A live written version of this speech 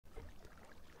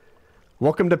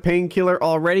Welcome to Painkiller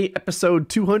already, episode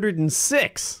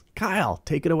 206. Kyle,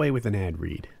 take it away with an ad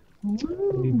read.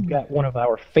 We've got one of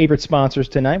our favorite sponsors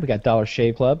tonight. We got Dollar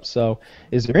Shave Club. So,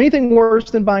 is there anything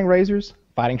worse than buying razors?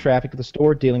 Fighting traffic to the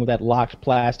store, dealing with that locked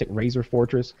plastic razor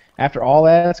fortress. After all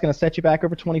that, it's going to set you back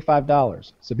over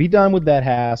 $25. So be done with that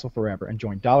hassle forever and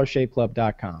join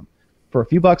DollarShaveClub.com. For a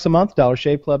few bucks a month,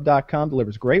 DollarShaveClub.com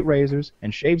delivers great razors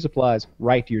and shave supplies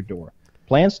right to your door.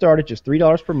 Plans start at just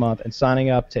 $3 per month, and signing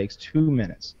up takes 2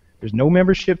 minutes. There's no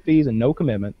membership fees and no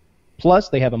commitment. Plus,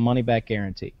 they have a money-back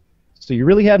guarantee. So you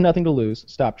really have nothing to lose.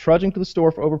 Stop trudging to the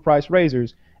store for overpriced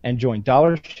razors and join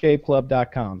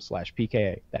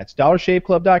DollarShaveClub.com/PKA. That's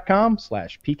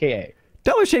DollarShaveClub.com/PKA.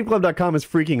 DollarShaveClub.com is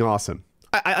freaking awesome.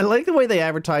 I like the way they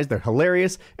advertise. They're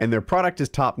hilarious, and their product is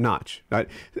top-notch.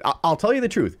 I'll tell you the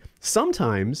truth.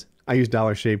 Sometimes I use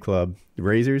Dollar Shave Club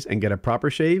razors and get a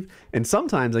proper shave, and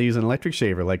sometimes I use an electric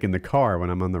shaver, like in the car when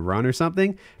I'm on the run or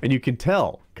something, and you can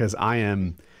tell because I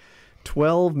am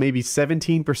 12, maybe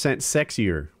 17%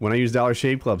 sexier when I use Dollar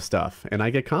Shave Club stuff, and I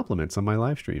get compliments on my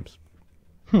live streams.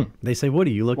 They say,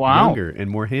 Woody, you look younger and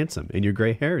more handsome, and your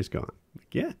gray hair is gone.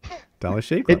 Like, yeah, Dollar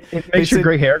Shave Club. It makes your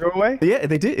gray hair go away? Yeah,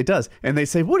 they did. It does. And they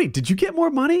say, Woody, did you get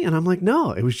more money? And I'm like,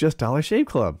 no, it was just Dollar Shave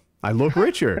Club. I look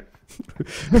richer.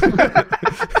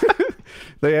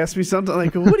 They asked me something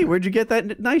like, Woody, where'd you get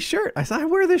that nice shirt? I said, I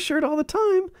wear this shirt all the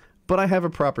time, but I have a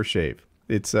proper shave.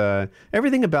 It's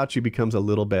everything about you becomes a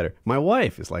little better. My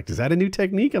wife is like, is that a new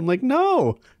technique? I'm like,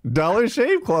 no,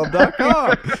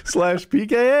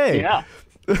 DollarShaveClub.com/PKA. Yeah.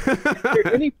 Is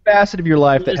there any facet of your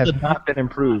life that has not been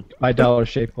improved by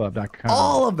DollarShaveClub.com?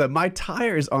 All of them. My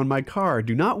tires on my car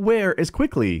do not wear as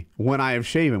quickly when I have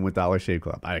shaven with Dollar Shave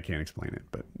Club. I can't explain it,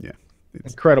 but yeah.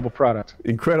 It's incredible product.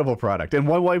 Incredible product. And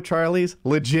One Wipe Charlie's,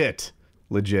 legit.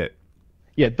 Legit.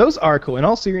 Yeah, those are cool. In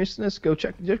all seriousness, go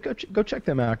check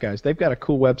them out, guys. They've got a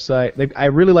cool website. I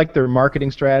really like their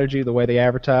marketing strategy, the way they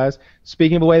advertise.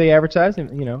 Speaking of the way they advertise,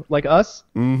 you know, like us,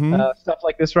 stuff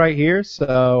like this right here.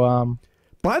 So,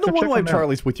 buy the One Wipe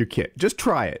Charlie's with your kit. Just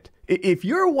try it. If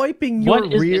you're wiping your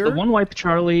rear, is the One Wipe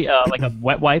Charlie like a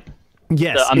wet wipe?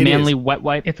 Yes, a manly wet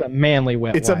wipe. It's a manly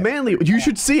wet wipe. It's a manly. You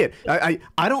should see it. I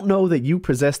don't know that you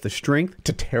possess the strength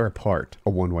to tear apart a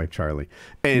One Wipe Charlie.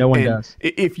 And, no one does.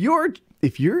 If you're,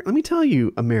 let me tell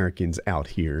you, Americans out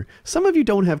here, some of you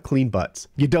don't have clean butts.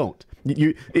 You don't.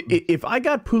 If I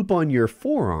got poop on your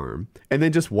forearm and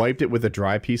then just wiped it with a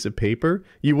dry piece of paper,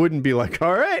 you wouldn't be like,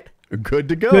 all right, good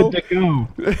to go. Good to go.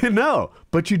 No,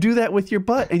 but you do that with your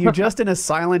butt, and you're just in a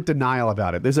silent denial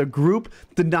about it. There's a group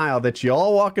denial that you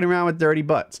all walking around with dirty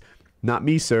butts. Not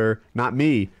me, sir. Not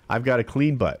me. I've got a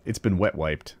clean butt. It's been wet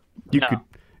wiped. You could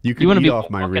want to eat be off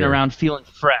my walking rear. around feeling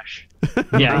fresh.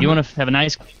 Yeah, you want to have a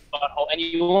nice clean butthole, and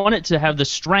you want it to have the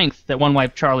strength that One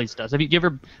Wipe Charlie's does. Have you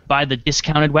ever buy the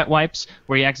discounted wet wipes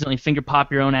where you accidentally finger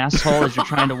pop your own asshole as you're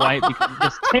trying to wipe because it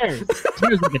just tears? It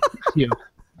tears like it you.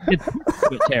 It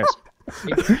tears.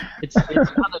 It's got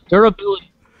the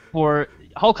durability for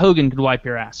Hulk Hogan could wipe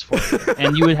your ass for you,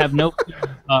 and you would have no fear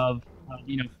of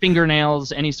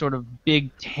fingernails, any sort of big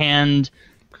tanned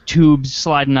tubes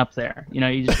sliding up there. You know,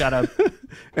 you just gotta.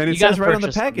 And it says right on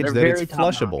the package that it's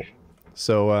flushable.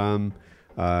 So,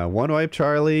 One Wipe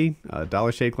Charlie,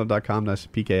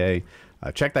 DollarShaveClub.com/PKA.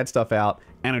 Check that stuff out.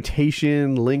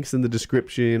 Annotation, links in the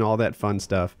description, all that fun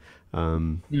stuff.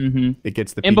 It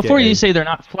gets the PKA. And before you say they're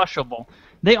not flushable,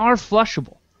 they are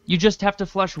flushable. You just have to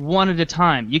flush one at a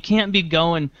time. You can't be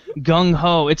going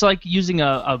gung-ho. It's like using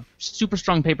a super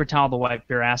strong paper towel to wipe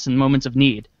your ass in moments of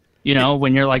need. You know,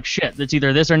 when you're like, shit, it's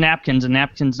either this or napkins, and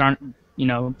napkins aren't,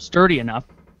 sturdy enough.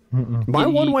 My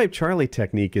One Wipe Charlie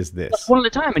technique is this. One at a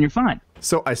time, and you're fine.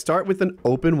 So I start with an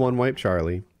open One Wipe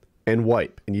Charlie and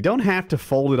wipe. And you don't have to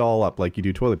fold it all up like you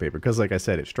do toilet paper, because like I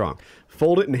said, it's strong.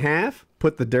 Fold it in half,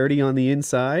 put the dirty on the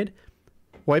inside,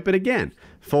 wipe it again.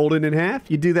 Fold it in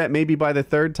half. You do that maybe by the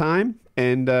third time.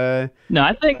 And no,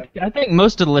 I think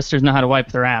most of the listeners know how to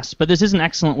wipe their ass, but this is an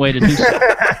excellent way to do so.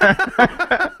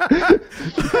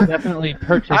 Definitely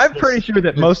purchase. I'm pretty sure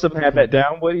that most of them have that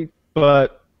down, Woody,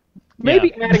 but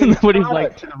maybe adding Woody's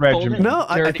like to the regimen. No,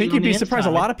 I think you'd be surprised.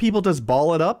 A lot of people just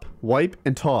ball it up, wipe,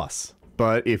 and toss.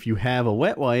 But if you have a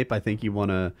wet wipe, I think you want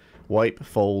to wipe,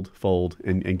 fold,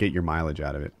 and get your mileage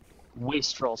out of it.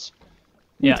 Wastrels.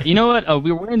 Yeah, you know what?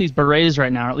 We're wearing these berets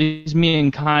right now, or at least me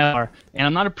and Kyle are, and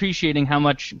I'm not appreciating how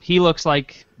much he looks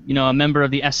like, a member of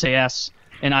the SAS,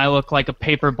 and I look like a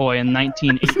paper boy in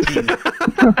 1918.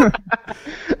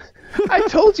 I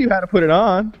told you how to put it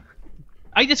on.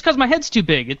 It's because my head's too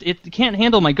big. It can't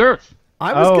handle my girth.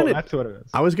 That's what it is.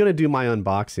 I was gonna do my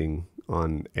unboxing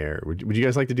on air. Would you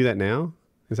guys like to do that now?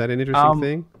 Is that an interesting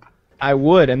thing? I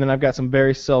would, and then I've got some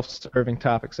very self-serving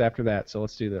topics after that. So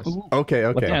let's do this. Ooh. Okay.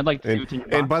 Yeah, I'd like to see what's in your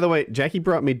And box. by the way, Jackie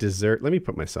brought me dessert. Let me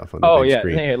put myself on the Oh big yeah,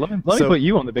 screen. hey, let me So, put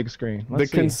you on the big screen. The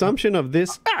Let's see. consumption of this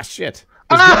is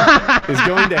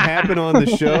going to happen on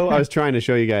the show. I was trying to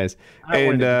show you guys,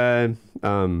 and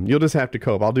you'll just have to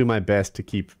cope. I'll do my best to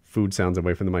keep food sounds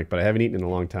away from the mic, but I haven't eaten in a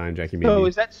long time. Jackie made So me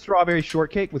is that strawberry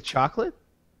shortcake with chocolate?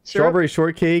 strawberry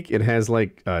shortcake. It has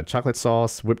like chocolate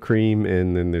sauce, whipped cream,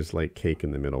 and then there's like cake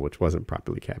in the middle, which wasn't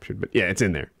properly captured. But yeah, it's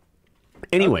in there.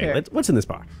 Anyway, Okay. what's in this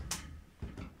box?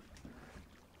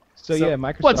 So yeah,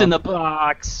 Microsoft. What's in the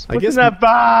box? I guess in that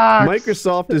box?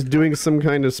 Microsoft is doing some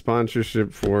kind of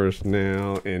sponsorship for us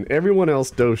now, and everyone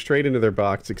else dove straight into their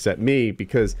box except me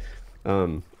because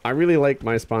I really like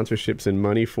my sponsorships in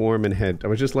money form, and I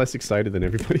was just less excited than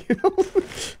everybody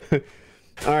else.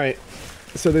 All right,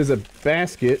 so there's a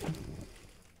basket.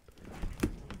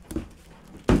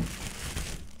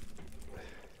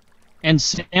 And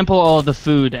sample all of the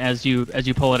food as you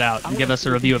pull it out and give us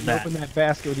a review of that. Open that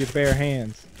basket with your bare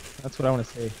hands. That's what I want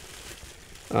to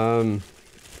see. Um,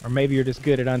 Or maybe you're just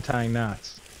good at untying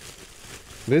knots.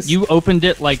 this You opened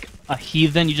it like a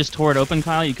heathen. You just tore it open,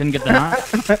 Kyle. You couldn't get the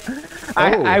knot.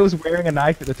 I was wearing a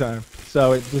knife at the time,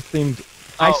 so it just seemed.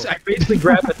 I basically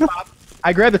grabbed the top.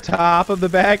 I grabbed the top of the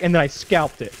bag and then I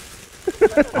scalped it.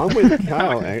 I'm with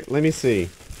Kyle. Let me see.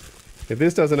 If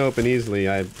this doesn't open easily,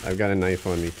 I've got a knife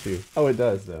on me too. Oh, it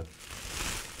does though.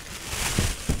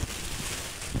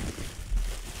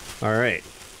 All right.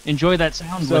 Enjoy that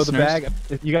sound, So listeners. the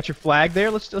bag. You got your flag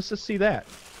there. Let's just see that.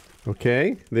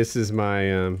 Okay. This is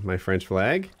my my French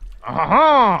flag.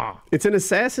 Aha! It's an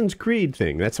Assassin's Creed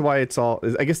thing. That's why it's all.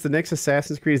 I guess the next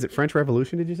Assassin's Creed is it French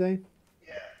Revolution? Did you say?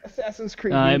 Assassin's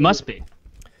Creed. It must be.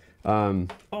 Oh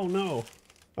no.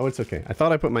 Oh, it's okay. I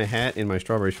thought I put my hat in my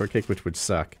strawberry shortcake, which would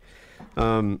suck.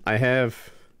 I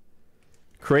have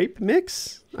crepe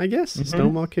mix, I guess.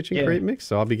 Stonewall Kitchen Yeah. crepe mix.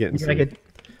 So I'll be getting some. You should get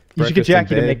breakfast in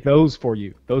Jackie to bed. make those for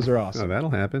you. Those are Oh, awesome. that'll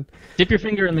happen. Dip your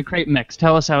finger in the crepe mix.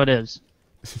 Tell us how it is.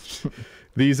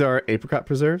 These are apricot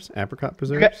preserves. Apricot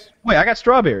preserves. Okay. Wait, I got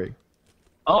strawberry.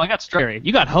 Oh, I got strawberry.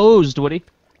 You got hosed, Woody.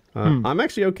 I'm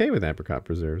actually okay with apricot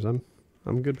preserves. I'm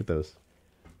good with those.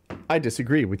 I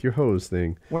disagree with your hose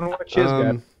thing. Wonder what Chiz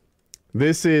got.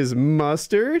 This is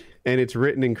mustard, and it's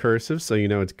written in cursive, so you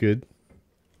know it's good.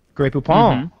 Grey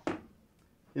Poupon.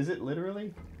 Is it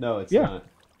literally? No, it's Yeah. not.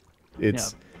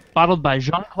 It's Bottled by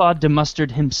Jean-Claude de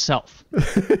Mustard himself.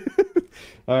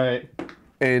 all right.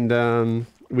 And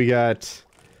we got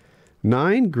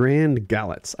 9 grand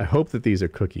gallets. I hope that these are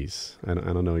cookies. I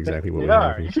don't know exactly what They we have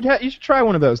are. here. You should try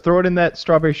one of those. Throw it in that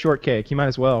strawberry shortcake. You might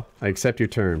as well. I accept your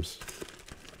terms.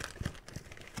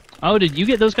 Oh, did you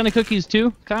get those kind of cookies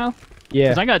too, Kyle? Yeah.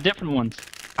 Because I got different ones.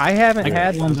 I haven't I got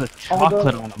had ones with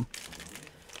chocolate on them.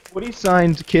 Woody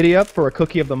signed Kitty up for a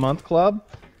Cookie of the Month club,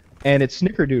 and it's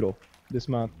Snickerdoodle this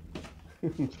month.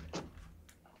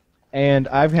 And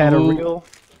I've had Ooh. a real.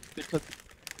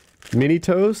 Mini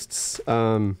toasts,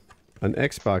 an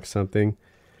Xbox something.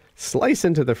 Slice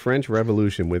into the French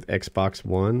Revolution with Xbox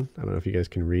One. I don't know if you guys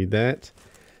can read that.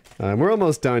 We're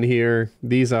almost done here.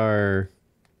 These are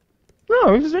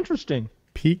No, this is interesting.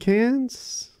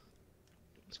 pecans.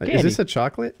 Is candy. this a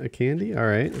chocolate? A candy? All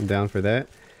right, I'm down for that.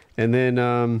 And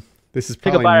then this is a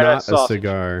probably bite of that not a sausage.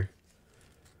 cigar.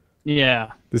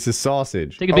 Yeah. This is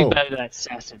sausage. Take a big bite of that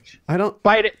sausage. I don't.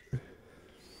 Bite it.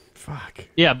 Fuck.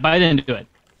 Yeah, bite into it.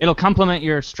 It'll complement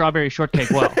your strawberry shortcake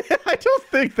well. I don't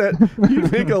think that you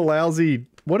make a lousy.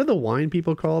 What are the wine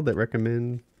people called that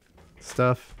recommend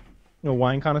stuff? A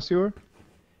wine connoisseur?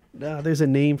 No, there's a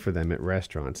name for them at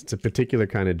restaurants. It's a particular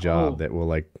kind of job that will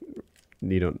like.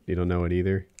 You don't know it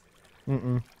either.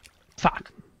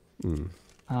 Fuck. I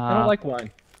don't like wine.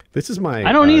 This is my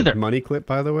I don't either. money clip,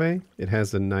 by the way. It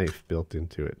has a knife built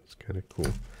into it. It's kind of cool.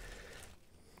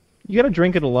 You got to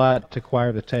drink it a lot to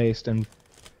acquire the taste, and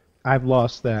I've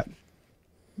lost that.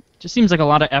 Just seems like a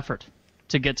lot of effort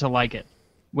to get to like it.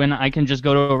 When I can just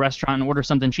go to a restaurant and order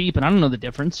something cheap and I don't know the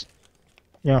difference.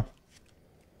 Yeah.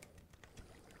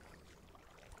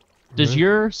 Does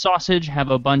your sausage have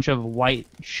a bunch of white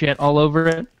shit all over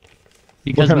it?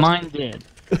 Because kind of- mine did.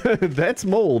 That's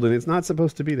mold, and it's not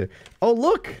supposed to be there. Oh,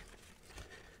 look!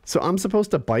 So I'm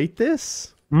supposed to bite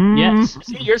this? Yes.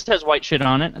 See, yours has white shit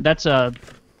on it. That's I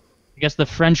guess the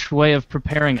French way of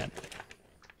preparing it.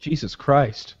 Jesus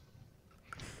Christ.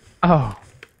 Oh,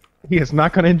 he is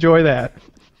not going to enjoy that.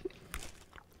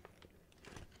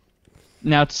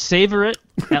 Now savor it,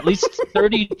 at least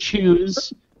 30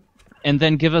 chews, and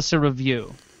then give us a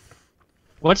review.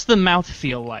 What's the mouth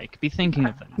feel like? Be thinking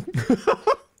of that.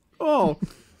 Oh,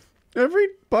 every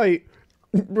bite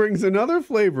brings another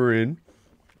flavor in.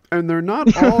 and they're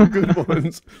not all good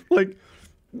ones. Like,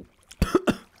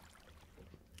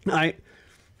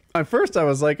 at first I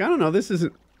was like, I don't know, this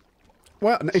isn't.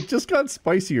 Wow, it just got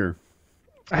spicier.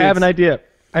 I have an idea.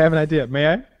 May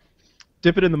I?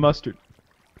 Dip it in the mustard.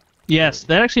 Yes,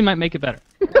 that actually might make it better.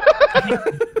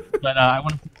 But I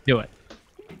want to do it.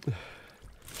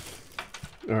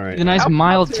 All right. The nice How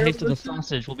mild terrible taste of the is this?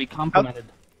 sausage will be complemented.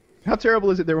 How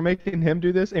terrible is it that we're making him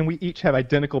do this and we each have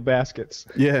identical baskets?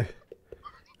 Yeah.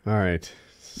 All right.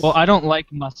 Well, I don't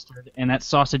like mustard, and that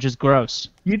sausage is gross.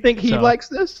 You think he So- likes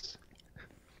this?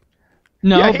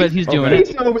 No, Yeah, but he's doing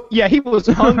okay. it. Yeah, he was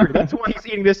hungry. That's why he's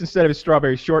eating this instead of his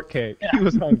strawberry shortcake. Yeah. He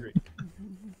was hungry.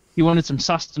 He wanted some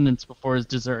sustenance before his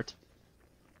dessert.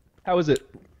 How is it?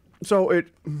 So at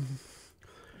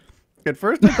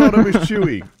first I thought it was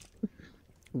chewy,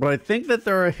 but I think that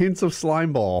there are hints of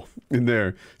slime ball in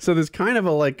there. So there's kind of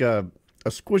a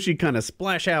squishy kind of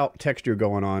splash out texture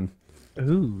going on.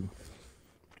 Ooh.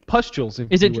 Pustules,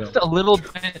 if Is you it will. just a little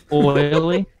bit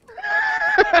oily?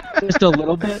 Just a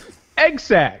little bit? Egg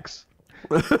sacs?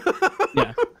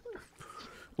 Yeah.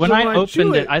 When So I when I chew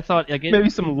opened it, it, I thought like, it Maybe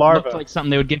some looked larvae. like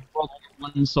something they would give World War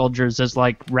I soldiers as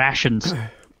like rations.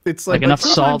 It's Like enough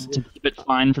sometimes salt to keep it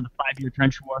fine for the 5-year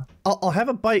trench war. I'll have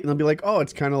a bite and I'll be like, oh,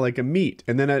 it's kind of like a meat,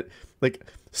 and then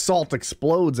salt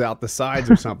explodes out the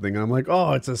sides or something, and I'm like,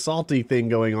 oh, it's a salty thing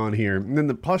going on here, and then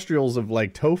the pustules of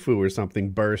like tofu or something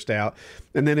burst out,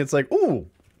 and then it's like, ooh,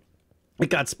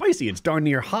 it got spicy. It's darn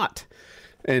near hot,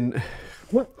 and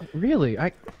What? Really?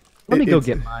 Let me go it's-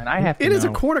 get mine. I have to it know. is a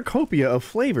cornucopia of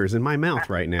flavors in my mouth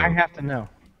right now. I have to know.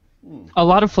 A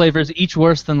lot of flavors, each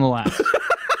worse than the last.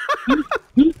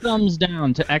 Two thumbs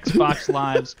down to Xbox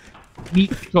Live's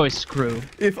Meat Choice crew.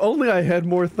 If only I had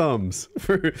more thumbs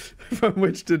from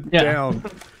which to down.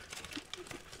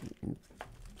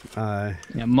 Yeah,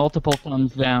 multiple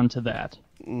thumbs down to that.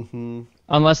 Mm-hmm.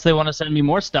 Unless they want to send me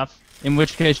more stuff, in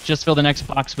which case just fill the next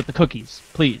box with the cookies,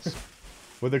 please.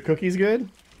 Were the cookies good?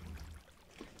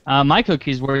 My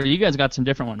cookies were, you guys got some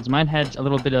different ones. Mine had a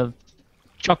little bit of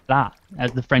chocolat,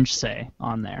 as the French say,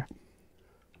 on there.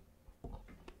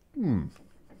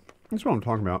 That's what I'm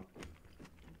talking about.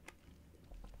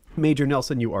 Major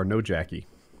Nelson, you are no Jackie.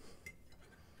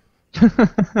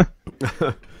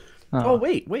 Oh,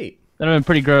 wait. That would have been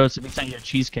pretty gross if we sent you a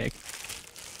cheesecake.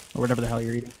 Or whatever the hell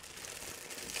you're eating.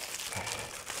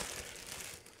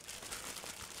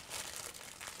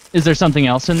 Is there something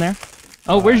else in there?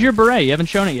 Oh, where's your beret? You haven't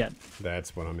shown it yet.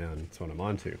 That's what I'm on. That's what I'm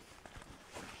on to.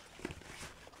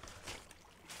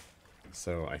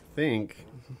 So I think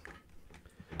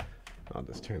I'll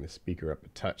just turn the speaker up a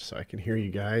touch so I can hear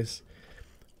you guys.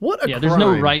 What a Yeah, crime. there's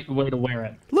no right way to wear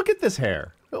it. Look at this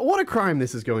hair. What a crime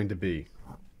this is going to be.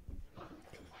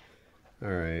 All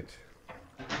right.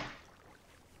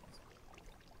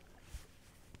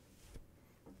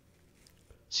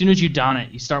 As soon as you don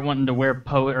it, you start wanting to wear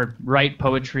or write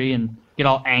poetry and get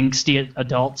all angsty at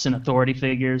adults and authority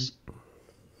figures,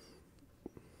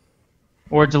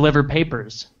 or deliver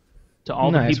papers to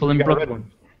all the Nice, people we in got a red Brooklyn.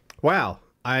 one. Wow.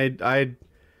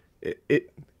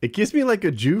 It gives me like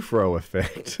a Jufro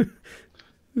effect.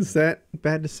 Is that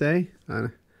bad to say? I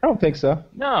don't think so.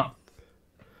 No,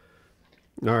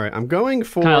 All right, I'm going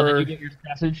for. Kyle, did you get your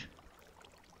message?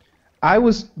 I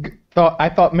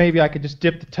thought maybe I could just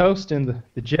dip the toast in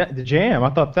the jam. I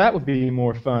thought that would be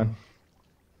more fun.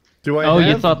 Do I? Oh,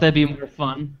 you have- thought that'd be more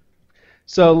fun.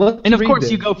 So let's And of read course,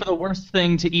 this. you go for the worst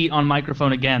thing to eat on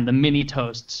microphone again: the mini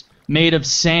toasts made of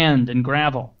sand and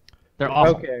gravel. They're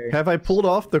awful. Okay. Have I pulled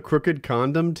off the crooked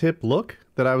condom tip look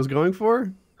that I was going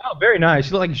for? Oh, very nice.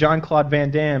 You look like Jean-Claude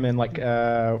Van Damme in like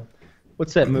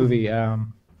what's that movie?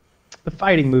 The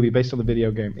fighting movie based on the video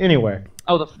game. Anyway,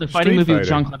 Oh, the fighting Street movie with Fighter.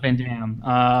 Jean-Claude Van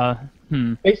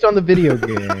Damme. based on the video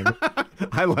game.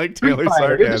 I like Street Taylor's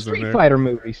Fighter. It's a sarcasm Street there. Fighter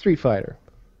movie. Street Fighter.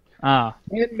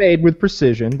 Handmade with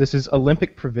precision. This is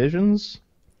Olympic provisions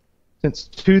since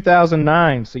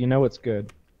 2009, so you know it's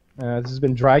good. This has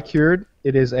been dry cured.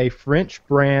 It is a French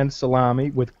brand salami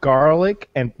with garlic,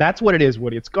 and that's what it is,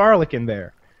 Woody. It's garlic in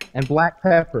there, and black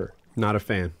pepper. Not a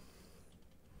fan.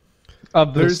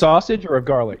 Of the There's- sausage or of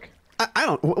garlic? I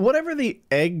don't. Whatever the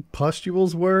egg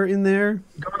pustules were in there.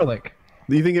 Garlic.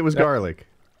 Do you think it was garlic?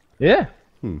 Yeah.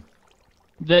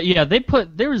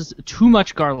 There was too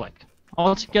much garlic.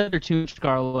 Altogether too much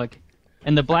garlic.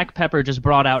 And the black pepper just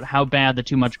brought out how bad the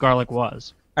too much garlic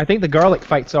was. I think the garlic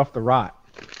fights off the rot.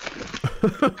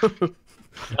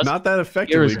 Not that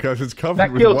effectively Scares it. because it's covered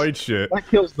That with kills- white shit. That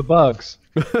kills the bugs.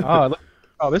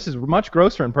 This is much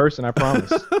grosser in person, I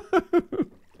promise.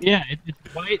 Yeah,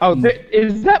 it's white. Oh, and-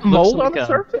 is that mold like on the a-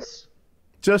 surface?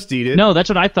 Just eat it. No, that's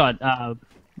what I thought.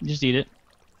 Just eat it.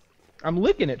 I'm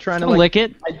licking it, trying to lick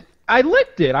it. I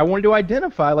licked it. I wanted to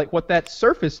identify like what that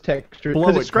surface texture Blow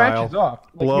because it, it scratches Kyle. off.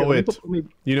 Like, Blow here, it.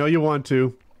 You know you want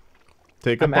to.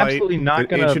 Take a I'm bite. absolutely not an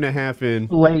gonna inch and a half in.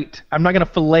 I'm not gonna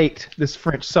fillet this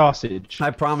French sausage.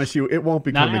 I promise you, it won't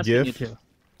become a GIF.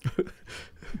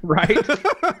 Right?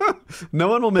 No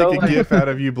one will make a GIF out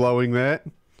of you blowing that.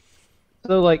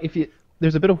 So like if you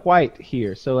there's a bit of white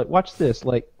here. So like watch this.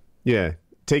 Like Yeah,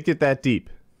 take it that deep.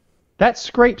 that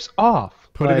scrapes off.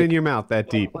 Put it in your mouth that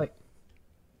deep. Like,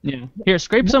 Yeah. Here,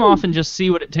 scrape some off and just see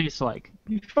what it tastes like.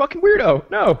 you fucking weirdo.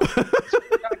 No.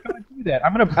 I'm not gonna do that.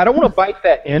 I don't want to bite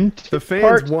that end. The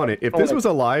fans want it. If this was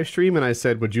a live stream and I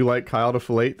said, "Would you like Kyle to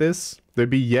fillet this?" There'd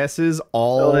be yeses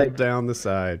all down the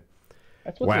side.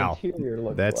 That's what Wow. the interior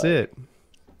looks That's like. it.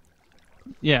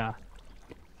 Yeah.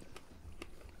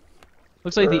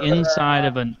 Looks like the inside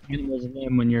of an animal's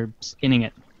limb when you're skinning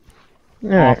it. All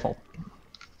right. Awful.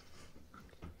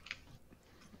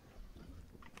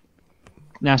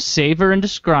 Now savor and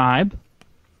describe.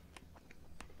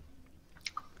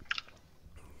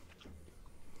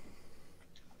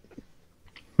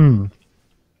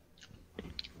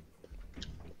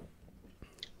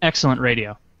 Excellent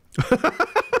radio.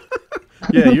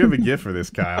 Yeah, you have a gift for this,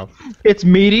 Kyle. It's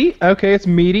meaty. Okay, it's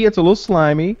meaty. It's a little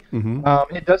slimy.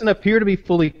 Mm-hmm. It doesn't appear to be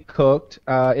fully cooked.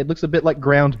 It looks a bit like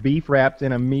ground beef wrapped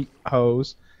in a meat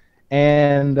hose.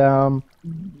 And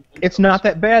it's not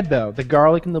that bad, though. The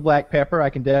garlic and the black pepper, I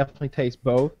can definitely taste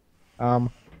both.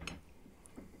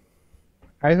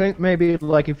 I think maybe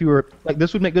like if you were like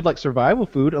this would make good like survival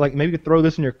food. Like maybe you could throw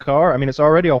this in your car. I mean, it's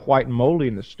already all white and moldy,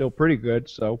 and it's still pretty good.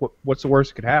 So what's the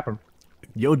worst that could happen?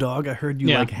 Yo, dog, I heard you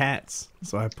like hats,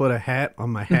 so I put a hat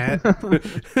on my hat.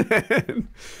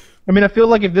 I mean, I feel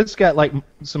like if this got like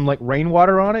some like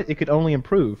rainwater on it, it could only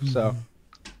improve. So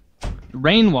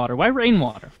Rainwater. Why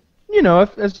rainwater? you know,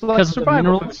 if it's like Because of the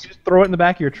survival food, minerals? you just throw it in the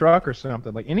back of your truck or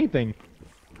something. Like anything.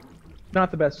 Not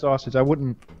the best sausage. I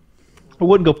wouldn't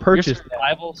go Your purchase that.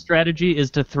 survival strategy is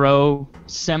to throw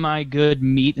semi-good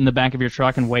meat in the back of your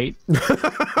truck and wait.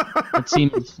 That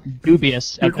seems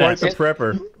dubious You're at quite best. the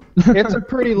prepper. It's a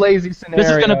pretty lazy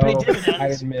scenario. gonna pay dividends. I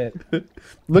admit.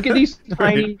 Look at these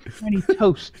tiny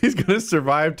toasts. He's gonna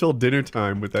survive till dinner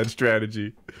time with that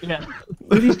strategy. Yeah.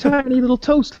 Look at these tiny little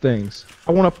toast things.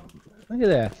 I want to. Look at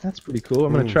that. That's pretty cool.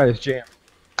 I'm gonna try this jam.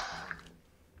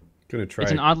 Gonna try.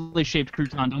 It's an oddly shaped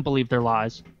crouton. Don't believe their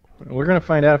lies. We're gonna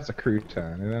find out if it's a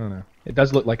crouton. I don't know. It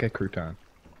does look like a crouton.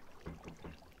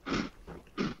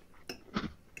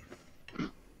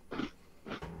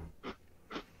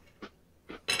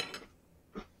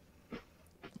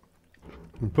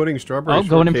 I'm putting strawberry Oh,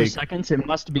 going in for shortcake seconds. It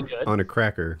must be good. on a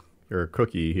cracker or a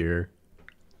cookie here.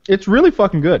 It's really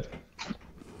fucking good.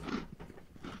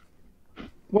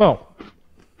 Well.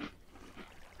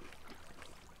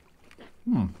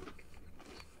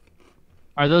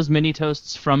 Are those mini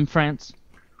toasts from France?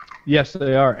 Yes,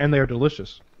 they are, and they are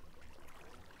delicious.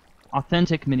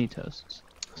 Authentic mini toasts.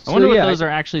 I So, wonder yeah, what those are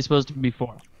actually supposed to be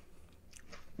for.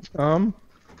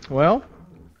 Well,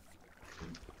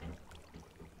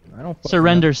 I don't. fucking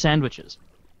Surrender sandwiches.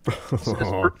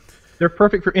 Oh, They're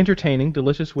perfect for entertaining,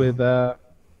 delicious with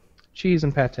cheese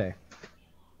and pate.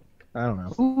 I don't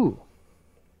know. Ooh.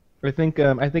 I think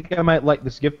I might like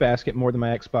this gift basket more than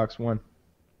my Xbox One.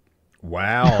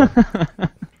 wow.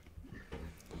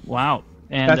 Wow.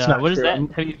 And That's not what is true.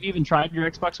 that? Have you even tried your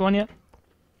Xbox One yet?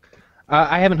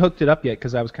 I haven't hooked it up yet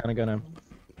because I was kind of gonna.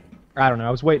 I don't know.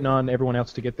 I was waiting on everyone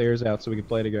else to get theirs out so we could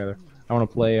play together. I want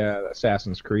to play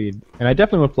Assassin's Creed, and I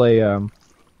definitely want to play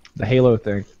the Halo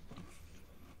thing.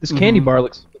 This candy bar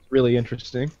looks really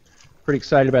interesting. Pretty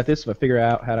excited about this if I figure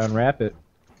out how to unwrap it.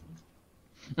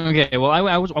 Okay, well,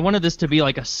 I wanted this to be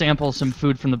like a sample some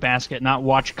food from the basket, not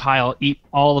watch Kyle eat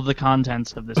all of the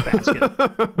contents of this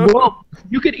basket. Well,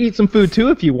 you could eat some food too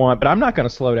if you want, but I'm not going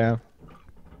to slow down.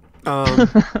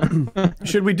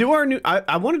 Should we do our new?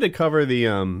 I wanted to cover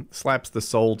the slaps the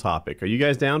soul topic. Are you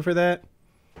guys down for that?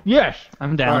 Yes.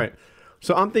 I'm down. All right.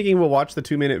 So I'm thinking we'll watch the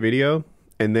 2-minute video,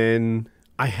 and then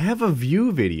I have a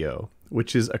view video,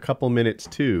 which is a couple minutes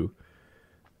too,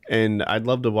 and I'd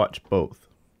love to watch both.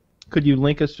 Could you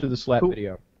link us to the slap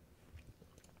video?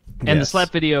 And the Yes.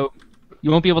 slap video, you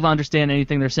won't be able to understand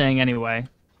anything they're saying anyway.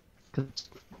 'Cause it's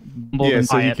mumbled Yeah, and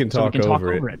so you quiet, can so we talk can talk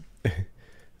over over it. it.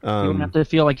 You don't have to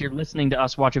feel like you're listening to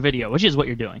us watch a video, which is what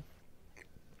you're doing.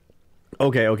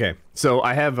 Okay. So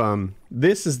I have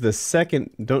this is the second.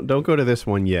 Don't go to this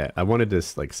one yet. I wanted to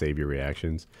like save your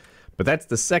reactions, but that's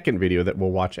the second video that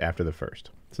we'll watch after the first.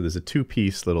 So there's a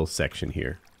 2-piece little section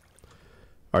here.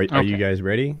 Are you Okay. guys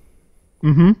ready?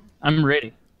 Mm-hmm. I'm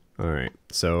ready. All right.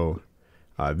 So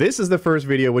This is the first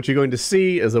video. What you're going to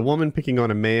see is a woman picking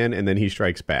on a man, and then he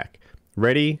strikes back.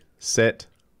 Ready, set,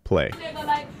 play.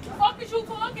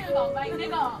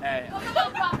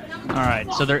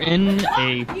 Alright, so they're in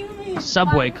a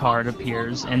subway car, it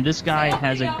appears, and this guy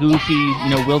has a goofy,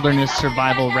 wilderness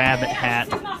survival rabbit hat.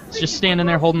 He's just standing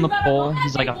there holding the pole.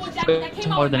 He's like a foot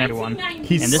taller than everyone.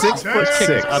 He's and this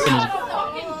 6'6". up in his...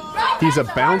 He's a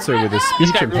bouncer with a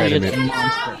speech impediment. Really is a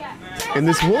monster. And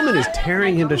this woman is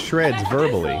tearing him to shreds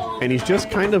verbally, and he's just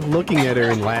kind of looking at her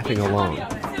and laughing along.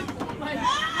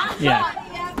 Yeah.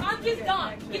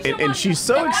 And she's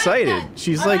so excited.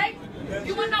 She's like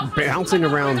bouncing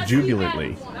around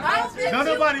jubilantly.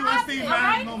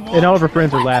 And all of her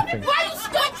friends are laughing.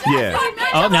 Yeah.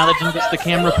 Oh, now that it's the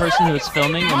camera person who is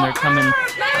filming, and they're coming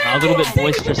a little bit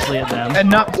boisterously at them. And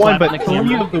not one, but the three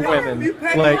camera. of the women,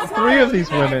 three of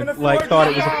these women, thought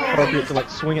it was appropriate to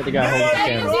swing at the guy holding the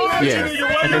camera.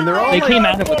 Yeah. And then they're all They came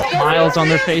at it with smiles on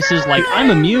their faces, like, I'm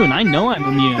immune, I know I'm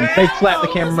immune. They slapped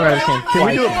the camera out of his hand. Can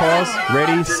we do a pause?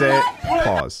 Ready, set,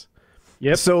 pause.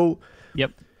 Yep. So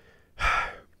Yep.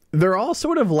 they're all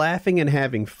sort of laughing and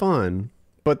having fun,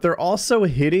 but they're also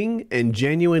hitting and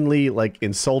genuinely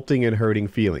insulting and hurting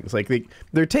feelings. Like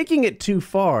they're taking it too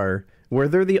far where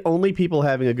they're the only people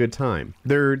having a good time.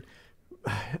 They're,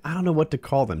 I don't know what to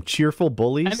call them, cheerful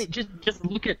bullies? I mean, just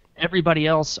look at everybody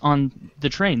else on the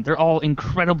train. They're all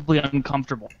incredibly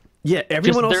uncomfortable. Yeah,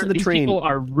 everyone else on the these train. People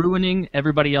are ruining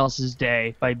everybody else's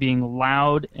day by being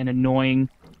loud and annoying,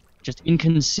 just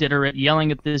inconsiderate,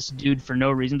 yelling at this dude for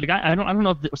no reason. The guy, I don't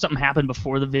know if something happened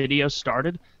before the video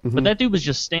started, but that dude was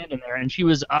just standing there, and she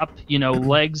was up,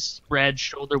 legs spread,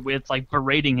 shoulder width,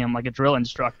 berating him like a drill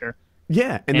instructor.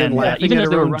 Yeah, and then laughing even at as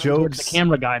they her were own running towards jokes. the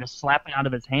camera guy to slap it out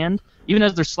of his hand, even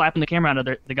as they're slapping the camera out of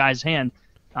the guy's hand,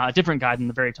 a different guy than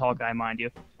the very tall guy, mind you,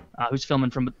 who's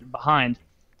filming from behind,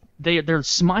 they're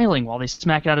smiling while they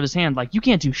smack it out of his hand, like, you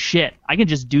can't do shit. I can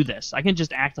just do this. I can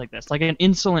just act like this, like an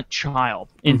insolent child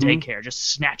in daycare,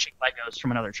 just snatching Legos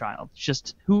from another child. It's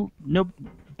just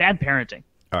bad parenting.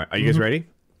 All right, are you guys ready?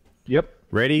 Yep.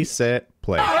 Ready, set,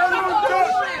 play.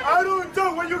 I don't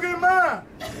talk when you get mad.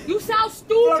 You sound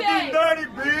stupid. Fucking dirty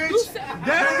bitch.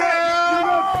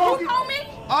 You told me?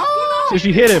 So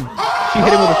she hit him. She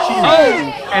hit him with a shoe.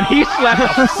 Oh! And he slapped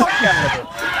the fuck out of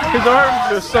her. His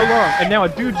arms are so long, and now a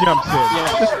dude jumps in.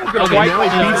 Yeah. Okay, now he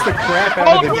beats the crap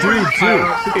out of the dude,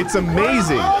 too. It's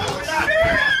amazing.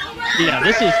 Yeah,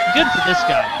 this is good for this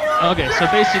guy. Okay, so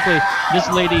basically, this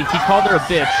lady, he called her a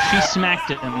bitch, she smacked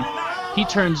him, he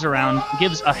turns around,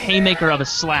 gives a haymaker of a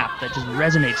slap that just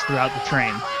resonates throughout the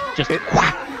train. Just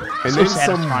whack! And So then some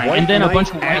satisfying. white And then a bunch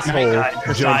of knight white knight guys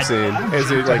asshole jumps in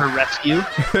as it to her rescue.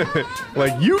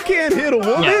 like, you can't hit a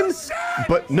woman? Yeah.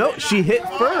 But no, she hit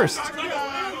first.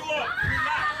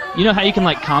 You know how you can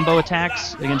combo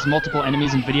attacks against multiple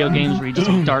enemies in video games where you just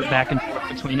dart back and forth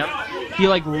between them? He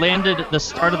landed the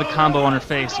start of the combo on her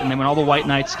face, and then when all the white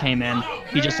knights came in,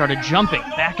 he just started jumping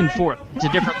back and forth to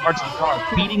different parts of the car,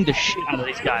 beating the shit out of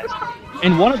these guys.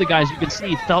 And one of the guys, you could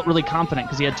see, felt really confident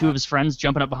because he had two of his friends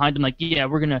jumping up behind him like, yeah,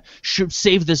 we're going to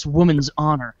save this woman's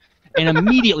honor. And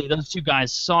immediately those two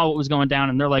guys saw what was going down,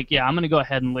 and they're like, yeah, I'm going to go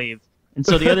ahead and leave. And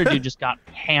so the other dude just got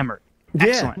hammered.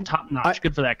 Excellent. Yeah. Top notch.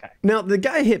 Good for that guy. Now, the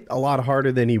guy hit a lot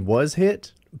harder than he was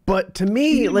hit, but to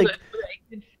me,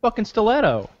 fucking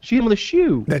stiletto. She hit him with a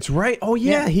shoe. That's right. Oh,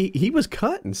 yeah, he was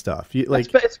cut and stuff.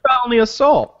 It's felony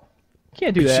assault.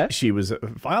 Can't do that. She was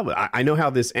filed. I know how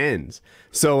this ends.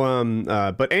 So,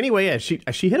 but anyway, yeah, she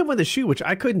hit him with a shoe, which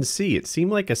I couldn't see. It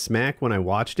seemed like a smack when I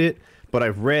watched it, but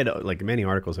I've read many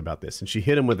articles about this, and she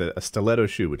hit him with a stiletto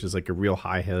shoe, which is like a real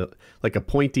like a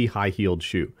pointy, high-heeled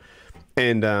shoe.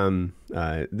 And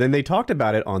then they talked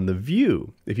about it on The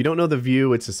View. If you don't know The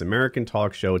View, it's this American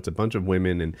talk show. It's a bunch of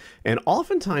women, and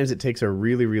oftentimes it takes a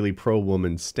really, really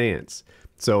pro-woman stance.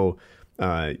 So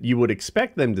you would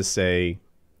expect them to say,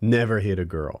 never hit a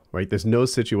girl, right? There's no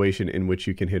situation in which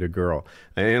you can hit a girl.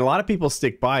 And a lot of people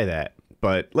stick by that.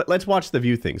 But let's watch The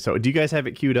View thing. So do you guys have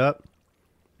it queued up?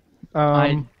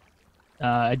 I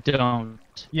don't.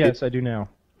 Yes, I do now.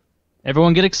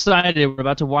 Everyone get excited. We're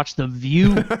about to watch The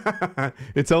View.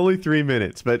 It's only 3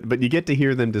 minutes, but you get to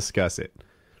hear them discuss it.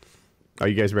 Are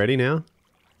you guys ready now?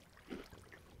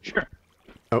 Sure.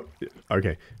 Oh,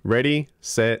 okay. Ready,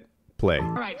 set, play. All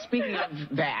right, speaking of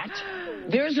that,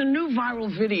 there's a new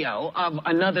viral video of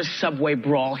another subway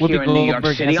brawl here in New York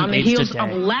City on the heels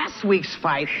of last week's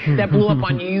fight that blew up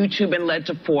on YouTube and led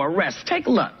to 4 arrests. Take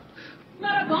a look.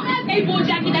 A4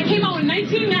 jacket that came out in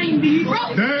 1990.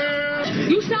 Bro,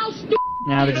 you sound stupid.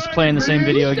 Now they're just playing the same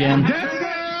video again.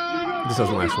 This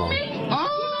doesn't last long.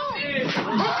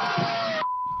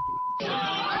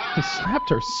 He slapped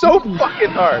her so fucking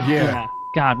hard. Yeah.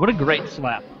 God, what a great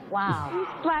slap. Wow.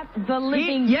 He slapped the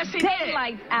living yes, he did.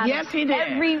 daylights out Yes, of he did.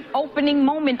 every opening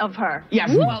moment of her.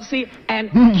 Yes, well, see, and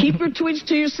keep your tweets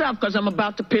to yourself because I'm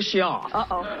about to piss you off.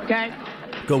 Uh-oh. Okay?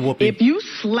 Go Whoopi. If you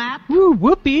slap Woo,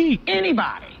 whoopee.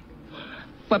 anybody,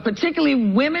 but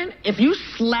particularly women, if you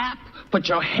slap, put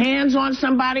your hands on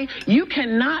somebody, you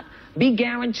cannot be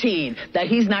guaranteed that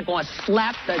he's not going to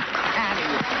slap the out of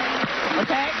you.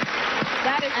 Okay?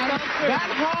 That is so true. That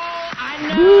whole,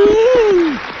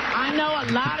 I know a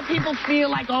lot of people feel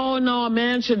like, oh no, a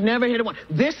man should never hit a woman.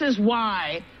 This is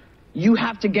why you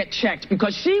have to get checked,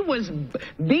 because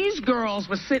these girls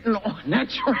were sitting on that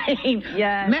train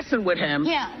messing with him.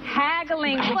 Yeah,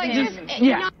 haggling with him.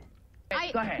 Yeah.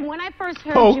 Go ahead. When I first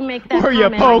heard you make that Were you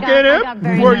comment, poking I him? got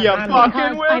very Were you nervous fucking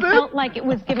because with I him? felt like it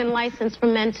was given license for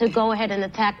men to go ahead and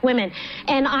attack women.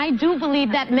 And I do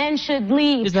believe that men should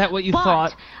leave. Is that what you but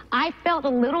thought? I felt a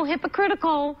little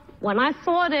hypocritical when I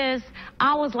saw this.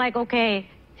 I was like, okay,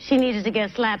 she needed to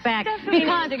get slapped back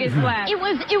because to get slapped. it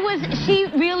was she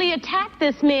really attacked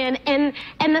this man, and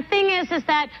the thing is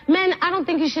that men, I don't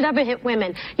think you should ever hit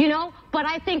women, you know, but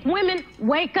I think women,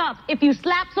 wake up. If you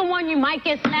slap someone, you might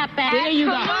get slapped back. There you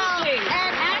go. Absolutely.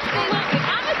 And absolutely.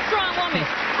 I'm a strong woman.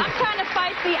 I'm kind of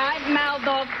feisty. I've mouthed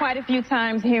off quite a few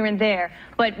times here and there.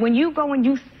 But when you go and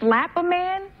you slap a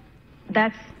man,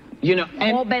 that's You know,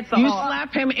 and all bets are you off.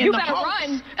 slap him in You the better hopes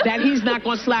run. that he's not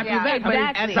going to slap you Yeah, back. But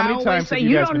exactly. as How I many always times say, have you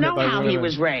you guys don't been know hit by how he women?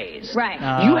 was raised. Right.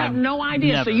 You have no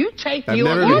idea. Never. So you take I've your,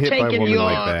 never you're been hit by a taking woman your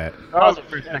like that. Pause it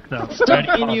for a sec, though. stuff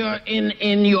in your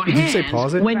Did you say hands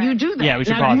pause it? when you do that. Yeah, we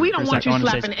should now, pause we it for don't a want sec. I you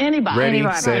wanna say slapping anybody. Ready,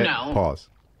 anybody, set, you know. pause.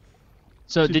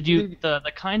 So did you, the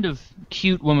kind of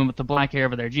cute woman with the black hair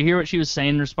over there, did you hear what she was saying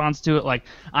in response to it? Like,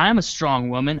 I'm a strong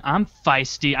woman, I'm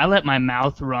feisty, I let my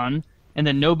mouth run, and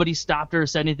then nobody stopped her or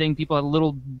said anything, people had a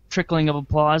little trickling of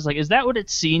applause. Like, is that what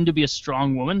it's seen to be a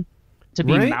strong woman? To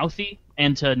be mouthy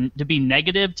and to be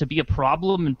negative, to be a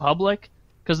problem in public?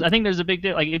 Because I think there's a big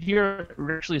deal. Like, if you're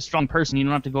actually a strong person, you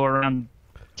don't have to go around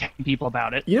telling people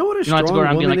about it. You know what a You don't have to strong go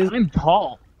around being woman like, is? I'm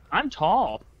tall. I'm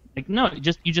tall. Like, no,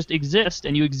 you just exist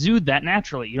and you exude that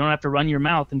naturally. You don't have to run your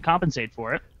mouth and compensate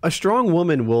for it. A strong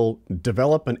woman will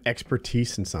develop an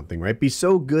expertise in something, right? Be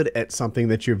so good at something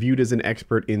that you're viewed as an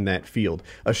expert in that field.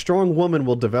 A strong woman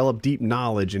will develop deep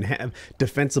knowledge and have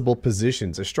defensible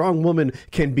positions. A strong woman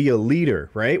can be a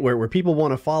leader, right? Where people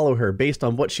want to follow her based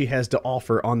on what she has to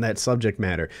offer on that subject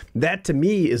matter. That, to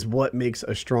me, is what makes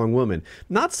a strong woman.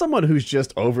 Not someone who's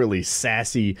just overly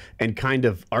sassy and kind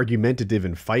of argumentative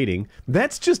and fighting.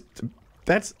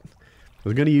 I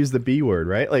was going to use the B word,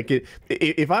 right? Like,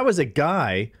 if I was a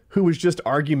guy who was just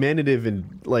argumentative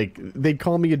and, like, they'd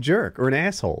call me a jerk or an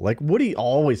asshole. Like, Woody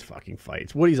always fucking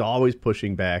fights. Woody's always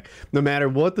pushing back. No matter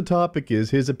what the topic is,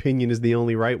 his opinion is the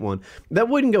only right one. That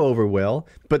wouldn't go over well,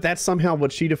 but that's somehow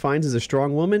what she defines as a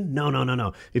strong woman? No, no, no,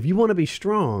 no. If you want to be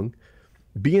strong,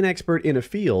 be an expert in a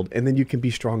field, and then you can be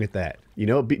strong at that. You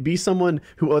know, be someone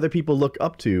who other people look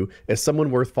up to as someone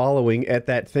worth following at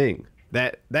that thing.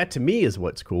 That to me is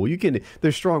what's cool.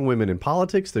 There's strong women in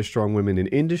politics, there's strong women in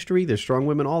industry, there's strong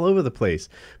women all over the place.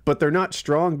 But they're not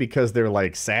strong because they're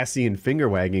like sassy and finger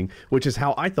wagging, which is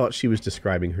how I thought she was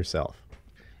describing herself.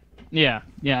 Yeah,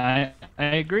 I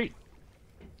agree.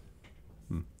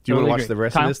 Do you want to watch agree. the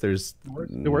rest Kyle? of this? There's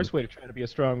The worst way to try to be a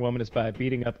strong woman is by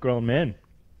beating up grown men,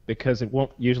 because it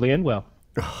won't usually end well.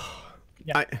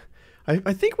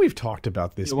 I think we've talked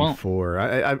about this before.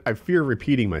 I fear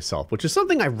repeating myself, which is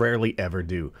something I rarely ever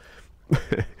do.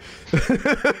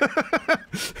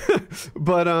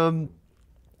 But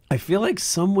I feel like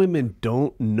some women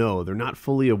don't know. They're not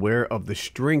fully aware of the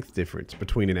strength difference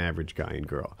between an average guy and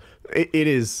girl. It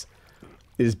is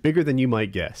bigger than you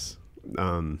might guess.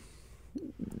 Don't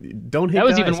hit That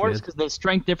was guys, even worse man. because the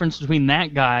strength difference between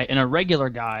that guy and a regular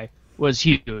guy was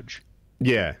huge.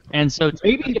 Yeah. And so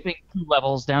skipping 2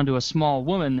 levels down to a small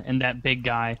woman and that big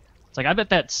guy, it's like I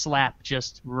bet that slap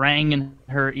just rang in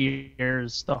her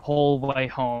ears the whole way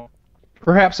home.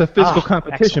 Perhaps a physical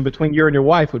competition excellent. between you and your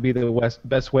wife would be the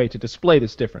best way to display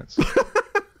this difference.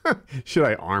 Should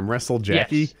I arm wrestle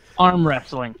Jackie? Yes, arm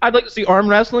wrestling. I'd like to see arm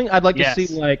wrestling. I'd like Yes. to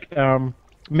see, like,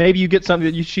 maybe you get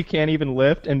something that she can't even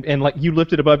lift, and like you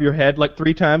lift it above your head like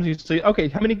 3 times. You say, okay,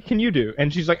 how many can you do?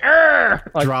 And she's like, "Arr!"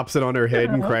 Like, Drops it on her head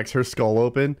and cracks her skull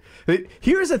open.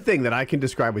 Here's a thing that I can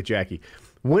describe with Jackie.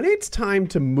 When it's time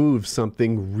to move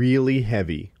something really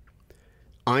heavy,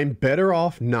 I'm better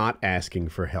off not asking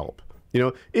for help. You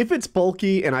know, if it's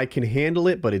bulky and I can handle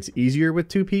it, but it's easier with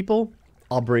 2 people,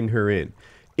 I'll bring her in.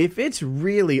 If it's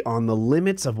really on the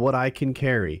limits of what I can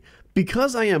carry,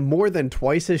 because I am more than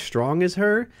twice as strong as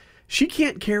her, she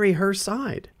can't carry her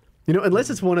side. You know, unless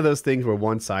it's one of those things where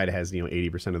one side has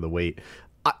 80% of the weight.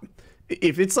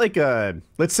 If it's like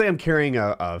let's say I'm carrying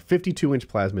a 52-inch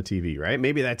plasma TV, right?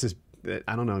 Maybe that's just,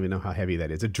 I don't even know how heavy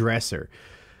that is. A dresser.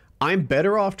 I'm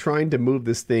better off trying to move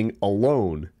this thing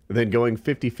alone than going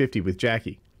 50-50 with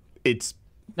Jackie.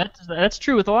 That's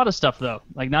true with a lot of stuff though.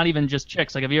 Like not even just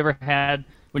chicks. Like have you ever had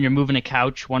when you're moving a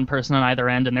couch, one person on either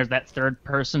end, and there's that third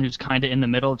person who's kind of in the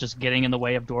middle, just getting in the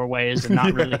way of doorways and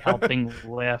not really helping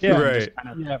lift. Yeah, right. Just kind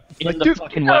of in the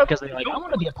fucking way because they're like, I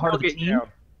want to be a part of the team.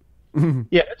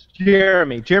 Yeah, it's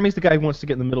Jeremy. Jeremy's the guy who wants to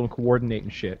get in the middle and coordinate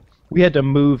and shit. We had to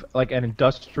move like an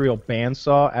industrial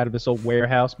bandsaw out of this old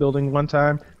warehouse building one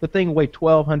time. The thing weighed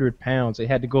 1,200 pounds. It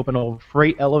had to go up an old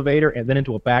freight elevator and then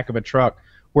into a back of a truck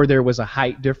where there was a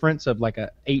height difference of like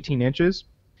 18 inches.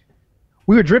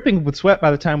 We were dripping with sweat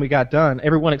by the time we got done,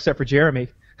 everyone except for Jeremy.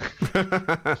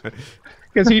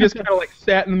 Because he just kind of like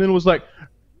sat in the middle, was like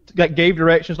gave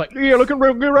directions, like, yeah, look at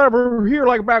get right over here,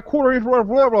 like about a quarter inch, blah,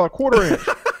 blah, blah, a quarter inch.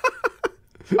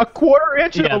 A quarter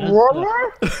inch of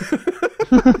rubber?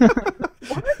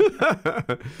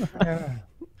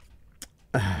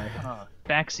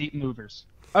 Backseat movers.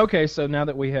 Okay, so now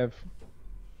that we have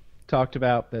talked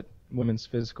about that women's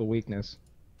physical weakness,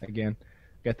 again,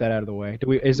 get that out of the way.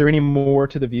 Is there any more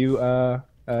to the View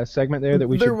segment there that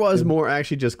we should... There was more. I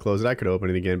actually just closed it. I could open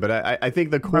it again. But I think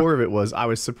the core of it was I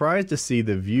was surprised to see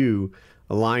the View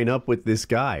line up with this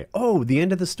guy. Oh, the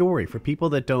end of the story. For people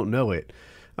that don't know it,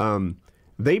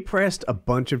 they pressed a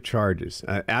bunch of charges.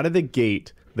 Out of the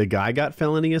gate, the guy got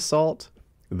felony assault,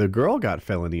 the girl got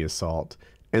felony assault,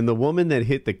 and the woman that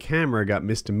hit the camera got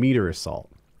misdemeanor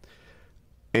assault.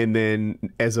 And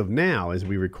then, as of now, as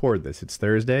we record this, it's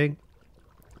Thursday,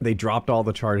 they dropped all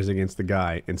the charges against the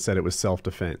guy and said it was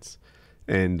self-defense.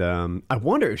 And I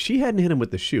wonder if she hadn't hit him with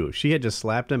the shoe, if she had just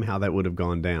slapped him, how that would have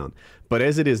gone down. But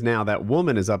as it is now, that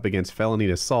woman is up against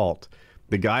felony assault.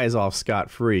 The guy is off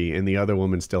scot-free, and the other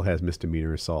woman still has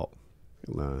misdemeanor assault.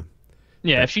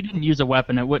 Yeah, if she didn't use a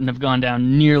weapon, it wouldn't have gone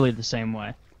down nearly the same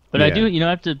way. But yeah. I do,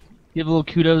 have to give a little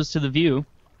kudos to the View.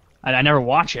 I never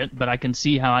watch it, but I can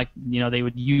see how they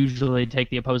would usually take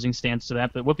the opposing stance to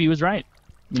that. But Whoopi was right.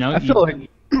 I feel like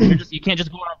you can't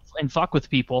just go out and fuck with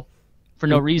people for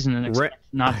no reason and expect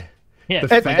not. Yeah,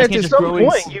 at some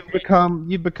point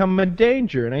you've become a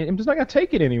danger, and I'm just not gonna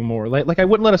take it anymore. Like I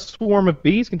wouldn't let a swarm of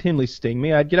bees continually sting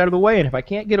me. I'd get out of the way, and if I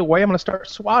can't get away, I'm gonna start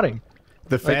swatting.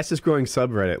 The fastest growing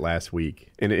subreddit last week,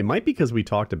 and it might be because we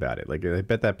talked about it. Like I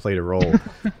bet that played a role,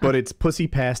 but it's Pussy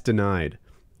Pass Denied,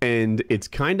 and it's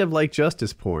kind of like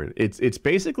justice porn. It's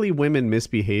basically women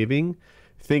misbehaving,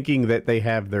 thinking that they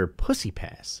have their pussy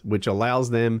pass, which allows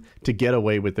them to get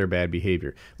away with their bad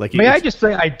behavior. Like, may I just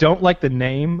say I don't like the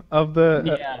name of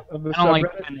the of the I don't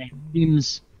like the name.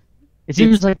 It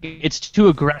seems like it's too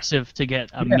aggressive to get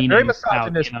a meaning very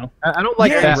misogynist. out. I don't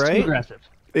like that. Right? Too aggressive.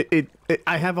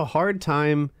 I have a hard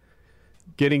time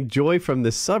getting joy from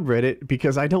this subreddit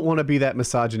because I don't want to be that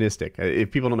misogynistic.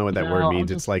 If people don't know what that word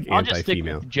means, it's like I'll just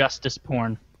anti-female. stick with justice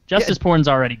porn. Justice porn's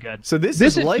already good. So this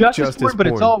is like justice porn, but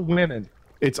it's all women.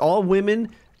 It's all women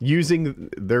using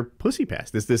their pussy pass.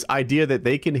 This idea that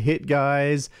they can hit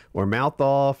guys or mouth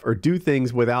off or do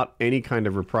things without any kind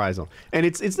of reprisal. And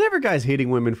it's never guys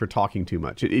hitting women for talking too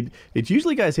much. It's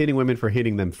usually guys hitting women for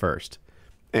hitting them first.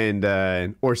 And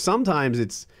or sometimes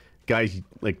it's guys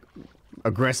like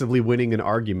aggressively winning an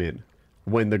argument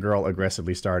when the girl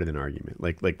aggressively started an argument.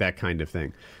 Like that kind of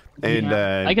thing. And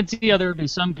I can see how there would be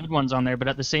some good ones on there, but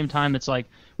at the same time, it's like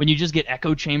when you just get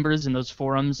echo chambers in those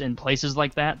forums and places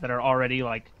like that are already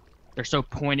like they're so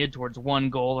pointed towards one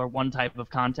goal or one type of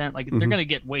content, like they're gonna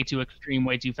get way too extreme,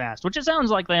 way too fast, which it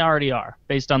sounds like they already are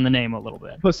based on the name a little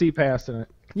bit. Pussy pass in it.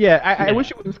 Yeah, I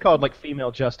wish it was called like female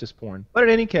justice porn. But in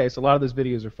any case, a lot of those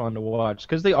videos are fun to watch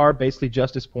because they are basically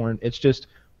justice porn. It's just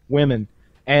women,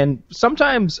 and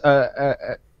sometimes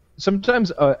a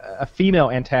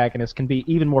female antagonist can be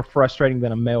even more frustrating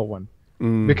than a male one,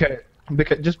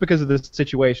 because of this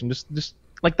situation. Just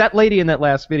like that lady in that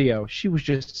last video, she was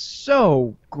just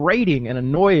so grating and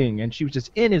annoying, and she was just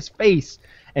in his face,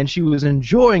 and she was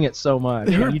enjoying it so much.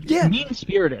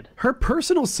 Mean-spirited. Her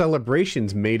personal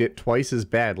celebrations made it twice as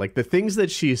bad. Like the things that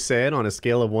she said on a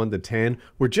scale of 1 to 10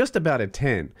 were just about a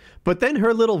 10. But then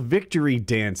her little victory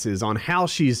dances on how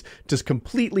she's just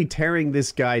completely tearing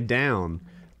this guy down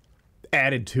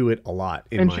added to it a lot.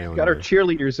 And she's got her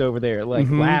cheerleaders over there, like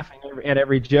laughing at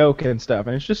every joke and stuff.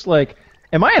 And it's just like,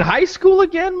 am I in high school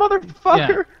again,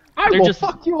 motherfucker? I will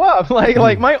fuck you up.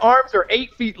 Like my arms are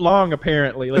 8 feet long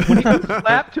apparently. Like when he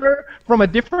slapped her from a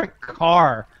different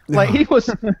car. Like he was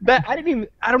that I don't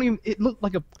even it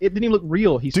didn't even look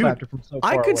real. He slapped her from so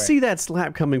far I could away. see that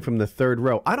slap coming from the third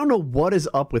row. I don't know what is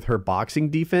up with her boxing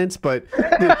defense, but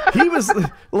he was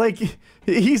like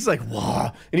he's like,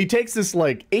 "Whoa." And he takes this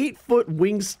like 8-foot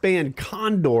wingspan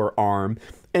condor arm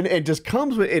and it just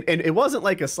comes with it, and it wasn't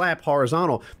like a slap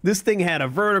horizontal. This thing had a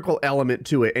vertical element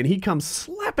to it, and he comes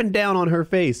slapping down on her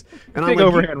face. And Big I'm like,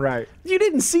 overhand right. You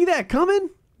didn't see that coming?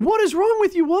 What is wrong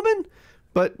with you, woman?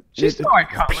 But she saw it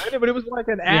coming, but it was like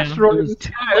an asteroid in the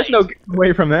sky. There's no getting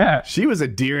away from that. She was a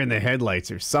deer in the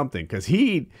headlights or something, because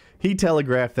he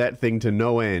telegraphed that thing to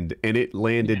no end, and it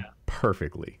landed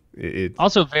perfectly.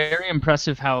 Also, very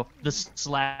impressive how this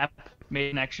slap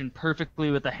made an action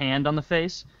perfectly with the hand on the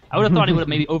face. I would have thought he would have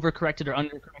maybe overcorrected or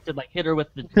undercorrected, like hit her with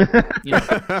the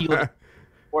heel,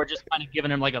 or just kind of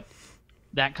given him like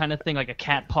that kind of thing, like a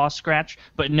cat paw scratch.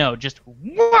 But no, just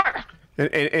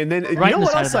And then right you know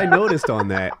what else I side. noticed on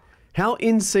that? How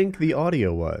in sync the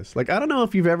audio was. Like, I don't know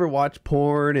if you've ever watched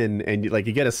porn and like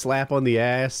you get a slap on the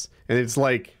ass and it's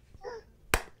like,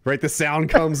 right, the sound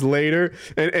comes later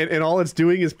and all it's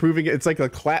doing is proving it's like a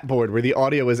clapboard where the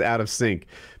audio is out of sync.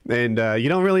 And you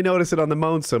don't really notice it on the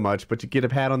moan so much, but you get a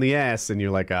pat on the ass and you're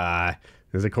like,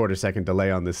 there's a 1/4 second delay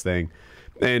on this thing.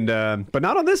 And but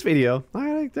not on this video.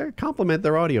 I compliment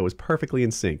their audio was perfectly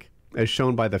in sync, as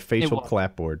shown by the facial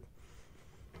clapboard.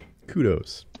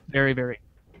 Kudos. Very, very.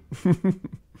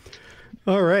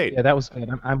 All right. Yeah, that was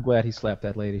good. I'm glad he slapped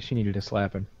that lady. She needed a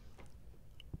slapping.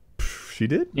 She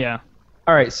did? Yeah.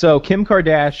 All right, so Kim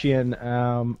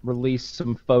Kardashian released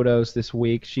some photos this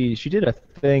week. She did a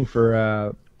thing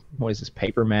for what is this,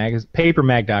 Paper Mag?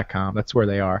 Papermag.com. That's where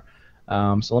they are.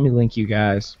 So let me link you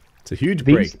guys. It's a huge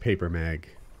break, Paper Mag.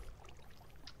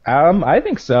 I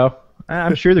think so.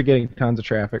 I'm sure they're getting tons of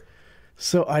traffic.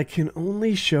 So I can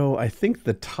only show, I think,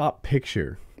 the top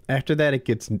picture. After that, it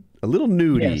gets a little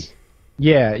nudie. Yes.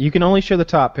 Yeah, you can only show the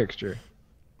top picture.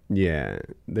 Yeah,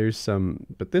 there's some,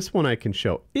 but this one I can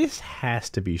show. This has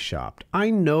to be shopped.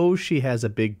 I know she has a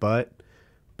big butt,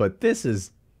 but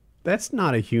that's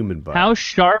not a human butt. How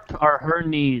sharp are her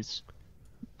knees?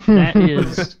 That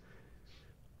is,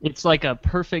 it's like a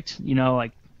perfect,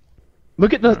 like.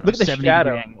 Look at the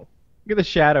shadow. Angle. Look at the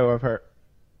shadow of her.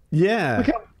 Yeah. Look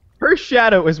how her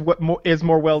shadow is is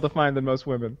more well defined than most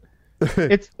women.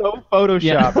 It's so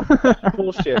photoshopped.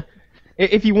 Bullshit.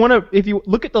 If you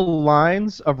look at the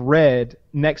lines of red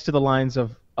next to the lines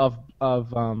of look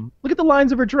at the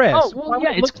lines of her dress. Oh, well,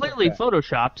 yeah, it's clearly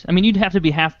photoshopped. I mean, you'd have to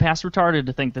be half past retarded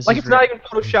to think this like is it's real. not even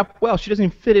photoshopped well. She doesn't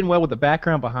even fit in well with the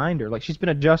background behind her. Like she's been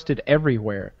adjusted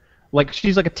everywhere. Like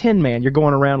she's like a Tin Man. You're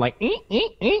going around like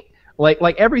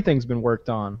like everything's been worked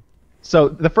on. So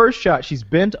the first shot, she's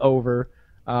bent over,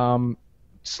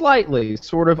 slightly,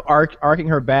 sort of arcing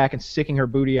her back and sticking her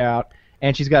booty out.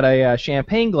 And she's got a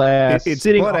champagne glass It's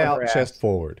sitting butt on out, her ass. chest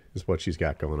forward is what she's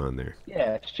got going on there.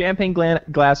 Yeah, champagne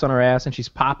glass on her ass, and she's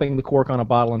popping the cork on a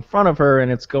bottle in front of her,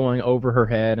 and it's going over her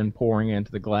head and pouring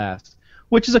into the glass,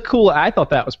 which is I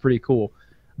thought that was pretty cool.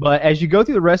 But as you go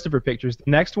through the rest of her pictures, the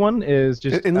next one is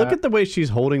just... And look at the way she's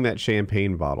holding that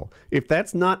champagne bottle. If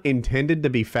that's not intended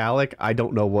to be phallic, I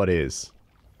don't know what is.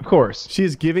 Of course. She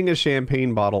is giving a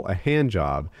champagne bottle a hand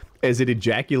job as it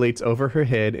ejaculates over her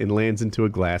head and lands into a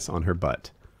glass on her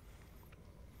butt.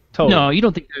 Totally. No, you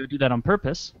don't think they would do that on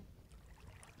purpose.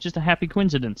 Just a happy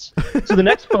coincidence. So the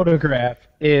next photograph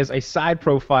is a side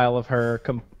profile of her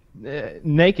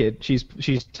naked. She's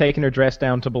taken her dress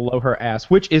down to below her ass,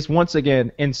 which is once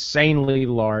again insanely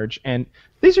large. And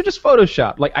these are just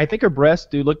photoshopped. Like I think her breasts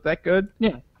do look that good.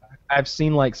 Yeah. I've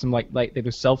seen like some like there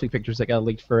was selfie pictures that got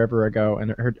leaked forever ago,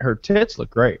 and her tits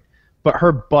look great. But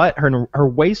her butt, her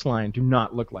waistline do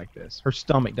not look like this. Her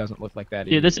stomach doesn't look like that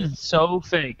either. Yeah, this is so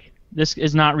fake. This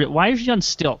is not real. Why is she on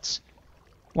stilts?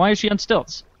 Why is she on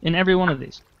stilts in every one of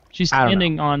these? She's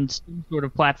standing on some sort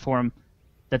of platform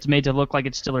that's made to look like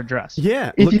it's still her dress.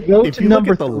 Yeah. If you go to look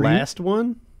number at the 3, last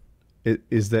one, are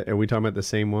we talking about the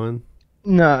same one?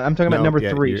 No, I'm talking about number yeah,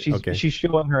 3. She's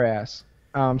showing her ass.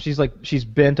 She's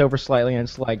bent over slightly, and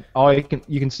it's like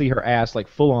you can see her ass like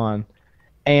full on.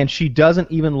 And she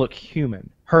doesn't even look human.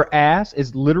 Her ass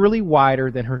is literally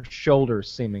wider than her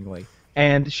shoulders, seemingly,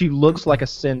 and she looks like a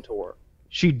centaur.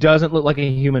 She doesn't look like a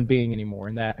human being anymore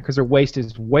in that, because her waist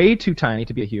is way too tiny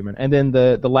to be a human. And then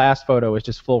the last photo is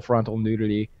just full frontal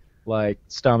nudity, like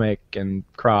stomach and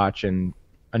crotch and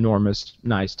enormous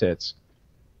nice tits.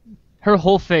 Her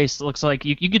whole face looks like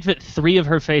you could fit 3 of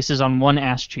her faces on one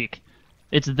ass cheek.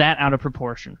 It's that out of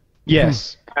proportion.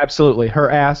 Yes, absolutely.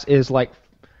 Her ass is like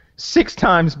 6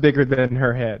 times bigger than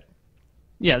her head.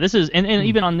 Yeah, this is, and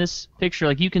even on this picture,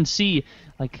 like you can see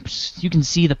the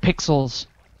pixels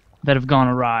that have gone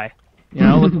awry. You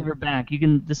know, look at her back.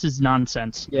 This is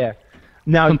nonsense. Yeah.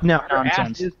 Now her nonsense.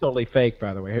 ass is totally fake,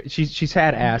 by the way. She's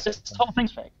had ass. This whole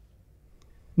thing's fake.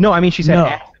 No, I mean she's had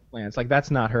ass implants. Like that's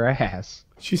not her ass.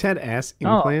 She's had ass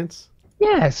implants?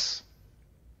 Yes.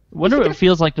 Wonder what it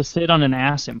feels like to sit on an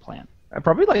ass implant. I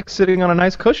probably like sitting on a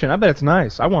nice cushion. I bet it's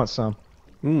nice. I want some.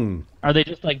 Are they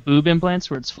just like boob implants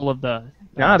where it's full of the...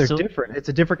 Nah, they're different. It's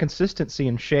a different consistency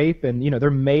and shape, and they're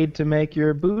made to make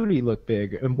your booty look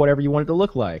big and whatever you want it to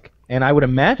look like. And I would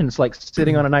imagine it's like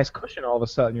sitting on a nice cushion all of a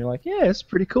sudden. You're like, yeah, it's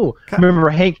pretty cool. Remember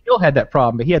Hank Hill had that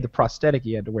problem, but he had the prosthetic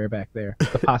he had to wear back there.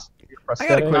 The prosthetic. I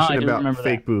got a question about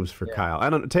fake boobs for Kyle.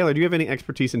 Taylor, do you have any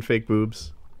expertise in fake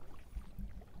boobs?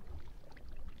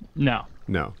 No.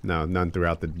 No, none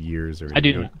throughout the years or anything. I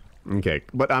do not. Okay,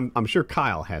 but I'm sure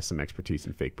Kyle has some expertise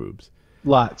in fake boobs.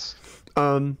 Lots.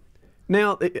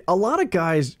 Now, a lot of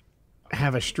guys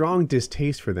have a strong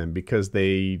distaste for them because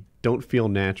they don't feel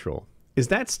natural. Is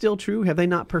that still true? Have they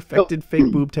not perfected fake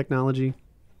boob technology?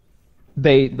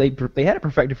 They had it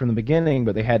perfected from the beginning,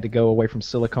 but they had to go away from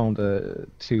silicone to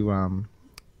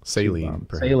saline,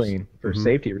 saline for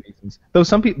safety reasons. Though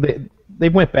some people they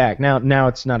went back. Now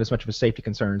it's not as much of a safety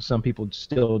concern. Some people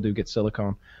still do get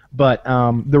silicone, but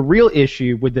the real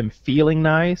issue with them feeling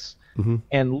nice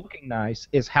and looking nice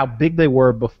is how big they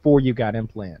were before you got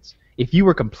implants. If you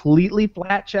were completely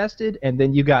flat-chested and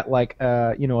then you got like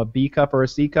a B cup or a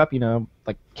C cup,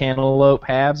 like cantaloupe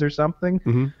halves or something,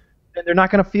 then they're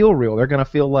not going to feel real. They're going to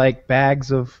feel like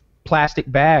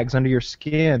plastic bags under your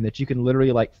skin that you can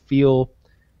literally like feel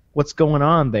what's going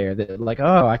on there. That like,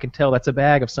 oh, I can tell that's a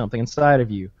bag of something inside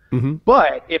of you.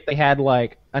 But if they had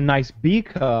like a nice B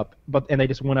cup, and they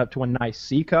just went up to a nice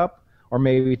C cup or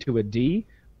maybe to a D,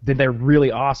 then they're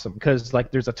really awesome because like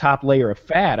there's a top layer of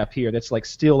fat up here that's like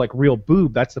still like real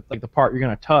boob. That's the part you're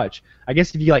gonna touch. I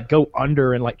guess if you like go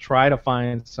under and like try to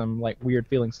find some like weird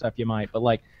feeling stuff, you might. But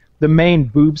like the main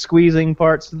boob squeezing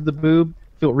parts of the boob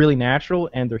feel really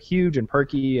natural and they're huge and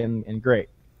perky and great.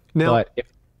 Now, but if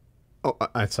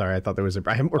I'm sorry, I thought there was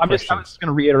I have more questions. I'm just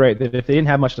gonna reiterate that if they didn't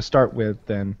have much to start with,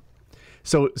 then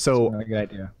so it's not a good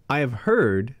idea. I have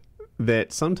heard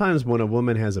that sometimes when a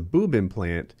woman has a boob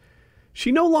implant, she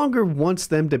no longer wants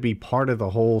them to be part of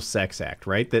the whole sex act,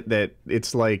 right? That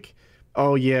it's like,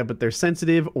 oh yeah, but they're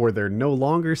sensitive, or they're no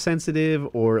longer sensitive,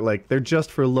 or like they're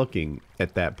just for looking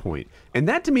at that point. And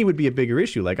that to me would be a bigger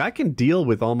issue. Like I can deal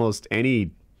with almost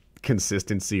any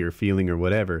consistency or feeling or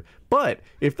whatever, but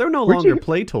if they're no longer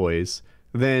play toys,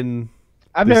 then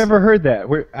I've never heard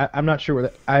that. I'm not sure where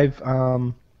that.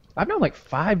 I've known like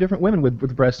 5 different women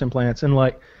with breast implants, and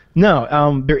like.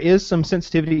 No, there is some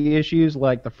sensitivity issues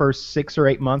like the first 6 or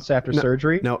 8 months after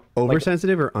surgery. Now,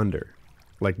 oversensitive or under?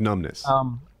 Like numbness?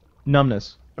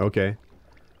 Numbness. Okay.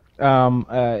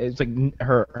 It's like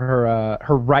her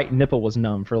right nipple was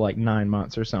numb for like 9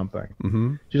 months or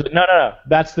something. She's like, no,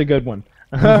 that's the good one.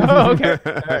 Okay.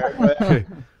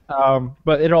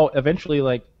 But it all eventually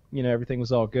like everything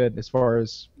was all good as far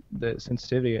as the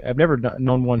sensitivity. I've never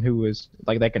known one who was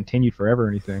like that continued forever or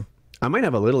anything. I might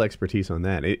have a little expertise on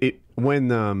that. When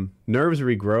nerves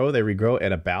regrow, they regrow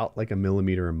at about like 1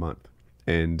 millimeter a month.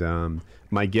 And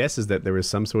my guess is that there was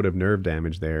some sort of nerve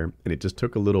damage there, and it just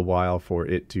took a little while for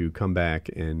it to come back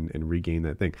and regain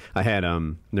that thing. I had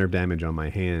nerve damage on my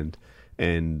hand,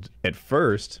 and at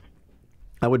first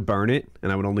I would burn it,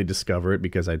 and I would only discover it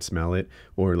because I'd smell it.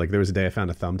 Or like there was a day I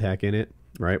found a thumbtack in it,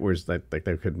 right? Whereas like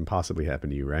that couldn't possibly happen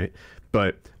to you, right?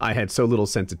 But I had so little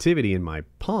sensitivity in my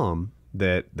palm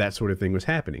that sort of thing was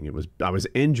happening. I was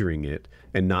injuring it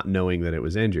and not knowing that it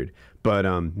was injured. But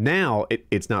now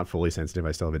it's not fully sensitive.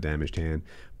 I still have a damaged hand,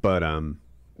 but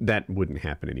that wouldn't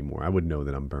happen anymore. I would know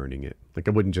that I'm burning it. Like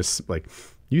I wouldn't just like,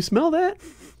 you smell that?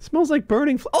 It smells like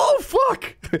burning. Oh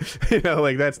fuck!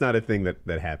 Like that's not a thing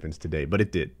that happens today, but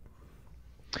it did.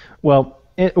 Well,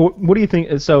 what do you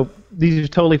think? So these are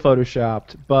totally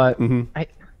photoshopped, but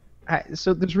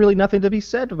so there's really nothing to be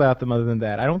said about them other than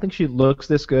that. I don't think she looks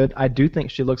this good. I do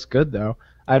think she looks good, though.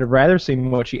 I'd rather see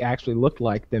what she actually looked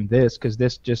like than this, because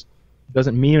this just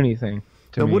doesn't mean anything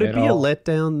to me. Would it be a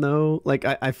letdown, though? Like,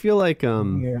 I feel like... Let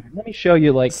me show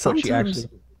you, like, what she actually...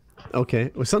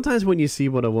 Okay. Well, sometimes when you see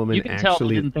what a woman actually... You can tell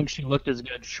they didn't think she looked as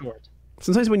good short.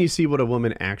 Sometimes when you see what a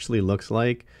woman actually looks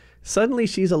like, suddenly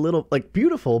she's a little, like,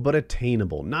 beautiful but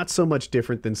attainable. Not so much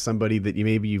different than somebody that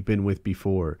you've been with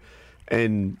before.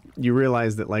 And you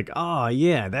realize that, like, oh,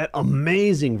 yeah, that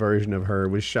amazing version of her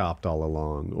was shopped all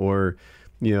along. Or,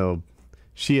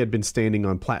 she had been standing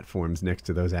on platforms next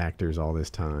to those actors all this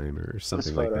time or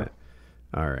something like that.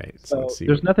 All right. So let's see.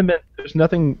 there's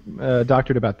nothing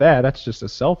doctored about that. That's just a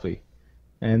selfie,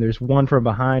 and there's one from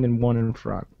behind and one in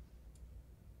front.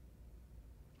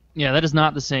 Yeah, that is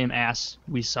not the same ass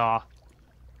we saw,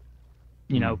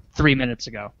 3 minutes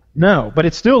ago. No, but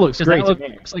it still looks great. That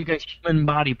looks like a human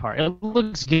body part. It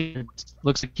looks good. It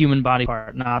looks like human body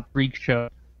part, not freak show.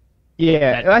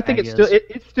 Yeah, I think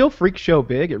it's still freak show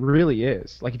big. It really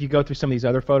is. Like if you go through some of these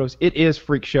other photos, it is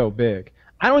freak show big.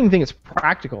 I don't even think it's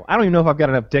practical. I don't even know if I've got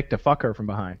enough dick to fuck her from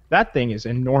behind. That thing is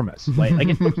enormous. Like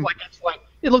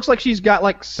it looks like she's got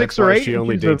like 6 or 8. She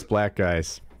only dates black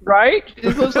guys. Right?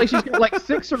 It looks like she's got like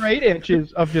 6 or 8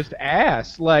 inches of just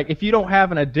ass. Like if you don't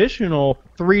have an additional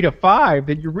 3 to 5,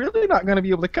 then you're really not going to be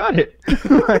able to cut it.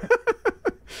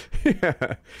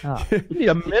 Yeah. You need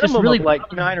a minimum of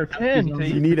like 9 or 10.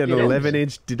 You need an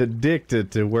 11-inch dick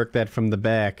to work that from the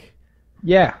back.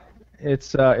 Yeah,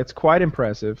 it's quite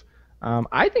impressive.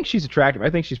 I think she's attractive. I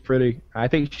think she's pretty. I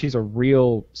think she's a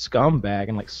real scumbag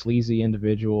and like sleazy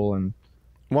individual. And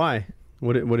why?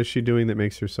 What is she doing that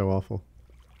makes her so awful?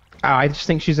 I just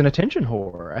think she's an attention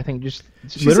whore. I think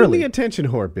she's literally in the attention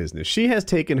whore business. She has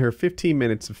taken her 15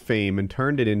 minutes of fame and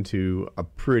turned it into a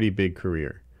pretty big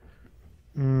career.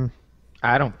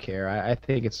 I don't care. I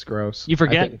think it's gross. You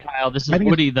forget, Kyle. This is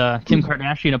Woody, the Kim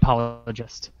Kardashian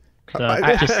apologist. So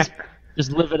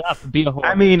just live it up. Be a whore.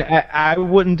 I mean, I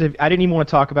wouldn't have. I didn't even want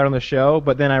to talk about it on the show,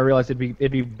 but then I realized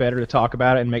it'd be better to talk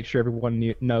about it and make sure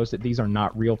everyone knows that these are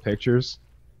not real pictures.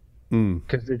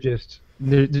 Because they're just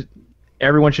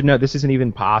everyone should know this isn't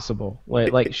even possible.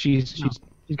 Like she's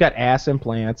got ass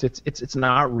implants. It's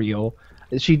not real.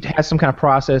 She has some kind of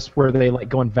process where they like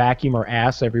go and vacuum her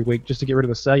ass every week just to get rid of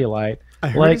the cellulite. I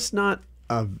heard it's not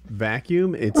a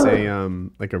vacuum. It's a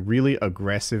like a really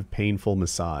aggressive, painful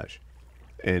massage,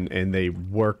 and they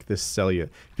work the cellulite.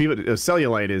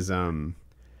 Cellulite is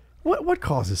what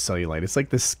causes cellulite? It's like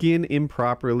the skin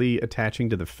improperly attaching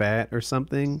to the fat or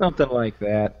something. Something like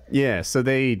that. Yeah. So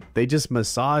they just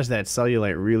massage that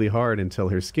cellulite really hard until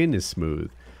her skin is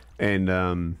smooth, and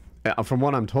from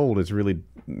what I'm told, it's really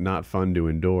not fun to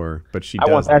endure, but she does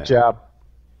I want that job.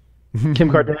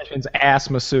 Kim Kardashian's ass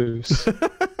masseuse.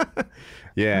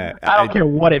 Yeah. I don't care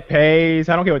what it pays.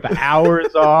 I don't care what the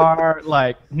hours are,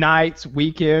 like nights,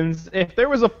 weekends. If there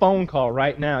was a phone call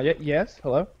right now, yes,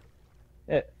 hello?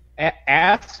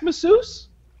 Ass masseuse?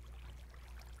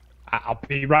 I'll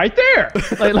be right there.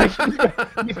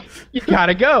 You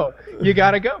gotta go. You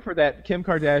gotta go for that Kim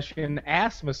Kardashian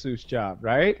ass masseuse job,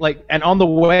 right? Like, and on the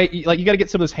way, like, you gotta get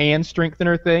some of those hand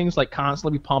strengthener things, like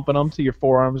constantly pumping them to your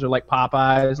forearms or like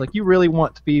Popeyes. Like, you really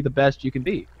want to be the best you can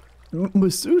be.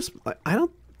 Masseuse, I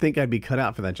don't think I'd be cut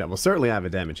out for that job. Well, certainly I have a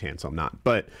damaged hand, so I'm not.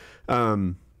 But,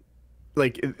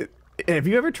 like, have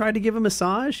you ever tried to give a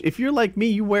massage? If you're like me,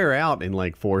 you wear out in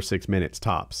like 4 or 6 minutes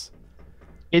tops.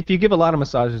 If you give a lot of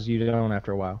massages, you don't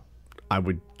after a while. I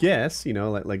would guess,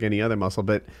 like any other muscle,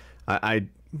 but I'm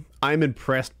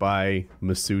impressed by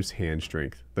masseuse hand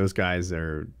strength. Those guys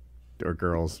or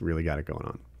girls really got it going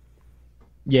on.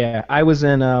 Yeah, I was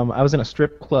in a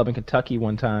strip club in Kentucky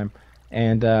one time,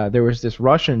 and there was this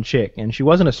Russian chick, and she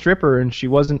wasn't a stripper, and she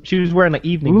was wearing like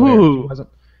evening wear.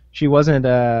 She wasn't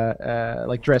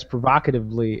like dressed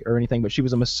provocatively or anything, but she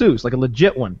was a masseuse, like a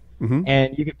legit one. Mm-hmm.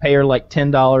 And you could pay her like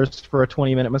 $10 for a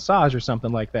 20-minute massage or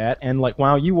something like that. And like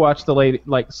while you watch the lady,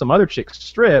 like some other chicks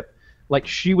strip, like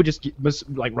she would just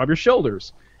like rub your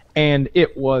shoulders, and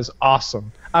it was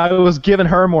awesome. I was giving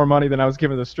her more money than I was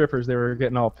giving the strippers. They were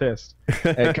getting all pissed.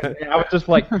 And I was just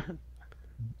like,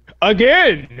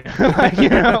 again,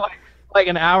 like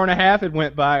an hour and a half had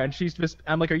went by, and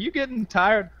I'm like, are you getting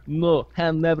tired? No,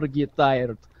 I'll never get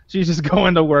tired. She's just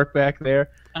going to work back there.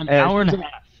 An hour and a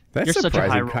half. That's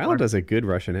surprising. Kyle does a good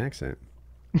Russian accent.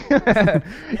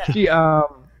 She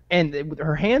and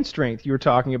her hand strength you were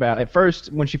talking about, at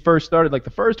first, when she first started, like the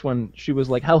first one, she was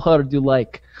like, how hard do you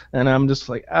like? And I'm just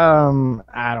like,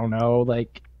 I don't know,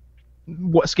 like,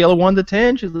 what, scale of 1 to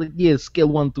 10? She's like, yeah, scale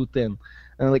 1 to 10. And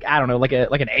I'm like, I don't know, like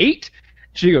an 8?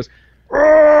 She goes,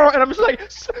 and I'm just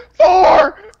like,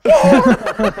 4.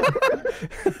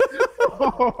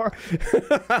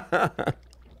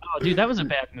 Oh, dude, that was a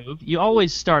bad move. You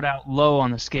always start out low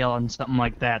on the scale on something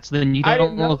like that, so then you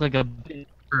don't look like a bitch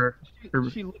for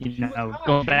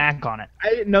going back on it.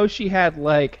 I didn't know she had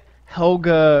like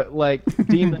Helga, like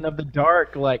Demon of the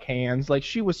Dark, like hands. Like,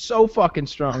 she was so fucking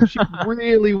strong. She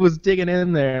really was digging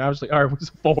in there, and I was like, all right, it was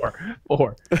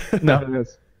 4. No, it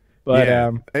is. But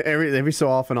yeah, every so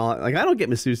often, I don't get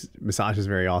massages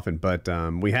very often, but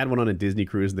we had one on a Disney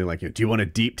cruise, and they're like, do you want a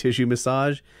deep tissue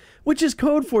massage? Which is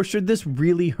code for, should this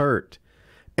really hurt?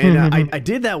 And I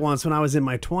did that once when I was in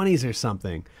my 20s or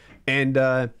something. And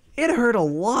it hurt a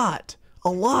lot. A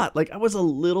lot. Like, I was a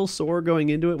little sore going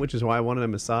into it, which is why I wanted a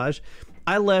massage.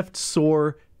 I left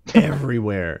sore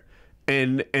everywhere.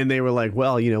 And they were like,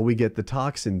 well, you know, we get the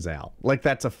toxins out. Like,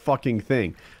 that's a fucking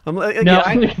thing. I'm like, no,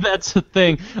 that's a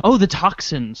thing. Oh, the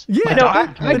toxins. Yeah,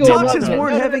 no, the toxins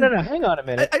weren't having... No, hang on a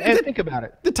minute. Think about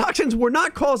it. The toxins were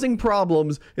not causing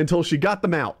problems until she got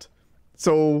them out.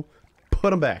 So,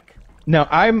 put them back. No,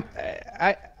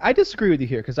 I disagree with you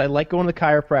here because I like going to the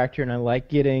chiropractor and I like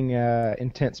getting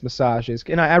intense massages,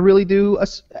 and I really do.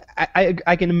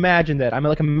 I can imagine that. I'm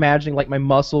like imagining like my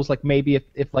muscles, like maybe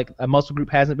if like a muscle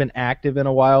group hasn't been active in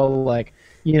a while, like,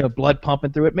 you know, blood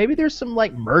pumping through it. Maybe there's some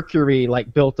like mercury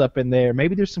like built up in there.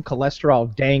 Maybe there's some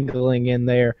cholesterol dangling in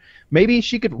there. Maybe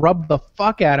she could rub the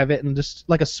fuck out of it and just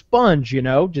like a sponge, you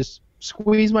know, just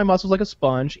squeeze my muscles like a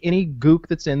sponge. Any gook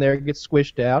that's in there gets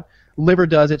squished out. Liver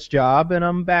does its job, and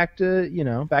I'm back to, you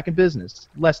know, back in business.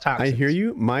 Less toxins. I hear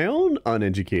you. My own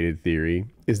uneducated theory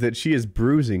is that she is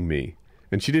bruising me,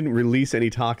 and she didn't release any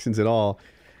toxins at all.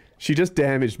 She just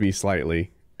damaged me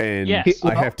slightly, and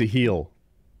I have to heal.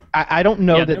 I don't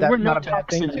know that that's not a bad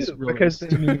thing too, because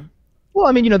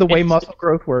I mean, you know, the way muscle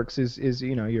growth works is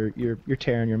you know, you're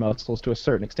tearing your muscles to a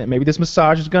certain extent. Maybe this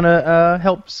massage is gonna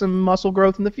help some muscle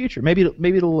growth in the future. Maybe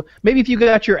if you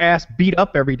got your ass beat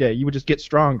up every day, you would just get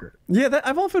stronger. Yeah,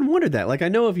 I've often wondered that. Like, I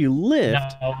know if you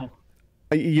lift,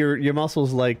 your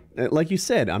muscles, like you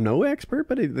said, I'm no expert,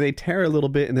 but they tear a little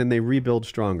bit and then they rebuild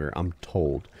stronger. I'm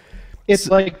told. It's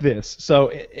like this. So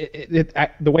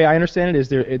the way I understand it is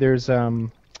there's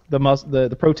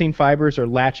the protein fibers are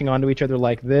latching onto each other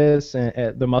like this,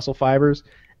 and the muscle fibers,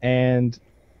 and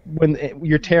when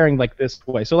you're tearing like this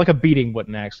way, so like a beating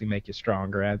wouldn't actually make you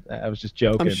stronger. I was just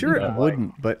joking. I'm sure it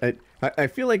wouldn't, but I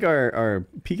feel like our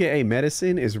PKA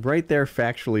medicine is right there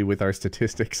factually with our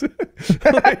statistics.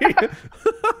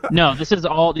 No,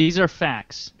 these are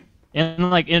facts, and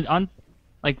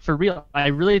like for real, I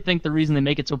really think the reason they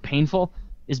make it so painful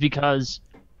is because,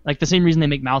 like, the same reason they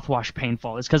make mouthwash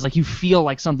painful is because, like, you feel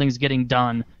like something's getting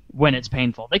done when it's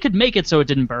painful. They could make it so it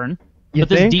didn't burn, but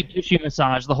this deep tissue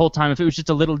massage the whole time, if it was just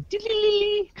a little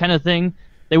kind of thing,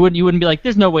 you wouldn't be like,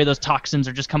 there's no way those toxins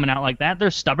are just coming out like that.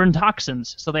 They're stubborn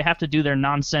toxins, so they have to do their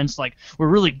nonsense, like, we're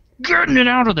really getting it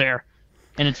out of there,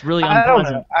 and it's really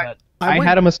unpleasant. I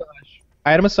had a massage. I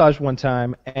had a massage one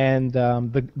time, and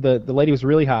the lady was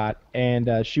really hot,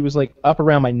 and she was like up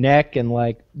around my neck and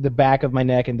like the back of my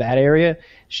neck and that area.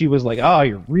 She was like, "Oh,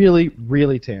 you're really,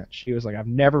 really tense." She was like, "I've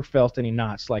never felt any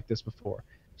knots like this before."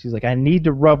 She's like, "I need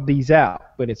to rub these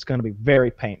out, but it's going to be very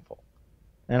painful."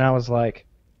 And I was like,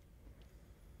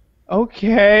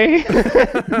 "Okay."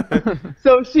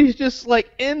 So she's just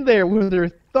like in there with her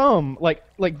thumb, like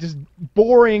just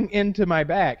boring into my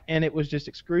back, and it was just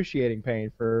excruciating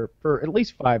pain for at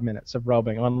least 5 minutes of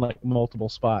rubbing on like multiple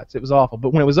spots. It was awful. But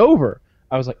when it was over,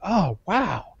 I was like, "Oh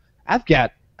wow, I've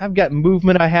got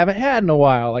movement I haven't had in a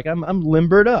while. Like I'm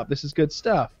limbered up. This is good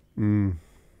stuff."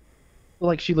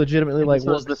 Like she legitimately like.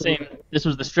 This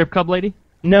was the strip club lady?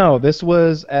 No, this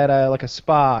was at like a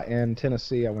spa in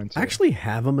Tennessee. I went to. I actually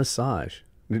have a massage.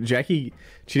 Jackie,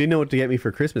 she didn't know what to get me for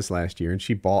Christmas last year, and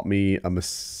she bought me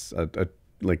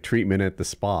a treatment at the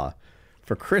spa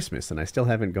for Christmas, and I still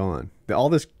haven't gone. All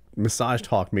this massage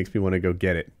talk makes me want to go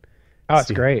get it. Oh,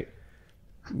 it's great.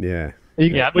 Yeah.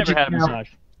 Yeah, I've never had a massage.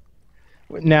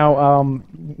 Now,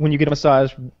 when you get a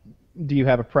massage, do you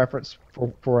have a preference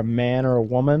for a man or a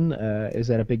woman? Is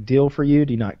that a big deal for you?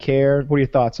 Do you not care? What are your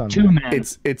thoughts on Two that? men.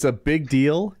 It's a big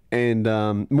deal, and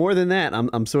more than that,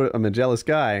 I'm a jealous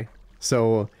guy.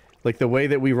 So, like, the way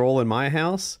that we roll in my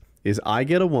house is I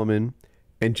get a woman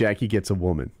and Jackie gets a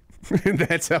woman. And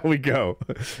that's how we go.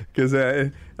 Because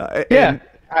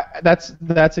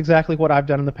that's exactly what I've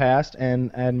done in the past,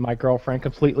 and my girlfriend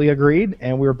completely agreed,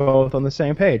 and we were both on the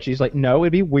same page. She's like, "No,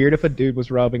 it'd be weird if a dude was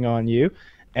rubbing on you."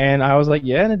 And I was like,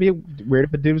 "Yeah, and it'd be weird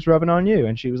if a dude was rubbing on you."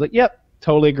 And she was like, "Yep,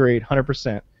 totally agreed,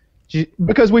 100%.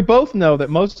 Because we both know that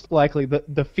most likely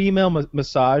the female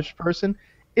massage person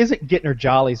isn't getting her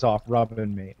jollies off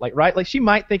rubbing me, like, right? Like, she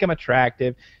might think I'm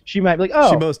attractive. She might be like,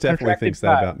 "Oh, she most definitely thinks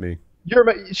that about me."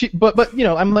 But you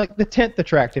know, I'm like the 10th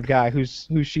attractive guy whose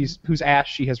ass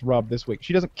she has rubbed this week.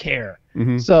 She doesn't care.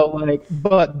 So like,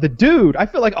 but the dude, I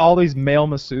feel like all these male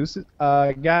masseuse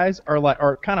guys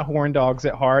are kind of horn dogs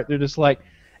at heart. They're just like,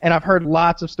 and I've heard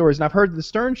lots of stories, and I've heard the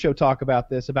Stern Show talk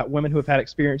about this, about women who have had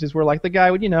experiences where like the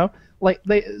guy would, you know, like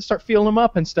they start feeling them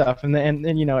up and stuff,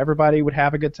 and you know, everybody would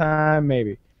have a good time,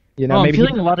 maybe. You know, maybe I'm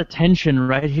feeling a lot of tension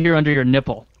right here under your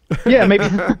nipple. Yeah, maybe.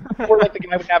 Or like the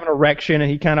guy would have an erection, and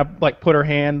he kind of like put her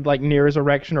hand like near his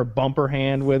erection or bump her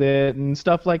hand with it and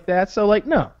stuff like that. So like,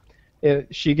 no,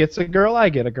 she gets a girl, I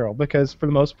get a girl, because for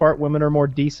the most part, women are more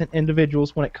decent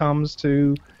individuals when it comes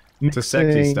to mixing,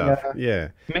 sexy stuff. Yeah,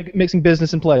 mixing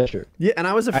business and pleasure. Yeah, and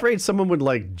I was afraid someone would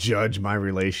like judge my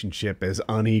relationship as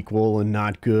unequal and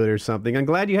not good or something. I'm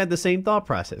glad you had the same thought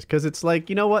process, because it's like,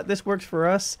 you know what, this works for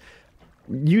us.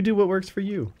 You do what works for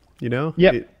you. You know?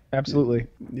 Yep, absolutely.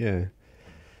 Yeah.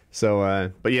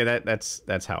 So, but yeah,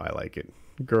 that's how I like it.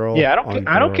 Girl. Yeah,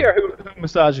 I don't care who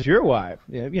massages your wife.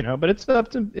 Yeah, you know, but it's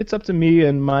up to me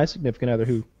and my significant other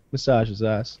who massages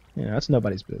us. You know, that's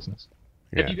nobody's business.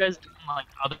 Yeah. Have you guys done like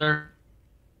other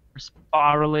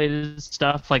spa-related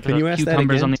stuff, like Can you ask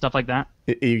cucumbers that again? on stuff like that?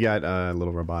 You got a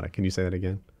little robotic. Can you say that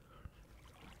again?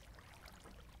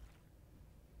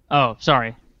 Oh,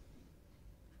 sorry.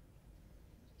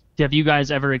 Have you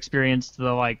guys ever experienced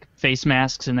the like face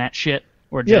masks and that shit,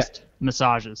 or just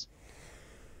massages?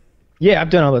 Yeah, I've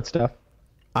done all that stuff.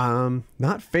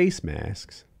 Not face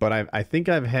masks, but I think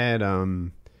I've had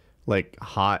like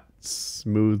hot,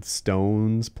 smooth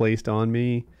stones placed on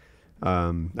me. I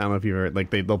don't know if you've ever,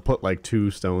 like they'll put like 2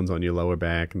 stones on your lower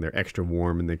back and they're extra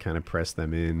warm and they kind of press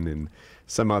them in, and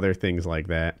some other things like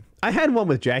that. I had one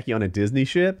with Jackie on a Disney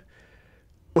ship.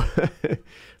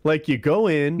 Like you go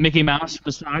in, Mickey Mouse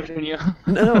massaging you.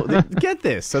 No, get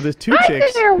this. So there's 2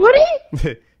 chicks. There,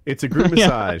 Woody. It's a group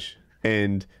massage,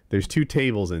 and there's 2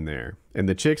 tables in there, and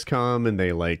the chicks come and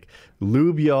they like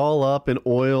lube you all up in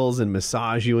oils and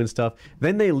massage you and stuff.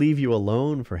 Then they leave you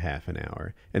alone for half an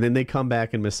hour, and then they come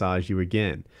back and massage you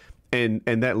again. And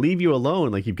that leave you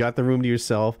alone, like you've got the room to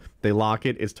yourself. They lock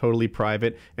it. It's totally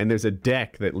private, and there's a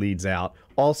deck that leads out,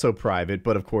 also private,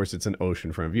 but of course it's an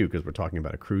oceanfront view because we're talking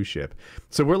about a cruise ship.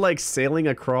 So we're like sailing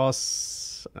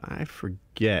across, I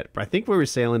forget, but I think we were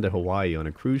sailing to Hawaii on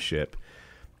a cruise ship,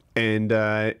 and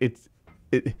the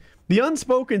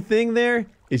unspoken thing there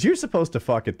is you're supposed to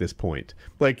fuck at this point.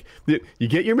 Like you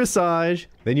get your massage,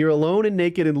 then you're alone and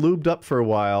naked and lubed up for a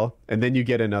while, and then you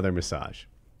get another massage,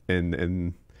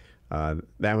 and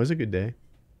that was a good day.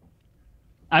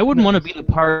 I wouldn't want to be the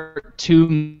part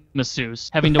 2 masseuse,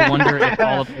 having to wonder if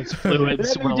all of those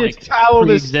fluids were like towel the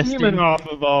pre-existing. semen off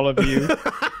of all of you.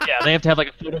 Yeah, they have to have like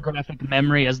a photographic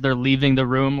memory as they're leaving the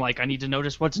room. Like, I need to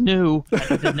notice what's new. I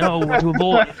need to know what to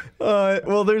avoid.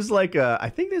 Well, there's like I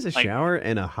think there's a shower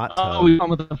and a hot tub. Oh, we come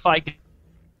with a fight.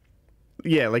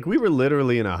 Yeah, like we were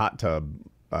literally in a hot tub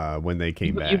when they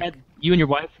came back. You and your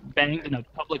wife banged in a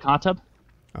public hot tub?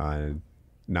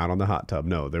 Not on the hot tub.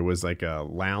 No, there was like a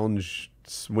lounge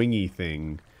swingy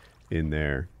thing in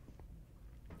there.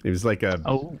 It was like a...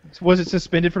 Oh, was it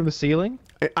suspended from the ceiling?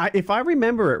 If I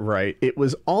remember it right, it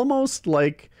was almost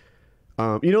like,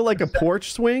 you know, like a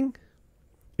porch swing?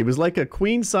 It was like a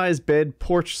queen-size bed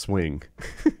porch swing.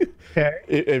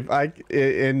 Okay.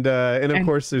 And of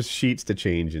course there's sheets to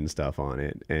change and stuff on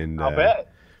it. And I'll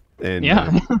bet. And,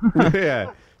 yeah.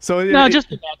 Yeah. So no,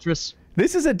 just a mattress.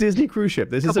 This is a Disney cruise ship.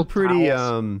 This is a pretty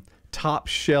top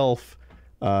shelf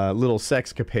little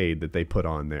sexcapade that they put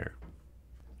on there.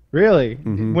 Really?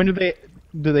 When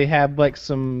do they have like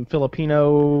some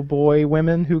Filipino boy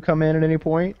women who come in at any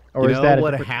point, or You is know that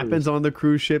what happens on the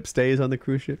cruise ship stays on the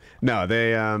cruise ship? No,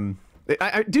 they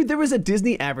dude, there was a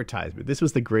Disney advertisement. This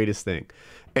was the greatest thing.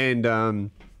 And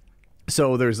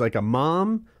so there's like a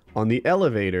mom on the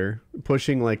elevator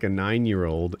pushing like a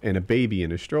 9-year-old and a baby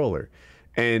in a stroller.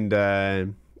 And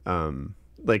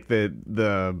like the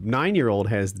 9-year-old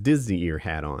has the Disney ear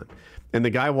hat on, and the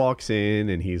guy walks in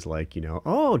and he's like, you know,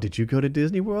 oh, did you go to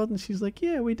Disney World? And she's like,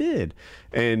 yeah, we did.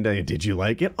 And did you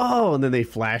like it? Oh, and then they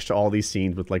flashed all these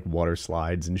scenes with like water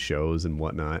slides and shows and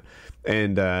whatnot.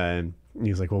 And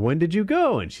he's like, well, when did you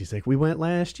go? And she's like, we went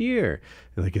last year.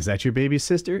 And like, is that your baby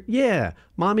sister? Yeah,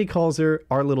 mommy calls her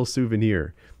our little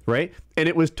souvenir, right? And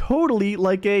it was totally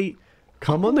like a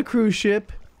come on the cruise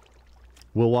ship.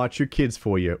 We'll watch your kids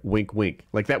for you. Wink, wink.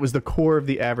 Like, that was the core of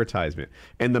the advertisement.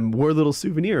 And the more little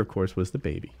souvenir, of course, was the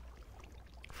baby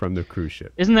from the cruise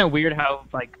ship. Isn't that weird how,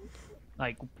 like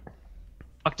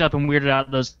fucked up and weirded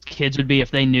out those kids would be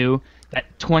if they knew that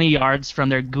 20 yards from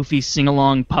their goofy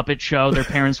sing-along puppet show, their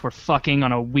parents were fucking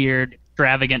on a weird,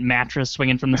 extravagant mattress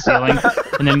swinging from the ceiling,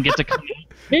 and then get to come in.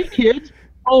 Hey, kids.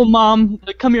 Oh, Mom,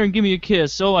 come here and give me a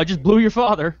kiss. Oh, I just blew your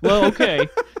father. Well, okay.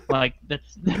 Like,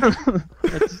 that's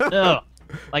ugh.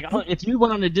 Like, if you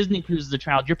went on a Disney cruise as a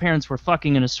child, your parents were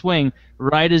fucking in a swing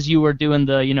right as you were doing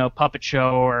the, you know, puppet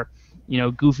show or, you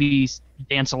know, goofy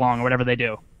dance along or whatever they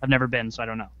do. I've never been, so I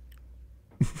don't know.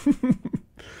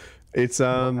 It's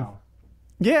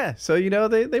yeah. So you know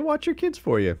they watch your kids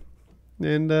for you,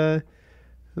 and you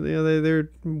know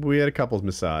we had a couples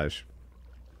massage.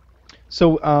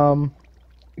 So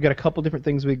we got a couple different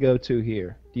things we go to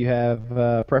here. Do you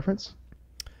have preference?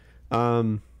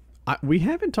 We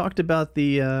haven't talked about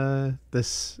the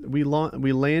this. We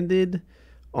landed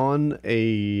on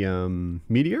a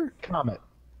meteor. Comet.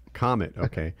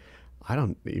 Okay. I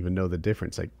don't even know the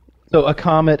difference. Like, so a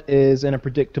comet is in a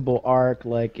predictable arc,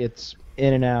 like it's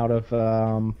in and out of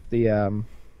our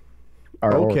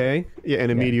okay. Yeah,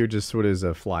 and a meteor just sort of is a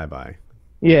flyby.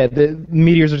 Yeah, the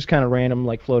meteors are just kind of random,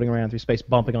 like floating around through space,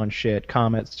 bumping on shit.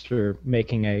 Comets are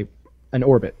making an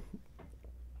orbit.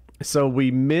 So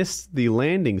we missed the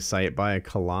landing site by a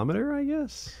kilometer, I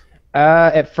guess?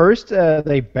 At first,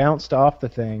 they bounced off the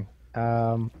thing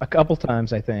a couple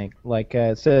times, I think. Like,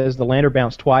 it says the lander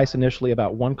bounced twice initially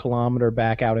about 1 kilometer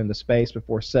back out into space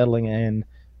before settling in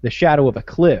the shadow of a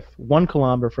cliff 1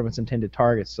 kilometer from its intended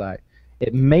target site.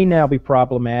 It may now be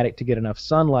problematic to get enough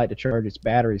sunlight to charge its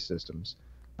battery systems.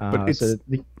 But so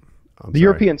the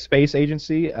European Space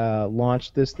Agency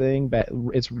launched this thing.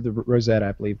 It's the Rosetta,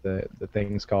 I believe the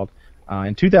thing is called,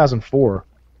 in 2004.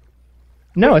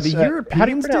 No, Wait, it's the Europeans how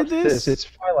do you pronounce did this? It's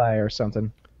Philae or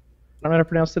something. I don't know how to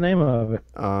pronounce the name of it.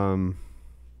 The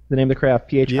name of the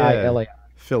craft, Phila.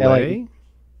 Philae?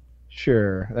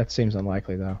 Sure, that seems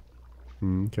unlikely though.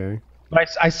 Okay. But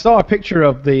I saw a picture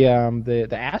of the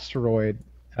asteroid,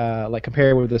 like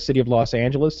compared with the city of Los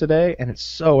Angeles today, and it's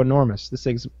so enormous. This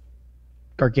thing's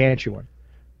gargantuan.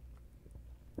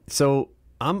 So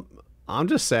I'm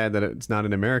just sad that it's not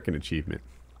an American achievement.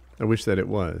 I wish that it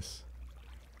was.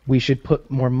 We should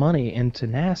put more money into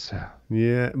NASA.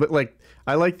 Yeah, but like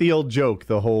I like the old joke,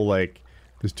 the whole like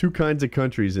there's two kinds of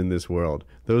countries in this world: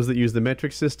 those that use the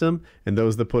metric system and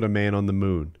those that put a man on the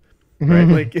moon. Right?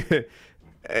 Like.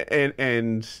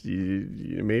 And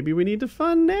maybe we need to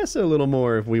fund NASA a little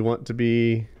more if we want to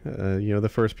be, the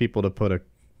first people to put a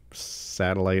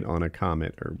satellite on a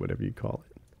comet or whatever you call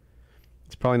it.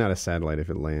 It's probably not a satellite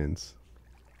if it lands.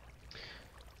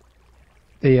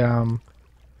 It had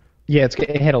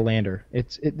a lander.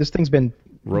 This thing's been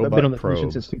on the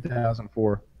mission since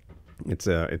 2004.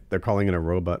 They're calling it a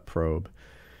robot probe.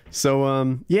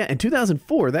 So in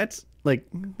 2004, that's like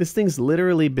this thing's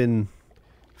literally been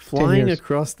flying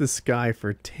across the sky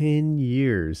for 10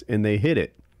 years, and they hit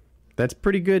it. That's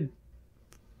pretty good,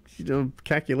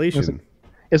 calculation.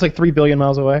 It's like 3 billion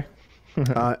miles away.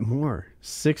 More.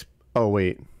 4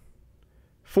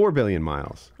 billion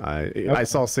miles. I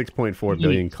saw 6.4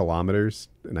 billion kilometers,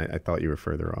 and I thought you were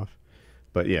further off.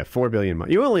 But yeah, 4 billion miles.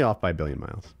 You're only off by a billion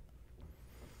miles.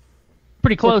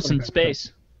 Pretty close in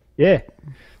space. Yeah.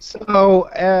 So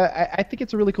I think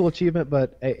it's a really cool achievement,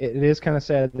 but it is kind of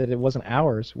sad that it wasn't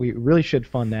ours. We really should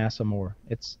fund NASA more.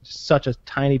 It's such a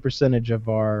tiny percentage of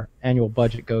our annual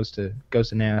budget goes to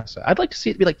NASA. I'd like to see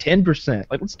it be like 10%.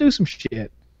 Like, let's do some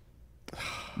shit.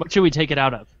 What should we take it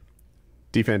out of?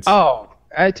 Defense. Oh,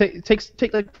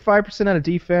 take like 5% out of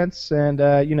defense, and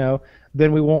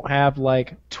then we won't have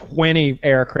like 20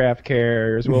 aircraft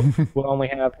carriers. We'll only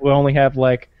have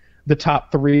like the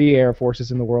top 3 air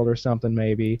forces in the world or something,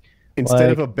 maybe.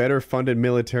 Instead of a better funded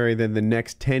military than the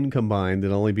next 10 combined,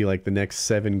 it'll only be like the next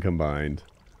 7 combined.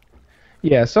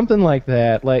 Yeah, something like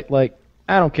that. Like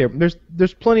I don't care.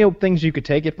 There's plenty of things you could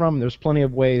take it from. There's plenty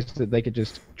of ways that they could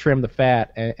just trim the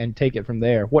fat and take it from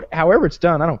there. However it's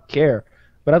done, I don't care.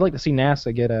 But I'd like to see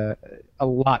NASA get a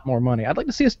lot more money. I'd like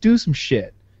to see us do some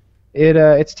shit.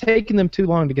 It's taken them too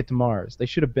long to get to Mars. They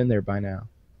should have been there by now.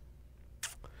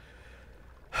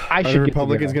 Are the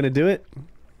Republicans going to do it?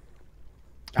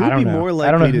 Who would be more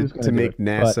likely to make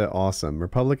NASA awesome?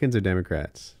 Republicans or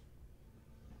Democrats?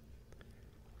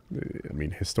 I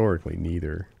mean, historically,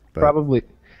 neither. But probably.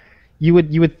 You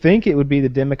would think it would be the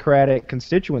Democratic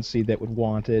constituency that would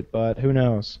want it, but who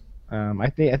knows? I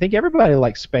think everybody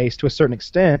likes space to a certain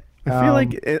extent. I feel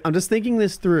like I'm just thinking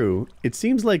this through. It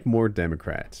seems like more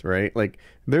Democrats, right? Like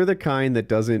they're the kind that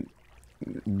doesn't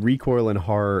recoil in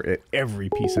horror at every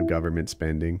piece of government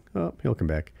spending. Oh, he'll come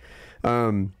back.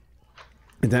 The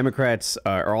Democrats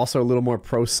are also a little more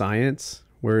pro-science,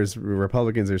 whereas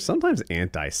Republicans are sometimes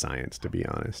anti-science, to be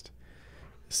honest.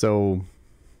 So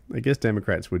I guess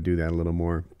Democrats would do that a little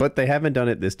more. But they haven't done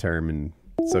it this term, and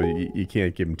so you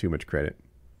can't give them too much credit.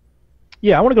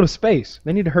 Yeah, I want to go to space.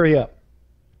 They need to hurry up.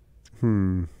 I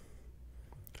don't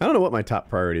know what my top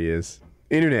priority is.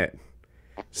 Internet.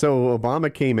 So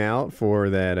Obama came out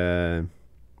for that.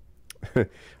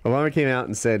 Obama came out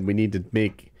and said we need to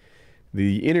make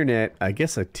the internet, I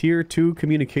guess, a tier 2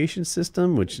 communication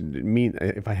system, which mean,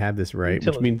 if I have this right,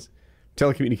 which means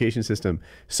telecommunication system.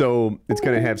 So it's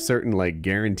going to have certain like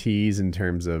guarantees in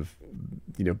terms of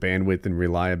bandwidth and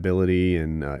reliability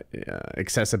and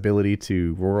accessibility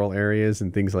to rural areas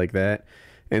and things like that.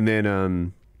 And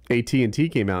then AT&T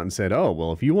came out and said, oh,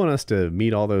 well, if you want us to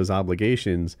meet all those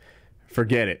obligations,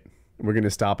 forget it. we're going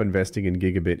to stop investing in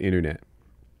gigabit internet.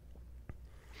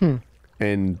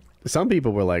 And some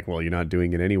people were like, well, you're not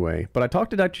doing it anyway. But I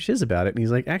talked to Dr. Shiz about it, and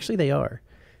he's like, actually, they are.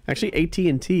 Actually,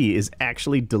 AT&T is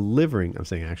actually delivering, I'm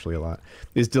saying actually a lot,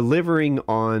 is delivering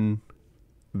on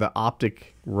the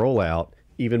optic rollout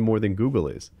even more than Google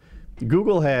is.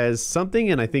 Google has something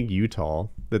in, I think, Utah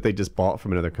that they just bought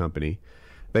from another company.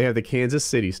 They have the Kansas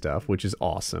City stuff, which is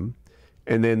awesome.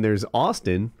 And then there's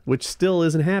Austin, which still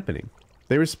isn't happening.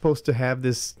 They were supposed to have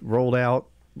this rolled out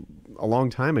a long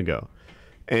time ago.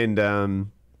 And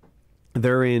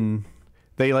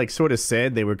they like sort of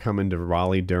said they were coming to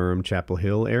Raleigh, Durham, Chapel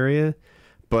Hill area.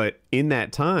 But in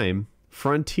that time,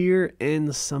 Frontier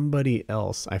and somebody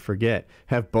else, I forget,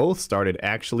 have both started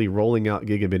actually rolling out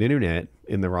gigabit internet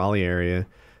in the Raleigh area.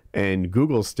 And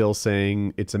Google's still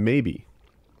saying it's a maybe.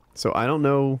 So I don't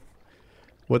know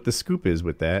what the scoop is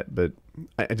with that, but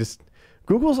I just,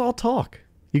 Google's all talk.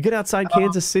 You get outside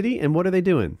Kansas City, and what are they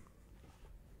doing?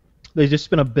 They just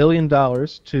spent $1 billion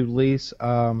to lease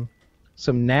some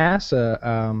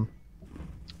NASA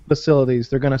facilities.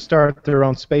 They're going to start their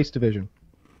own space division.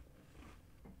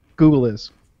 Google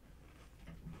is.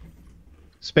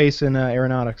 Space and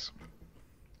aeronautics.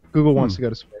 Google wants to go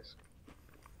to space.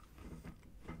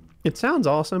 It sounds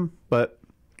awesome, but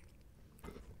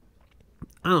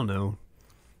I don't know.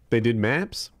 They did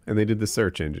maps, and they did the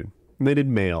search engine. And they did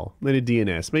mail. They did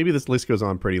DNS. Maybe this list goes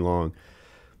on pretty long.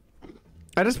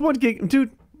 I just want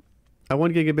I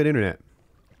want gigabit internet.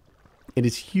 It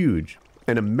is huge.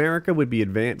 And America would be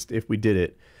advanced if we did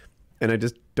it. And I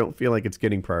just don't feel like it's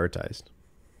getting prioritized.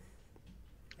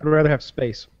 I'd rather have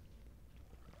space.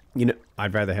 You know,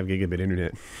 I'd rather have gigabit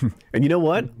internet. And you know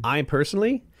what? I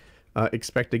personally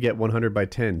expect to get 100 by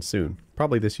 10 soon.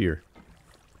 Probably this year.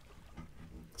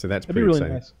 So that's pretty really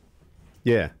exciting. Nice.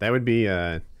 Yeah, that'd be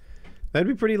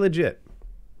pretty legit.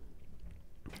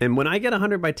 And when I get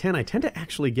 100 by 10, I tend to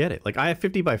actually get it. Like, I have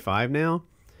 50 by 5 now.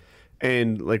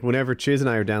 And, like, whenever Chiz and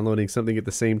I are downloading something at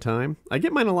the same time, I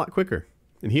get mine a lot quicker.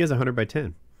 And he has 100 by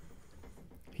 10.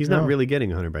 He's not really getting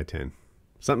 100 by 10.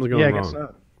 Something's going wrong. Guess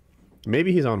not.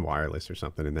 Maybe he's on wireless or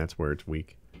something, and that's where it's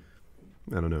weak.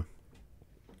 I don't know.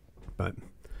 But...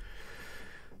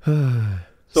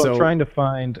 So I'm trying to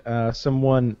find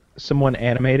someone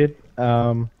animated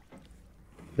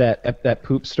that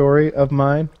poop story of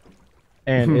mine,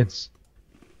 and it's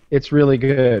really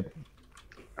good.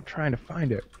 I'm trying to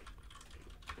find it.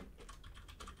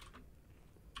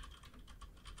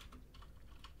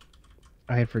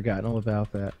 I had forgotten all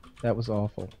about that. That was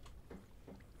awful.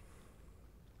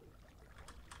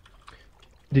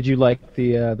 Did you like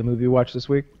the movie you watched this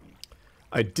week?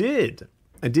 I did.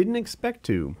 I didn't expect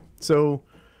to. So,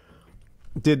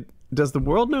 does the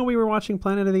world know we were watching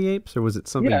Planet of the Apes, or was it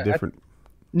something different?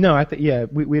 No, I think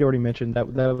we'd already mentioned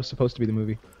that was supposed to be the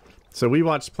movie. So we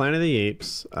watched Planet of the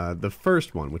Apes, the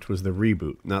first one, which was the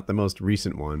reboot, not the most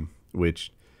recent one,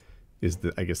 which is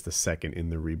I guess the second in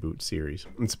the reboot series.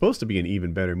 It's supposed to be an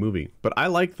even better movie, but I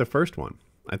liked the first one.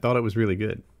 I thought it was really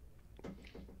good.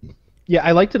 Yeah,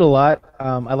 I liked it a lot.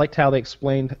 I liked how they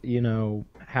explained,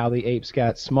 how the apes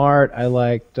got smart. I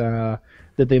liked that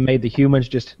they made the humans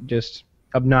just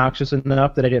obnoxious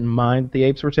enough that I didn't mind that the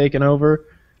apes were taking over.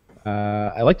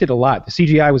 I liked it a lot. The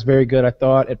CGI was very good, I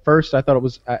thought. At first, I thought it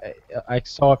was... I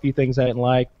saw a few things I didn't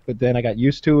like, but then I got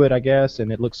used to it, I guess,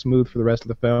 and it looked smooth for the rest of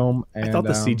the film. And, I thought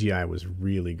the CGI was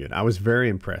really good. I was very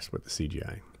impressed with the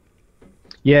CGI.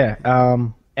 Yeah,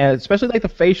 and especially like the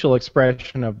facial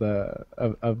expression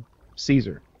of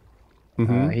Caesar.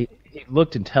 Mm-hmm. He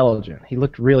looked intelligent. He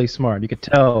looked really smart. You could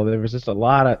tell there was just a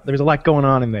lot going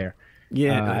on in there.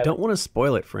 Yeah, I don't want to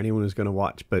spoil it for anyone who's going to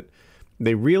watch, but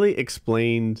they really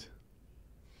explained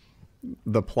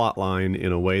the plot line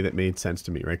in a way that made sense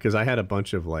to me, right? Because I had a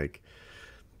bunch of like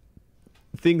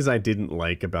things I didn't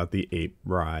like about the ape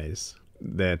rise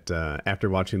that after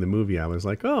watching the movie I was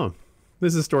like, oh,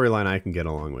 this is a storyline I can get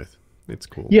along with. It's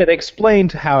cool. Yeah, they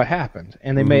explained how it happened,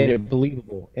 and they made it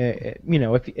believable.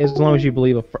 As long as you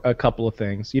believe a couple of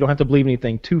things, you don't have to believe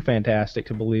anything too fantastic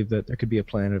to believe that there could be a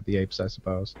Planet of the Apes, I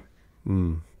suppose.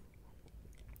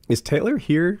 Is Taylor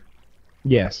here?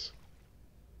 Yes.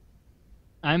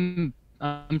 I'm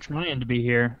trying to be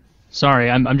here. Sorry,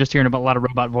 I'm just hearing about a lot of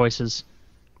robot voices.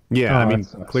 Yeah, I mean,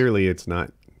 clearly it's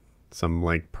not some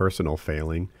like personal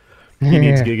failing. He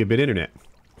needs gigabit internet.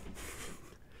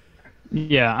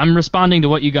 Yeah, I'm responding to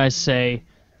what you guys say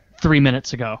 3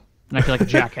 minutes ago, and I feel like a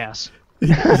jackass. His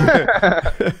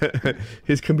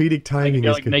comedic timing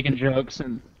is like making jokes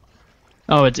and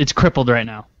it's crippled right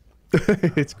now.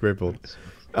 It's crippled.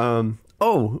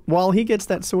 While he gets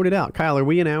that sorted out, Kyle, are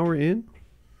we an hour in?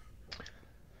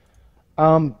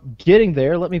 Getting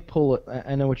there. Let me pull it.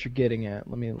 I know what you're getting at.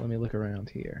 Let me look around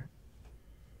here.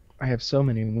 I have so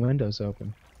many windows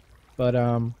open, but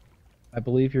I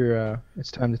believe you're.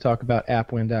 It's time to talk about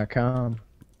appwin.com.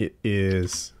 It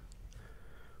is.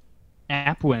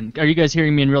 Appwin. Are you guys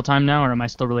hearing me in real time now, or am I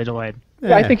still really delayed?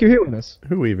 Yeah, I think you're hearing this.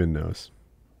 Who even knows?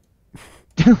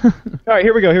 All right,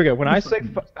 here we go. Here we go. When I say,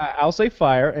 I'll say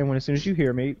fire, and as soon as you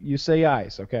hear me, you say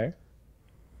ice. Okay.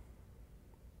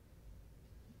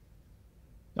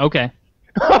 Okay.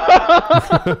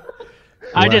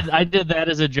 I did that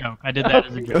as a joke. I did that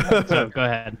as a joke. So go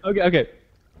ahead. Okay.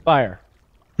 Fire.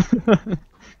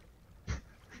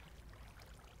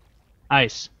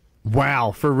 Ice.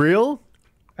 Wow, for real?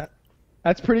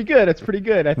 That's pretty good. I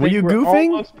think Were you we're goofing?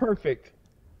 almost perfect.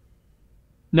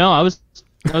 No, I was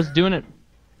doing it.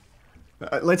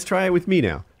 Let's try it with me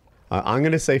now. I'm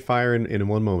gonna say fire in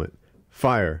one moment.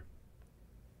 Fire.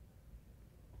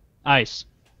 Ice.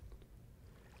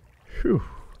 Whew.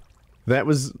 That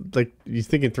was like, you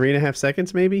thinking 3.5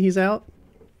 seconds maybe he's out?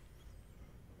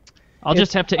 I'll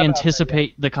just have to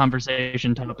anticipate the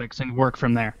conversation topics and work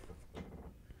from there.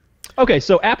 Okay,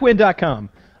 so appwin.com.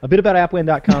 A bit about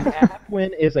appwin.com.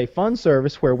 Appwin is a fun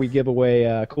service where we give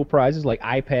away cool prizes like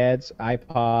iPads,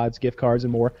 iPods, gift cards,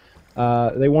 and more.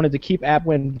 They wanted to keep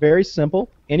Appwin very simple.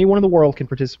 Anyone in the world can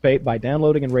participate by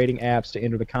downloading and rating apps to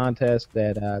enter the contest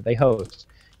that they host.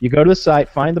 You go to the site,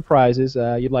 find the prizes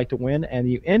you'd like to win, and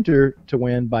you enter to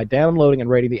win by downloading and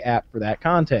rating the app for that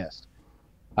contest.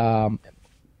 The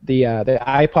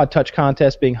iPod Touch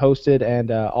contest being hosted,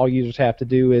 and all users have to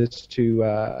do is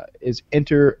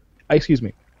enter. Excuse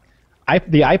me.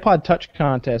 The iPod Touch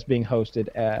contest being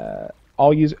hosted.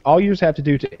 All users have to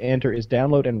do to enter is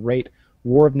download and rate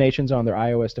War of Nations on their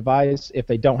iOS device. If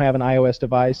they don't have an iOS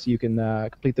device, you can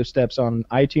complete those steps on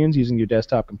iTunes using your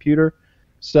desktop computer.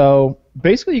 So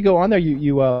basically, you go on there,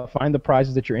 you find the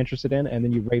prizes that you're interested in, and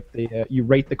then you rate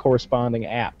the corresponding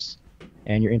apps,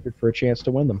 and you're entered for a chance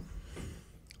to win them.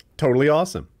 Totally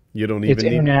awesome. You don't even It's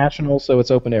international, so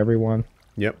it's open to everyone.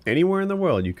 Yep, anywhere in the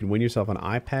world you can win yourself an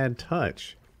iPod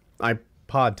Touch,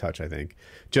 I think,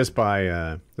 just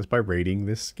by rating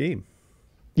this game.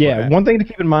 Yeah, one thing to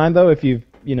keep in mind though, if you've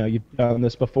done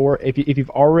this before, if you've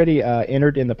already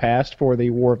entered in the past for the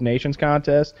War of Nations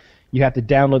contest, you have to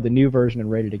download the new version and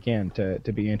rate it again to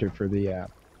be entered for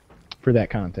that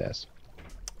contest.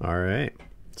 All right.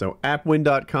 So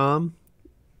appwin.com,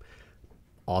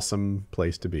 awesome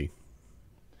place to be.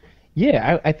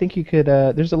 Yeah, I think you could.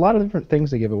 There's a lot of different things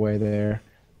to give away there.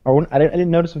 I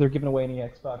didn't notice if they're giving away any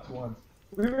Xbox Ones.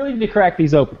 We really need to crack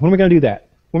these open. When are we going to do that?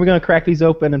 When are we going to crack these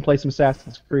open and play some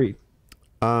Assassin's Creed?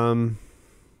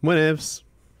 Whenevs.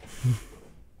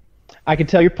 I can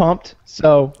tell you're pumped,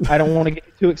 so I don't want to get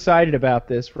too excited about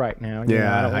this right now.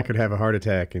 I could have a heart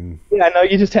attack. Yeah, I know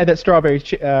you just had that strawberry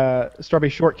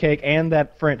shortcake and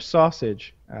that French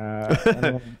sausage.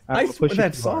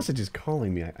 That sausage is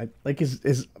calling me. I like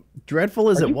as dreadful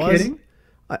as Are it you was. kidding?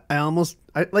 I'm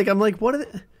like, what are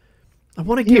they? I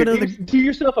want to give another. Do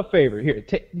yourself a favor. Here,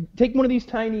 take one of these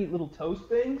tiny little toast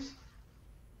things.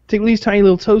 Take one of these tiny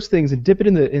little toast things and dip it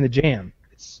in the jam.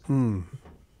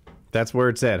 That's where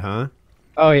it's at, huh?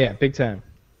 Oh yeah, big time.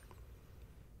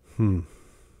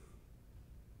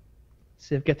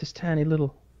 See, I've got this tiny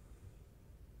little.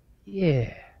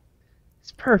 Yeah,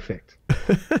 it's perfect.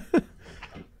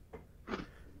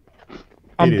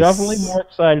 I'm definitely more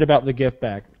excited about the gift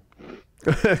bag.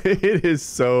 It is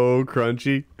so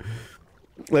crunchy.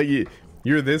 Like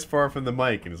you're this far from the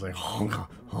mic, and it's like honka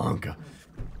honka.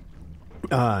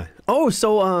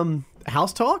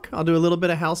 House talk. I'll do a little bit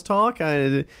of house talk.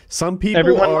 Some people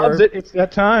Everyone loves it. It's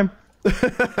that time.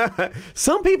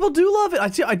 Some people do love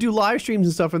it. I do live streams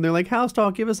and stuff, and they're like, "House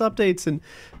talk, give us updates."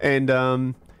 And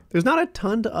there's not a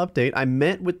ton to update. I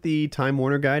met with the Time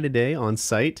Warner guy today on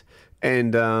site,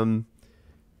 and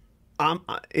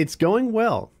it's going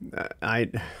well.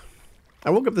 I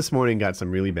woke up this morning and got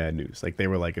some really bad news. Like, they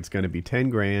were like, it's going to be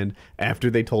 10 grand after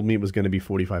they told me it was going to be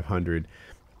 4,500.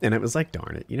 And it was like,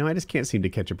 darn it. I just can't seem to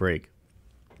catch a break.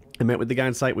 I met with the guy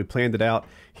on site. We planned it out.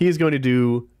 He is going to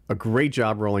do a great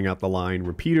job rolling out the line.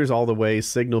 Repeaters all the way,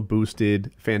 signal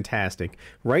boosted, fantastic.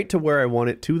 Right to where I want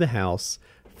it, to the house,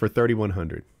 for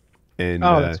 3,100. And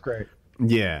that's great.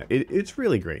 Yeah, it's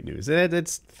really great news.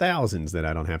 It's thousands that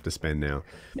I don't have to spend now.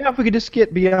 Yeah, if we could just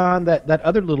get beyond that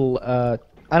other little, I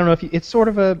don't know if it's sort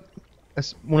of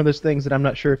one of those things that I'm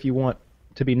not sure if you want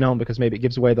to be known because maybe it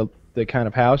gives away the kind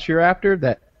of house you're after,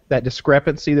 that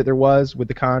discrepancy that there was with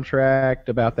the contract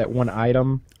about that one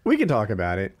item. We can talk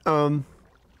about it. Did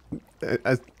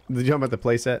you talk about the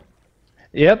playset?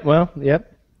 Yep. Well,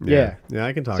 yep. Yeah. Yeah,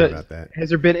 I can talk about that. Has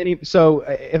there been any? So,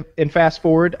 in fast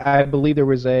forward, I believe there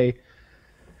was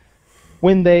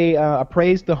when they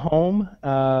appraised the home,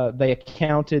 they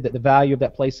accounted that the value of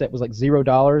that playset was like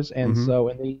 $0, and so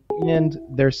in the end,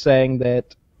 they're saying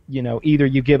that either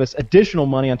you give us additional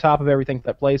money on top of everything for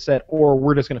that playset, or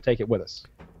we're just going to take it with us.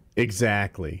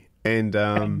 Exactly, and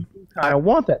I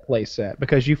want that playset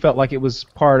because you felt like it was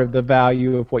part of the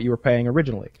value of what you were paying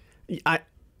originally.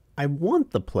 I want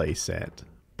the playset,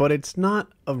 but it's not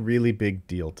a really big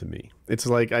deal to me. It's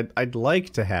like I'd like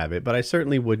to have it, but I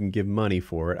certainly wouldn't give money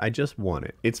for it. I just want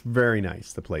it. It's very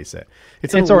nice, the playset.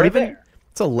 It's already there.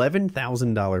 It's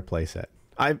 $11,000 playset.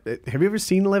 Have you ever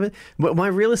seen 11? My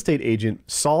real estate agent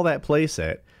saw that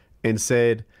playset and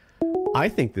said, "I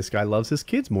think this guy loves his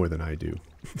kids more than I do."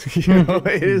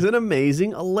 It is an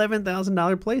amazing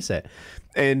 $11,000 playset,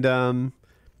 and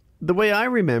the way I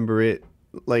remember it,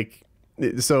 like.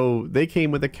 So they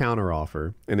came with a counter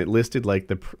offer, and it listed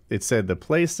like it said the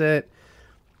playset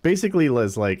basically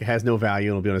has no value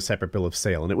and will be on a separate bill of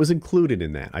sale, and it was included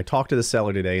in that. I talked to the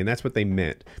seller today, and that's what they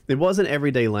meant. It wasn't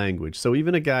everyday language, so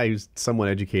even a guy who's somewhat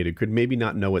educated could maybe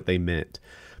not know what they meant,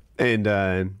 and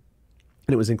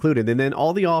it was included. And then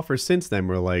all the offers since then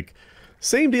were like,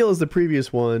 same deal as the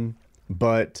previous one,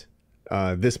 but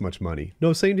this much money.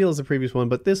 No, same deal as the previous one,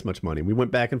 but this much money. We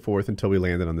went back and forth until we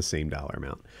landed on the same dollar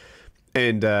amount.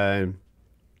 And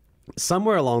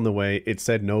somewhere along the way, it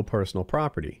said no personal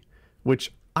property,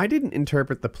 which I didn't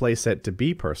interpret the playset to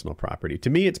be personal property. To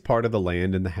me, it's part of the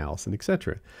land and the house and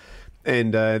etc.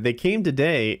 And they came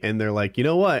today, and they're like, you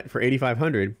know what? For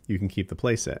 $8,500, you can keep the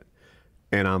playset.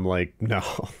 And I'm like, no.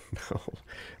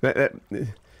 The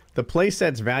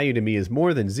playset's value to me is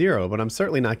more than $0, but I'm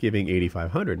certainly not giving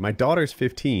 $8,500. My daughter's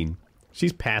 15.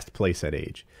 She's past playset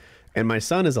age. And my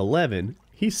son is 11.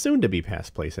 He's soon to be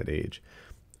past playset age.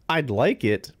 I'd like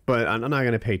it, but I'm not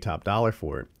going to pay top dollar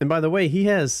for it. And by the way, he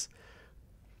has,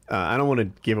 I don't want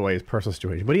to give away his personal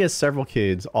situation, but he has several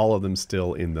kids, all of them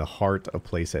still in the heart of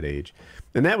playset age.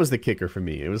 And that was the kicker for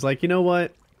me. It was like, you know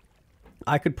what?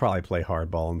 I could probably play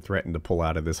hardball and threaten to pull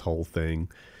out of this whole thing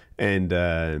and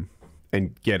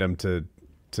get him to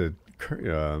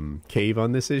cave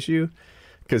on this issue.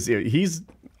 Because he's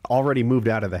already moved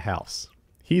out of the house.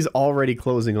 He's already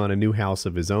closing on a new house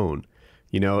of his own.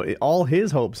 All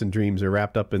his hopes and dreams are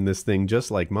wrapped up in this thing just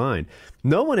like mine.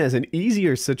 No one has an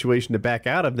easier situation to back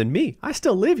out of than me. I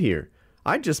still live here.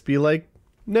 I'd just be like,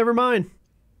 never mind.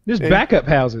 There's backup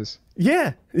houses.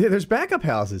 Yeah, there's backup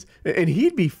houses. And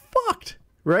he'd be fucked,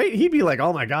 right? He'd be like,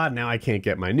 oh my God, now I can't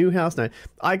get my new house. Now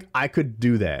I could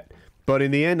do that. But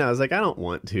in the end, I was like, I don't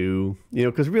want to,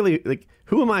 because really, like,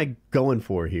 who am I going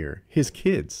for here? His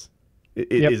kids.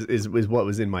 Is what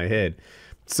was in my head.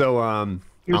 So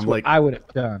here's I'm what like, I would have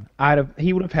done.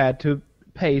 He would have had to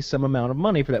pay some amount of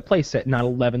money for that playset, not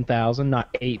 $11,000,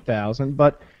 not $8,000,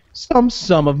 but some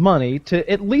sum of money to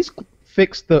at least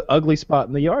fix the ugly spot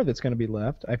in the yard that's going to be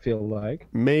left. I feel like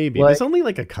maybe there's only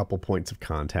like a couple points of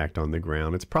contact on the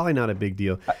ground. It's probably not a big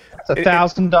deal. It's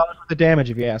 $1,000 worth of damage,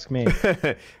 if you ask me.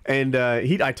 And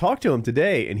I talked to him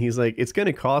today, and he's like, it's going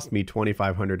to cost me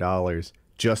 $2,500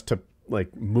 just to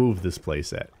like move this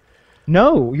playset.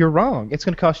 No, you're wrong. It's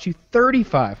going to cost you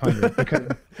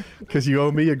 $3,500 because you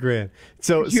owe me $1,000.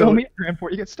 So you owe me $1,000 before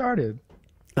you get started.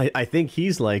 I think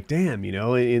he's like, damn,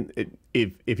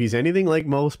 if he's anything like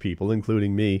most people,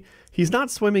 including me, he's not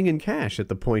swimming in cash at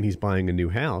the point he's buying a new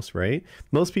house, right?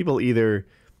 Most people either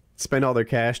spend all their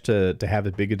cash to have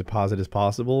as big a deposit as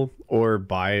possible, or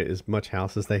buy as much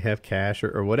house as they have cash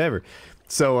or whatever.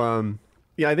 So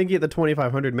yeah, I think the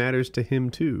 $2,500 matters to him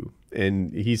too,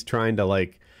 and he's trying to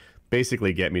like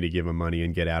basically get me to give him money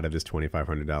and get out of this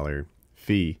 $2,500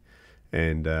 fee.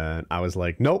 And I was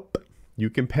like, nope, you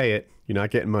can pay it. You're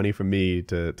not getting money from me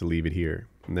to leave it here.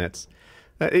 And that's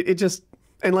it. Just,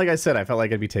 and like I said, I felt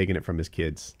like I'd be taking it from his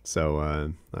kids. So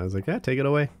I was like, yeah, take it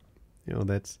away.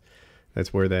 That's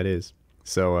where that is.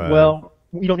 So well,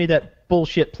 we don't need that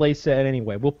bullshit playset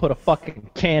anyway. We'll put a fucking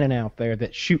cannon out there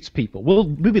that shoots people. We'll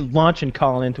be launching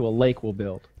Colin into a lake we'll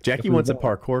build. Jackie wants a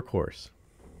parkour course.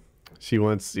 She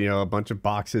wants, a bunch of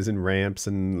boxes and ramps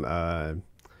and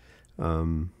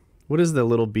what is the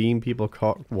little beam people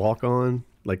walk on,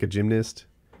 like a gymnast?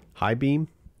 High beam?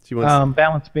 She wants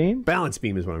balance beam. Balance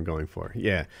beam is what I'm going for.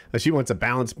 Yeah, she wants a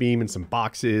balance beam and some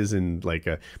boxes and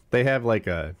they have like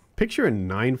a picture a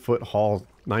 9 foot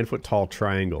tall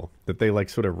triangle that they like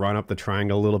sort of run up the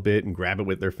triangle a little bit and grab it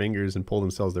with their fingers and pull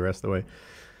themselves the rest of the way.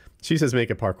 She says make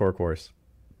a parkour course.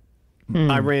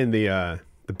 I ran the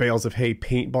bales of hay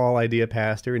paintball idea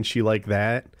past her, and she liked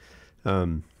that.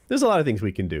 There's a lot of things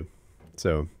we can do.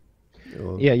 So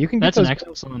Yeah, you can get That's those. an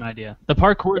excellent idea. The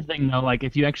parkour thing, though, like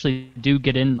if you actually do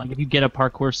get in, like if you get a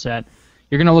parkour set,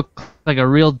 you're gonna look like a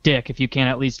real dick if you can't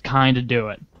at least kind of do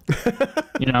it.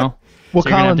 You know, Well, so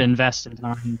you're gonna have Colin- to invest in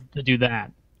time to do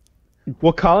that.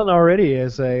 Well, Colin already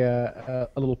is a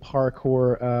little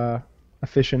parkour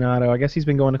aficionado. I guess he's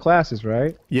been going to classes,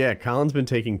 right? Yeah, Colin's been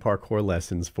taking parkour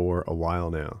lessons for a while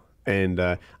now, and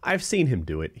I've seen him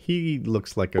do it. He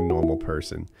looks like a normal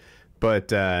person,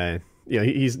 but you know,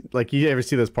 he's like, you ever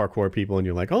see those parkour people, and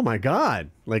you're like, oh my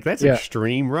god, like that's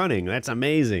extreme running, that's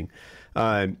amazing.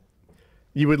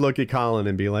 You would look at Colin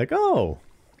and be like, oh,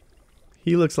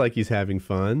 he looks like he's having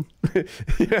fun.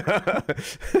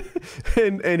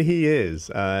 and he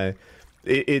is.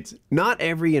 It's not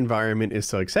every environment is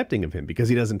so accepting of him because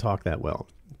he doesn't talk that well.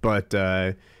 But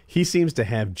he seems to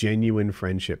have genuine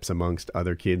friendships amongst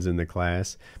other kids in the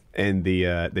class. And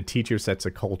the teacher sets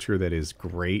a culture that is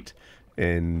great.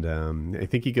 And I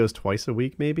think he goes twice a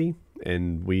week maybe.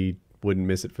 And we wouldn't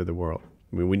miss it for the world.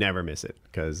 I mean, we never miss it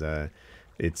because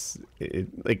it's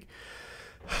like...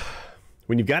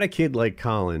 When you've got a kid like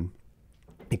Colin,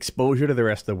 exposure to the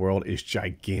rest of the world is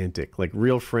gigantic. Like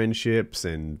real friendships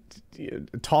and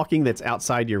talking that's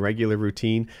outside your regular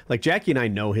routine. Like Jackie and I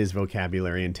know his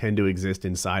vocabulary and tend to exist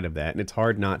inside of that, and it's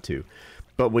hard not to.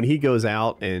 But when he goes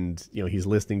out and he's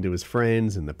listening to his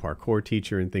friends and the parkour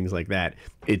teacher and things like that,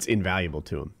 it's invaluable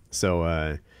to him.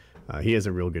 So he has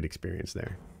a real good experience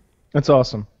there. That's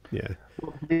awesome. Yeah.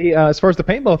 As far as the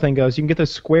paintball thing goes, you can get those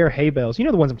square hay bales. You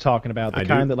know the ones I'm talking about, the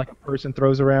kind that like a person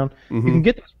throws around. You can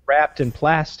get those wrapped in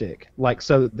plastic, like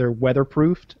so that they're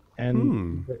weatherproofed,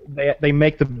 and they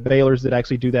make the balers that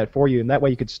actually do that for you, and that way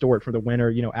you could store it for the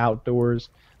winter, outdoors.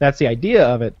 That's the idea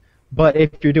of it. But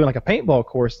if you're doing like a paintball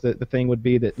course, the thing would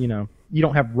be that you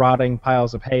don't have rotting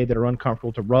piles of hay that are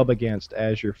uncomfortable to rub against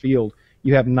as your field.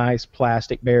 You have nice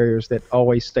plastic barriers that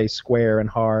always stay square and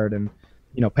hard, and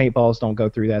paintballs don't go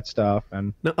through that stuff.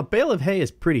 And now, a bale of hay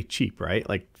is pretty cheap, right?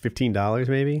 Like $15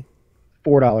 maybe?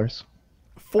 $4.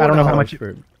 I don't know how much.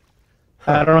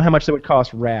 I don't know how much that would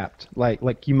cost wrapped.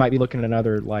 Like you might be looking at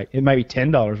another, like it might be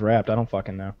 $10 wrapped. I don't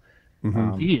fucking know.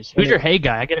 Jeez, who's your hay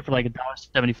guy? I get it for like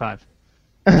 $1.75.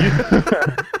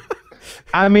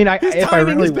 I mean, if I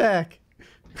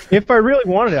really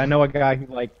wanted it, I know a guy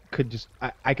who could just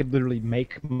I could literally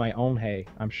make my own hay.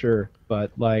 I'm sure,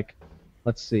 but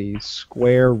let's see,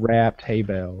 square wrapped hay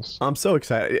bales. I'm so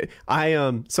excited.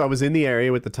 So I was in the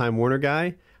area with the Time Warner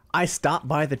guy. I stopped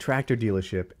by the tractor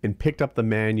dealership and picked up the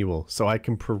manual so I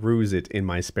can peruse it in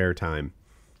my spare time.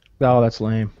 Oh, that's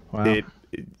lame. Wow.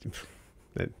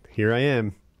 Here I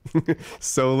am.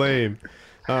 So lame.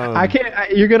 I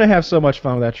can't. You're gonna have so much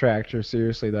fun with that tractor.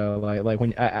 Seriously though, like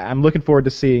when I'm looking forward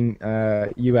to seeing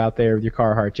you out there with your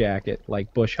Carhartt jacket,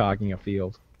 like bush hogging a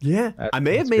field. Yeah, I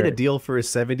may have made a deal for a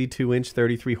 72-inch,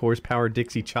 33 horsepower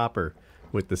Dixie chopper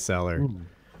with the seller,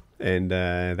 and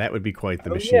that would be quite the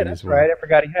machine as well. Right. I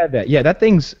forgot he had that. Yeah, that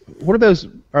thing's. What are those?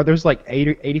 Are those like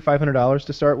 $8,500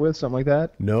 to start with, something like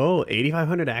that? No,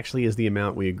 $8,500 actually is the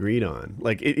amount we agreed on.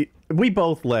 Like we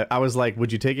both I was like,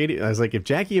 "Would you take 80?" I was like, "If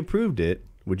Jackie approved it,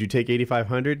 would you take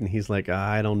 $8,500?" And he's like,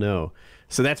 "I don't know."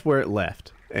 So that's where it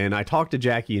left. And I talked to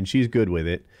Jackie, and she's good with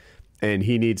it. And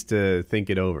he needs to think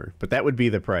it over. But that would be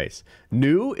the price.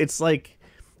 New, it's like,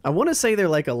 I want to say they're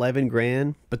like 11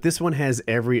 grand, but this one has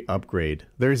every upgrade.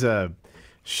 There's a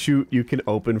chute you can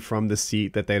open from the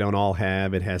seat that they don't all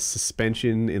have. It has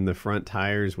suspension in the front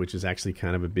tires, which is actually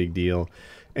kind of a big deal.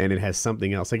 And it has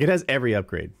something else. Like, it has every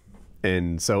upgrade.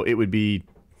 And so it would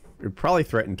probably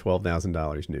threaten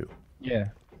 $12,000 new. Yeah.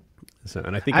 So,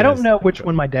 and I think I don't know which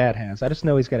one my dad has. I just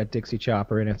know he's got a Dixie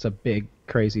chopper, and it's a big,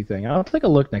 crazy thing. I'll take a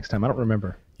look next time. I don't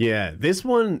remember. Yeah, this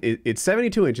one, it's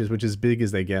 72 inches, which is big as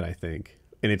they get, I think.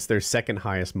 And it's their second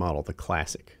highest model, the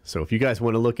Classic. So if you guys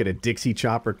want to look at a Dixie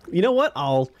chopper, you know what?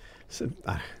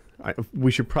 We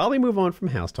should probably move on from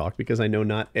house talk because I know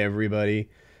not everybody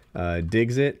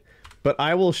digs it. But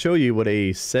I will show you what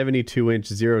a 72-inch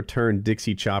zero-turn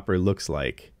Dixie chopper looks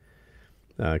like.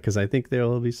 Because I think there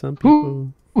will be some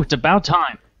people... Ooh, it's about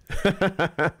time.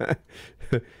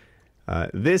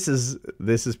 This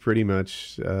is pretty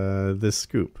much the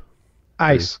scoop.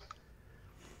 Ice.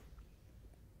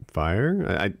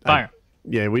 Fire? Fire.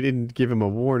 Yeah, we didn't give him a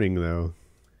warning though.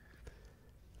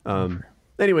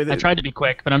 Anyway, I tried to be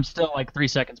quick, but I'm still like 3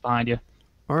 seconds behind you.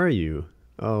 Are you?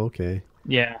 Oh, okay.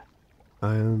 Yeah.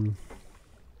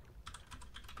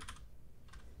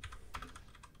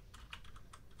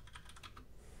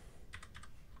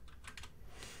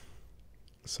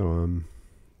 So I'm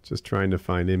just trying to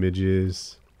find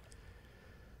images.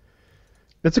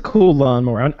 That's a cool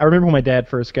lawnmower. I remember when my dad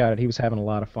first got it, he was having a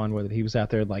lot of fun with it. He was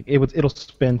out there like it'll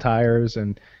spin tires,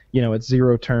 and it's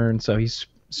 0 turn, so he's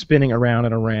spinning around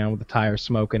and around with the tires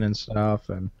smoking and stuff.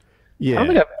 And yeah, I don't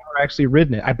think I've ever actually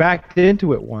ridden it. I backed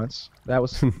into it once. That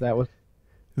was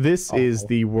This is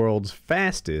the world's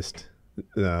fastest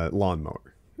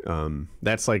lawnmower.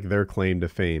 That's like their claim to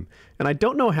fame, and I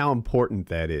don't know how important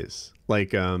that is.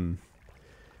 Like,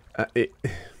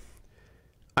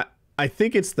 I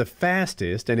think it's the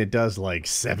fastest, and it does like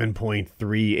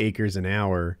 7.3 acres an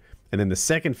hour, and then the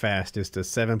second fastest is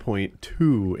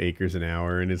 7.2 acres an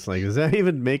hour, and it's like, does that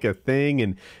even make a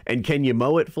thing? And can you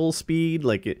mow at full speed?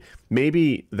 Like,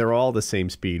 maybe they're all the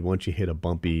same speed once you hit a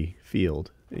bumpy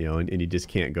field, and you just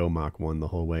can't go Mach 1 the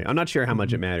whole way. I'm not sure how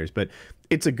much it matters, but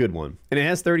it's a good one, and it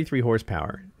has 33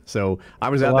 horsepower. So I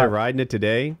was out there riding it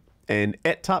today, and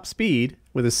at top speed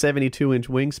with a 72-inch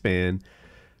wingspan.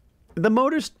 The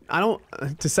motors,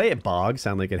 to say it bogged,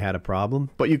 sound like it had a problem,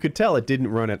 but you could tell it didn't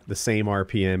run at the same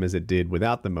RPM as it did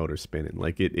without the motor spinning.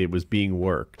 Like it was being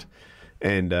worked,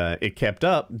 and it kept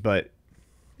up, but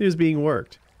it was being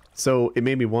worked. So it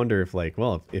made me wonder if, like,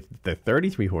 well, if the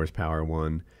 33 horsepower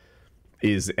one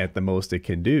is at the most it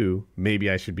can do, maybe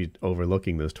I should be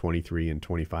overlooking those 23 and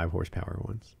 25 horsepower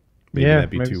ones. Maybe that'd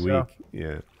be too weak.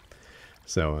 Yeah.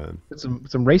 So put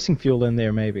some racing fuel in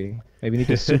there, maybe. Maybe you need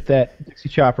to soup that Dixie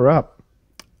chopper up.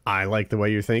 I like the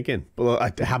way you're thinking. Well,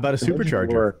 how about a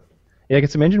supercharger? Yeah,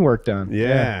 get some engine work done.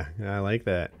 Yeah, I like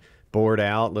that. Bored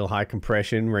out, little high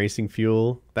compression, racing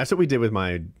fuel. That's what we did with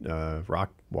my Rock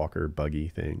Walker buggy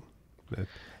thing.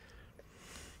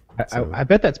 I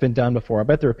bet that's been done before. I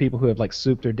bet there are people who have like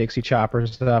souped their Dixie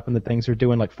choppers up, and the things are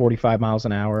doing like 45 miles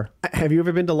an hour. Have you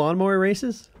ever been to lawnmower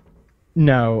races?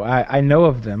 No, I know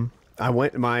of them. I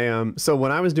went so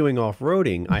when I was doing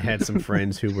off-roading, I had some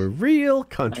friends who were real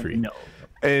country.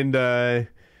 And they're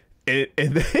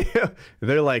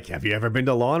like, "Have you ever been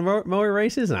to lawnmower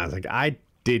races?" And I was like, "I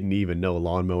didn't even know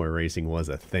lawnmower racing was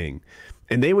a thing."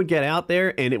 And they would get out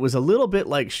there, and it was a little bit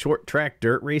like short track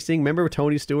dirt racing. Remember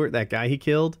Tony Stewart, that guy he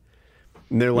killed?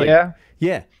 And they're like,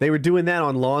 yeah, they were doing that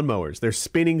on lawnmowers. They're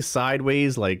spinning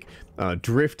sideways, like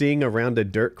drifting around a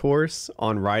dirt course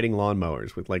on riding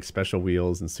lawnmowers with like special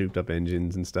wheels and souped up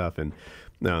engines and stuff. And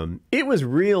it was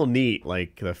real neat,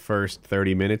 like the first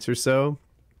 30 minutes or so.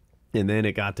 And then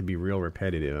it got to be real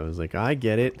repetitive. I was like, I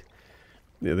get it.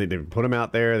 They put them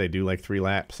out there, they do like 3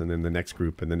 laps, and then the next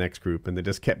group and the next group, and they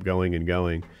just kept going and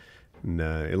going. And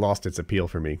it lost its appeal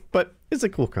for me. But it's a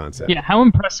cool concept. Yeah, how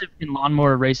impressive can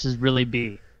lawnmower races really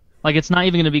be? Like, it's not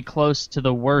even going to be close to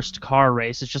the worst car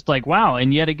race. It's just like, wow,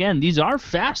 and yet again, these are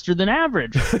faster than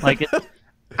average. Like,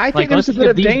 I think there's a bit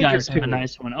of danger guys to have a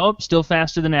nice one. Oh, still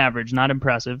faster than average. Not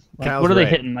impressive. Like, Kyle's what are they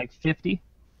right. hitting? Like 50?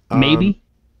 Maybe?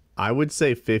 I would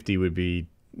say 50 would be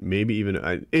maybe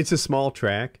even... it's a small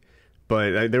track,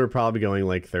 but they were probably going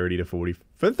like 30 to 40...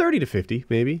 30 to 50,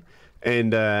 maybe.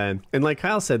 And like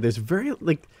Kyle said, there's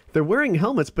they're wearing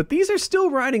helmets, but these are still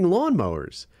riding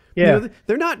lawnmowers. Yeah.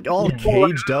 They're not all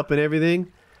caged up and everything.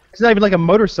 It's not even like a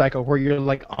motorcycle where you're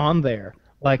like on there.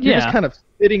 Like you're just kind of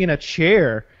sitting in a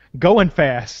chair going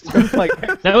fast. Like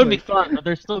that would be fun, but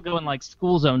they're still going like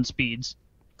school zone speeds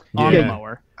on the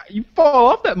mower. You fall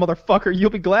off that motherfucker, you'll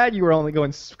be glad you were only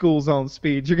going school zone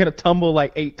speeds. You're gonna tumble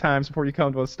like 8 times before you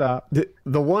come to a stop.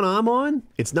 The one I'm on,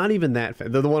 it's not even that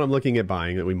fast. The one I'm looking at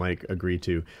buying that we might agree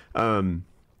to,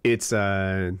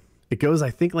 it goes I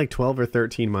think like 12 or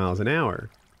 13 miles an hour.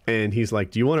 And he's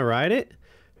like, "Do you want to ride it?"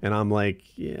 And I'm like,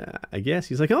 "Yeah, I guess."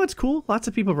 He's like, "Oh, it's cool. Lots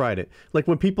of people ride it. Like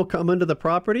when people come into the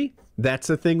property, that's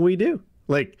a thing we do.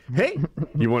 Like, hey,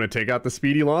 you want to take out the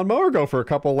speedy lawnmower, go for a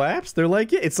couple laps?" They're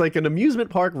like, "Yeah." It's like an amusement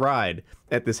park ride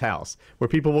at this house where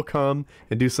people will come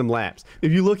and do some laps.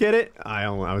 If you look at it, I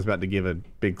was about to give a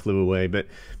big clue away, but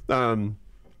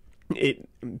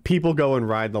people go and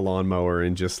ride the lawnmower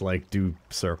and just like do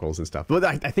circles and stuff. But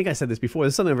I think I said this before.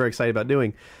 This is something I'm very excited about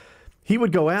doing. He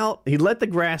would go out, he'd let the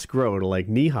grass grow to like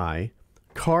knee-high,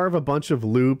 carve a bunch of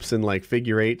loops and like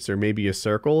figure eights or maybe a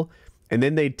circle, and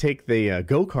then they'd take the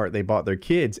go-kart they bought their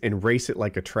kids and race it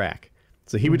like a track.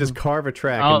 So he would just carve a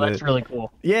track. Oh, that's really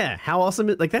cool. Yeah, how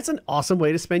awesome. Like, that's an awesome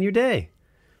way to spend your day.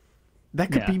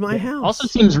 That could be my house. Also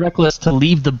seems reckless to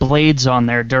leave the blades on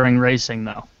there during racing,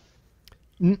 though.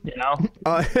 You know?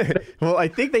 Well, I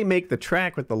think they make the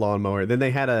track with the lawnmower. Then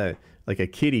they had a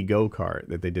kiddie go-kart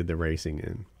that they did the racing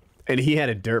in. And he had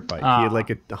a dirt bike. He had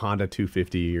like a Honda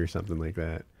 250 or something like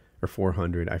that, or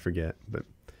 400. I forget. But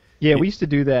yeah, we used to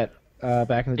do that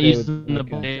back in the day. Using the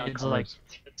blades like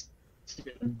just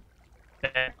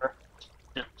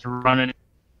running.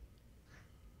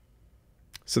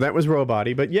 So that was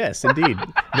Robody, but yes, indeed.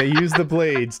 They use the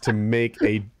blades to make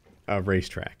a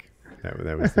racetrack.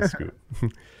 That was the scoop.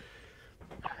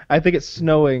 I think it's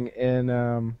snowing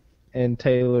in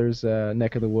Taylor's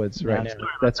neck of the woods right now.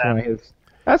 That's why his.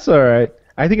 That's all right.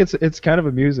 I think it's kind of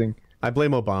amusing. I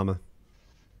blame Obama.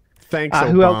 Thanks,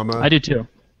 who else? Obama. I do too.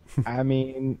 I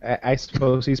mean, I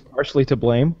suppose he's partially to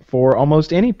blame for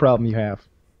almost any problem you have.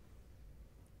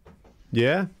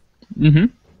 Yeah.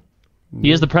 Mm-hmm.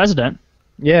 He is the president.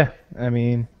 Yeah, I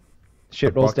mean,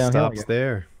 shit rolls downhill. downhill. The buck stops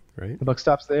there, right? The buck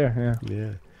stops there.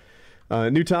 Yeah. Yeah.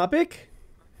 New topic.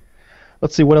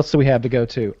 Let's see, what else do we have to go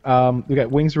to? We got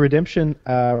Wings of Redemption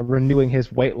renewing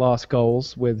his weight loss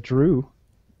goals with Drew.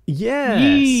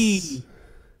 Yes.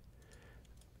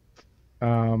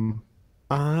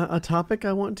 A topic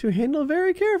I want to handle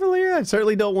very carefully. I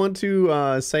certainly don't want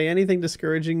to say anything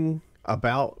discouraging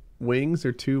about Wings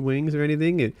or to Wings or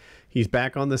anything. He's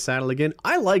back on the saddle again.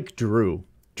 I like Drew.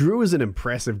 Drew is an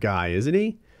impressive guy, isn't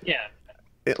he? Yeah.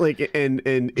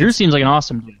 Drew seems like an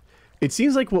awesome dude. It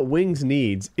seems like what Wings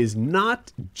needs is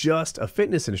not just a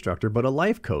fitness instructor, but a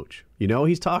life coach. You know,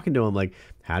 he's talking to him like,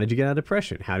 how did you get out of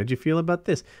depression? How did you feel about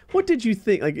this? What did you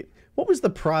think? Like, what was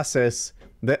the process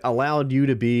that allowed you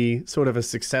to be sort of a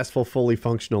successful, fully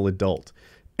functional adult?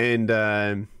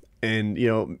 And you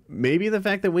know, maybe the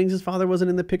fact that Wings' father wasn't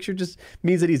in the picture just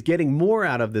means that he's getting more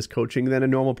out of this coaching than a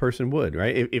normal person would,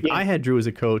 right? If I had Drew as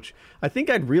a coach, I think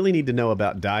I'd really need to know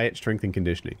about diet, strength, and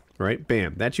conditioning, right?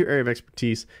 Bam, that's your area of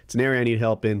expertise. It's an area I need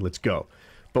help in. Let's go.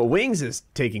 But Wings is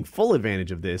taking full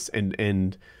advantage of this,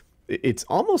 and it's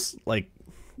almost like,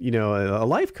 you know, a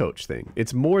life coach thing.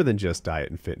 It's more than just diet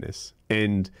and fitness.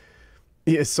 And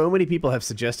yeah, so many people have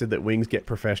suggested that Wings get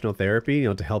professional therapy, you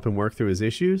know, to help him work through his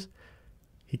issues.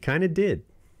 He kind of did.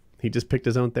 He just picked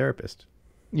his own therapist.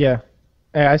 Yeah.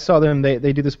 I saw them. They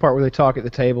do this part where they talk at the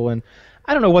table, and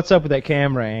I don't know what's up with that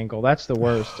camera angle. That's the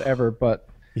worst ever. But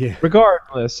yeah.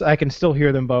 Regardless, I can still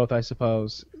hear them both, I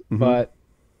suppose. Mm-hmm. But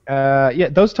yeah,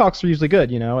 those talks are usually good.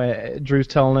 You know, Drew's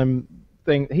telling him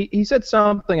thing. He said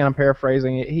something, and I'm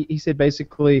paraphrasing. He said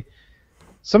basically,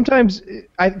 sometimes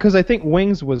because I think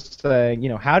Wings was saying, you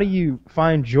know, how do you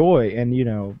find joy in, you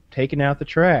know, taking out the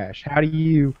trash? How do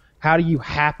you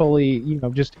happily, you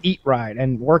know, just eat right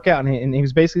and work out? And he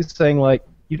was basically saying, like,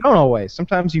 you don't always.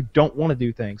 Sometimes you don't want to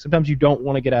do things. Sometimes you don't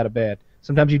want to get out of bed.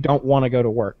 Sometimes you don't want to go to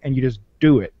work, and you just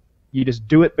do it. You just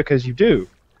do it because you do.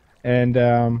 And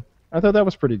I thought that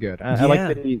was pretty good. I like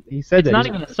that he said it's that. It's not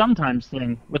even a sometimes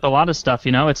thing with a lot of stuff,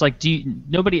 you know. It's like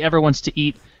nobody ever wants to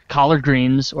eat collard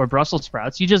greens or Brussels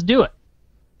sprouts. You just do it.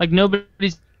 Like,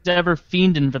 nobody's ever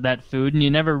fiending for that food, and you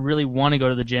never really want to go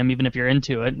to the gym, even if you're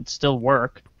into it. It's still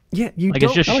work. Yeah, you like,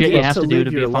 don't. It's just shit you have to do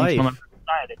to be a functional member of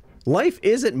society. Life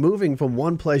isn't moving from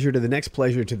one pleasure to the next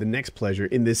pleasure to the next pleasure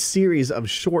in this series of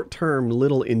short-term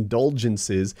little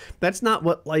indulgences. That's not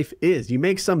what life is. You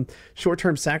make some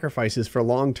short-term sacrifices for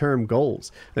long-term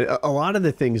goals. A lot of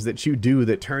the things that you do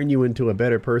that turn you into a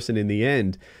better person in the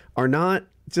end are not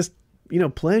just, you know,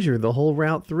 pleasure the whole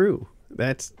route through.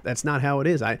 That's not how it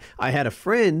is. I had a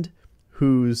friend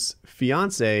whose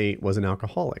fiance was an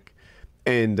alcoholic,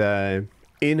 and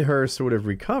in her sort of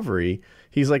recovery,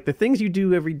 he's like, the things you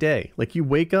do every day, like you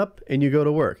wake up and you go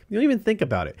to work. You don't even think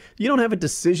about it. You don't have a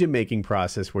decision-making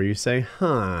process where you say,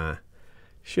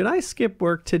 should I skip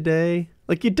work today?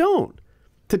 Like, you don't.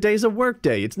 Today's a work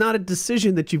day. It's not a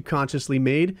decision that you've consciously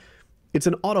made. It's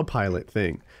an autopilot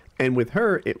thing. And with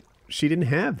her, she didn't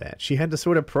have that. She had to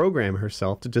sort of program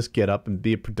herself to just get up and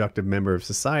be a productive member of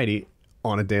society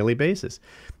on a daily basis.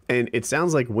 And it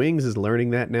sounds like Wings is learning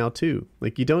that now too.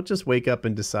 Like, you don't just wake up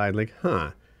and decide, like,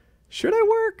 should I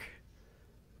work?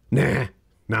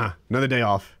 Nah, another day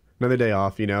off,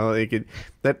 you know, like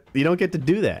that you don't get to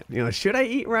do that. You know, should I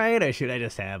eat right, or should I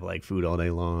just have like food all day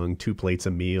long, 2 plates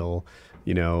a meal,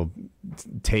 you know,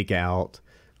 take out?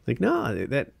 Like, no,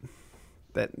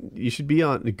 that you should be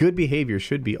on, good behavior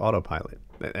should be autopilot.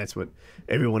 That's what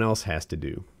everyone else has to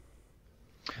do.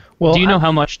 Well, do you know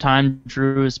how much time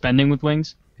Drew is spending with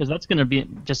Wings? Because that's going to be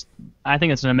I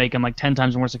think it's going to make him like 10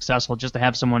 times more successful just to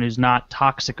have someone who's not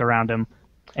toxic around him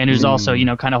and who's also, you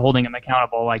know, kind of holding him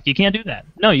accountable. Like, you can't do that.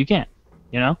 No, you can't,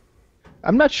 you know?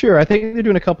 I'm not sure. I think they're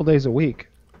doing a couple days a week.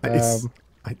 Is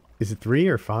it 3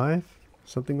 or 5?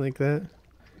 Something like that?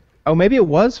 Oh, maybe it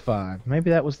was 5.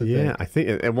 Maybe that was the thing. Yeah, I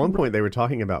think at one point they were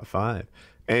talking about 5.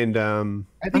 And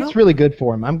I think it's really good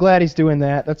for him. I'm glad he's doing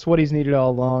that. That's what he's needed all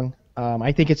along.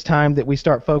 I think it's time that we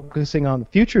start focusing on the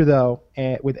future, though,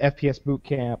 with FPS Boot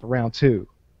Camp Round 2.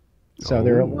 So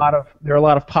there are a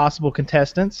lot of possible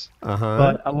contestants,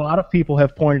 but a lot of people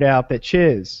have pointed out that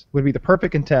Chiz would be the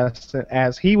perfect contestant,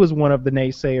 as he was one of the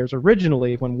naysayers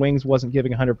originally when Wings wasn't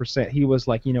giving 100%. He was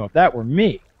like, if that were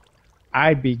me,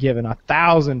 I'd be giving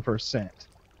 1,000%.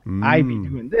 I'd be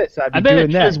doing this. I'd be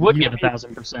doing that. Chiz would give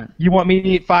 1,000%. You want me to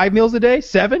eat 5 meals a day,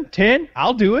 7, 10?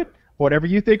 I'll do it. Whatever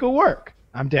you think will work.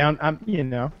 I'm down.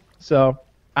 So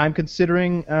I'm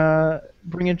considering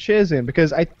bringing Chiz in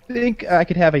because I think I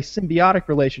could have a symbiotic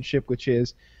relationship with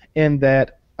Chiz in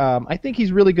that I think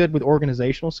he's really good with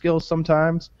organizational skills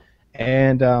sometimes,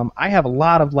 and I have a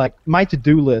lot of my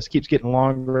to-do list keeps getting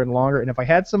longer and longer, and if I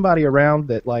had somebody around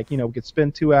that could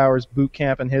spend 2 hours boot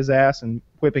camping his ass and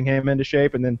whipping him into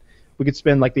shape, and then we could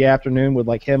spend the afternoon with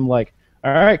him all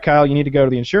right, Kyle, you need to go to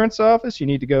the insurance office, you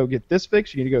need to go get this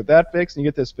fixed, you need to go that fixed, and you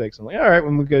get this fixed. I'm like, all right,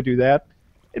 when we go do that,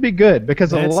 it'd be good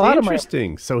because That's a lot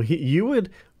interesting. So you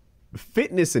would,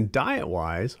 fitness and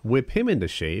diet-wise, whip him into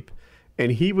shape,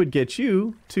 and he would get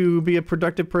you to be a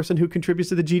productive person who contributes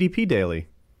to the GDP daily.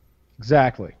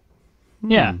 Exactly.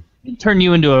 Yeah, turn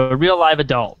you into a real live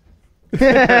adult.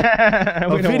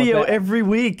 A video every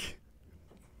week.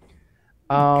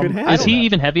 Is he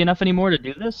even heavy enough anymore to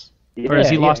do this? Or has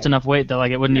he lost enough weight that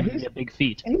it wouldn't even be a big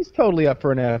feat? He's totally up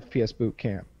for an FPS boot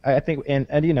camp. I think, and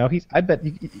I bet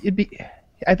it'd be.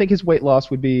 I think his weight loss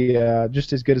would be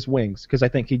just as good as Wings because I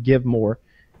think he'd give more,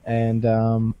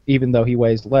 and even though he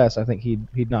weighs less, I think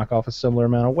he'd knock off a similar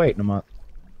amount of weight in a month.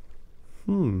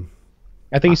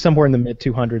 I think he's somewhere in the mid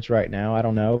 200s right now. I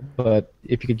don't know, but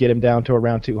if you could get him down to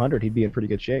around 200, he'd be in pretty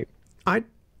good shape. I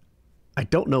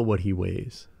don't know what he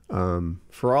weighs.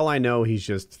 For all I know, he's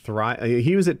just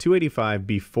he was at 285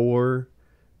 before.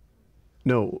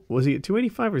 No, was he at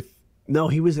 285 or? No,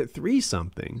 he was at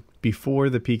 3-something before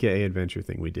the PKA adventure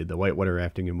thing we did, the whitewater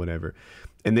rafting and whatever.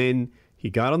 And then he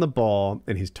got on the ball,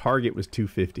 and his target was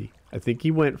 250. I think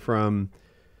he went from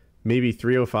maybe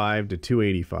 305 to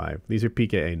 285. These are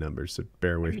PKA numbers, so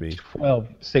bear with me.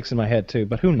 12.6 in my head too,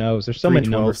 but who knows? There's so many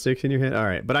numbers. 12.6 in your head. All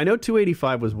right, but I know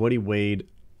 285 was what he weighed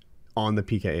on the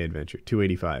PKA adventure,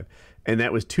 285, and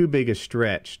that was too big a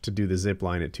stretch to do the zip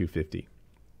line at 250.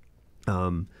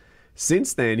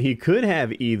 Since then, he could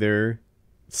have either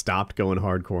stopped going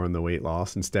hardcore on the weight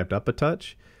loss and stepped up a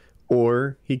touch,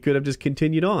 or he could have just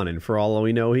continued on, and for all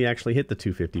we know, he actually hit the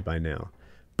 250 by now.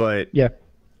 But yeah,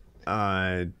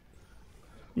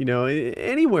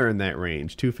 anywhere in that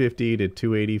range, 250 to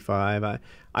 285,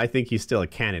 I think he's still a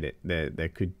candidate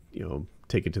that could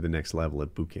take it to the next level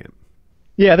at boot camp.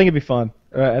 Yeah, I think it'd be fun.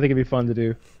 I think it'd be fun to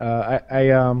do.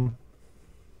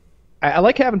 I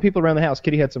like having people around the house.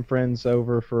 Kitty had some friends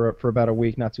over for about a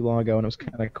week not too long ago, and it was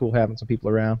kind of cool having some people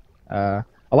around. A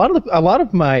lot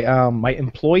of my my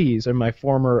employees and my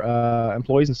former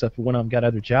employees and stuff went on and got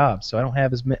other jobs, so I don't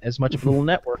have as much of a little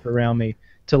network around me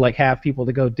to have people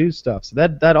to go do stuff. So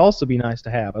that'd also be nice to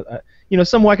have.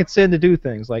 Someone I could send to do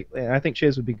things. I think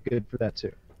Chiz would be good for that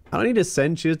too. I don't need to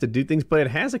send Chiz to do things, but it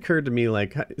has occurred to me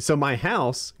so my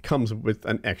house comes with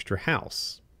an extra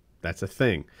house. That's a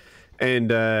thing,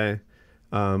 and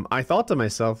I thought to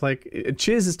myself,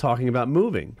 Chiz is talking about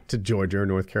moving to Georgia or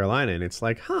North Carolina, and it's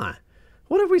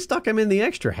what if we stuck him in the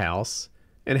extra house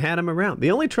and had him around?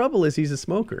 The only trouble is he's a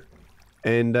smoker,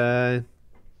 and that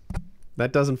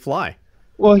doesn't fly.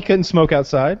 Well, he couldn't smoke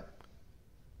outside.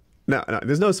 No,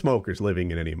 there's no smokers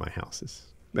living in any of my houses.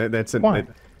 Why?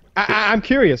 I'm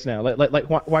curious now.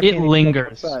 Why it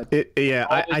lingers.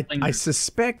 I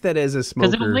suspect that as a smoker,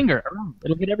 because it'll linger around.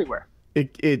 It'll get everywhere.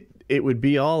 It would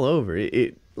be all over.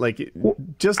 What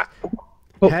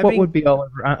would be all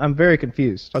over? I'm very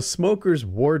confused. A smoker's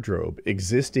wardrobe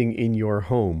existing in your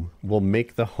home will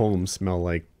make the home smell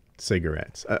like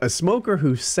cigarettes. A smoker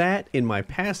who sat in my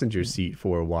passenger seat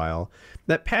for a while,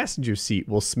 that passenger seat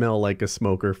will smell like a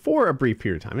smoker for a brief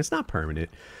period of time. It's not permanent,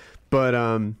 but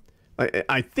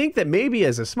I think that maybe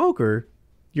as a smoker,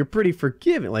 you're pretty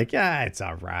forgiving. It's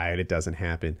all right. It doesn't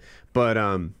happen. But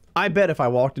I bet if I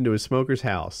walked into a smoker's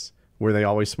house where they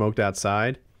always smoked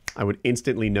outside, I would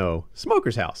instantly know,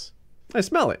 smoker's house. I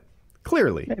smell it.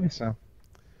 Clearly. Maybe so.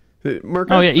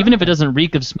 Oh, yeah. Even if it doesn't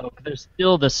reek of smoke, there's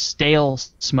still the stale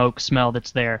smoke smell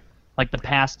that's there. Like the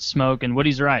past smoke. And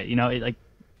Woody's right.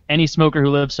 Any smoker who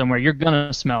lives somewhere, you're going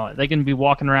to smell it. They can be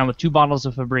walking around with 2 bottles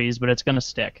of Febreze, but it's going to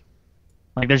stick.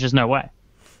 There's just no way.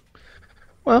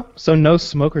 Well, so no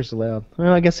smokers allowed.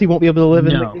 Well, I guess he won't be able to live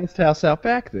in the guest house out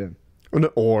back then.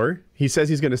 Or he says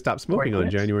he's going to stop smoking on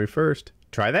January 1st.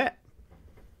 Try that.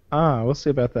 We'll see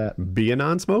about that. Be a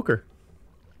non-smoker.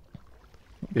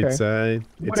 Okay.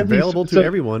 It's available to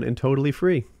everyone and totally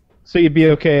free. So you'd be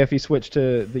okay if you switched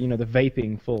to the the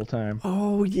vaping full time.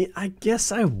 Oh yeah, I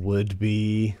guess I would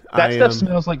be. That stuff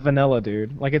smells like vanilla,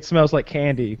 dude. Like it smells like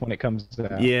candy when it comes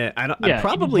out. Yeah, I don't. Yeah,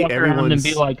 probably you'd walk around everyone's.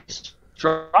 and be like,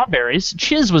 strawberries.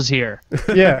 Chiz was here.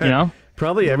 Yeah, You know.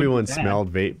 Probably everyone that.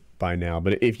 smelled vape by now,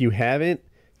 but if you haven't,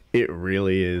 it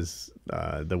really is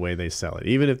the way they sell it.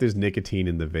 Even if there's nicotine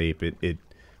in the vape,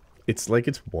 it's like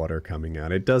it's water coming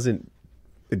out. It doesn't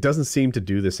seem to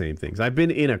do the same things. I've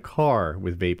been in a car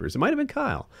with vapors. It might have been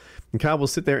Kyle. And Kyle will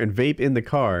sit there and vape in the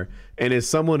car, and as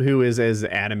someone who is as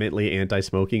adamantly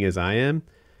anti-smoking as I am,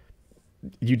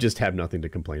 you just have nothing to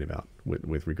complain about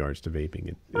with regards to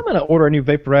vaping. I'm gonna order a new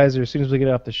vaporizer as soon as we get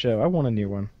off the show. I want a new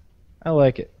one. I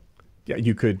like it. Yeah,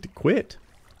 you could quit.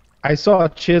 I saw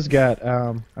Chiz got.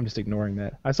 I'm just ignoring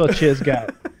that. I saw Chiz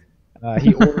got.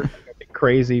 He ordered like a big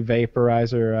crazy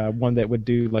vaporizer, one that would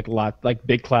do like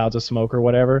big clouds of smoke or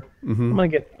whatever. Mm-hmm.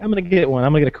 I'm gonna get one.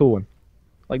 I'm gonna get a cool one.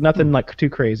 Like nothing like too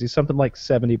crazy. Something like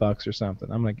 $70 or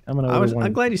something. I'm gonna.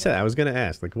 I'm glad you said that. I was gonna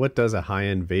ask, like, what does a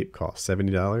high-end vape cost?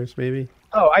 $70 maybe?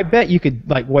 Oh, I bet you could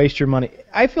like waste your money.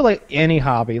 I feel like any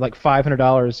hobby, like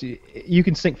 $500, you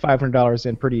can sink $500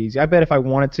 in pretty easy. I bet if I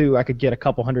wanted to, I could get a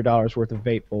couple $100 worth of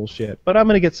vape bullshit. But I'm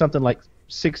gonna get something like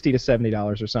 $60 to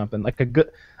 $70 or something, like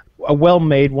a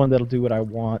well-made one that'll do what I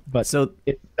want. But so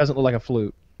it doesn't look like a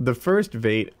flute. The first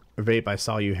vape I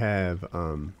saw you have,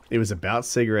 it was about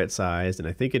cigarette sized, and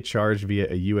I think it charged via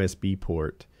a USB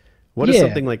port. What does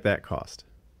something like that cost?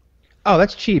 Oh,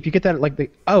 that's cheap. You get that at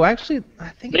like actually, I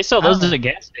think They sell those at the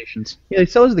gas stations. Yeah, they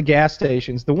sell those at the gas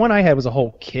stations. The one I had was a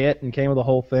whole kit and came with a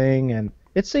whole thing, and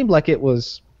it seemed like it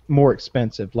was more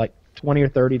expensive, like $20 or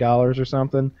 $30 or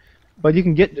something. But you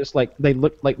can get just like, they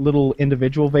look like little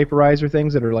individual vaporizer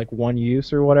things that are like one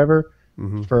use or whatever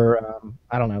for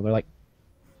I don't know, they're like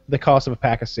the cost of a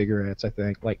pack of cigarettes, I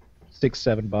think, like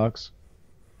 $6-7.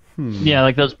 Yeah,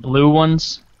 like those blue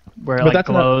ones where it But like that's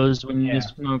not- glows when you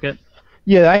smoke it.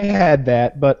 Yeah, I had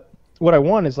that, but what I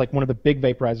want is like one of the big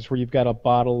vaporizers where you've got a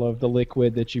bottle of the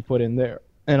liquid that you put in there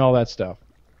and all that stuff.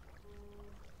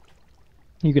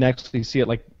 You can actually see it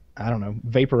like, I don't know,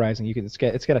 vaporizing. It's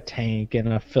got a tank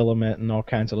and a filament and all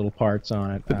kinds of little parts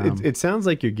on it. But it sounds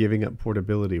like you're giving up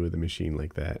portability with a machine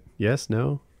like that. Yes?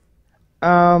 No?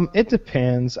 It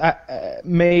depends.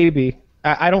 Maybe.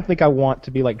 I don't think I want to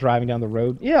be like driving down the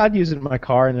road. Yeah, I'd use it in my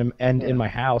car and in my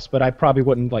house, but I probably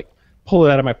wouldn't like pull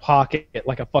it out of my pocket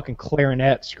like a fucking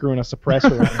clarinet screwing a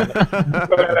suppressor on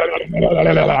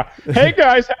it. Hey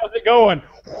guys, how's it going?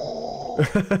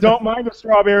 Don't mind the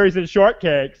strawberries and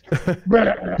shortcakes.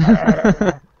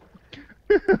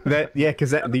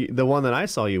 Because the one that I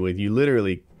saw you with, you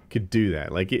literally could do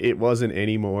that. Like it wasn't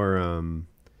any more. I'm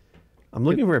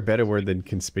looking for a better word than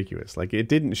conspicuous. Like it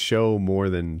didn't show more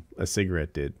than a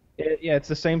cigarette did. Yeah, it's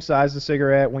the same size as a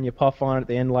cigarette. When you puff on it,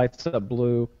 the end lights up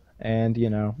blue. And,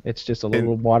 it's just a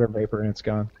little water vapor and it's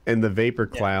gone. And the vapor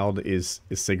cloud is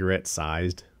cigarette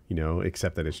sized,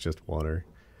 except that it's just water.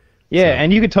 Yeah,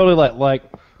 and you could totally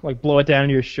like blow it down in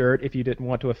your shirt if you didn't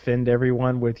want to offend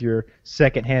everyone with your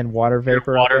secondhand water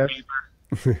vapor.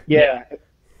 Yeah,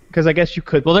 because I guess you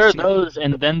could. Well, there are those,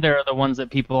 and then there are the ones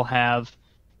that people have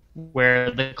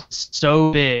where they're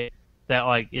so big that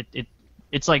like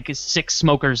it's like 6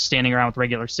 smokers standing around with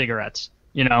regular cigarettes.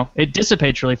 It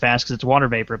dissipates really fast because it's water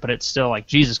vapor, but it's still like,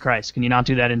 Jesus Christ, can you not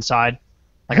do that inside?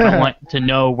 Like, I want to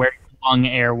know where your lung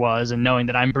air was, and knowing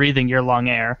that I'm breathing your lung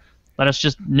air, let us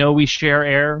just know we share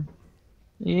air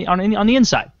on the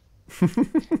inside.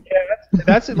 Yeah,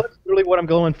 that's really what I'm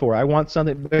going for. I want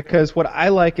something, because what I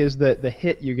like is the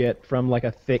hit you get from like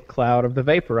a thick cloud of the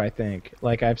vapor, I think.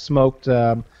 Like I've smoked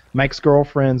Mike's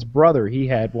girlfriend's brother. He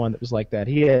had one that was like that.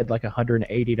 He had like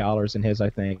 $180 in his, I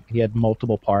think. He had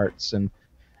multiple parts, and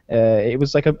it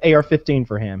was like an AR-15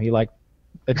 for him. He liked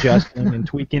adjusting and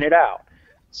tweaking it out.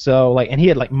 So and he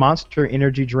had like Monster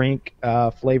energy drink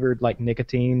flavored like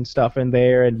nicotine stuff in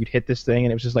there, and you'd hit this thing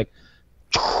and it was just like,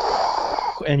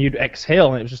 and you'd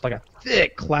exhale and it was just like a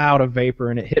thick cloud of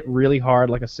vapor, and it hit really hard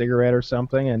like a cigarette or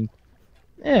something. And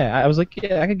yeah, I was like,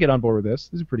 yeah, I could get on board with this.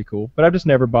 This is pretty cool. But I've just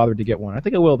never bothered to get one. I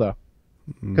think I will though,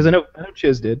 because I know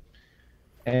Chiz did,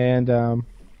 and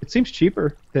it seems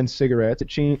cheaper than cigarettes.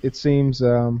 It seems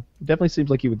definitely seems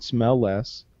like you would smell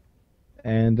less,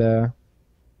 and I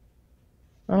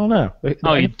don't know.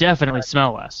 Oh, you definitely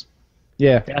smell less.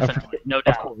 Yeah, Definitely, no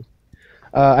doubt.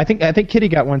 I think Kitty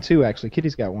got one too. Actually,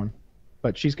 Kitty's got one,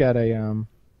 but she's got a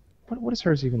what does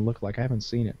hers even look like? I haven't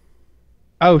seen it.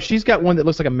 Oh, she's got one that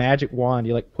looks like a magic wand.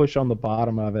 You like push on the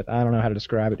bottom of it. I don't know how to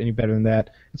describe it any better than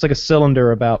that. It's like a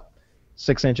cylinder about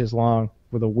 6 inches long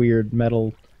with a weird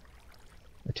metal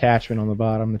attachment on the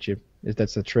bottom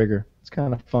that's the trigger. It's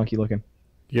kind of funky looking.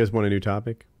 You guys want a new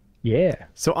topic? Yeah.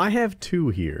 So I have two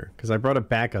here because I brought a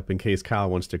backup in case Kyle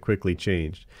wants to quickly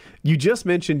change. You just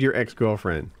mentioned your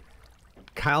ex-girlfriend.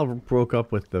 Kyle broke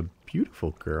up with the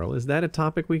beautiful girl. Is that a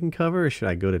topic we can cover, or should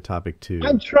I go to topic 2?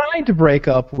 I'm trying to break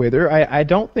up with her. I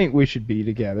don't think we should be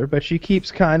together, but she keeps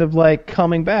kind of like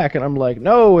coming back, and I'm like,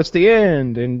 no, it's the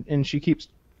end, and she keeps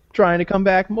trying to come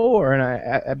back more,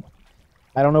 and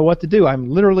I don't know what to do. I'm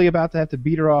literally about to have to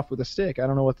beat her off with a stick. I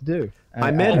don't know what to do.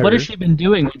 I met her. What has she been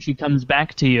doing when she comes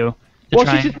back to you? Well,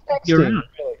 she's just texting. Really.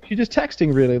 She's just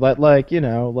texting, really, like you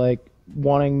know, like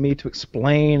wanting me to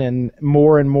explain and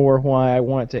more why I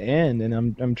want it to end, and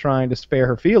I'm trying to spare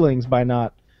her feelings by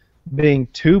not being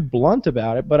too blunt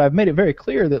about it. But I've made it very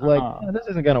clear that like this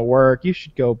isn't gonna work. You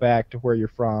should go back to where you're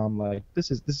from. Like this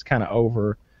is kind of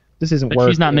over. This isn't working. But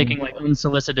she's not making like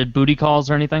unsolicited booty calls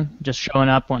or anything. Just showing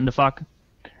up wanting to fuck.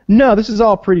 No, this is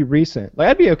all pretty recent. Like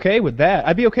I'd be okay with that.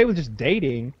 I'd be okay with just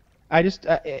dating. I just,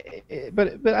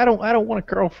 but I don't want a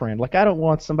girlfriend. Like I don't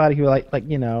want somebody who like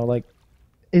you know like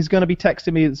is gonna be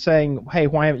texting me saying, hey,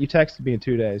 why haven't you texted me in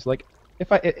 2 days? Like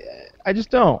if I just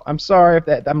don't. I'm sorry if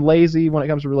that I'm lazy when it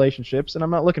comes to relationships, and I'm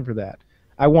not looking for that.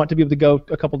 I want to be able to go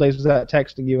a couple days without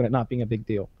texting you and it not being a big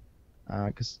deal.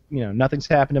 Because you know nothing's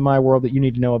happened in my world that you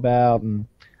need to know about, and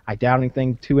I doubt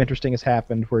anything too interesting has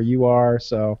happened where you are.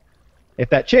 So if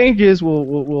that changes,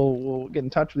 we'll get in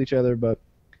touch with each other. But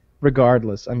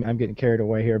regardless, I'm getting carried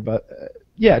away here. But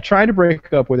yeah, trying to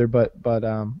break up with her, but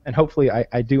and hopefully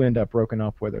I do end up broken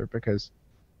up with her because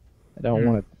I don't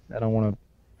want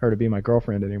her to be my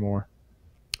girlfriend anymore.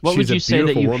 What would you say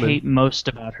that you hate most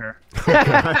about her?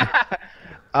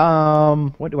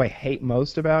 What do I hate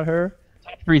most about her?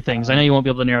 3 things. I know you won't be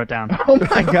able to narrow it down. Oh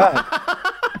my god.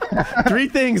 3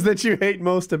 things that you hate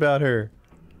most about her.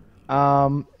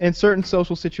 In certain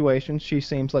social situations, she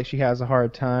seems like she has a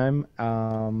hard time.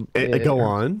 Go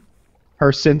on.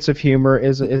 Her sense of humor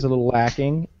is a little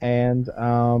lacking, and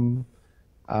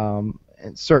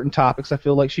in certain topics, I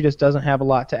feel like she just doesn't have a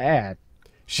lot to add.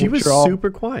 She was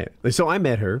super quiet. So I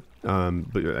met her.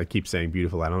 But I keep saying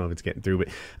beautiful. I don't know if it's getting through,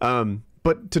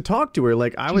 but to talk to her,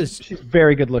 like she's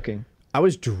very good looking. I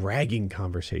was dragging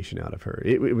conversation out of her.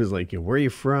 It was like, where are you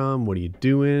from? What are you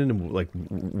doing? Like,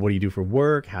 what do you do for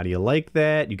work? How do you like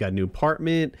that? You got a new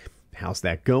apartment? How's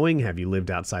that going? Have you lived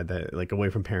outside away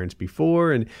from parents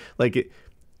before? And like,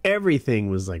 everything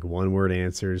was like 1-word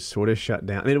answers, sort of shut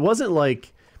down. I mean, it wasn't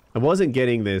like I wasn't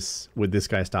getting this "would this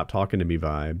guy stop talking to me"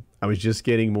 vibe. I was just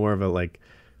getting more of a like,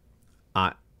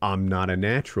 I'm not a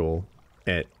natural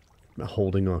at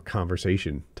holding a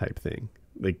conversation type thing.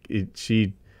 Like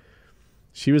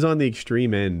she was on the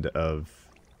extreme end of,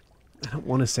 I don't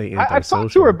want to say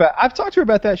antisocial. I've talked to her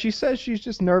about that. She says she's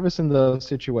just nervous in those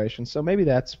situations. So maybe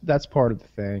that's part of the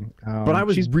thing. But I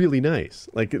was really nice.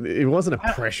 Like it wasn't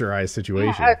a pressurized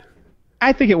situation.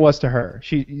 I think it was to her.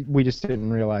 We just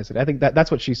didn't realize it. I think that's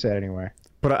what she said anyway.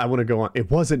 But I want to go on. It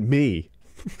wasn't me.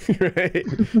 Right?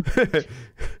 You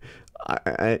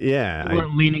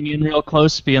weren't leaning in real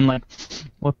close, being like,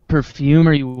 "What perfume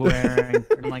are you wearing?"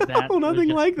 Something like that. Oh, nothing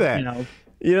like that.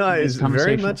 It's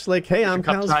very much like, "Hey, I'm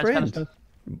Kyle's friend. Kind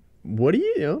of what do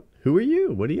you? Who are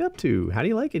you? What are you up to? How do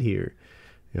you like it here?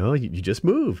 You just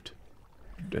moved."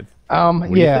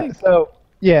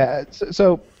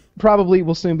 So probably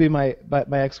will soon be my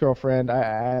ex-girlfriend.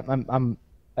 I'm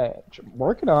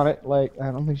working on it. Like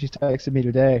I don't think she's texted me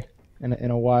today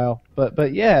in a while.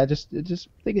 But yeah, just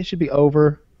think it should be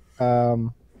over.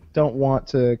 Don't want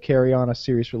to carry on a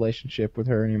serious relationship with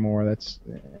her anymore.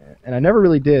 And I never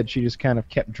really did. She just kind of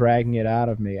kept dragging it out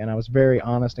of me, and I was very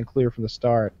honest and clear from the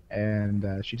start. And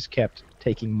she just kept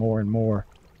taking more and more,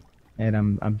 and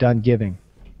I'm done giving.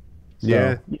 So,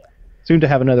 yeah. Soon to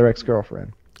have another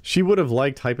ex-girlfriend. She would have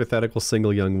liked hypothetical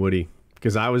single young Woody,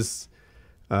 because I was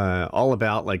all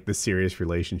about like the serious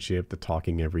relationship, the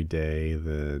talking every day,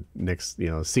 the next,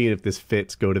 seeing if this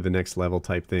fits, go to the next level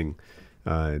type thing.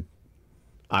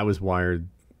 I was wired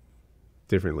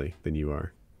differently than you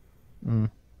are. Mm.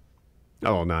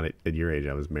 Oh, not at your age.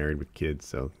 I was married with kids,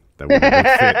 so that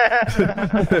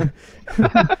wouldn't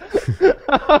fit.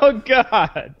 Oh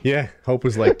God. Yeah, Hope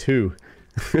was like 2.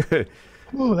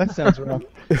 Ooh, that sounds rough.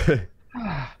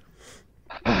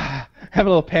 Have a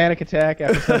little panic attack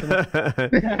after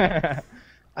something.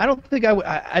 I don't think I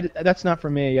would. That's not for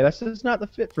me. Yeah, that's just not the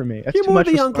fit for me. That's You're too more much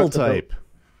the uncle type.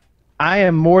 I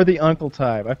am more the uncle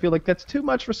type. I feel like that's too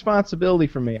much responsibility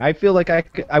for me. I feel like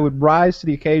I would rise to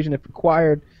the occasion if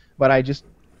required, but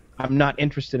I'm not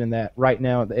interested in that right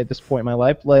now at this point in my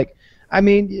life. Like, I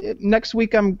mean, next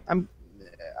week I'm not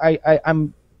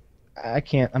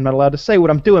allowed to say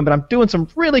what I'm doing, but I'm doing some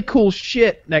really cool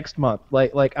shit next month.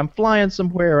 Like I'm flying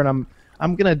somewhere and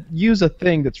I'm gonna use a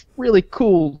thing that's really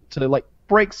cool to like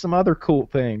break some other cool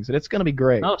things, and it's gonna be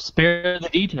great. Oh, spare the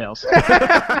details.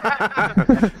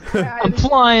 I'm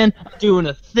flying, I'm doing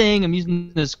a thing, I'm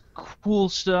using this cool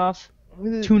stuff.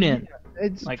 Tune in.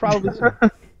 It's like,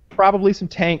 probably some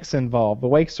tanks involved. The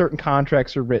way certain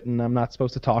contracts are written, I'm not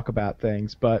supposed to talk about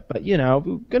things, but you know,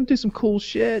 we're gonna do some cool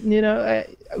shit, and you know,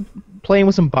 playing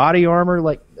with some body armor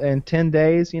like in 10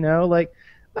 days, you know, like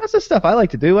that's the stuff I like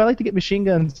to do. I like to get machine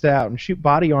guns out and shoot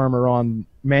body armor on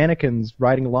mannequins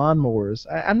riding lawnmowers.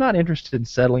 I'm not interested in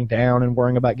settling down and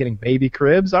worrying about getting baby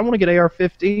cribs. I want to get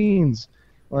AR-15s.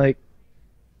 Like,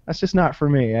 that's just not for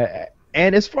me.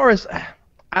 And as far as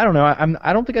I don't know.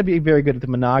 I don't think I'd be very good at the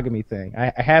monogamy thing.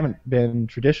 I haven't been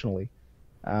traditionally.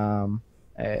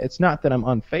 It's not that I'm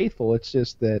unfaithful. It's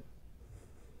just that,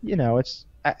 you know,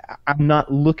 I'm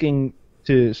not looking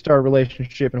to start a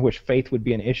relationship in which faith would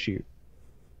be an issue.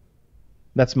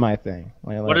 That's my thing.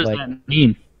 What does that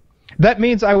mean? That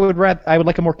means I would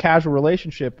like a more casual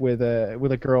relationship with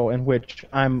a girl in which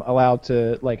I'm allowed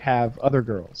to like have other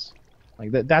girls.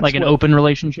 Like that's like an open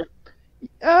relationship.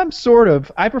 Sort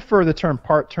of. I prefer the term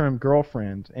part-term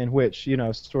girlfriend, in which, you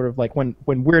know, sort of like when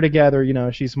we're together, you know,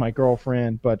 she's my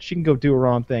girlfriend, but she can go do her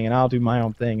own thing, and I'll do my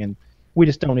own thing, and we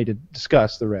just don't need to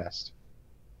discuss the rest.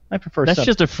 I prefer. That's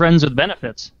just a friends with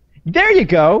benefits. There you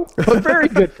go. But very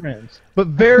good friends. But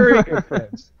very good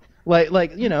friends.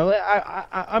 Like you know,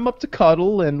 I'm up to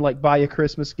cuddle and like buy you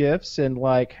Christmas gifts and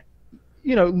like,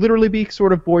 you know, literally be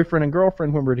sort of boyfriend and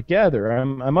girlfriend when we're together.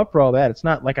 I'm up for all that. It's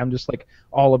not like I'm just like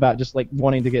all about just like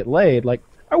wanting to get laid. Like,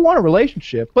 I want a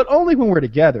relationship, but only when we're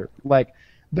together. Like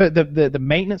the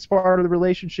maintenance part of the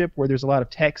relationship where there's a lot of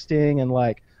texting and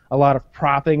like a lot of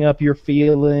propping up your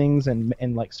feelings and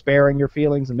like sparing your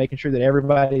feelings and making sure that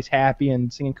everybody's happy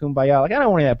and singing Kumbaya. Like, I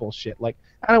don't want that bullshit. Like,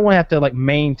 I don't want to have to like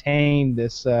maintain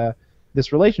this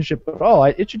this relationship at all.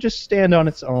 It should just stand on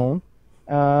its own.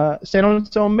 Stand on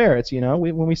its own merits, you know.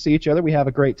 When we see each other, we have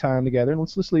a great time together, and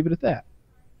let's just leave it at that.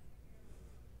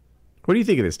 What do you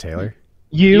think of this, Taylor?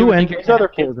 You and those other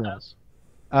four girls.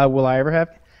 Will I ever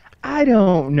have? I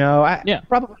don't know. Yeah.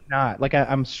 Probably not. Like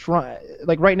I'm strong.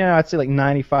 Like right now, I'd say like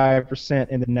 95%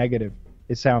 in the negative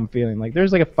is how I'm feeling. Like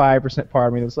there's like a 5% part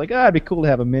of me that's like, it'd be cool to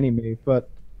have a mini me, but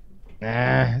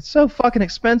it's so fucking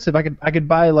expensive. I could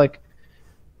buy like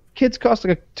kids cost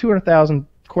like $200,000.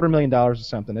 $250,000 or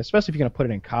something, especially if you're going to put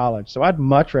it in college. So I'd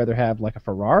much rather have like a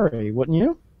Ferrari, wouldn't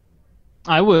you?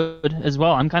 I would as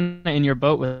well. I'm kind of in your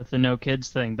boat with the no kids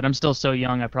thing, but I'm still so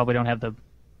young I probably don't have the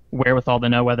wherewithal to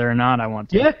know whether or not I want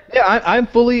to. Yeah, I'm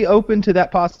fully open to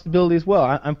that possibility as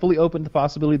well. I'm fully open to the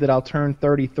possibility that I'll turn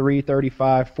 33,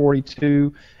 35,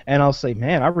 42, and I'll say,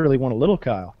 man, I really want a little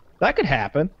Kyle. That could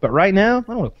happen, but right now, I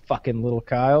don't want a fucking little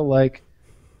Kyle. Like,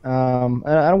 I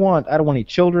don't want any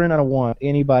children. I don't want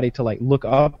anybody to like look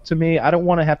up to me. I don't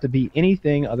want to have to be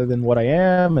anything other than what I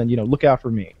am, and you know, look out for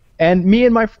me. And me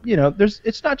and my, you know,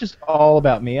 it's not just all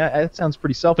about me. It sounds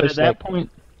pretty selfish. But at that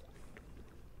point,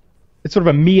 it's sort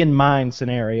of a me and mine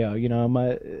scenario, you know,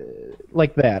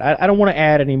 like that. I don't want to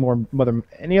add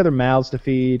any other mouths to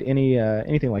feed,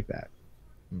 anything like that.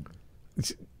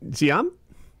 See,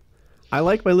 I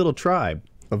like my little tribe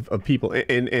of people,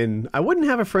 and I wouldn't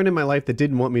have a friend in my life that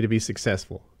didn't want me to be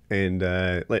successful. And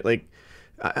I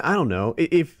don't know,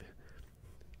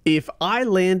 if I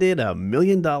landed $1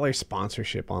 million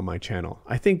sponsorship on my channel,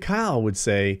 I think Kyle would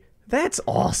say, "That's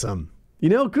awesome. You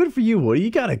know, good for you, Woody. You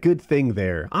got a good thing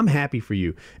there. I'm happy for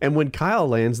you." And when Kyle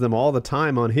lands them all the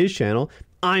time on his channel,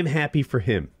 I'm happy for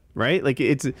him, right? Like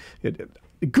it's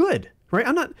good, right?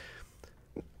 I'm not.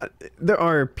 There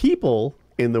are people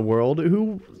in the world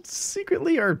who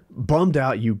secretly are bummed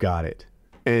out you got it,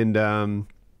 and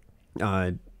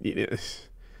I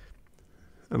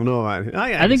don't know.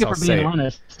 I think if we're being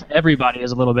honest, everybody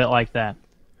is a little bit like that.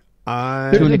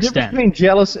 To an extent. Between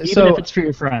jealousy, even if it's for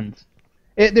your friends.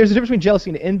 There's a difference between jealousy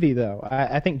and envy, though.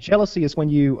 I think jealousy is when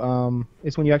you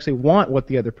actually want what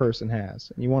the other person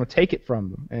has, and you want to take it from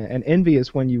them. And envy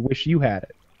is when you wish you had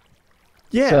it.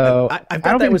 Yeah, so I've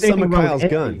got that with some of Kyle's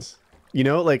guns. You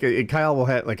know, like Kyle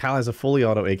has a fully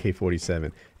auto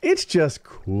AK-47. It's just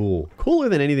cool, cooler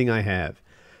than anything I have.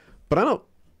 But I don't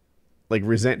like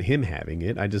resent him having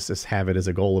it. I just have it as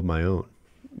a goal of my own.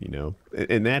 You know,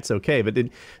 and that's okay. But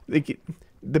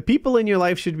the people in your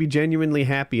life should be genuinely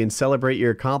happy and celebrate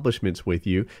your accomplishments with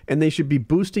you, and they should be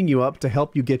boosting you up to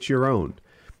help you get your own.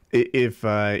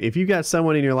 If you got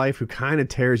someone in your life who kind of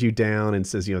tears you down and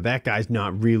says, you know, that guy's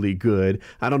not really good,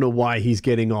 I don't know why he's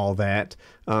getting all that,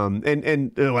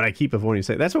 and what I keep avoiding to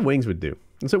say, that's what Wings would do.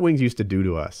 That's what Wings used to do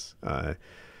to us.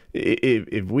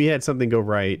 If we had something go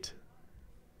right,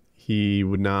 he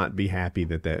would not be happy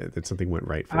that something went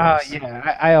right for us.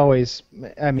 Yeah, I always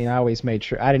made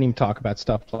sure I didn't even talk about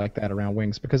stuff like that around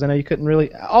Wings because I know you couldn't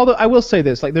really. Although I will say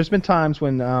this, like, there's been times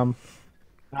when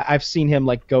I've seen him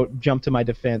like jump to my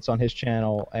defense on his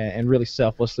channel and really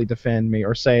selflessly defend me,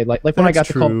 or say like when I got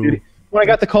the Call of Duty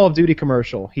the Call of Duty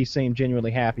commercial, he seemed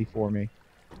genuinely happy for me.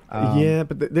 Yeah,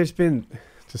 but there's been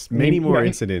just many more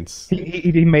incidents.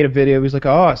 He made a video. He was like,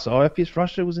 "Oh, I saw FPS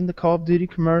Russia was in the Call of Duty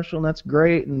commercial, and that's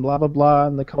great, and blah blah blah,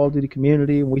 in the Call of Duty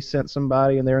community, and we sent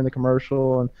somebody, and they're in the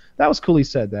commercial, and that was cool." He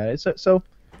said that. So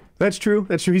that's true.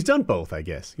 That's true. He's done both, I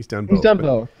guess. He's done both. He's done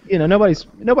both. You know,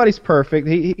 nobody's perfect.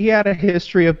 He had a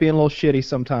history of being a little shitty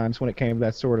sometimes when it came to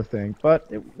that sort of thing, but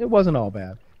it wasn't all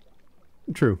bad.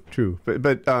 True.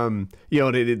 But you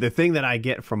know, the thing that I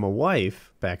get from a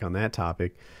wife, back on that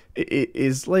topic,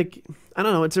 is like, I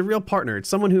don't know, it's a real partner. It's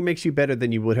someone who makes you better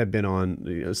than you would have been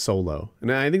on solo.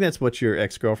 And I think that's what your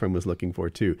ex-girlfriend was looking for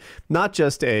too. Not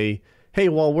just a, hey,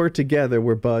 while we're together,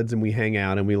 we're buds and we hang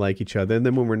out and we like each other. And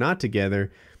then when we're not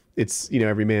together, it's, you know,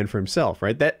 every man for himself,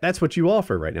 right? That's what you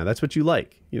offer right now. That's what you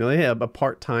like. You know, they have a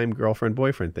part-time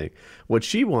girlfriend-boyfriend thing. What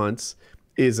she wants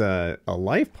is a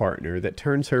life partner that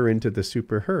turns her into the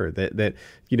super her. That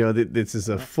you know, that this is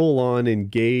a full-on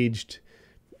engaged,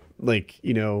 like,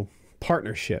 you know,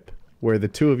 partnership where the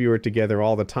two of you are together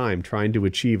all the time trying to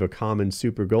achieve a common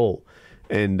super goal.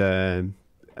 And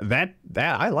that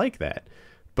I like that.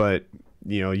 But,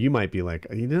 you know, you might be like,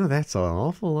 you know, that's an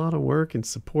awful lot of work and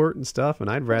support and stuff, and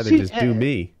I'd rather just do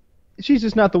me. She's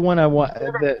just not the one I want.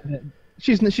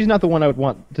 She's not the one I would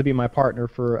want to be my partner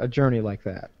for a journey like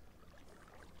that.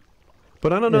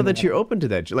 But I don't know that you're open to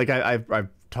that. Like, I've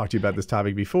talked to you about this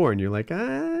topic before, and you're like,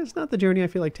 it's not the journey I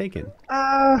feel like taking.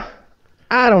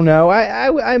 I don't know.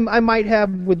 I might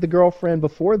have with the girlfriend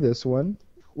before this one.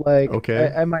 Like,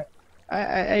 okay. I might.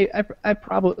 I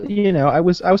probably, you know, I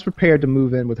was prepared to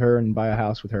move in with her and buy a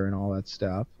house with her and all that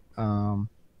stuff.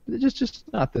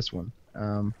 Just not this one.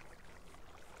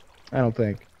 I don't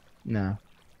think. No.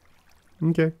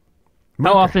 Okay.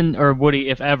 How often, or Woody,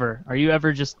 if ever, are you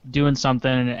ever just doing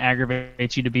something and it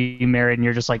aggravates you to be married and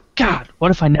you're just like, God, what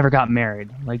if I never got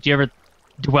married? Like, do you ever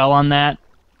dwell on that?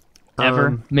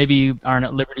 Ever? Maybe you aren't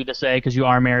at liberty to say because you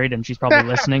are married and she's probably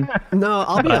listening. No,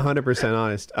 I'll be 100%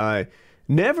 honest.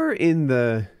 Never in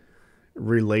the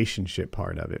relationship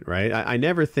part of it, right? I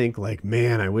never think like,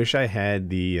 man, I wish I had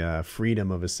the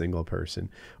freedom of a single person,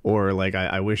 or like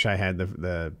I wish I had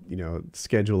the you know,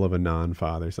 schedule of a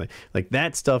non-father. It's like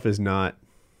that stuff is not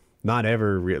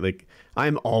ever real. Like,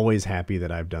 I'm always happy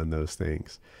that I've done those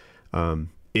things.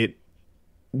 It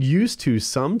used to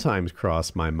sometimes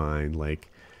cross my mind, like,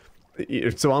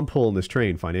 so I'm pulling this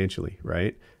train financially,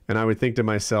 right? And I would think to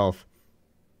myself,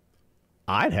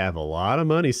 I'd have a lot of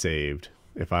money saved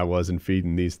if I wasn't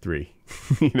feeding these three,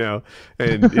 you know?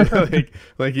 And you know,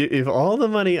 like if all the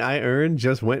money I earned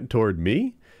just went toward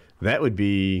me, that would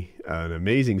be an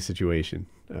amazing situation.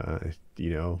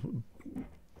 You know,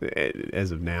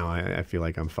 as of now, I feel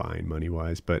like I'm fine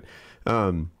money-wise, but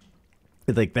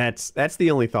like that's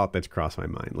the only thought that's crossed my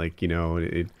mind. Like, you know,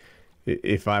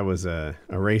 if I was a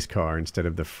race car instead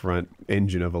of the front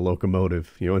engine of a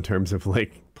locomotive, you know, in terms of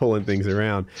like pulling things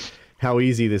around, how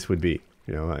easy this would be,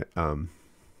 you know.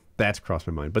 That's crossed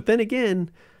my mind. But then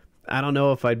again, I don't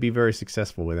know if I'd be very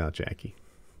successful without Jackie.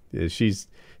 She's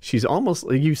almost,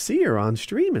 you see her on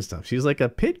stream and stuff. She's like a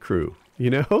pit crew,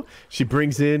 you know. She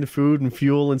brings in food and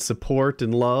fuel and support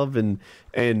and love and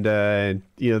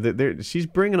you know, she's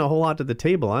bringing a whole lot to the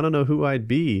table. I don't know who I'd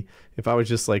be if I was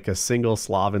just like a single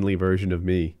slovenly version of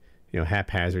me, you know,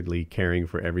 haphazardly caring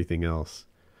for everything else.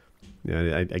 You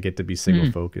know, I get to be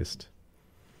single focused.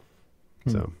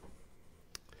 So,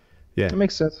 yeah, that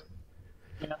makes sense.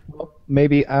 Yeah. Well,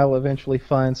 maybe I'll eventually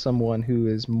find someone who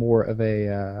is more of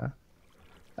a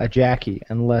Jackie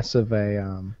and less of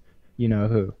a you know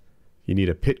who. You need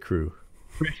a pit crew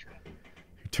who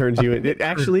turns you in.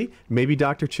 Actually, maybe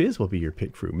Dr. Chiz will be your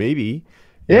pit crew. Maybe.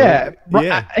 Yeah,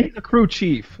 yeah. He's a crew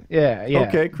chief. Yeah.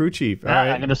 Okay, crew chief. All right.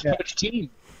 I'm gonna switch team.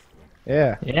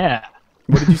 Yeah. Yeah.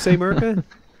 What did you say, Merca?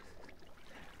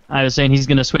 I was saying he's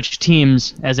going to switch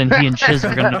teams, as in he and Chiz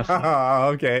are going to... Oh,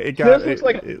 okay.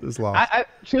 It was lost.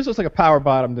 Chiz looks like a power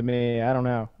bottom to me. I don't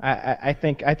know. I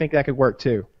think that could work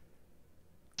too.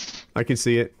 I can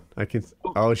see it.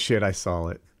 Oh, shit, I saw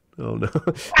it. Oh, no.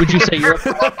 Would you say you're a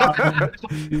power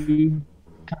bottom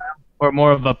or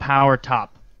more of a power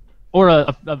top? Or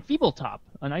a feeble top?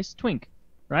 A nice twink,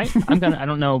 right? I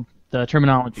don't know the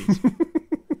terminologies.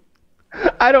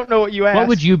 I don't know what you asked. What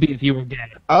would you be if you were gay?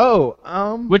 Oh,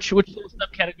 which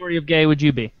subcategory of gay would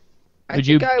you be? Would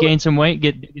you gain some weight,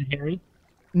 get big and hairy?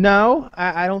 No,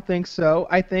 I don't think so.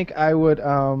 I think I would.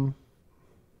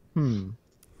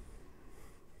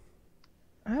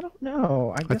 I don't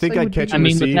know. I think I'd catch and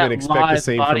receive and expect the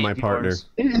same from my partner.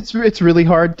 It's really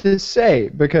hard to say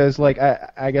because like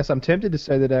I guess I'm tempted to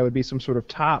say that I would be some sort of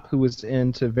top who was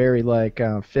into very like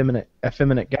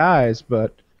effeminate guys,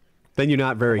 but then you're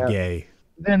not very gay.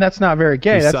 Then that's not very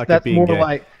gay. That's more gay.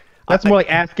 Like more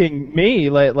like asking me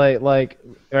like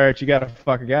all right, you gotta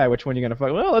fuck a guy. Which one you gonna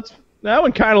fuck? Well, that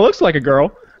one kind of looks like a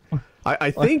girl.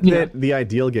 I think that the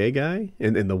ideal gay guy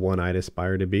and the one I'd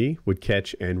aspire to be would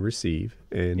catch and receive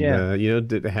and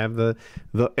to have the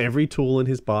every tool in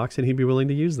his box and he'd be willing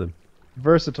to use them.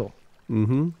 Versatile.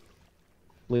 Mm-hmm.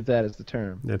 I believe that is the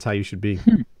term. That's how you should be.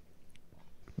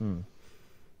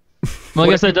 Well, I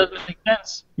guess that doesn't make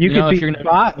sense. You could be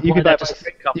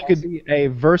a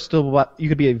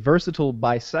versatile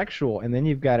bisexual, and then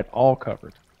you've got it all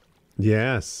covered.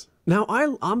 Yes. Now,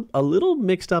 I'm a little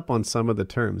mixed up on some of the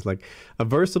terms, like a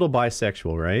versatile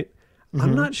bisexual, right? Mm-hmm.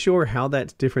 I'm not sure how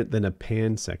that's different than a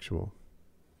pansexual.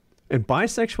 And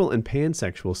bisexual and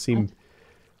pansexual seem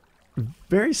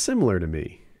very similar to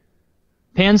me.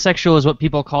 Pansexual is what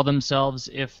people call themselves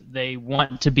if they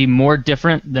want to be more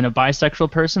different than a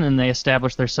bisexual person, and they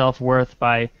establish their self-worth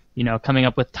by, coming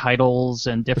up with titles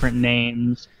and different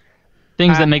names,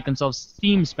 things that make themselves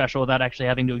seem special without actually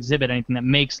having to exhibit anything that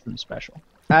makes them special.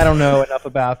 I don't know enough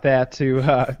about that to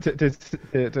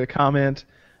comment,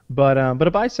 but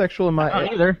a bisexual in my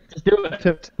either. Just do it.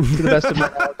 To the best of my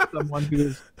knowledge, someone who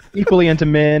is equally into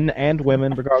men and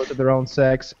women, regardless of their own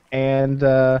sex, and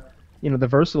the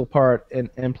versatile part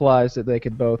implies that they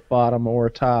could both bottom or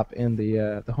top in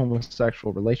the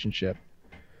homosexual relationship.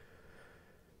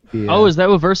 Oh, is that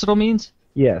what versatile means?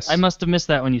 Yes. I must have missed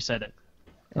that when you said it.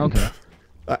 Okay.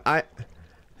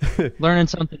 Learning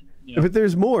something. But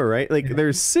there's more, right? Like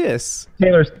there's cis.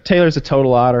 Taylor's a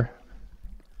total otter.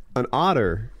 An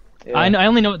otter. Yeah. I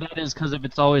only know what that is because of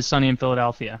It's Always Sunny in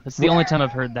Philadelphia. That's the only time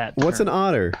I've heard that term. What's an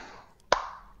otter?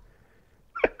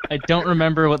 I don't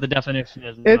remember what the definition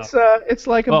is. It's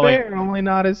like a bear, only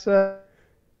not as.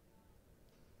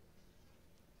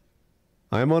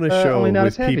 I'm on a show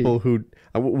with people who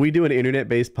we do an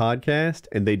internet-based podcast,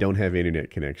 and they don't have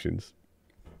internet connections.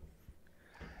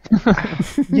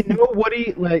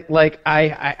 Woody,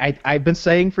 I've been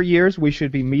saying for years we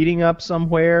should be meeting up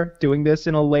somewhere, doing this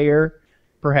in a lair,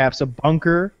 perhaps a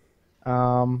bunker.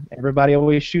 Everybody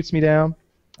always shoots me down.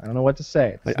 I don't know what to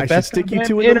say. I should stick you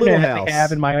two in the little house I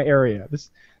have in my area. This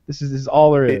is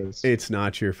all there is. It's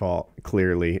not your fault,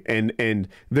 clearly. And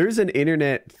there's an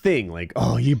internet thing like,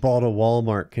 oh, you bought a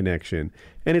Walmart connection.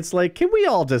 And it's like, can we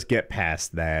all just get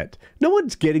past that? No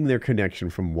one's getting their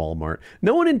connection from Walmart.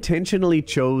 No one intentionally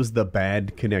chose the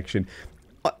bad connection.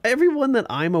 Everyone that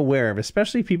I'm aware of,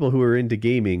 especially people who are into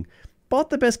gaming,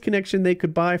 bought the best connection they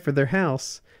could buy for their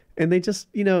house. And they just,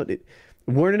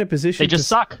 weren't in a position to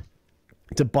suck.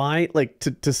 To buy,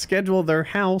 to schedule their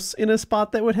house in a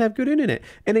spot that would have good internet.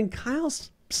 And in Kyle's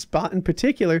spot in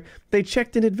particular, they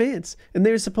checked in advance. And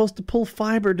they were supposed to pull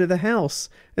fiber to the house.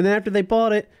 And then after they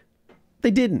bought it, they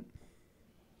didn't.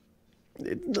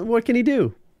 What can he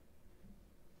do?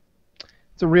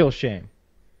 It's a real shame.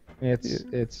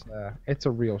 It's a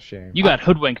real shame. You got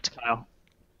hoodwinked, Kyle.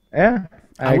 Yeah,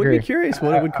 I agree. Would be curious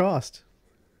what it would cost.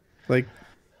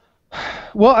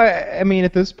 Well, I mean,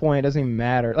 at this point, it doesn't even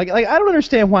matter. Like I don't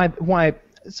understand why.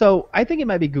 So I think it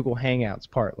might be Google Hangouts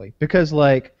partly because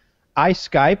I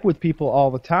Skype with people all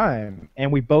the time,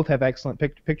 and we both have excellent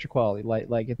picture quality.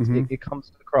 It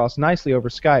comes across nicely over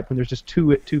Skype when there's just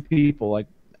two people.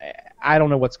 I don't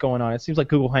know what's going on. It seems like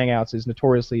Google Hangouts is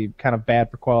notoriously kind of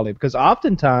bad for quality because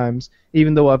oftentimes,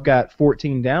 even though I've got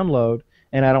 14 download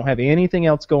and I don't have anything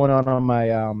else going on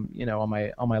my on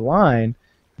my line,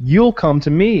 you'll come to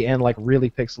me and really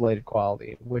pixelated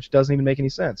quality, which doesn't even make any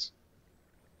sense.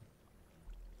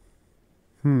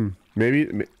 Maybe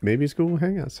it's Google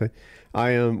Hangouts.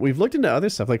 We've looked into other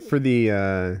stuff for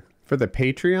the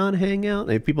Patreon Hangout.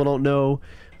 If people don't know,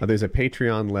 there's a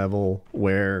Patreon level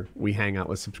where we hang out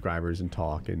with subscribers and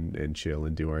talk and chill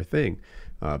and do our thing.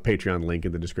 Patreon link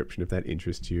in the description if that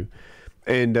interests you.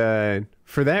 And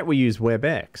for that we use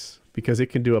WebEx because it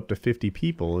can do up to 50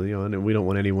 people. And we don't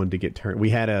want anyone to get turned. We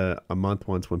had a month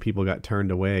once when people got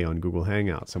turned away on Google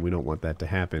Hangouts, and we don't want that to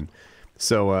happen.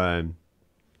 So.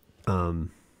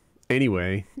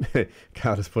 Anyway,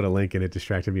 Kyle just put a link and it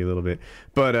distracted me a little bit.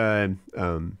 But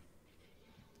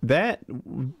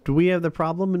do we have the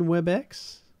problem in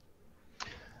WebEx?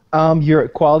 Your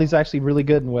quality's actually really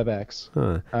good in WebEx.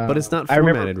 But it's not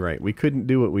formatted right. We couldn't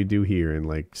do what we do here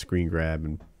and screen grab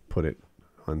and put it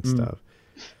on stuff.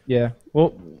 Yeah.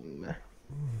 Well,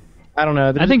 I don't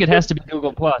know. I think it has to be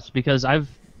Google Plus because I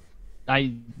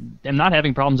am not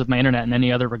having problems with my internet in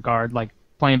any other regard. Like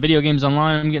playing video games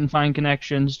online, I'm getting fine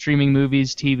connections. Streaming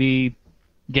movies, TV,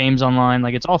 games online,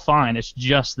 like it's all fine. It's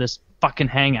just this fucking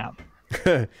Hangout.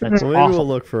 Well, maybe we'll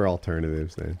look for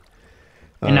alternatives then.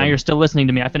 And now you're still listening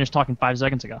to me. I finished talking 5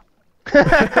 seconds ago.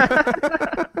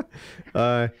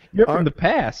 You're from the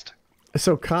past.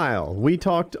 So Kyle, we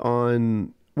talked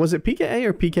on, was it PKA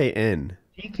or PKN?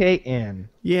 PKN.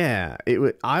 Yeah,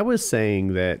 I was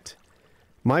saying that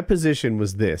my position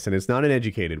was this, and it's not an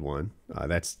educated one.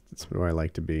 That's where I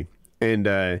like to be. And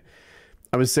I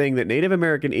was saying that Native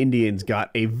American Indians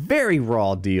got a very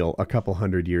raw deal a couple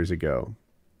hundred years ago.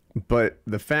 But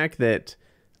the fact that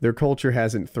their culture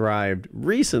hasn't thrived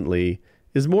recently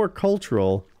is more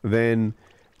cultural than,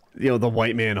 the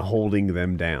white man holding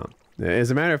them down.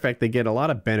 As a matter of fact, they get a lot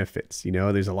of benefits.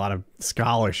 There's a lot of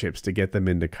scholarships to get them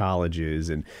into colleges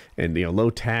and low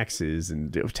taxes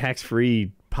and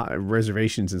tax-free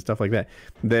reservations and stuff like that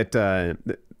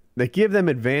that give them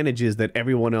advantages that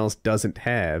everyone else doesn't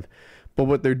have. But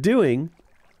what they're doing,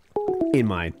 in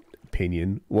my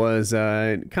opinion, was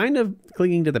kind of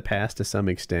clinging to the past to some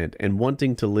extent and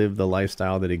wanting to live the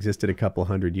lifestyle that existed a couple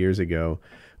hundred years ago,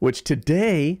 which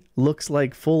today looks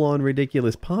like full-on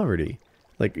ridiculous poverty.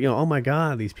 Like, oh my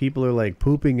God, these people are like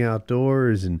pooping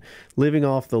outdoors and living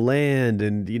off the land,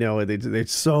 and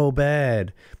it's so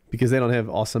bad because they don't have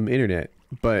awesome internet.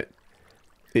 But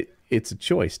it's a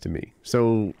choice to me.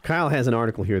 So Kyle has an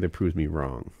article here that proves me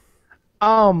wrong.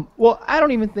 Well, I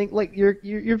don't even think like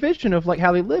your vision of like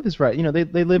how they live is right.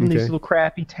 They live in these little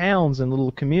crappy towns and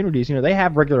little communities. They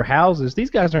have regular houses. These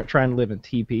guys aren't trying to live in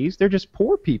teepees. They're just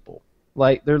poor people.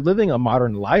 Like they're living a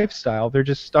modern lifestyle. They're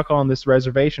just stuck on this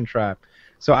reservation tribe.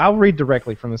 So I'll read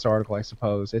directly from this article, I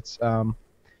suppose. It's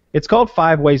called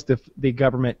 5 Ways the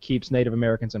Government Keeps Native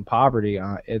Americans in Poverty.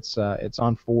 It's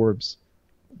on Forbes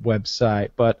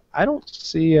website, but I don't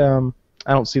see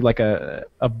like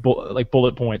like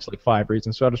bullet points, like 5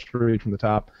 reasons. So I'll just read from the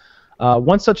top.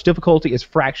 One such difficulty is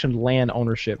fractioned land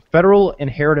ownership. Federal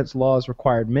inheritance laws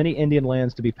required many Indian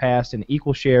lands to be passed in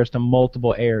equal shares to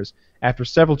multiple heirs. After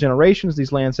several generations,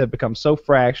 these lands have become so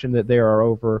fractioned that there are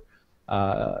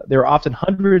often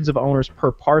hundreds of owners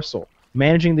per parcel.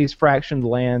 Managing these fractioned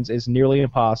lands is nearly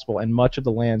impossible, and much of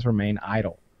the lands remain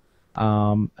idle.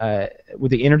 With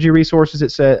the energy resources,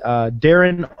 it said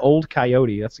Darren Old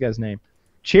Coyote, that's the guy's name,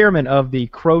 chairman of the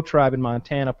Crow tribe in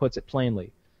Montana, puts it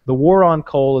plainly. The war on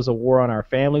coal is a war on our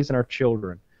families and our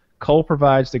children. Coal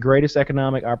provides the greatest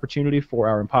economic opportunity for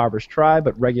our impoverished tribe,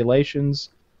 but regulations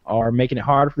are making it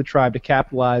harder for the tribe to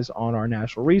capitalize on our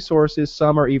natural resources.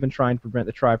 Some are even trying to prevent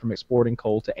the tribe from exporting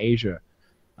coal to Asia.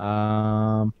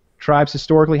 Tribes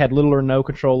historically had little or no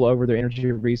control over their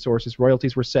energy resources.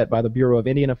 Royalties were set by the Bureau of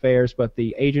Indian Affairs, but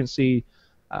the agency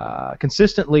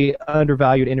consistently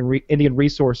undervalued Indian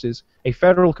resources. A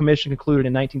federal commission concluded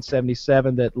in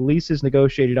 1977 that leases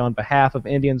negotiated on behalf of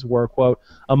Indians were, quote,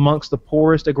 amongst the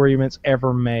poorest agreements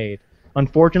ever made.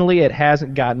 Unfortunately, it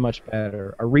hasn't gotten much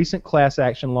better. A recent class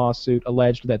action lawsuit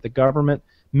alleged that the government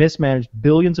mismanaged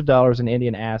billions of dollars in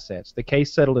Indian assets. The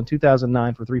case settled in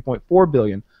 2009 for $3.4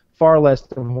 billion, far less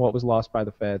than what was lost by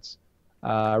the feds.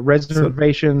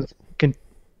 Reservations.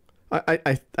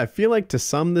 I feel like to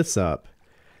sum this up,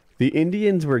 the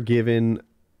Indians were given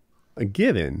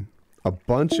a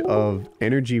bunch of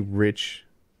energy-rich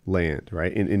land,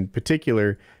 right? In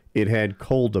particular, it had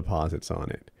coal deposits on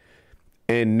it.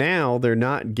 And now they're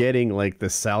not getting like the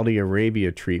Saudi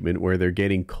Arabia treatment where they're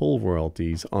getting coal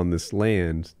royalties on this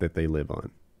land that they live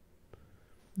on.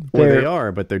 Or they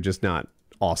are, but they're just not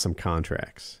awesome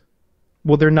contracts.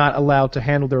 Well, they're not allowed to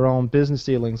handle their own business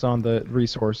dealings on the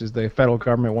resources. The federal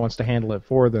government wants to handle it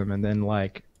for them, and then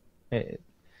like,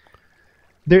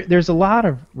 there's a lot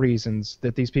of reasons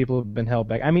that these people have been held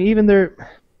back. I mean, even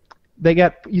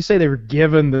you say they were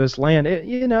given this land.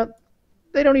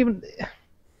 They don't even.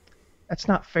 That's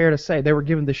not fair to say. They were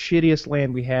given the shittiest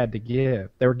land we had to give.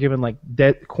 They were given like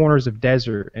corners of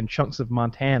desert and chunks of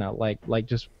Montana, like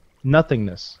just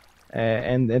nothingness.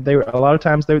 And they were, a lot of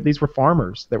times these were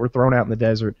farmers that were thrown out in the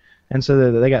desert, and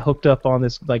so they got hooked up on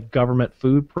this like government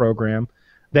food program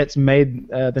that's made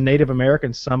the Native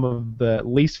Americans some of the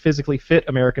least physically fit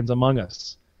Americans among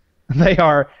us. They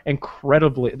are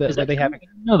incredibly. They have.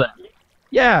 Know that.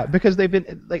 Yeah, because they've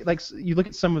been like you look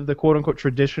at some of the quote unquote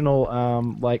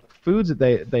traditional like foods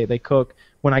that they cook.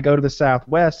 When I go to the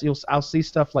Southwest, I'll see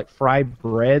stuff like fried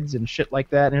breads and shit like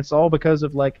that, and it's all because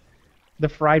of like the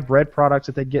fried bread products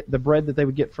that they get, the bread that they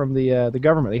would get from the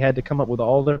government. They had to come up with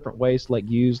all different ways to like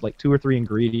use like 2 or 3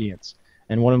 ingredients,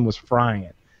 and one of them was frying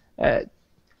it.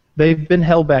 They've been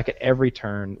held back at every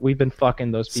turn. We've been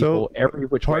fucking those people every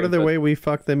which way. Part of the way we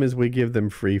fuck them is we give them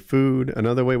free food.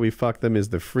 Another way we fuck them is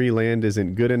the free land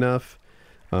isn't good enough.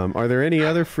 Are there any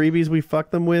other freebies we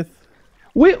fuck them with?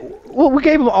 We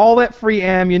gave them all that free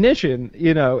ammunition,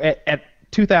 you know, at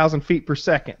 2,000 feet per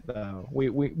second. Though we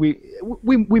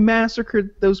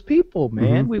massacred those people,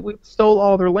 man. Mm-hmm. We stole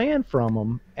all their land from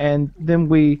them, and then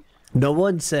we. No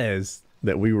one says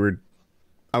that we were.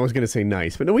 I was going to say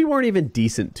nice, but no, we weren't even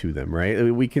decent to them, right? I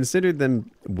mean, we considered them,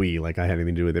 like I had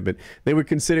anything to do with it, but they were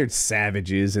considered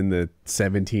savages in the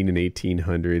 17 and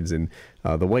 1800s, and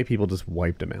the white people just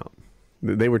wiped them out.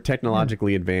 They were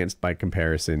technologically advanced by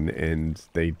comparison, and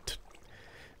they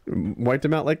wiped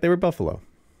them out like they were buffalo.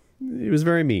 It was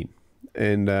very mean,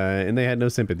 and they had no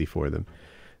sympathy for them,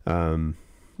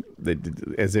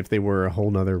 as if they were a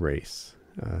whole nother race.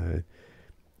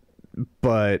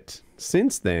 But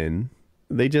since then,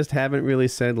 they just haven't really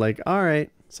said, like, all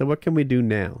right, so what can we do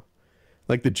now?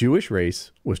 Like, the Jewish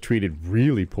race was treated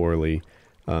really poorly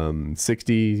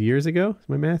 60 years ago. Is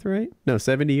my math right? No,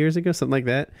 70 years ago, something like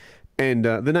that. And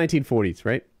the 1940s,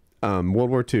 right? World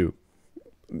War II.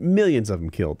 Millions of them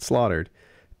killed, slaughtered.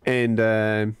 And,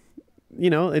 you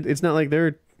know, it's not like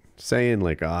they're saying,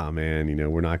 like, ah, man, you know,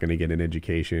 we're not going to get an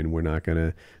education. We're not going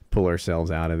to pull ourselves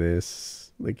out of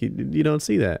this. Like, you don't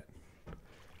see that.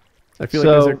 I feel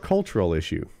like there's a cultural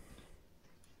issue.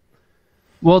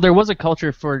 Well, there was a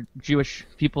culture for Jewish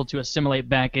people to assimilate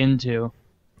back into.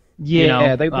 Yeah, you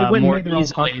know, they wouldn't more make their own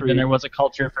easily country. than there was a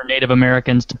culture for Native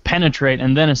Americans to penetrate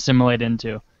and then assimilate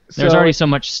into. There's already so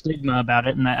much stigma about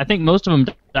it, and I think most of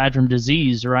them died from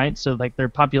disease, right? So like their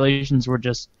populations were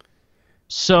just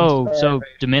so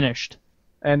diminished.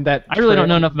 And that I really don't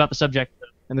know enough about the subject.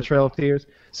 And the Trail of Tears.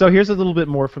 So here's a little bit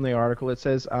more from the article. It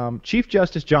says, Chief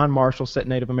Justice John Marshall set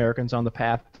Native Americans on the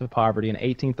path to poverty in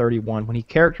 1831 when he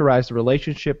characterized the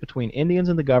relationship between Indians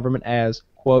and the government as,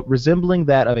 quote, resembling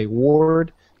that of a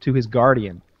ward to his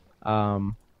guardian. I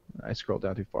scrolled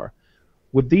down too far.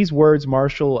 With these words,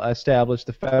 Marshall established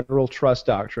the Federal Trust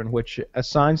Doctrine, which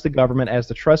assigns the government as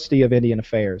the trustee of Indian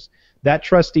affairs. That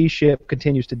trusteeship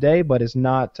continues today, but it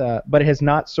has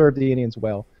not served the Indians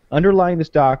well. Underlying this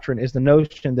doctrine is the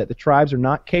notion that the tribes are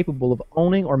not capable of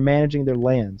owning or managing their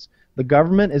lands. The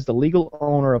government is the legal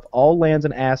owner of all lands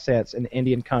and assets in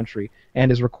Indian country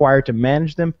and is required to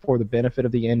manage them for the benefit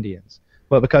of the Indians.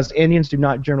 But because Indians do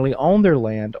not generally own their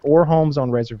land or homes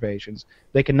on reservations,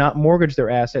 they cannot mortgage their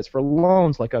assets for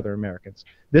loans like other Americans.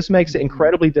 This makes it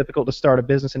incredibly difficult to start a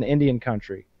business in Indian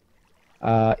country.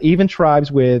 Even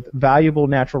tribes with valuable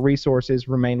natural resources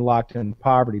remain locked in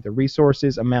poverty. The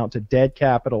resources amount to dead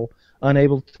capital,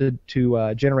 unable to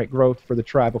generate growth for the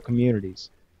tribal communities.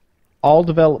 All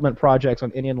development projects on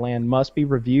Indian land must be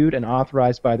reviewed and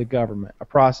authorized by the government, a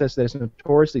process that is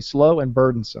notoriously slow and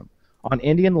burdensome. On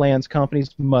Indian lands,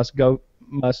 companies must go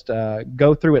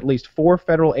through at least 4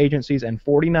 federal agencies and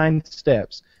 49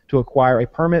 steps to acquire a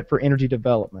permit for energy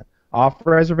development. Off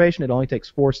reservation, it only takes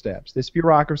 4 steps. This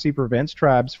bureaucracy prevents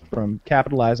tribes from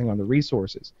capitalizing on the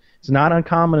resources. It's not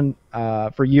uncommon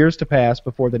for years to pass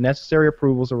before the necessary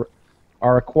approvals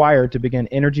are acquired to begin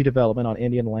energy development on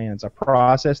Indian lands, a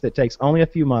process that takes only a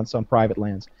few months on private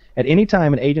lands. At any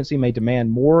time, an agency may demand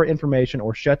more information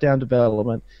or shut down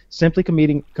development. Simply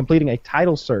completing a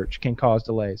title search can cause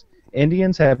delays.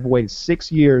 Indians have waited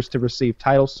 6 years to receive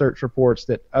title search reports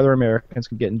that other Americans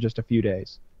can get in just a few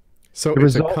days. So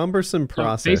it's a cumbersome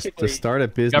process to start a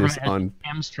business on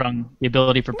hamstrung the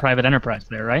ability for private enterprise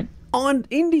there, right? On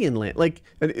Indian land. Like,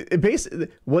 basically,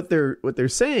 what they're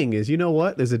saying is, you know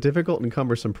what? There's a difficult and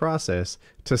cumbersome process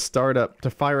to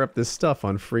fire up this stuff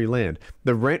on free land.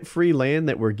 The rent-free land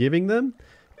that we're giving them,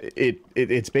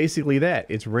 it's basically that.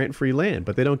 It's rent-free land,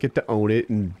 but they don't get to own it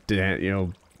and, you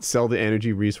know, sell the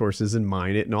energy resources and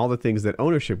mine it and all the things that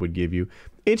ownership would give you.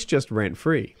 It's just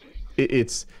rent-free.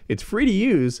 It's free to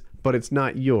use, but it's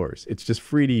not yours. It's just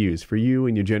free to use for you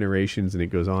and your generations, and it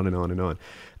goes on and on and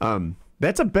on.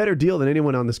 That's a better deal than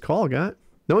anyone on this call got.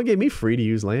 No one gave me free to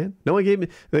use land. No one gave me.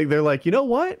 They're like, you know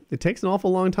what? It takes an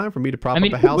awful long time for me to prop up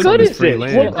a house on this free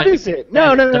land. What is it?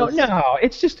 No.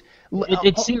 It's just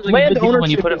it seems like a good deal when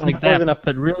you put it like that,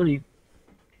 but really,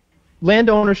 land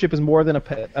ownership is more than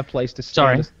a place to stay.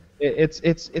 Sorry.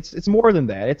 It's more than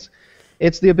that.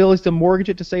 It's the ability to mortgage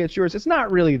it to say it's yours. It's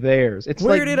not really theirs. It's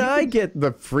Where like, did I get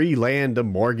the free land to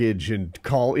mortgage and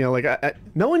call? You know, like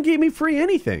no one gave me free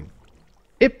anything.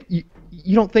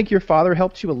 You don't think your father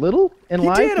helped you a little in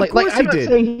life? Did, of course I'm he did. not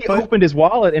saying he opened his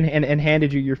wallet and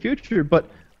handed you your future, but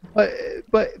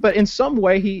But in some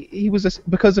way he was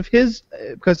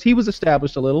because he was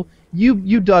established a little.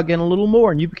 You dug in a little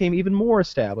more and you became even more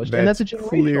established. And that's a generational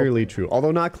clearly true.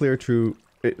 Although not clear true.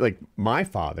 Like my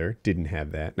father didn't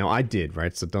have that. Now I did,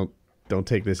 right? So don't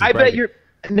take this as I bragging.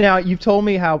 bet now you've told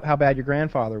me how bad your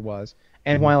grandfather was,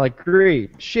 and while I agree,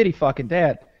 shitty fucking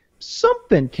dad,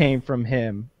 something came from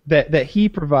him that he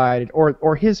provided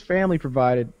or his family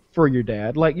provided for your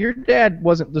dad. Like your dad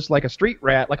wasn't just like a street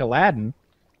rat like Aladdin.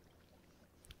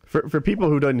 For people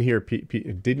who didn't hear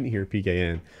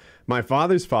PKN, my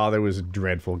father's father was a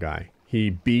dreadful guy.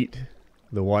 He beat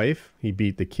the wife. He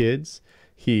beat the kids.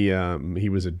 He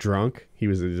was a drunk. He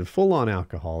was a full-on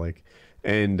alcoholic,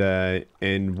 and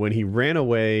when he ran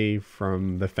away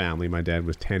from the family, my dad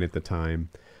was 10 at the time.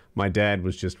 My dad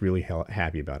was just really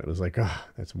happy about it. It was like, oh,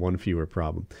 that's one fewer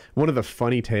problem. One of the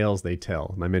funny tales they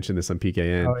tell, and I mentioned this on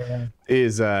PKN,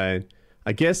 is I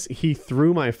guess he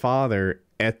threw my father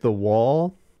at the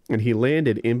wall, and he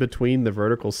landed in between the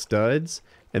vertical studs,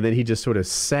 and then he just sort of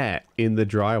sat in the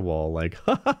drywall like,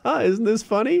 ha ha ha, isn't this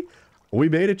funny? We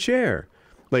made a chair.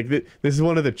 Like, this is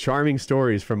one of the charming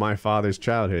stories from my father's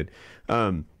childhood.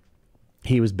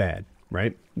 He was bad,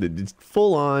 right? It's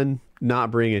full on,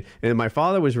 not bringing it. And my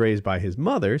father was raised by his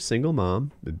mother, single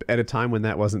mom, at a time when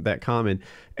that wasn't that common.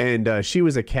 And she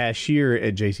was a cashier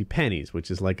at JCPenney's, which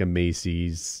is like a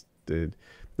Macy's.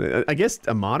 I guess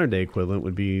a modern day equivalent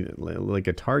would be like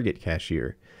a Target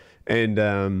cashier. And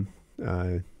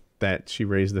that she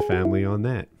raised the family on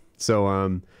that.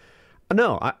 So,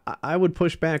 no, I would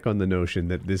push back on the notion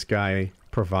that this guy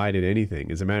provided anything.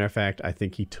 As a matter of fact, I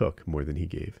think he took more than he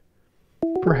gave.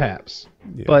 Perhaps.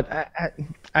 Yeah. But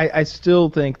I still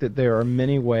think that there are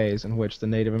many ways in which the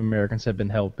Native Americans have been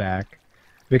held back.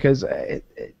 Because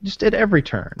just at every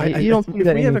turn. You don't see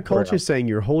that we have a culture else. saying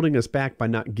you're holding us back by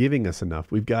not giving us enough.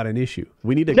 We've got an issue.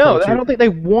 We need a No, culture. I don't think they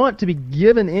want to be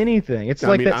given anything. It's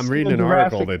like that I'm reading an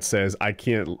article that says I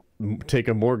can't take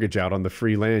a mortgage out on the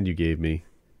free land you gave me.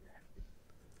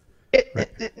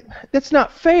 That's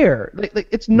not fair.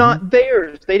 It's not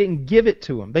theirs. They didn't give it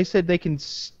to them. They said they can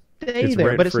stay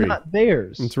there, but it's not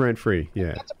theirs. It's rent-free,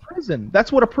 yeah. That's a prison.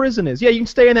 That's what a prison is. Yeah, you can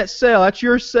stay in that cell. That's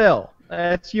your cell.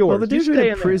 That's yours. Well, the difference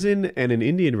between a prison and an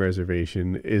Indian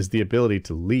reservation is the ability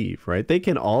to leave, right? They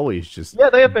can always just... Yeah,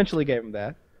 they eventually gave them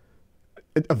that.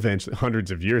 Eventually,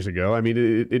 hundreds of years ago. I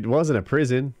mean, it wasn't a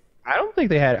prison. I don't think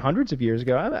they had it hundreds of years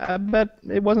ago. I bet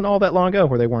it wasn't all that long ago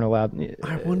where they weren't allowed.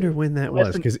 I wonder when that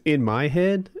was, because in my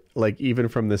head, like even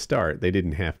from the start, they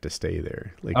didn't have to stay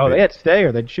there. Like they had to stay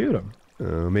or they'd shoot them.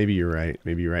 Maybe you're right.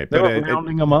 Maybe you're right. They were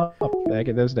rounding them up back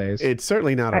in those days. It's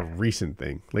certainly not a recent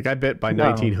thing. Like I bet by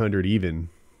 1900 even,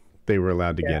 they were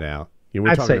allowed to get out. You know,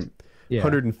 we're talking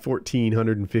 114,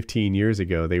 115 years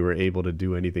ago, they were able to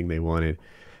do anything they wanted.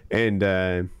 And,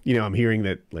 I'm hearing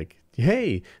that, like,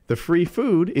 hey, the free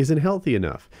food isn't healthy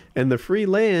enough. And the free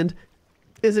land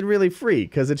isn't really free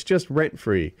because it's just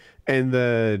rent-free. And,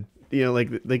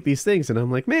 like these things. And I'm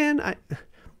like, man,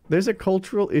 there's a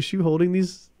cultural issue holding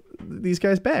these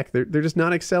guys back. They're just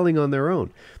not excelling on their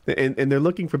own. And they're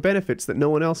looking for benefits that no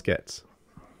one else gets.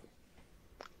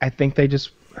 I think that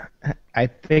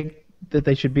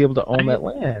they should be able to own that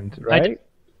land, right?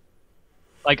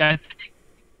 I think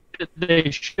that they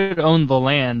should own the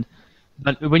land,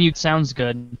 but sounds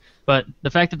good. But the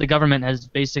fact that the government has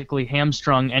basically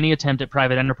hamstrung any attempt at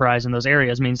private enterprise in those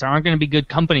areas means there aren't going to be good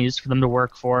companies for them to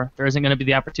work for. There isn't going to be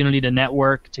the opportunity to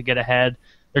network, to get ahead.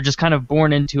 They're just kind of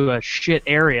born into a shit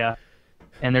area,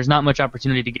 and there's not much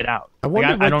opportunity to get out. I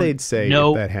wonder what they'd say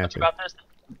if that happened.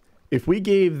 If we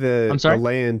gave the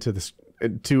land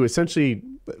to essentially,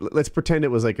 let's pretend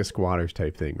it was like a squatters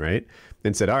type thing, right?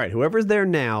 And said, all right, whoever's there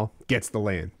now gets the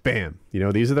land. Bam.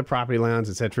 These are the property lines,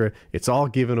 etc. It's all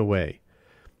given away.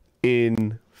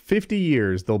 In 50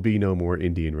 years, there'll be no more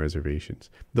Indian reservations.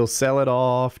 They'll sell it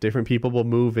off. Different people will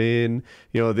move in.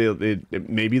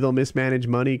 Maybe they'll mismanage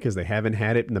money because they haven't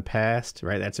had it in the past,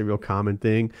 right? That's a real common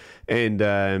thing. And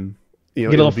get a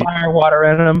little fire water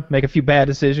in them, make a few bad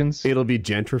decisions. It'll be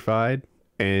gentrified,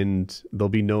 and there'll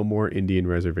be no more Indian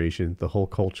reservation. The whole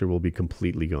culture will be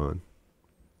completely gone.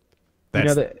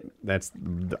 That's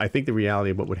I think the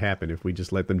reality of what would happen if we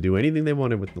just let them do anything they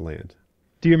wanted with the land.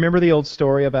 Do you remember the old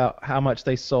story about how much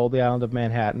they sold the island of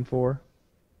Manhattan for?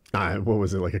 What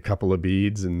was it, like a couple of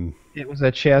beads? And it was a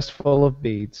chest full of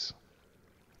beads.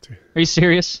 Are you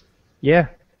serious? Yeah.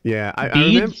 Yeah, I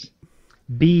remember.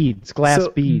 Beads, glass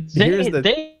beads.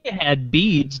 They had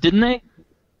beads, didn't they?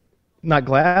 Not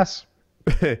glass.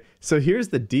 So here's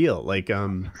the deal. Like,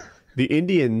 the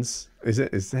Indians, is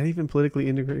that even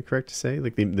politically correct to say?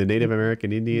 Like the Native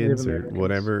American Indians or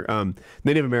whatever?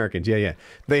 Native Americans, yeah.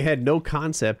 They had no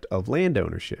concept of land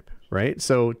ownership, right?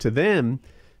 So to them,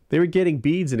 they were getting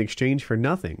beads in exchange for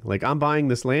nothing. Like, I'm buying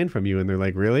this land from you, and they're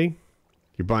like, really?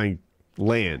 You're buying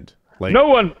land? Like, no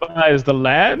one buys the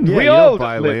land. Yeah, we you all don't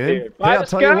buy live land. here. Buy Hey, the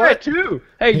sky too.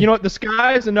 Hey, you know what? The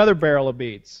sky is another barrel of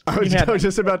beads. I was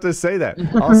just about to say that.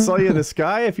 I'll sell you the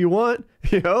sky if you want.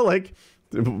 You know, like,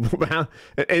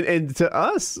 and to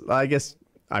us, I guess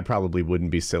I probably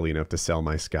wouldn't be silly enough to sell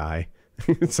my sky,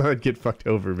 so I'd get fucked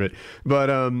over. But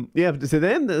yeah. To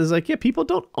them, it's like, yeah, people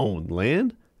don't own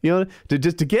land. You know,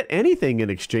 to get anything in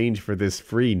exchange for this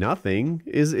free nothing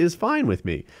is fine with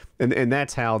me. And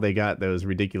that's how they got those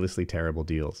ridiculously terrible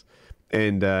deals.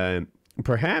 And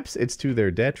perhaps it's to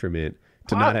their detriment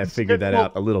to not have figured that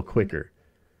out a little quicker.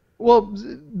 Well,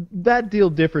 that deal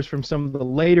differs from some of the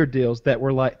later deals that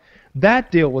were like,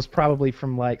 that deal was probably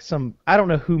from like some, I don't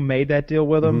know who made that deal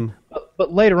with them,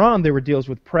 but later on there were deals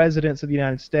with presidents of the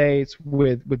United States,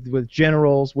 with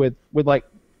generals, with the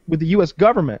U.S.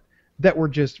 government that were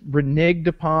just reneged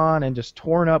upon and just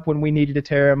torn up when we needed to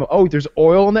tear them. Oh, there's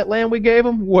oil in that land we gave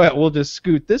them? Well, we'll just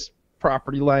scoot this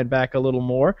property line back a little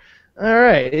more. All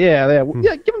right, yeah, give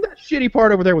them that shitty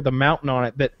part over there with the mountain on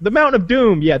it. The Mountain of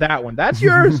Doom, yeah, that one. That's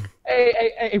yours.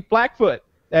 Hey, Blackfoot,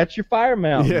 that's your fire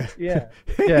mountain.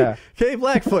 Yeah. Hey,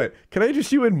 Blackfoot, can I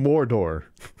interest you in Mordor?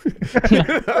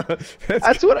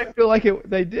 That's what I feel like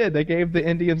they did. They gave the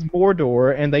Indians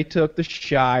Mordor, and they took the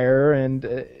Shire, and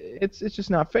it's just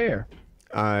not fair.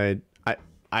 I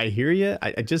hear you.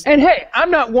 I just, and hey,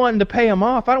 I'm not wanting to pay them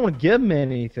off. I don't want to give them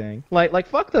anything. Like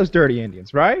fuck those dirty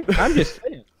Indians, right? I'm just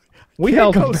saying. We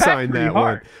held them back pretty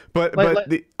hard. But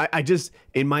I just,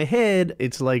 in my head,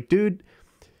 it's like, dude,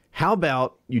 how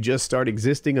about you just start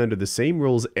existing under the same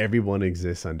rules everyone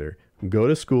exists under? Go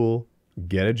to school,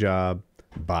 get a job,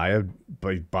 buy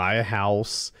a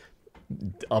house,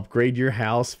 upgrade your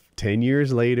house 10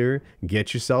 years later,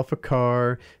 get yourself a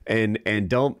car, and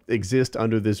don't exist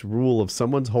under this rule of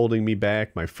someone's holding me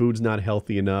back, my food's not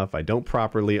healthy enough, I don't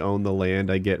properly own the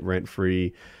land I get rent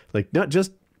free. Like, not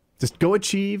just go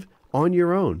achieve on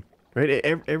your own, right?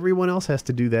 Everyone else has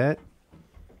to do that.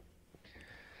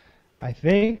 I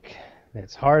think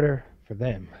it's harder for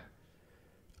them.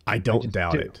 I don't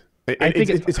doubt it. I think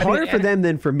it's harder for them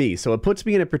than for me, so it puts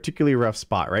me in a particularly rough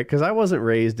spot, right? Because I wasn't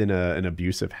raised in an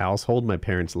abusive household. My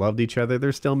parents loved each other.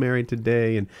 They're still married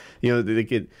today, and you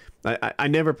know, I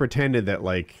never pretended that,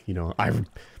 like, you know, I've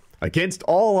against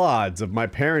all odds of my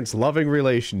parents' loving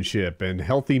relationship and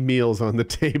healthy meals on the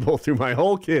table through my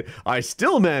whole kid, I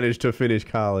still managed to finish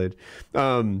college.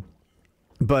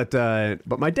 But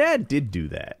my dad did do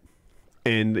that,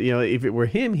 and you know, if it were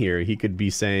him here, he could be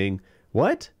saying,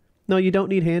 "What? No, you don't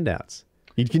need handouts.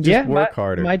 You can just work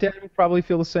harder." My dad would probably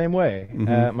feel the same way.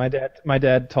 My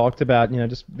dad talked about, you know,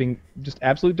 just being just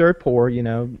absolute dirt poor, you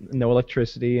know, no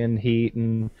electricity and heat,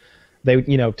 and they,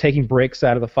 you know, taking bricks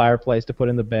out of the fireplace to put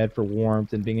in the bed for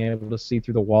warmth, and being able to see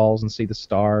through the walls and see the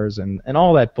stars and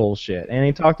all that bullshit. And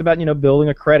he talked about, you know, building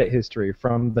a credit history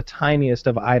from the tiniest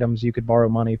of items you could borrow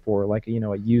money for, like, you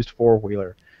know, a used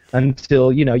four-wheeler,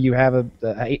 until, you know, you have an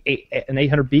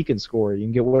 800 beacon score. You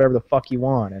can get whatever the fuck you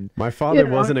want. And my father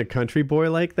wasn't a country boy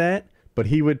like that, but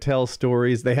he would tell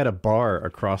stories. They had a bar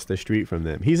across the street from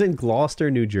them. He's in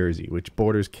Gloucester, New Jersey, which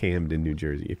borders Camden, New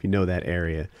Jersey, if you know that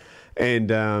area.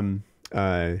 And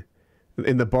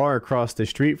in the bar across the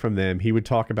street from them, he would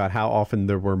talk about how often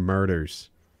there were murders.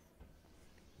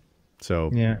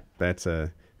 So yeah, that's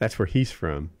where he's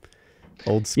from.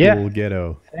 Old school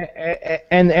ghetto.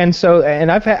 And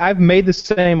I've made the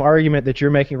same argument that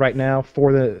you're making right now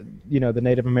for the, you know, the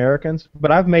Native Americans,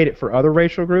 but I've made it for other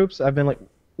racial groups. I've been like,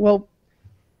 well,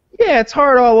 yeah, it's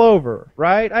hard all over,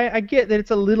 right? I get that it's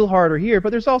a little harder here,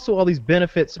 but there's also all these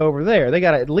benefits over there. They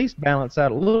got to at least balance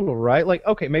out a little, right? Like,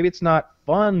 okay, maybe it's not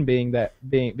fun being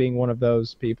one of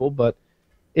those people, but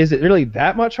is it really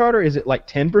that much harder? Is it like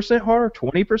 10% harder,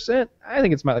 20%? I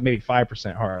think it's maybe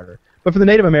 5% harder. But for the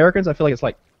Native Americans, I feel like it's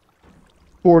like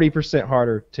 40%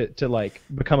 harder to like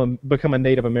become a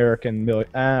Native American.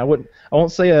 I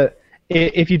won't say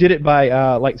if you did it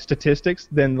by like statistics,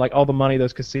 then like all the money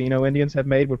those casino Indians have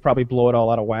made would probably blow it all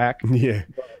out of whack. Yeah,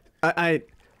 I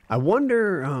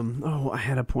wonder. I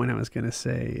had a point I was gonna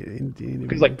say.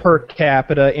 Because like per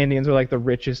capita, Indians are like the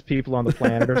richest people on the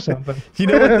planet or something. You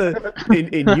know what?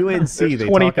 In UNC, they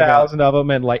 20,000 of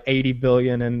them and like 80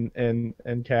 billion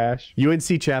in cash.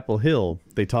 UNC Chapel Hill,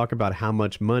 they talk about how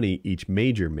much money each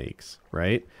major makes,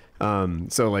 right?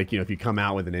 So like, if you come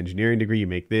out with an engineering degree, you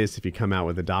make this. If you come out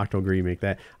with a doctoral degree, you make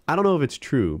that. I don't know if it's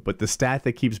true, but the stat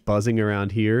that keeps buzzing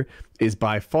around here is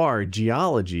by far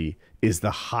geology is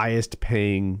the highest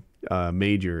paying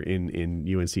major in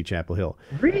UNC Chapel Hill.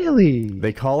 Really?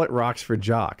 They call it rocks for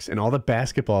jocks, and all the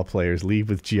basketball players leave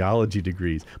with geology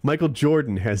degrees. Michael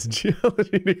Jordan has a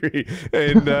geology degree,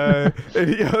 and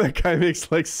that guy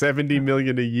makes like $70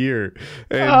 million a year.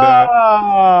 And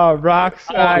rocks!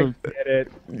 I get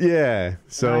it. Yeah,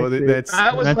 so that's.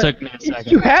 That took me a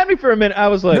second. You had me for a minute. I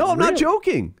was like, no, I'm not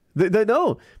joking.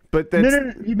 No. But that's...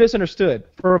 No, you misunderstood.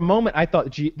 For a moment, I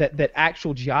thought that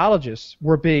actual geologists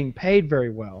were being paid very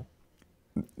well.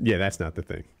 Yeah, that's not the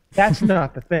thing. That's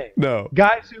not the thing. No.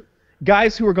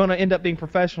 Guys who are going to end up being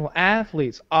professional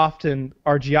athletes often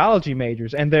are geology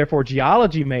majors, and therefore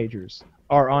geology majors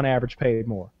are on average paid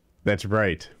more. That's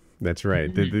right. That's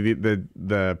right.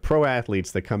 The pro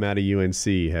athletes that come out of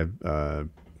UNC have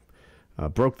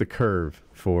broke the curve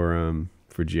for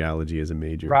geology as a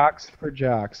major. Rocks for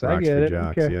jocks. I get it.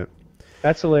 Jocks, okay. Yep.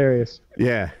 That's hilarious.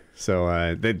 Yeah. So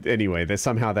anyway,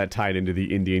 somehow that tied into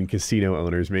the Indian casino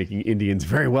owners making Indians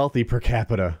very wealthy per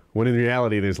capita, when in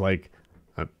reality there's like,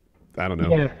 I don't know,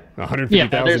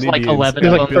 150,000 there's like Indians, 11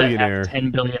 of them billionaire. that have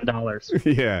 $10 billion.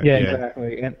 Yeah,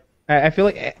 exactly. And I feel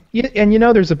like, and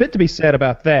there's a bit to be said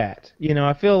about that.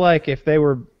 I feel like if they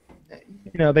were,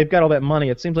 they've got all that money,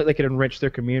 it seems like they could enrich their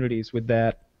communities with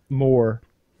that more.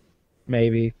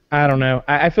 Maybe. I don't know.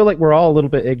 I feel like we're all a little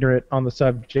bit ignorant on the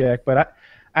subject, but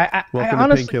I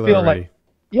honestly feel like...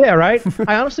 Yeah, right?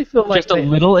 I honestly feel like... Just a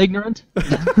little ignorant?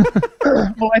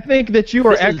 Well, I think that you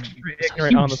are extra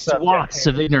ignorant on the subject. Swaths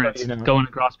of ignorance going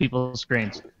across people's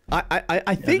screens.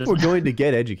 I think we're going to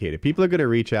get educated. People are going to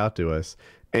reach out to us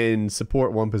and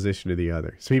support one position or the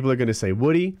other. So people are going to say,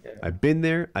 Woody, I've been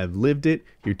there, I've lived it,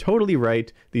 you're totally right,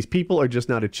 these people are just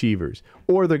not achievers.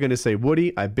 Or they're going to say,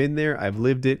 Woody, I've been there, I've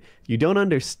lived it, you don't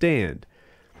understand.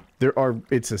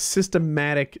 It's a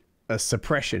systematic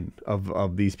suppression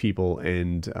of these people,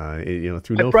 and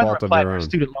through no fault of their own.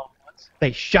 Student loan once.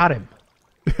 They shot him.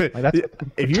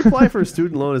 If you apply for a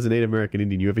student loan as a Native American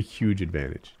Indian, you have a huge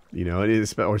advantage. It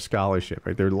is, or scholarship,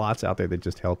 right? There are lots out there that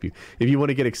just help you. If you want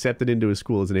to get accepted into a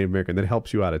school as a Native American, that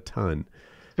helps you out a ton.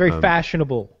 It's very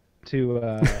fashionable to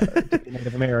be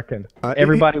Native American.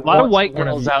 Everybody, a lot of white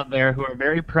girls out there who are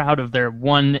very proud of their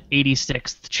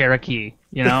 186th Cherokee.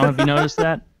 Have you noticed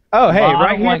that? Oh, hey,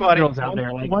 right here, buddy. Girls out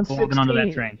there like holding onto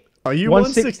that train. Are you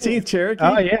 116th Cherokee?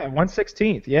 Oh yeah,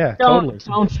 116th. Yeah, totally.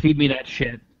 Don't feed me that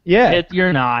shit. Yeah,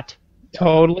 you're not.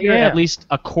 Totally. You're at least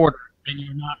a quarter, and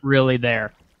you're not really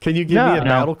there. Can you give me a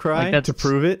battle cry to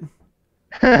prove it?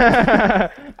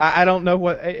 I don't know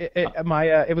what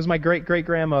it was. My great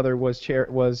grandmother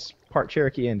was part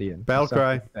Cherokee Indian. Battle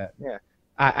cry. Like that. Yeah.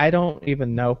 I don't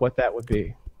even know what that would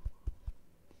be.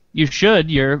 You should.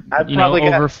 You're over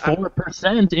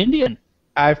 4% Indian.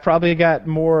 I've probably got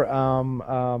more.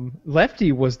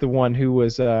 Lefty was the one who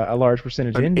was a large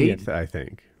percentage Indian. 1/8, I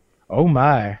think. Oh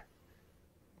my.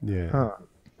 Yeah. Huh.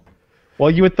 Well,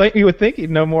 you would think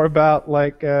he'd know more about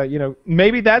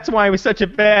maybe that's why he was such a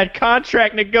bad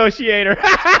contract negotiator.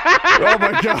 Oh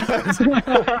my God.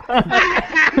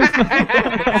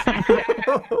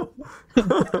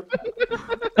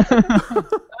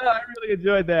 I really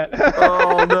enjoyed that.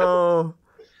 Oh no.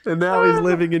 And now he's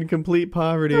living in complete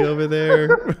poverty over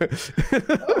there.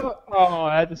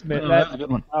 I just meant that. That's a good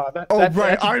one.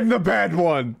 Right, I'm the bad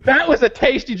one. That was a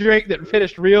tasty drink that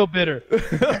finished real bitter.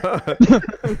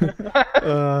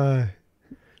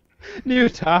 New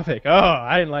topic. Oh,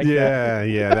 I didn't like that.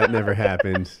 Yeah, that never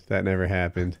happened. That never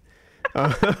happened.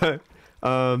 I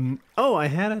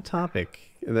had a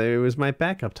topic. It was my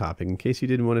backup topic in case you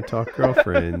didn't want to talk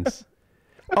girlfriends.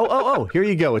 Here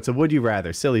you go. It's a would you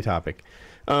rather. Silly topic.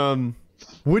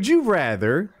 Would you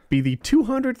rather be the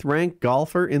 200th ranked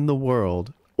golfer in the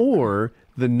world or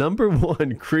the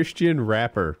 #1 Christian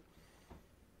rapper?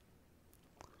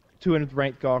 200th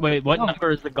ranked golfer. Wait, what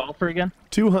number is the golfer again?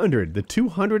 200. The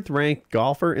 200th ranked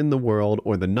golfer in the world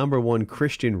or the #1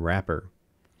 Christian rapper?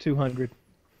 200.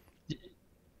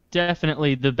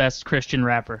 Definitely the best Christian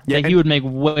rapper. Yeah, he would make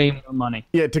way more money.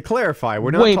 Yeah, to clarify,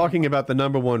 we're not talking about the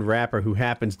 #1 rapper who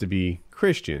happens to be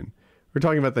Christian. We're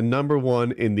talking about the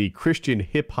 #1 in the Christian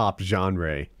hip-hop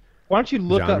genre. Why don't you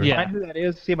look up, find who that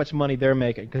is, see how much money they're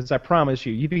making? Because I promise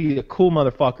you'd be a cool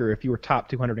motherfucker if you were top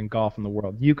 200 in golf in the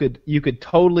world. You could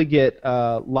totally get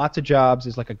lots of jobs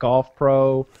as like a golf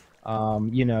pro.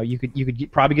 You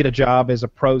could probably get a job as a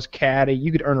pro's caddy.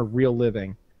 You could earn a real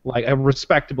living, like a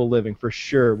respectable living for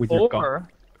sure with your golf. Or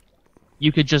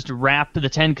you could just rap the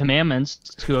 10 Commandments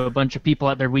to a bunch of people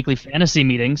at their weekly fantasy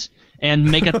meetings and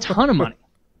make a ton of money.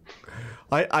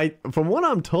 I from what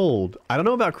I'm told, I don't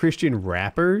know about Christian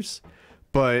rappers,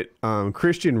 but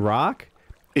Christian rock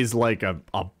is like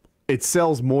it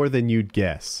sells more than you'd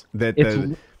guess. That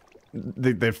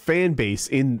the fan base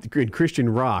in Christian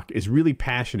rock is really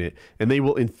passionate, and they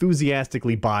will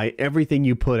enthusiastically buy everything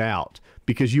you put out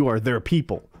because you are their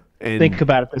people. And think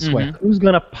about it this way: who's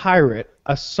gonna pirate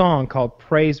a song called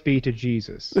 "Praise Be to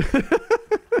Jesus"?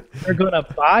 They're gonna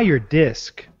buy your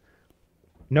disc.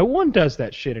 No one does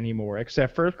that shit anymore,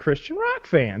 except for Christian rock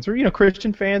fans or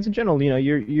Christian fans in general.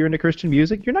 You're into Christian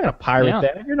music. You're not gonna pirate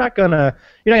that. You're not gonna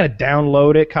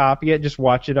download it, copy it, just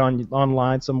watch it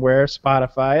online somewhere,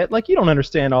 Spotify it. Like, you don't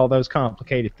understand all those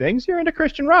complicated things. You're into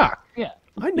Christian rock. Yeah,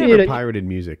 I never pirated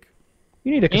music.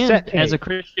 You need a cassette tape. As a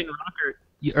Christian rocker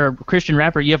or Christian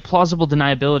rapper, you have plausible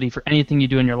deniability for anything you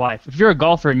do in your life. If you're a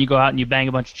golfer and you go out and you bang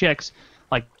a bunch of chicks,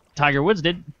 like Tiger Woods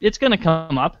did, it's going to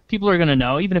come up. People are going to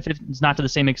know, even if it's not to the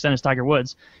same extent as Tiger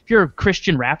Woods. If you're a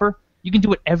Christian rapper, you can do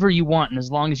whatever you want, and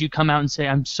as long as you come out and say,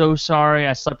 I'm so sorry,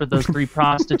 I slept with those 3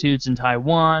 prostitutes in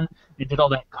Taiwan, you did all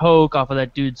that coke off of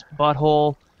that dude's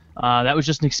butthole, that was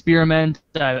just an experiment,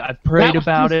 I prayed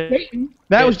about it. Satan.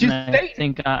 That was just Satan. Satan. I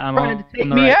think I'm on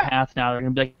the right path now. They're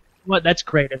going to be like, what, that's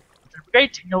great. It's a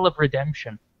great tale of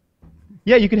redemption.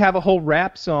 Yeah, you could have a whole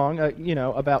rap song,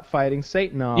 about fighting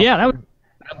Satan off. Yeah, that would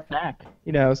back.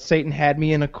 Satan had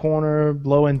me in a corner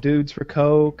blowing dudes for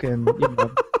coke, and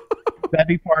that'd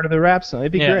be part of the rap song.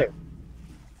 It'd be great.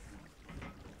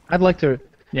 I'd like to.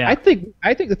 Yeah. I think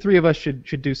the 3 of us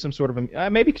should do some sort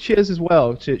of maybe Chiz as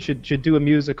well should do a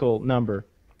musical number.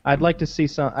 I'd like to see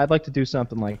some. I'd like to do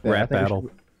something like that. Rap battle.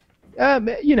 I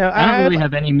don't really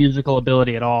have any musical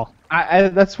ability at all.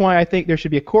 That's why I think there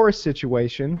should be a chorus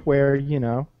situation where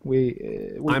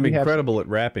I'm incredible at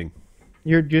rapping.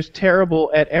 You're just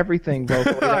terrible at everything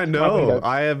vocally. I know.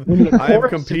 I have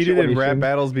competed in rap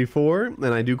battles before, and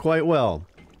I do quite well.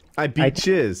 I beat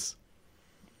Chiz.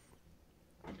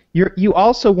 You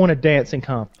also won a dancing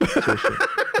competition.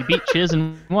 You beat Chiz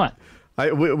in what?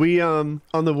 We on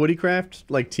the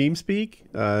WoodyCraft team speak,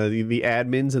 the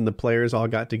admins and the players all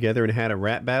got together and had a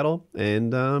rap battle,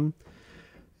 and I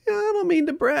don't mean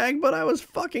to brag, but I was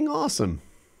fucking awesome.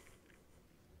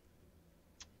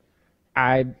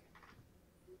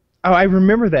 I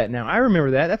remember that now. I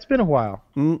remember that. That's been a while.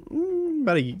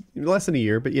 About less than a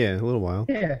year, but yeah, a little while.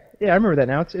 Yeah, I remember that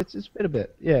now. It's been a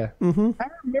bit. Yeah. Mm-hmm. I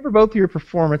remember both of your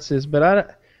performances, but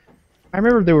I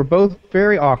remember they were both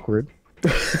very awkward.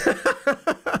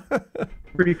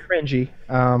 Pretty cringy.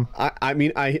 I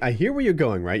mean, I hear where you're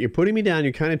going, right? You're putting me down.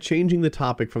 You're kind of changing the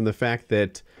topic from the fact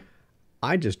that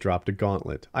I just dropped a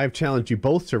gauntlet. I have challenged you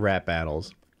both to rap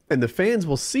battles. And the fans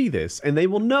will see this, and they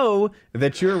will know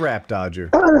that you're a rap dodger.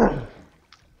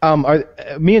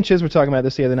 Me and Chiz were talking about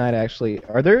this the other night, actually.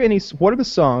 Are there any? What are the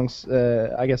songs?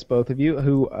 I guess both of you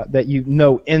who that you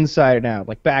know inside and out,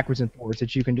 like backwards and forwards,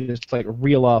 that you can just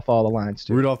reel off all the lines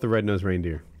to? Rudolph the Red-Nosed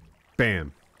Reindeer.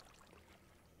 Bam.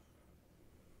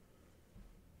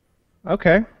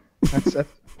 Okay. That's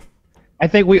I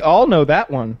think we all know that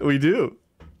one. We do.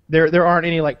 There aren't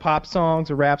any pop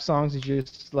songs or rap songs that you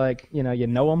just you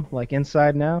know them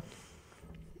inside and out.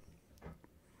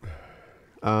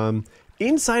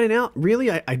 Inside and out,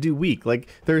 really, I do weak.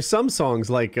 There's some songs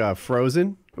like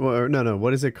Frozen, or no,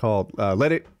 what is it called?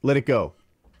 Let It Go,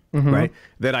 right?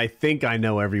 That I think I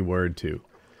know every word to.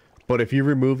 But if you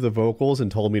remove the vocals and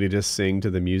told me to just sing to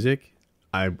the music,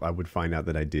 I would find out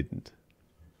that I didn't.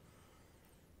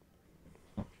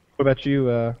 What about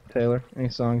you, Taylor? Any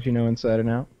songs you know inside and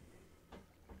out?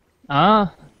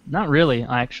 Not really,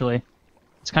 actually.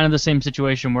 It's kind of the same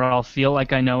situation where I'll feel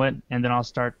like I know it, and then I'll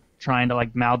start trying to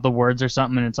mouth the words or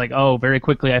something, and it's oh, very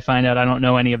quickly I find out I don't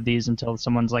know any of these until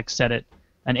someone's said it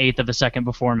an eighth of a second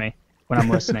before me when I'm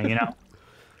listening,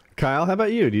 Kyle, how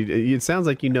about you? It sounds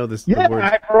like you know this. Yeah, the words.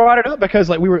 I brought it up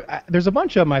because there's a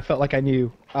bunch of them I felt like I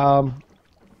knew.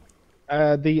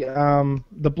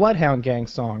 The Bloodhound Gang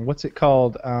song. What's it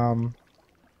called?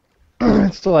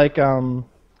 It's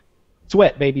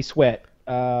Sweat, Baby, Sweat.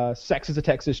 Sex is a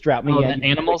Texas Drought. Me and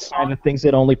Animal song? The things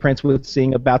that only Prince would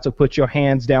sing about. So put your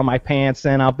hands down my pants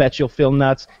and I'll bet you'll feel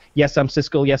nuts. Yes, I'm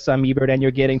Siskel. Yes, I'm Ebert. And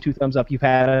you're getting 2 thumbs up. You've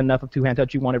had enough of 2-hand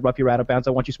touch. You wanted rough. You're out of bounds.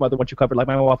 I want you smothered. I want you covered like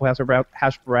my Waffle House or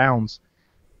hash browns.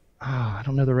 I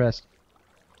don't know the rest.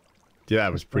 Yeah,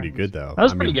 that was pretty good, though. That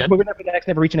was pretty good. We're never next,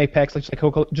 never reach an apex. Just like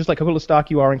Coca-Cola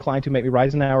stock, you are inclined to make me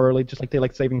rise an hour early, just like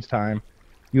daylight savings time.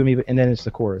 You and me, and then it's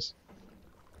the chorus.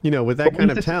 With that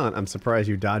kind of talent, I'm surprised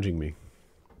you're dodging me.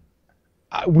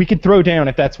 We could throw down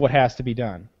if that's what has to be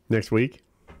done. Next week?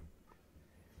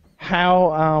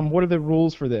 How? What are the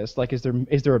rules for this? Is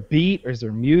there a beat? Or is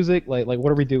there music? What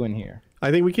are we doing here? I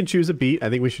think we can choose a beat. I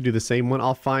think we should do the same one.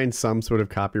 I'll find some sort of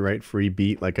copyright-free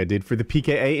beat like I did for the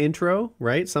PKA intro,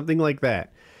 right? Something like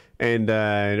that. And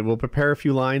we'll prepare a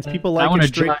few lines. People like it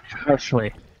straight.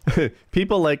 Harshly.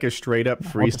 People like a straight-up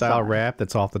freestyle rap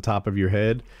that's off the top of your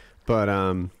head. But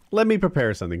let me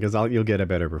prepare something because you'll get a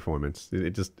better performance.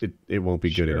 It won't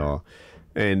be good at all.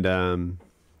 And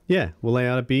yeah, we'll lay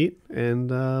out a beat and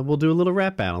we'll do a little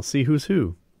rap battle. See who's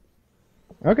who.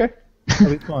 Okay, that'll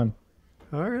be fun.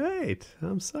 All right,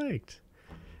 I'm psyched.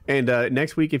 And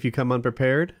next week, if you come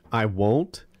unprepared, I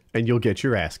won't, and you'll get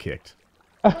your ass kicked.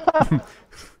 I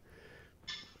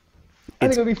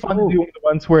think it would be fun to do the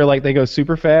ones where like they go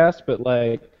super fast, but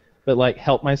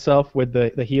help myself with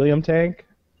the helium tank.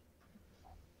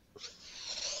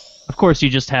 Of course, you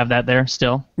just have that there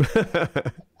still.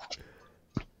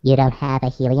 You don't have a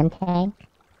helium tank?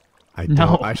 I don't.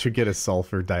 No. I should get a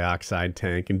sulfur dioxide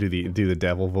tank and do the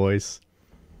devil voice.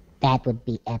 That would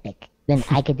be epic. Then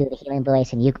I could do the helium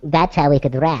voice, and that's how we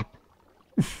could rap.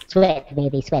 Sweat,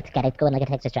 baby, sweat. Got it going like a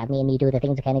Texas drop. Me and you do the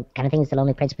things, the kind of things the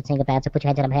lonely prince would sing about. So put your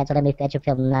hands on my hands, so let me that you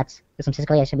feel nuts. There's some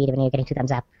Cisco, some meter when you're getting 2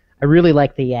 thumbs up. I really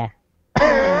like the, I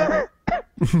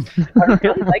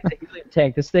really like the helium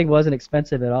tank. This thing wasn't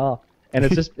expensive at all. And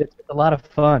it's a lot of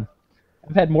fun.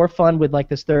 I've had more fun with like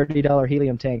this $30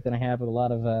 helium tank than I have with a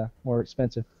lot of more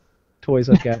expensive toys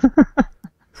I've got.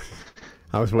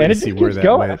 I was waiting to see where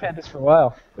that went. I've had this for a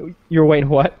while. You were waiting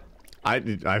what?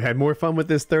 I've had more fun with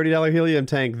this $30 helium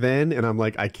tank then, and I'm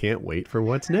like, I can't wait for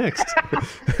what's next.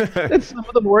 It's some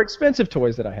of the more expensive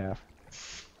toys that I have.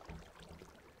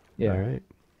 Yeah. All right.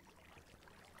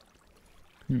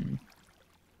 Do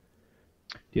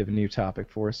you have a new topic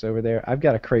for us over there? I've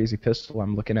got a crazy pistol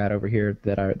I'm looking at over here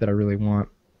that I really want.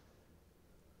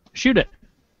 Shoot it.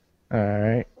 All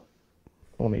right.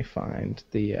 Let me find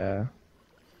the.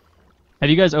 Have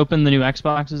you guys opened the new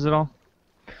Xboxes at all?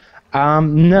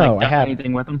 No, like, I haven't.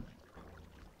 Anything with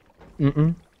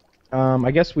them?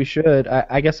 I guess we should.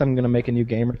 I guess I'm gonna make a new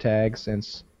gamer tag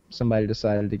since somebody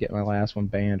decided to get my last one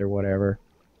banned or whatever.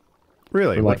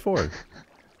 Really? What for?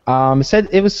 It said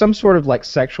it was some sort of like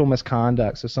sexual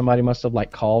misconduct. So somebody must have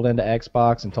like called into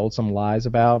Xbox and told some lies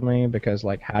about me because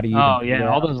like how do you? Oh yeah,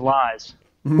 all those lies.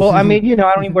 Well, I mean,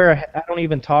 I don't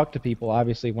even talk to people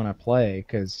obviously when I play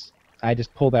because I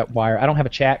just pull that wire. I don't have a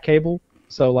chat cable,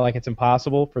 so like it's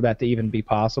impossible for that to even be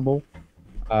possible.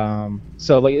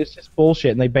 So like it's just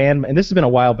bullshit, and they banned. And this has been a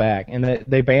while back, and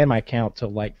they banned my account to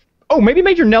like. Oh, maybe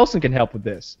Major Nelson can help with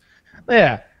this.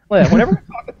 Yeah. Whenever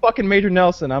I talk to fucking Major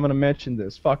Nelson, I'm gonna mention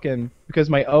this fucking because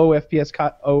my OFPS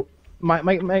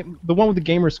the one with the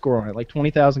gamer score on it, like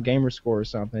 20,000 gamer score or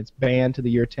something. It's banned to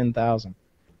the year 10,000.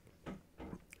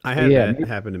 I had that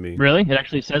happen to me. Really? It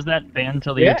actually says that banned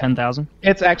till the year 10,000?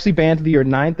 It's actually banned to the year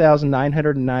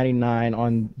 9,999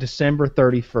 on December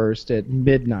 31st at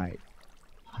midnight.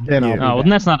 Then well, then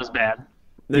that's not as bad.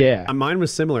 Mine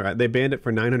was similar. They banned it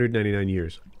for 999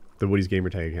 years, the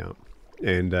Woody'sGamertag account,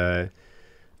 and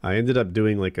I ended up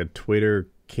doing like a Twitter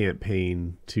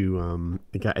campaign to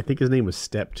I think his name was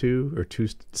Step 2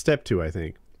 I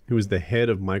think, who was the head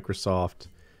of Microsoft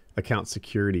account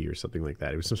security or something like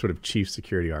that. He was some sort of chief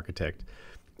security architect,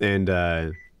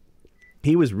 and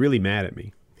he was really mad at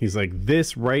me. He's like,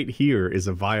 this right here is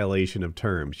a violation of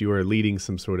terms. You are leading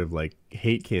some sort of like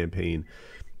hate campaign.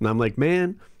 And I'm like,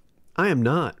 man, I am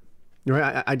not.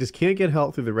 Right? I just can't get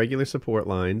help through the regular support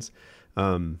lines.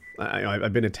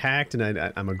 I've been attacked, and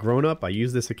I'm a grown-up. I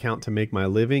use this account to make my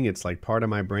living. It's like part of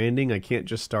my branding. I can't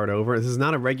just start over. This is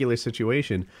not a regular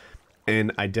situation,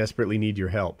 and I desperately need your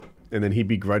help. And then he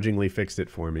begrudgingly fixed it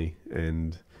for me,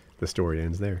 and the story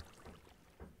ends there.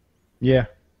 Yeah.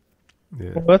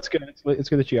 Well, that's good. It's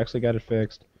good that you actually got it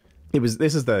fixed.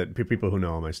 This is the people who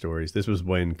know all my stories. This was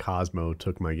when Cosmo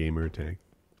took my gamer tag.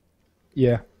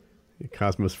 Yeah.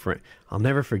 Cosmo's friend. I'll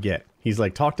never forget. He's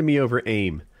like, talk to me over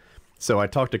AIM. So I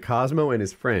talked to Cosmo and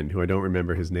his friend, who I don't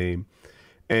remember his name.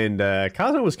 And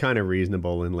Cosmo was kind of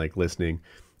reasonable and like listening.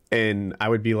 And I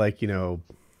would be like,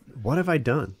 what have I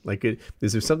done? Like,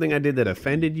 is there something I did that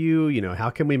offended you? How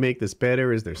can we make this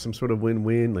better? Is there some sort of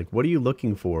win-win? Like, what are you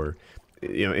looking for,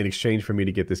 in exchange for me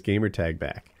to get this gamer tag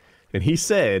back? And he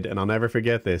said, and I'll never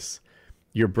forget this,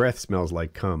 your breath smells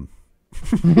like cum.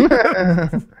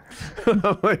 I'm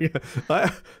like,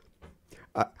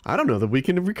 I don't know that we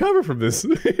can recover from this.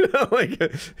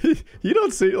 You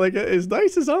don't see, like, as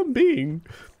nice as I'm being.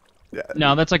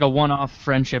 No, that's like a one-off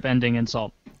friendship ending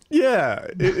insult. Yeah.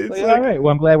 It's like, all right.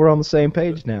 Well, I'm glad we're on the same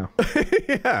page now.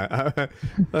 Yeah.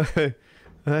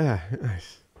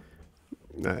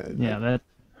 Yeah,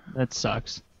 that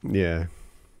sucks. Yeah.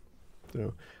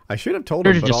 So I should have told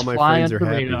him, but all my friends are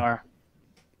happy.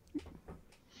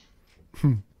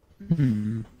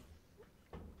 Here's.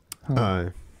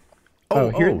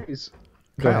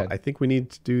 Go Kyle, ahead. I think we need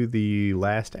to do the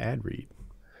last ad read.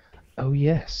 Oh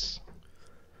yes.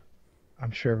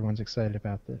 I'm sure everyone's excited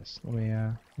about this. Let me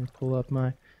pull up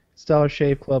my Dollar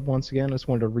Shave Club once again. I just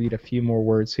wanted to read a few more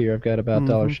words here I've got about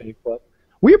Dollar Shave Club.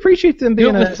 We appreciate them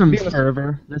being with some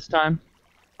fervor this time.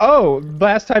 Oh,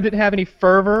 last time didn't have any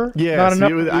fervor. Yes,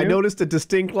 Not enough I noticed a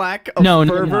distinct lack of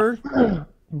fervor.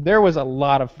 There was a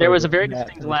lot of fervor. There was a very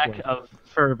distinct lack of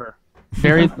fervor.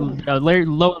 Very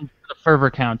low in the fervor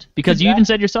count. Because you even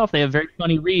said yourself they have very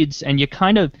funny reads, and you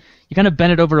kind of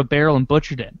bent it over a barrel and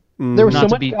butchered it. There was so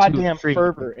much goddamn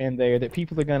fervor in there that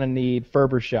people are going to need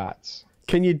fervor shots.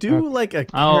 Can you do like a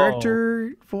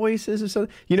character voices or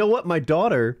something? You know what? My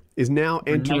daughter is now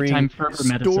entering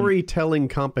storytelling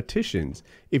competitions.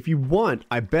 If you want,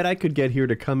 I bet I could get her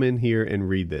to come in here and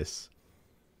read this.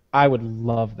 I would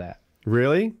love that.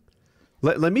 Really?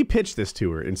 Let me pitch this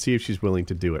to her and see if she's willing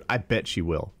to do it. I bet she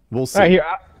will. We'll see. All right, here.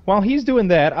 While he's doing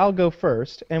that, I'll go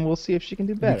first, and we'll see if she can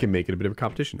do better. You can make it a bit of a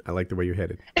competition. I like the way you're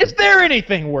headed. Is there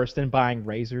anything worse than buying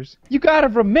razors? You gotta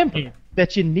remember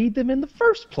that you need them in the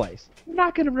first place. You're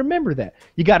not gonna remember that.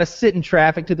 You gotta sit in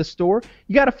traffic to the store.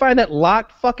 You gotta find that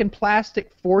locked fucking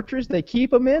plastic fortress they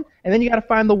keep them in, and then you gotta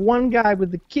find the one guy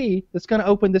with the key that's gonna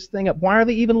open this thing up. Why are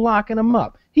they even locking him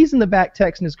up? He's in the back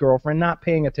texting his girlfriend, not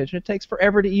paying attention. It takes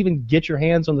forever to even get your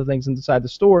hands on the things inside the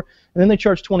store, and then they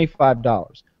charge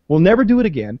 $25. We'll never do it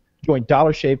again. Join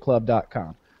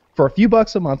DollarShaveClub.com. For a few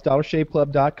bucks a month,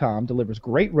 DollarShaveClub.com delivers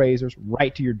great razors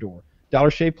right to your door.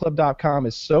 DollarShaveClub.com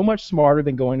is so much smarter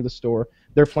than going to the store.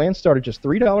 Their plans start at just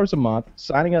 $3 a month.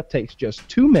 Signing up takes just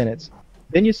 2 minutes.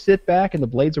 Then you sit back and the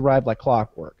blades arrive like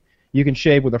clockwork. You can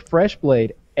shave with a fresh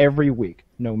blade every week.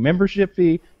 No membership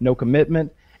fee, no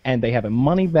commitment, and they have a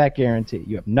money-back guarantee.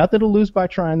 You have nothing to lose by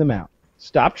trying them out.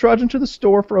 Stop trudging to the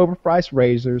store for overpriced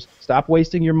razors. Stop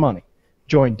wasting your money.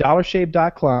 Join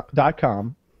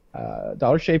DollarShave.com,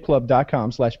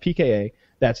 DollarShaveClub.com/PKA.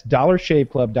 That's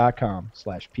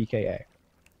DollarShaveClub.com/PKA.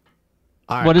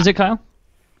 Right. What is it, Kyle?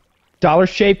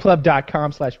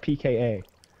 DollarShaveClub.com/PKA.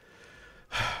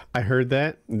 I heard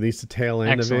that, at least the tail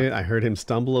end of it. I heard him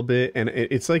stumble a bit, and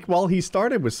it's like while he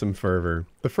started with some fervor,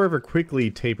 the fervor quickly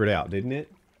tapered out, didn't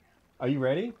it? Are you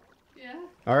ready? Yeah.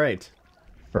 All right.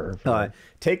 Fervor.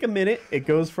 Take a minute. It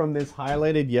goes from this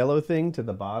highlighted yellow thing to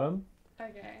the bottom.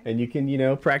 Okay. And you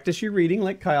can, practice your reading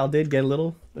like Kyle did. Get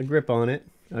a grip on it.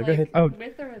 Like, go ahead.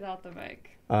 With or without the mic?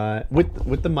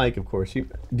 With the mic, of course. Do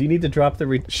you need to drop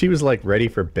the? She was like ready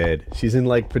for bed. She's in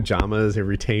like pajamas and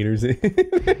retainers.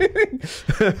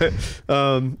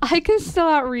 I can still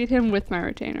outread him with my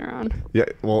retainer on. Yeah.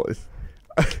 Well,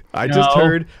 just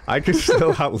heard I could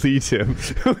still outlead him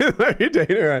with my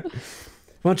retainer on.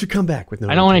 Why don't you come back with no?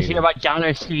 I don't want to hear about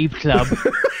Dollar Shave Club.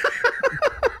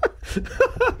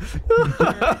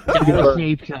 Dollar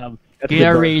Shave Club. Get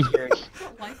our razors.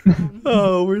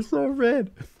 Oh, we're so red.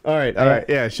 All right.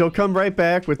 Yeah, she'll come right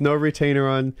back with no retainer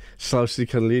on, so she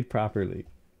can lead properly.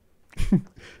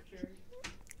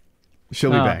 She'll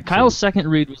be back. Kyle's second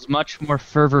read was much more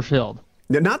fervor-filled.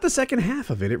 Not the second half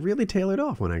of it. It really tapered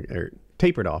off when I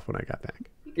got back.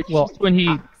 It's just when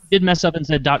he did mess up and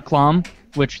said .clom,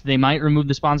 which they might remove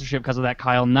the sponsorship because of that,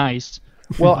 Kyle. Nice.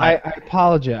 Well, I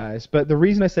apologize, but the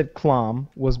reason I said clom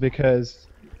was because...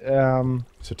 So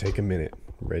take a minute.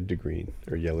 Red to green,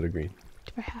 or yellow to green.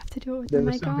 Do I have to do it with the mic on?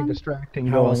 There was something distracting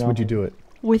How else would you do it?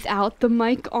 Without the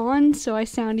mic on, so I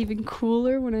sound even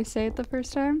cooler when I say it the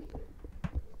first time?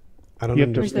 I don't understand. You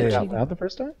have to say it out loud the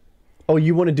first time? Oh,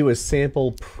 you want to do a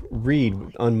sample read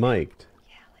unmiked?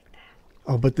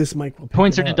 Oh, but this mic will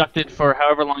Points are deducted for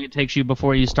however long it takes you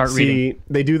before you start reading. See,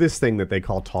 they do this thing that they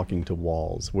call talking to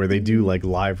walls, where they do like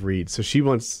live reads. So she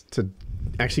wants to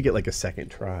actually get like a second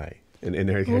try. And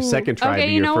her second try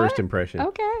be your first impression.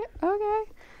 Okay. All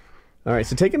right,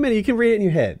 so take a minute. You can read it in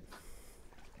your head.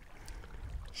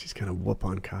 She's going to whoop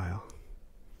on Kyle.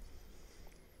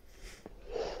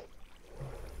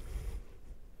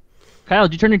 Kyle,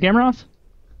 did you turn your camera off?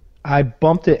 I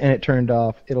bumped it and it turned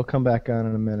off. It'll come back on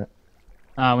in a minute.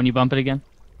 When you bump it again?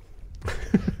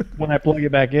 When I plug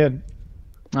it back in.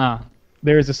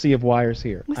 There is a sea of wires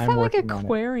here. What's that like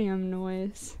aquarium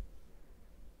noise?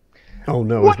 Oh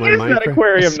no, what is that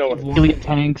aquarium noise? Helium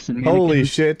tanks and holy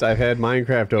shit, I've had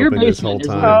Minecraft open this whole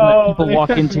time. Oh, people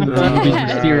walk into it.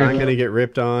 I'm gonna get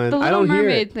ripped on. The I don't Little hear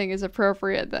Mermaid it. thing is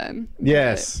appropriate then.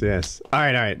 Yes. All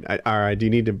right. Do you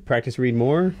need to practice read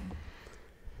more?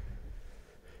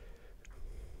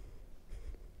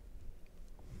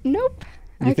 Nope.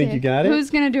 You think you got it? Who's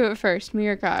gonna do it first, me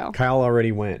or Kyle? Kyle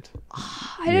already went.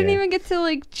 I didn't even get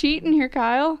to cheat in here,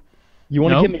 Kyle. You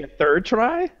want to give me a third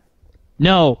try?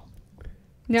 No.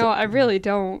 No, I really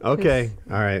don't. Okay.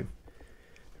 All right.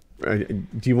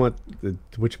 Do you want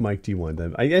which mic do you want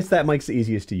then? I guess that mic's the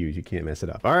easiest to use. You can't mess it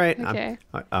up. All right. Okay.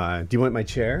 Do you want my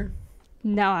chair?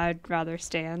 No, I'd rather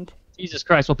stand. Jesus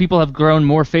Christ. Well, people have grown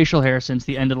more facial hair since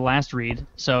the end of the last read,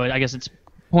 so I guess it's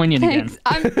poignant Thanks.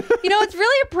 again. It's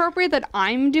really appropriate that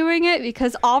I'm doing it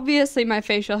because obviously my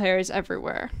facial hair is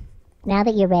everywhere. Now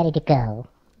that you're ready to go,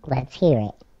 let's hear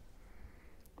it.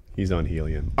 He's on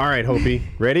helium. All right, Hopi.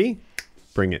 Ready?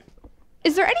 Bring it.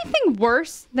 Is there anything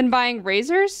worse than buying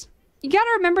razors? You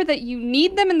gotta remember that you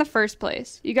need them in the first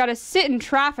place. You gotta sit in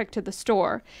traffic to the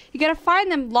store. You gotta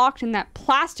find them locked in that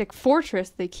plastic fortress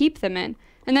they keep them in.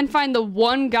 And then find the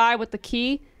one guy with the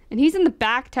key, and he's in the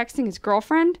back texting his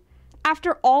girlfriend.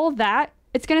 After all of that,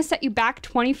 it's gonna set you back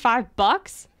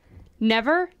 $25?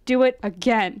 Never do it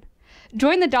again.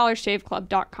 Join the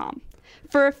DollarShaveClub.com.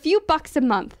 For a few bucks a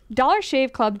month,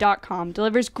 DollarShaveClub.com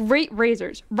delivers great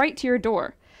razors right to your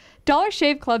door.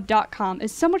 DollarShaveClub.com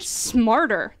is so much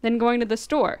smarter than going to the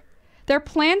store. Their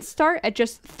plans start at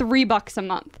just $3 a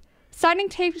month. Signing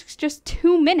takes just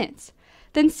 2 minutes.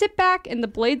 Then sit back and the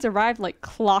blades arrive like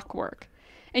clockwork.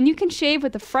 And you can shave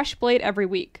with a fresh blade every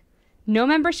week. No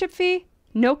membership fee,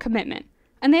 no commitment.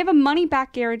 And they have a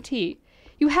money-back guarantee.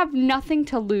 You have nothing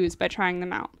to lose by trying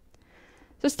them out.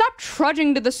 So stop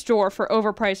trudging to the store for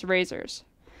overpriced razors.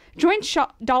 Join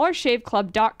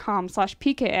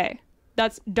DollarShaveClub.com/PKA.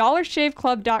 That's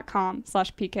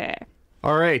DollarShaveClub.com/PKA.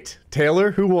 All right,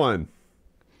 Taylor, who won?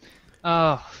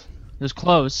 Oh, it was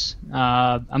close.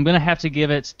 I'm going to have to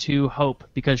give it to Hope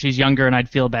because she's younger and I'd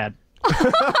feel bad.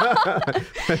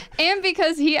 And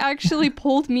because he actually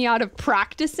pulled me out of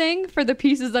practicing for the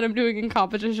pieces that I'm doing in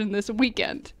competition this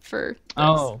weekend.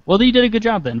 Oh, well, you did a good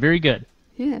job then. Very good.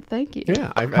 Yeah, thank you.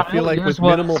 Yeah, I feel like with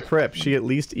minimal prep, she at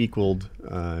least equaled,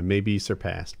 maybe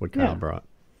surpassed what Kyle brought.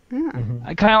 Yeah.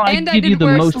 Mm-hmm. Kyle, I and give I did you the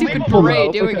wear most stupid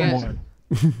beret doing it.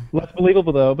 Less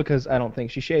believable though, because I don't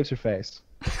think she shaves her face.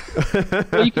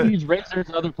 Well, you can use razors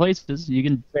in other places. You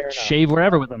can shave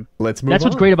wherever with them. Let's move That's on.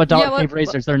 what's great about Dollar Shave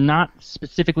razors. They're not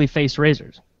specifically face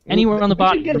razors. Anywhere on the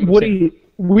body.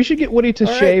 We should get Woody to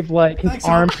shave like his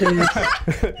armpits. He's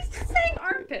saying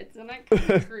armpits, and I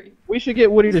can't agree. We should get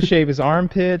Woody to shave his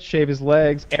armpits, shave his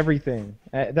legs, everything.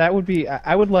 That would be.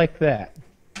 I would like that.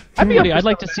 Woody, I'd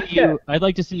like to see you. I'd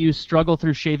like to see you struggle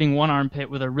through shaving one armpit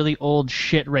with a really old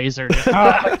shit razor,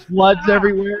 like floods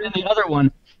everywhere, and the other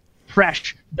one,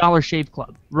 fresh Dollar Shave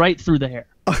Club, right through the hair,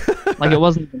 like it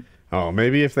wasn't. Oh,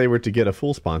 maybe if they were to get a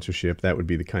full sponsorship, that would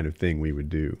be the kind of thing we would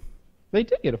do. They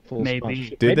did get a full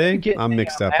sponsorship. Did they? I'm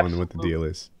mixed up on what the deal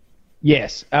is.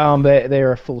 Yes, they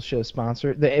are a full show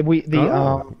sponsor.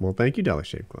 Well, thank you, Dollar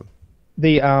Shave Club.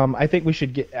 I think we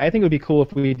should get. I think it would be cool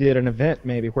if we did an event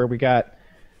maybe where we got.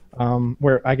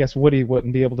 Where I guess Woody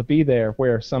wouldn't be able to be there,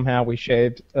 where somehow we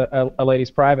shaved a lady's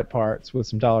private parts with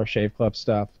some Dollar Shave Club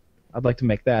stuff. I'd like to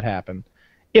make that happen.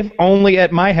 If only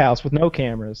at my house with no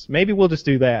cameras. Maybe we'll just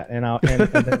do that, and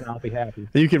then I'll be happy.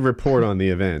 You can report on the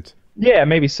event. Yeah,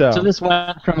 maybe so. So this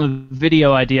went from a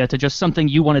video idea to just something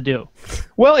you want to do.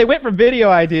 Well, it went from video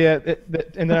idea,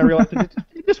 and then I realized it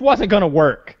just wasn't going to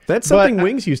work. That's something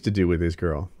Wings used to do with his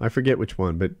girl. I forget which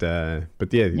one, but yeah.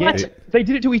 They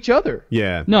did it to each other.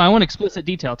 Yeah. No, I want explicit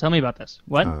detail. Tell me about this.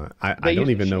 What? I don't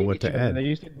even know what to add. They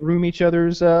used to groom each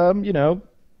other's,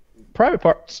 private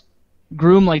parts.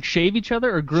 Groom like shave each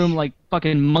other, or groom like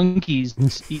fucking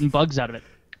monkeys eating bugs out of it?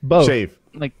 Both. Shave.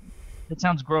 Like, that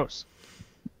sounds gross.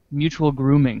 Mutual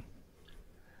grooming.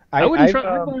 I want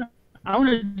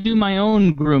to do my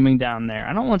own grooming down there.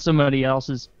 I don't want somebody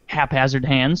else's haphazard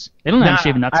hands. They don't know how to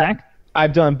shave a nutsack.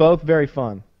 I've done both. Very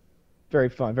fun. Very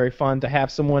fun. Very fun to have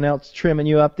someone else trimming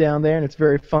you up down there, and it's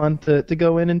very fun to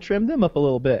go in and trim them up a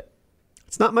little bit.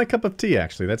 It's not my cup of tea,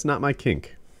 actually. That's not my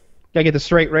kink. Gotta get the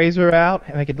straight razor out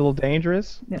and make it a little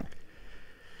dangerous. Yeah.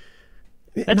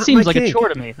 That seems like a chore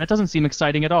to me. That doesn't seem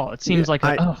exciting at all. It seems like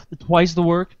twice the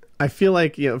work. I feel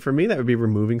like, for me, that would be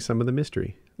removing some of the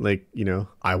mystery. Like,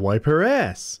 I wipe her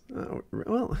ass.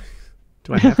 Well,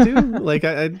 do I have to? Like,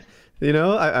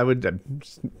 I would.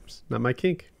 It's not my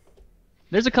kink.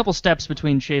 There's a couple steps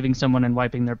between shaving someone and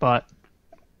wiping their butt.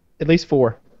 At least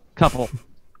 4. Couple.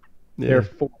 Yeah. There are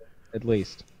 4, at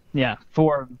least. Yeah,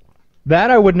 4.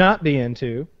 That I would not be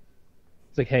into.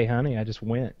 It's like, hey, honey, I just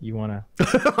went. You wanna?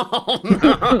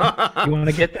 You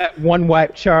wanna get that one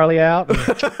wipe Charlie out?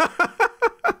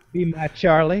 Be my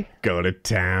Charlie. Go to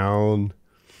town.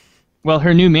 Well,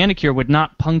 her new manicure would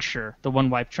not puncture the one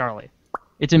wipe Charlie.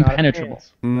 It's impenetrable.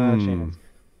 Not a chance.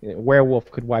 Yeah, werewolf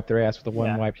could wipe their ass with a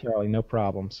one wipe Charlie, no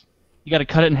problems. You got to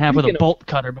cut it in half with a bolt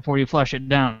cutter before you flush it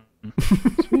down.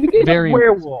 Very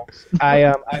werewolves.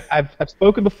 I've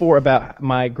spoken before about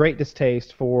my great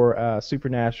distaste for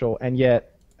Supernatural, and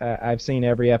yet I've seen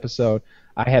every episode.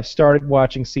 I have started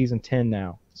watching season 10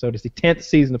 now, so it is the 10th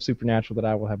season of Supernatural that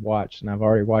I will have watched, and I've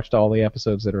already watched all the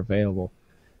episodes that are available.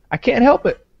 I can't help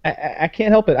it. I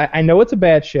can't help it. I know it's a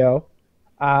bad show.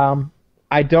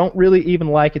 I don't really even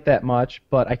like it that much,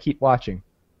 but I keep watching.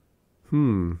 I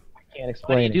can't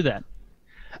explain Why it. do you do that?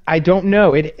 I don't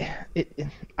know.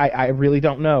 I really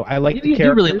don't know. I like Maybe the you do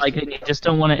characters. really like it, you just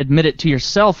don't want to admit it to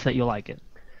yourself that you like it.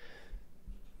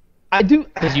 I do.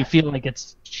 Because you feel like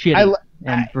it's shitty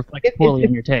and reflects poorly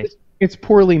on your taste. It's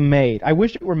poorly made. I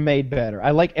wish it were made better.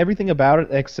 I like everything about it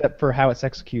except for how it's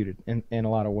executed in a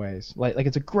lot of ways. Like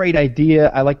it's a great idea.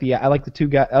 I like the two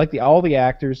guys. I like all the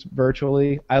actors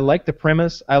virtually. I like the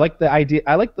premise. I like the idea.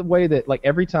 I like the way that like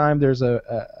every time there's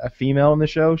a female in the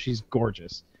show, she's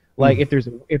gorgeous. Like if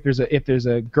there's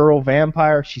a girl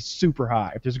vampire, she's super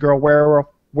hot. If there's a girl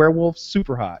werewolf,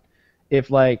 super hot. If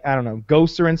like I don't know,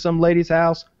 ghosts are in some lady's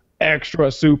house,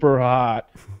 extra super hot.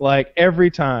 Like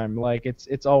every time, like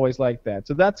it's always like that.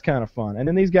 So that's kind of fun. And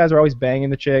then these guys are always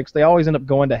banging the chicks. They always end up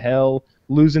going to hell,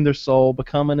 losing their soul,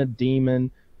 becoming a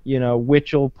demon. You know,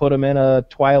 witch will put them in a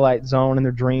twilight zone in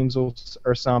their dreams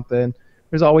or something.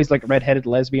 There's always like redheaded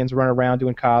lesbians running around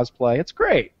doing cosplay. It's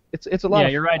great. It's a lot. Yeah,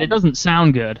 of you're fun. right. It doesn't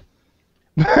sound good.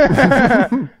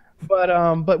 But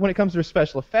when it comes to their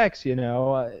special effects, you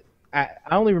know, I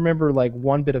only remember like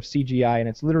one bit of CGI, and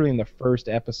it's literally in the first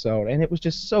episode, and it was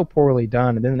just so poorly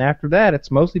done. And then after that,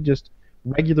 it's mostly just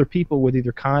regular people with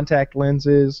either contact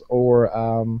lenses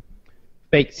or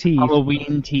fake teeth.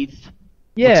 Halloween teeth.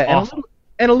 Yeah,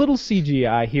 and a little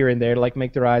CGI here and there to like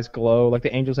make their eyes glow, like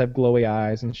the angels have glowy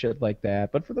eyes and shit like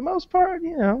that. But for the most part,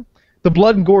 you know, the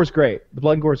blood and gore is great.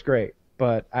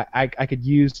 But I could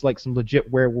use like some legit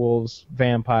werewolves,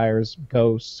 vampires,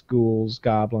 ghosts, ghouls,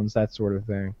 goblins, that sort of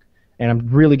thing. And I'm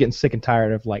really getting sick and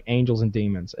tired of like angels and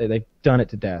demons. They've done it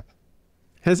to death.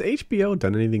 Has HBO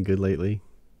done anything good lately?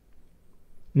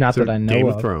 Not that I know Game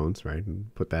of. of Thrones, right?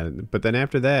 Put that in. But then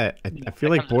after that, I feel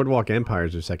like Boardwalk Empire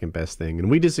is their second best thing, and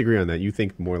we disagree on that. You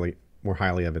think more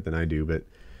highly of it than I do, but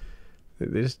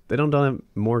they don't have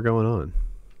more going on.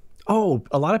 Oh,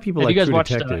 a lot of people like you guys True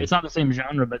watched? Detective. It's not the same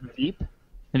genre, but Veep.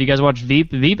 Have you guys watched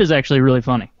Veep? Veep is actually really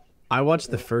funny. I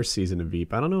watched the first season of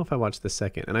Veep. I don't know if I watched the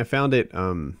second, and I found it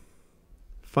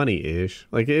funny-ish.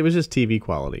 Like it was just TV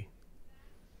quality.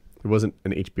 It wasn't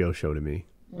an HBO show to me.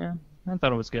 Yeah, I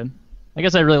thought it was good. I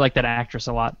guess I really like that actress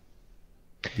a lot.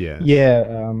 Yeah. Yeah,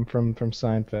 from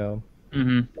Seinfeld.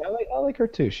 Mm-hmm. I like her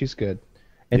too. She's good.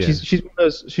 And Yeah.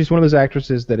 she's one of those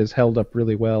actresses that has held up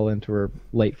really well into her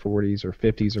late 40s or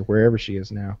 50s or wherever she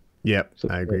is now. Yep, So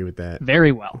I agree with that.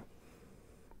 Very well.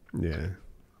 Yeah.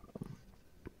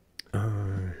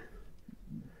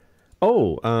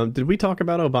 Did we talk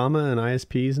about Obama and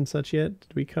ISPs and such yet?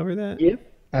 Did we cover that? Yeah.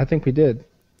 I think we did.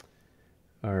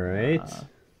 All right.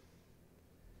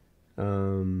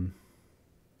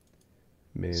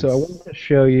 Man. So I wanted to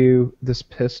show you this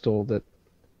pistol that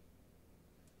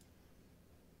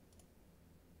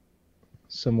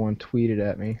someone tweeted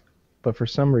at me, but for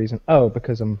some reason,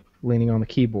 because I'm leaning on the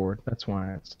keyboard, that's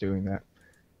why it's doing that.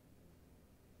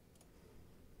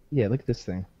 Yeah, look at this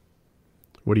thing.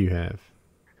 What do you have?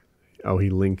 Oh,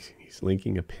 he's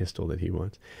linking a pistol that he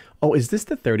wants. Oh, is this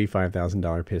the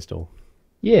 $35,000 pistol?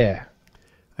 Yeah.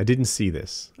 I didn't see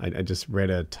this. I just read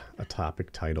a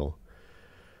topic title.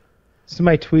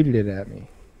 Somebody tweeted it at me.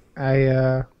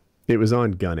 It was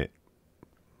on Gunnit.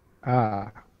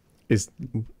 Is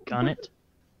Gunnit?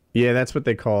 Yeah, that's what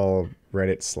they call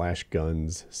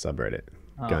Reddit/guns subreddit.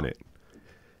 Gunnit.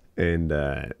 And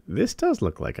this does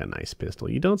look like a nice pistol.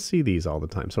 You don't see these all the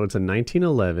time. So it's a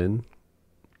 1911.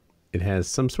 It has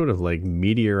some sort of like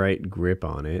meteorite grip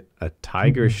on it. A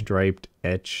tiger striped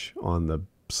etch on the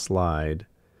slide.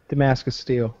 Damascus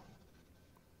steel.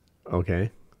 Okay.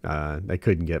 They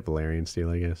couldn't get Valerian steel,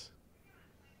 I guess.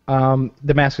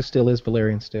 Damascus steel is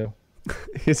Valerian steel.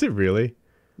 Is it really?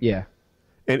 Yeah.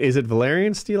 And is it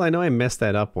Valerian steel? I know I messed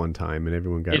that up one time and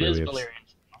everyone got It really is upset. Valerian.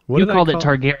 What You did I called it call-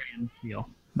 Targaryen steel,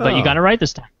 but you Oh. got it right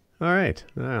this time. All right.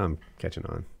 I'm catching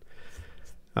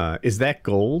on. Is that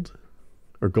gold?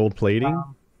 Or gold plating?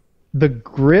 The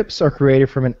grips are created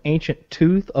from an ancient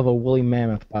tooth of a woolly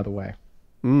mammoth, by the way.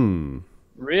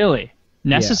 Really?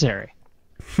 Necessary.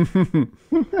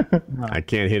 I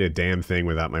can't hit a damn thing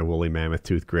without my woolly mammoth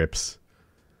tooth grips.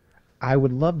 I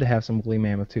would love to have some woolly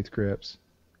mammoth tooth grips.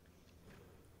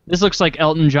 This looks like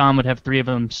Elton John would have 3 of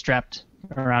them strapped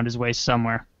around his waist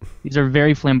somewhere. These are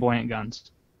very flamboyant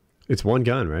guns. It's one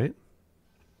gun, right?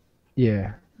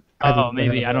 Yeah. Oh,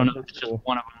 maybe. I don't know if it's just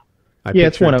one of them. Yeah,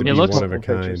 it's one of it looks one of a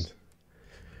kind.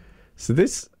 So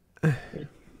this,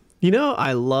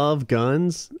 I love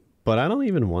guns, but I don't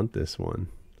even want this one.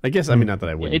 I guess I mean not that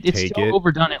I wouldn't it's take so it.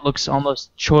 overdone. It looks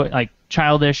almost like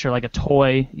childish or like a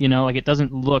toy. Like it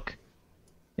doesn't look.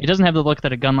 It doesn't have the look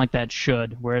that a gun like that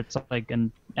should, where it's like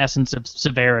an essence of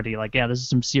severity. Like, yeah, this is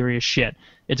some serious shit.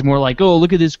 It's more like, oh,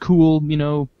 look at this cool,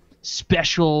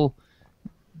 special, I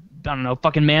don't know,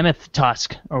 fucking mammoth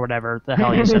tusk or whatever the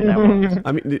hell you said that was.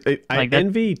 I mean, I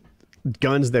envy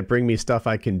guns that bring me stuff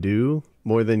I can do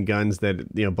more than guns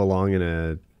that belong in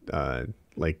a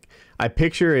like. I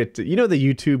picture it. The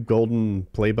YouTube Golden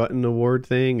Play Button Award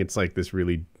thing. It's like this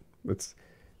really. It's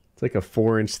like a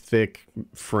 4-inch thick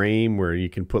frame where you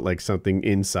can put like something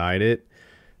inside it.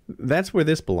 That's where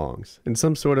this belongs, in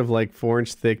some sort of like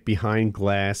 4-inch thick behind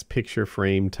glass picture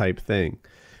frame type thing.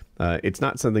 It's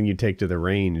not something you take to the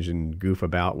range and goof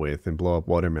about with and blow up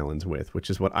watermelons with,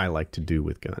 which is what I like to do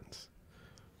with guns.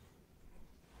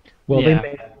 Well,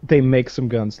 they make some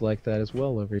guns like that as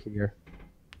well over here.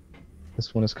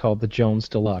 This one is called the Jones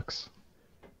Deluxe.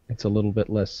 It's a little bit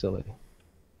less silly.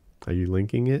 Are you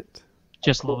linking it?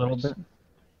 Just a little bit.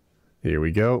 Here we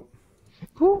go.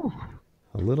 Whew.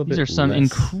 A little bit. These are some less.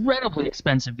 incredibly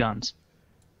expensive guns.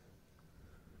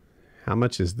 How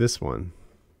much is this one?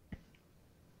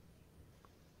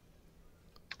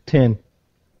 10.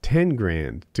 10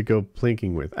 grand to go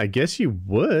plinking with. I guess you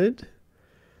would.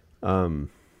 I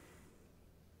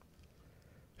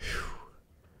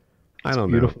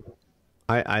don't know.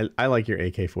 I like your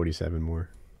AK-47 more.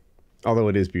 Although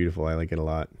it is beautiful, I like it a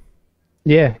lot.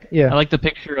 Yeah. I like the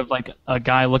picture of like a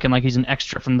guy looking like he's an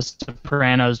extra from The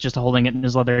Sopranos, just holding it in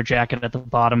his leather jacket at the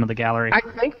bottom of the gallery. I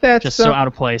think that's just so out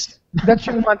of place. That's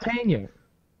Joe Montana.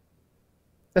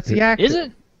 That's the actor. Is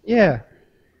it? Yeah.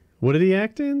 What did he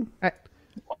act in?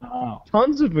 Wow.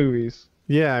 Tons of movies.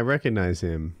 Yeah, I recognize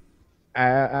him.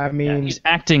 I mean, he's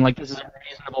acting like this is a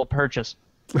reasonable purchase.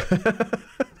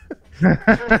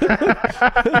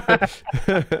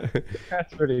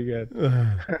 That's pretty good.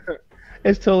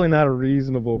 It's totally not a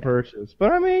reasonable purchase,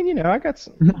 but I mean, I got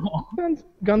some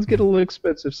guns get a little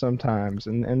expensive sometimes,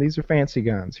 and these are fancy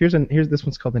guns. Here's this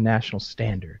one's called the National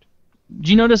Standard. Did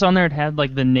you notice on there it had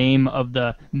like the name of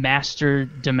the master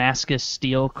Damascus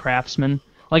steel craftsman?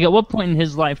 Like at what point in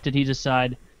his life did he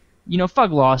decide, fuck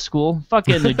law school, fuck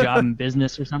getting a job in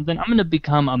business or something, I'm gonna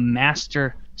become a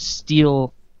master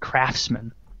steel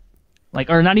craftsman?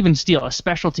 Like, or not even steel, a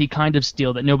specialty kind of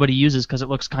steel that nobody uses because it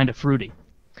looks kind of fruity.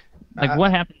 Like,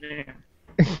 what happened there?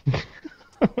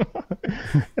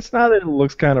 It's not that it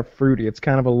looks kind of fruity. It's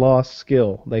kind of a lost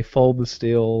skill. They fold the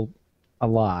steel a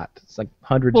lot. It's like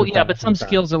hundreds of but some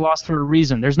skills are lost for a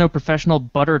reason. There's no professional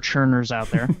butter churners out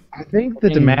there. I think the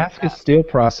Damascus steel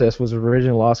process was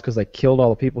originally lost because they killed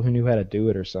all the people who knew how to do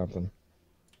it or something.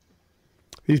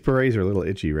 These berets are a little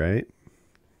itchy, right?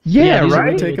 Yeah,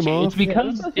 right? Take them off? It's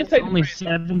because it's only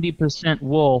 70%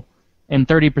 wool and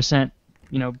 30%,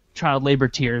 child labor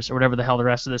tears or whatever the hell the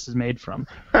rest of this is made from.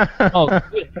 Oh,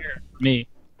 good hair for me.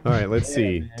 All right, let's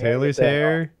see. Taylor's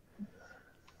hair.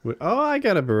 Oh, I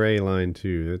got a beret line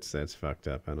too. That's fucked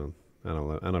up. I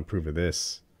don't approve of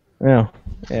this. Yeah.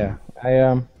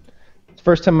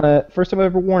 First time I've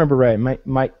ever worn a beret.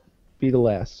 Might be the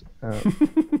last.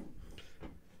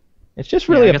 It's just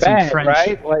really a bag,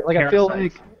 right? Like I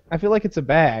feel like it's a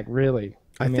bag, really.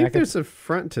 I think there's a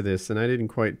front to this, and I didn't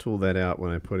quite tool that out when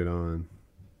I put it on.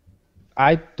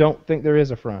 I don't think there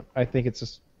is a front. I think it's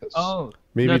just.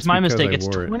 Maybe no, it's my mistake. I It's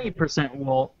wore 20%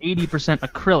 wool, 80%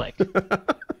 acrylic.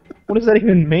 What does that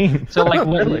even mean? So, like,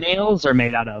 what nails are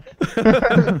made out of?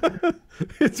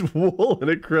 It's wool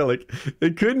and acrylic.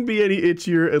 It couldn't be any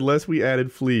itchier unless we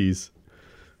added fleas.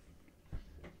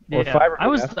 Yeah, I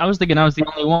was thinking I was the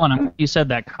only one. I'm glad you said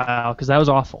that, Kyle, because that was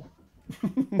awful.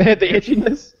 The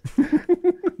itchiness?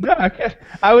 No, I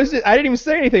didn't even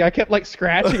say anything. I kept like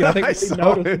scratching. I think he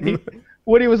noticed.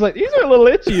 Woody was like, "These are a little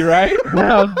itchy, right?" And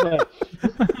I was like,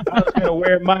 "I was gonna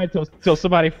wear mine till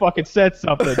somebody fucking said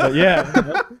something." But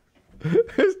yeah,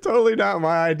 it's totally not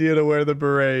my idea to wear the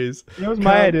berets. It was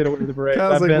my idea to wear the berets. I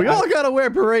was like, we all gotta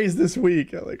wear berets this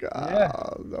week. I'm like, yeah.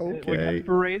 Okay. We got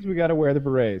berets. We gotta wear the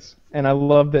berets, and I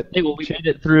love that. Hey, well, we made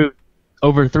it through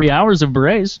over 3 hours of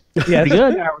berets. Yeah, pretty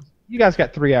good. You guys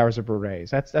got 3 hours of berets.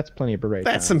 That's plenty of berets.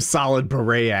 That's some solid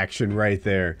beret action right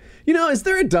there. Is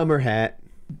there a dumber hat?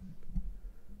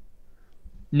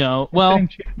 No. Well,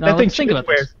 I think think about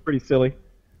this. Pretty silly.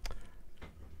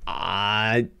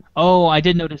 Oh, I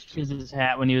did notice Chiz's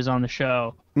hat when he was on the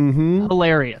show. Mm-hmm.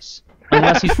 Hilarious.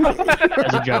 Unless he's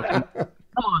as a joke. Come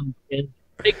on, kid.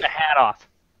 Take the hat off.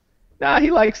 Nah,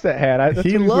 he likes that hat.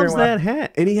 He loves that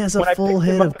hat, and he has a full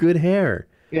head of good hair.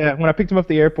 Yeah, when I picked him up at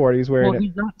the airport, he was wearing it.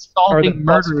 He's not solving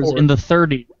murders in the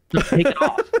 30s. Just take it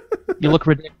off. You look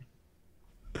ridiculous.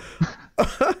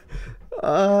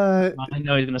 I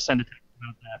know he's going to send a text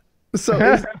about that.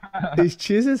 So is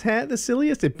Chiz's hat the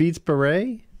silliest? It beats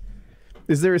beret?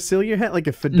 Is there a sillier hat, like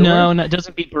a fedora? No, it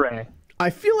doesn't beat beret. I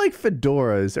feel like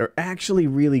fedoras are actually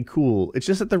really cool. It's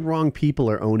just that the wrong people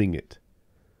are owning it.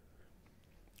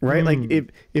 Right? Like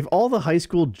if all the high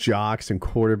school jocks and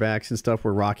quarterbacks and stuff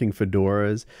were rocking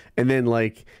fedoras, and then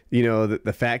like, you know,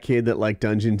 the fat kid that liked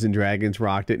Dungeons and Dragons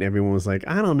rocked it and everyone was like,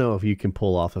 I don't know if you can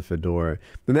pull off a fedora,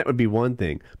 then that would be one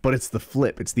thing. But it's the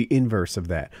flip. It's the inverse of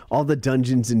that. All the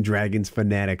Dungeons and Dragons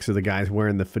fanatics are the guys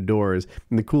wearing the fedoras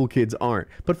and the cool kids aren't.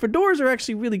 But fedoras are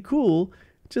actually really cool.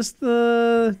 Just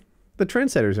the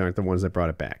trendsetters aren't the ones that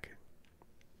brought it back.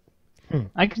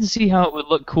 I can see how it would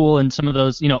look cool in some of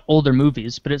those, you know, older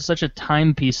movies, but it's such a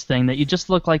timepiece thing that you just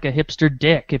look like a hipster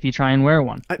dick if you try and wear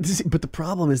one. But the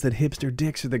problem is that hipster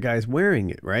dicks are the guys wearing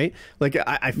it, right? Like,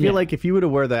 I feel like if you were to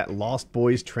wear that Lost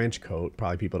Boys trench coat,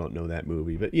 probably people don't know that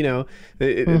movie, but, you know,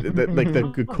 like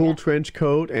the cool trench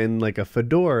coat and like a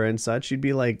fedora and such, you'd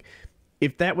be like,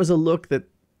 if that was a look that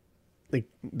like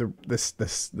the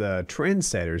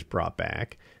trendsetters brought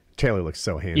back, Taylor looks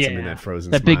so handsome in that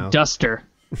frozen that smile. big duster.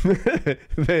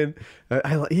 Then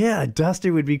a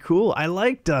duster would be cool. I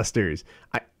like dusters.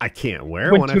 I can't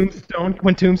wear when one.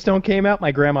 When Tombstone came out,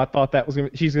 my grandma thought that was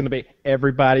she's gonna be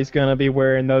everybody's gonna be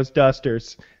wearing those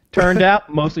dusters. Turned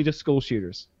out mostly just school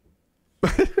shooters.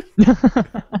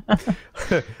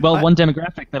 Well, one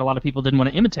demographic that a lot of people didn't want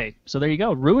to imitate. So there you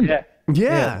go, ruined it.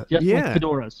 Yeah, just like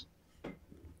fedoras.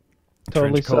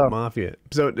 Totally Trench coat mafia.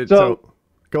 So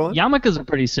go on. Yarmulkes are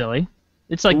pretty silly.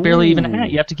 It's like barely even a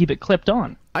hat. You have to keep it clipped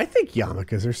on. I think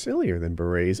yarmulkes are sillier than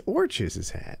berets or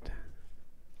Chiz's hat.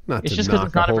 Not it's to just because knock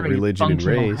it's not a a whole very religion and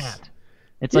functional race. hat.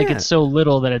 It's like it's so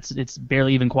little that it's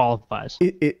barely even qualifies.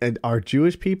 And are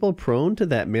Jewish people prone to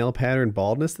that male pattern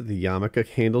baldness that the yarmulke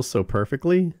handles so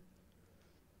perfectly?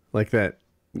 Like that.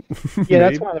 Yeah,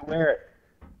 that's why they wear it.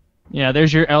 Yeah,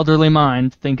 there's your elderly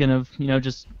mind thinking of, you know,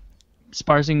 just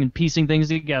sparsing and piecing things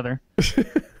together.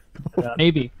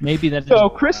 Maybe that. So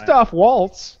Christoph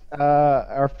Waltz,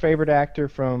 our favorite actor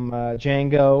from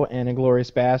Django and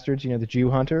Inglourious Bastards, you know, the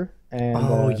Jew hunter.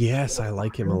 And, yes, I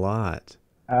like him a lot.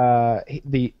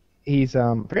 He's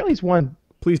apparently he's won.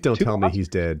 Please don't tell me he's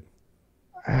dead.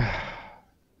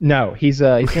 No, he's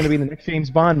going to be in the next James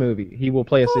Bond movie. He will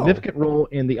play a significant role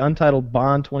in the untitled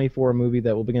Bond 24 movie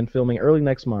that will begin filming early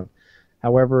next month.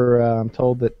 However, I'm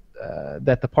told that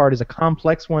the part is a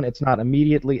complex one. It's not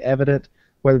immediately evident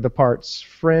whether the part's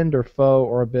friend or foe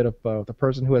or a bit of both. The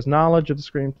person who has knowledge of the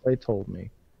screenplay told me.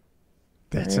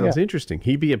 That sounds interesting.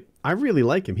 I really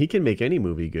like him. He can make any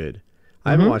movie good.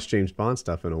 I haven't watched James Bond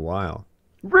stuff in a while.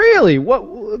 Really?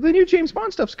 What? The new James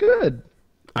Bond stuff's good.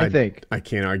 I think. I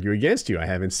can't argue against you. I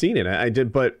haven't seen it. I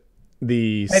did, but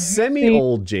the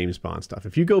semi-old James Bond stuff,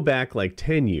 if you go back like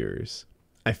 10 years,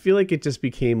 I feel like it just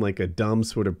became like a dumb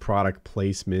sort of product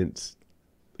placement,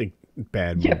 like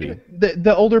bad movie. Yeah,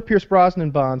 the older Pierce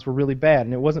Brosnan Bonds were really bad,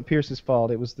 and it wasn't Pierce's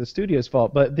fault. It was the studio's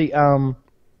fault. But the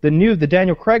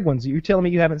Daniel Craig ones, you telling me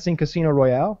you haven't seen Casino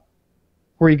Royale?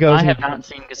 Where he goes. I have not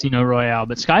seen Casino Royale,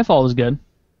 but Skyfall was good.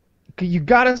 You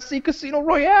gotta see Casino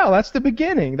Royale. That's the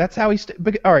beginning. That's how he.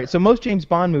 All right. So most James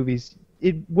Bond movies,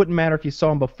 it wouldn't matter if you saw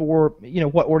them before. You know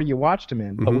what order you watched them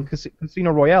in. But with Casino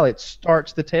Royale, it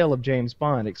starts the tale of James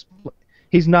Bond.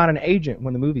 He's not an agent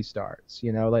when the movie starts.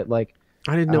 You know, like.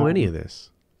 I didn't know any of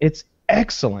this. It's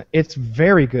excellent. It's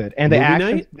very good, and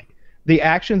the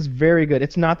action's very good.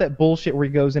 It's not that bullshit where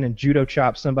he goes in and judo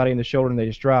chops somebody in the shoulder and they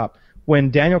just drop.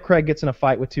 When Daniel Craig gets in a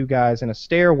fight with two guys in a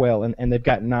stairwell and they've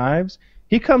got knives,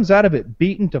 he comes out of it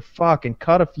beaten to fuck and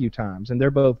cut a few times, and they're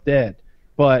both dead.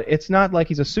 But it's not like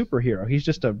he's a superhero. He's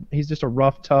just a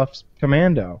rough, tough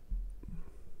commando.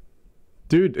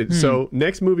 Dude, so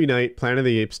next movie night, Planet of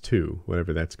the Apes 2,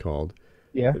 whatever that's called.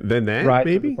 Yeah. Then that, right,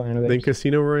 maybe? Then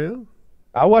Casino Royale?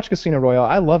 I watch Casino Royale.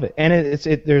 I love it, and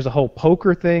there's a whole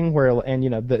poker thing where, and you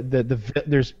know,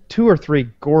 there's 2 or 3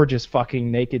 gorgeous fucking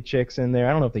naked chicks in there.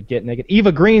 I don't know if they get naked. Eva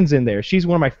Green's in there. She's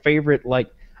one of my favorite. Like,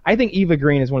 I think Eva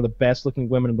Green is one of the best looking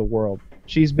women in the world.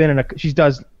 She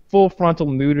does full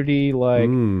frontal nudity. Like,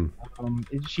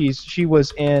 she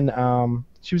was in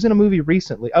a movie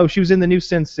recently. Oh, she was in the new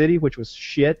Sin City, which was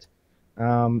shit.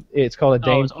 It's called A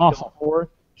Dame to Kill For.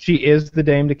 She is the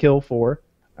Dame to Kill For.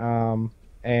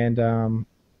 And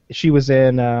she was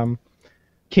in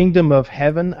Kingdom of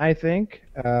Heaven, I think.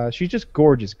 She's just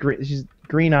gorgeous. She's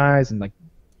green eyes and like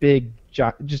big,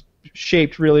 just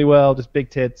shaped really well, just big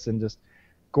tits and just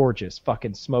gorgeous,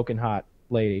 fucking smoking hot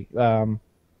lady.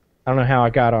 I don't know how I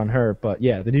got on her, but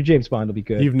yeah, the new James Bond will be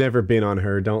good. You've never been on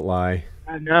her. Don't lie.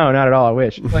 No, not at all. I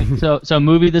wish. Wait, so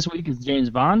movie this week is James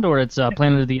Bond, or it's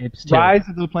Planet of the Apes 2? Rise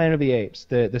of the Planet of the Apes,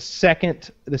 the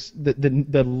second,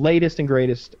 the latest and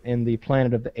greatest in the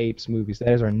Planet of the Apes movies.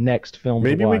 That is our next film.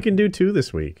 Maybe we can do 2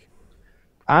 this week.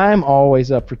 I'm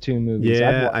always up for 2 movies.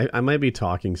 Yeah, I might be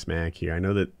talking smack here. I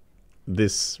know that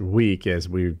this week, as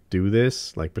we do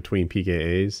this, like between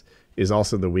PKAs, is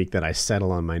also the week that I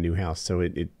settle on my new house, so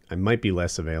I might be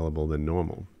less available than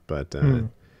normal, but.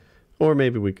 Or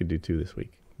maybe we could do 2 this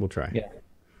week. We'll try. Yeah.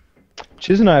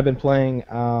 Chiz and I have been playing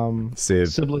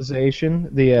Civilization,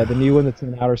 the new one that's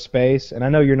in outer space, and I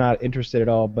know you're not interested at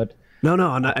all, but... No,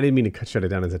 I'm not, I didn't mean to shut it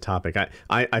down as a topic.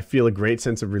 I feel a great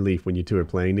sense of relief when you 2 are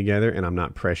playing together, and I'm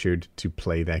not pressured to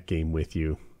play that game with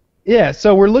you. Yeah,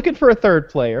 so we're looking for a third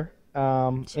player.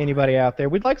 Anybody out there?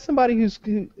 We'd like somebody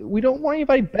we don't want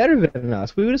anybody better than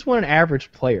us. We just want an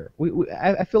average player.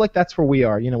 I feel like that's where we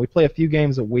are. We play a few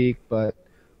games a week, but...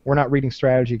 we're not reading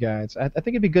strategy guides. I think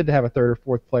it'd be good to have a 3rd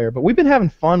or 4th player, but we've been having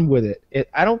fun with it.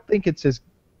 I don't think it's as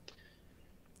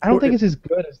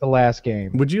good as the last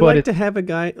game. Would you like to have a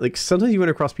guy like sometimes you run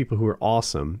across people who are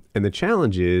awesome, and the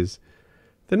challenge is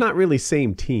they're not really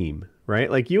same team, right?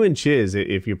 Like you and Chiz,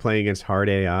 if you're playing against hard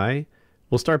AI,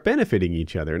 will start benefiting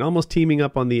each other and almost teaming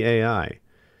up on the AI.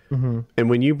 Mm-hmm.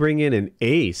 And when you bring in an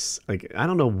ace, like I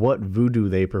don't know what voodoo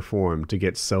they perform to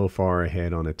get so far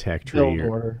ahead on a tech tree. Build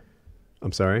order.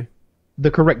 I'm sorry?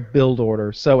 The correct build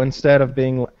order. So instead of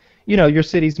being, your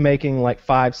city's making like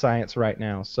 5 science right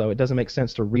now, so it doesn't make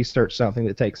sense to research something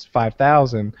that takes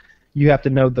 5,000. You have to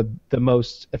know the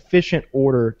most efficient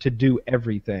order to do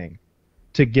everything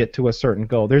to get to a certain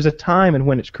goal. There's a time and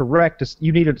when it's correct.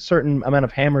 You need a certain amount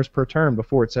of hammers per turn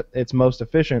before it's most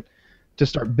efficient to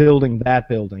start building that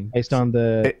building based on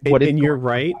and you're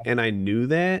right, and I knew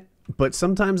that, but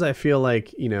sometimes I feel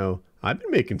like, I've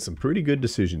been making some pretty good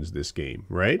decisions this game,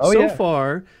 right? So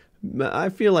far, I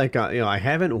feel like I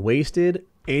haven't wasted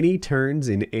any turns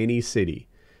in any city,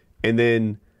 and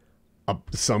then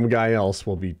some guy else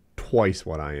will be twice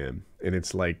what I am, and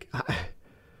it's like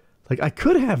I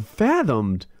could have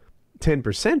fathomed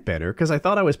 10% better because I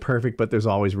thought I was perfect, but there's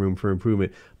always room for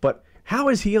improvement. But how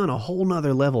is he on a whole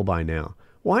nother level by now?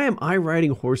 Why am I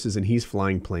riding horses and he's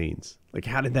flying planes? Like,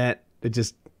 how did that?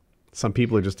 Some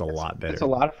people are just a lot better. It's a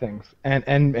lot of things,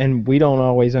 and we don't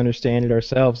always understand it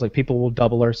ourselves. Like people will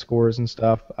double our scores and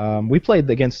stuff. We played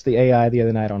against the AI the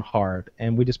other night on hard,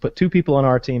 and we just put 2 people on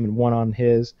our team and 1 on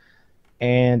his,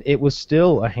 and it was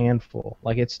still a handful.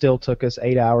 Like it still took us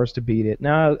 8 hours to beat it.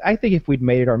 Now I think if we'd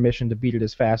made it our mission to beat it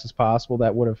as fast as possible,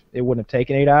 it wouldn't have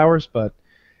taken 8 hours, but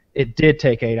it did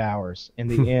take 8 hours in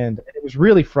the end. It was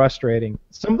really frustrating.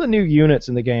 Some of the new units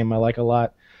in the game I like a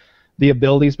lot. The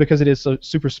abilities, because it is so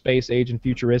super space age and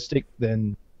futuristic,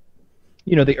 then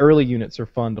the early units are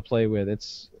fun to play with.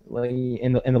 It's like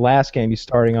in the last game you're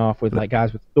starting off with like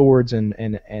guys with swords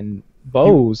and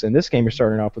bows, and this game you're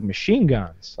starting off with machine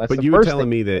guns. But you were telling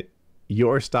me that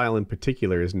your style in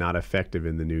particular is not effective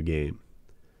in the new game.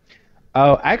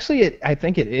 Oh, actually, I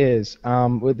think it is.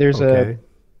 There's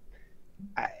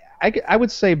I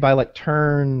would say by like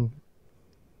turn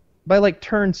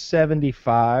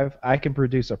 75, I can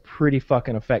produce a pretty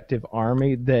fucking effective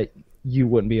army that you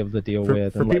wouldn't be able to deal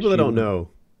with. For people that don't know,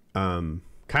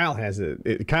 Kyle has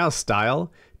Kyle's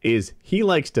style is he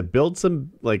likes to build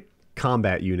some like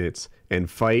combat units and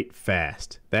fight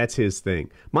fast. That's his thing.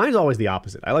 Mine's always the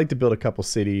opposite. I like to build a couple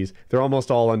cities. They're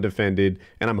almost all undefended,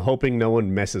 and I'm hoping no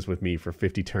one messes with me for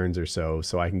 50 turns or so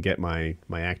I can get my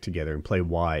act together and play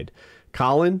wide.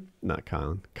 Kyle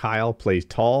plays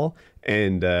tall,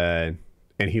 and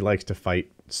he likes to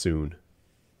fight soon.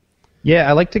 Yeah,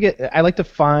 I like to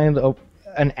find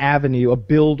an avenue, a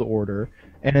build order,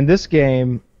 and in this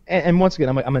game, and once again,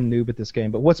 I'm a noob at this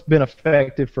game, but what's been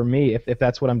effective for me, if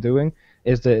that's what I'm doing,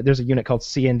 is there's a unit called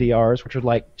CNDRs, which are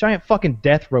like giant fucking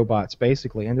death robots,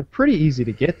 basically, and they're pretty easy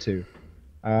to get to.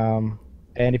 And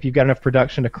if you've got enough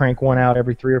production to crank one out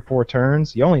every 3 or 4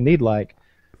 turns, you only need like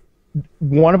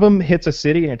one of them hits a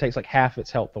city and it takes like half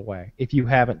its health away if you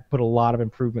haven't put a lot of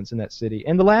improvements in that city.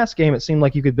 In the last game, it seemed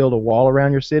like you could build a wall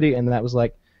around your city, and that was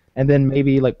like, and then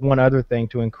maybe like one other thing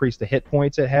to increase the hit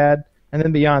points it had, and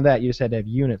then beyond that, you just had to have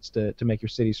units to make your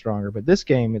city stronger. But this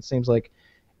game, it seems like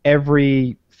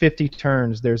every 50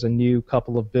 turns, there's a new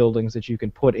couple of buildings that you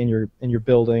can put in your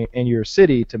building in your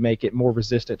city to make it more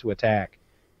resistant to attack.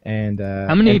 And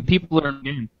how many people are in the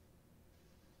game?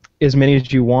 As many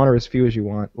as you want or as few as you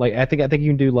want. Like I think you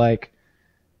can do like,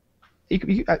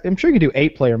 I'm sure you can do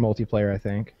 8-player multiplayer. I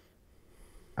think.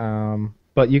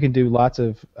 but you can do lots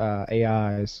of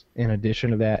AIs in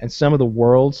addition to that, and some of the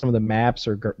worlds, some of the maps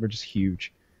are just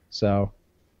huge. So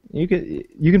you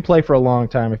can play for a long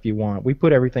time if you want. We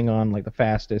put everything on like the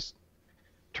fastest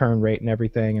turn rate and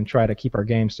everything, and try to keep our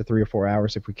games to 3 or 4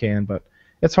 hours if we can. But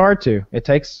it's hard to. It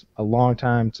takes a long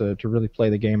time to really play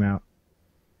the game out.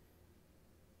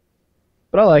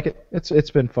 But I like it. It's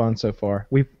been fun so far.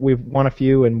 We've won a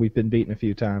few and we've been beaten a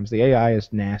few times. The AI is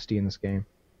nasty in this game.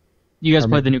 You guys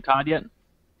played the new COD yet?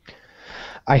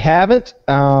 I haven't.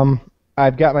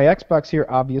 I've got my Xbox here,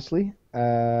 obviously.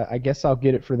 I guess I'll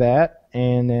get it for that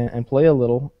and play a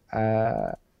little.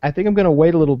 I think I'm gonna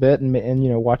wait a little bit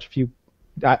and watch a few.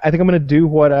 I think I'm gonna do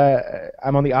what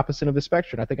I'm on the opposite of the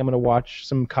spectrum. I think I'm gonna watch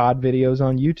some COD videos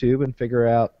on YouTube and figure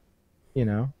out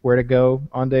where to go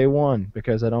on day one,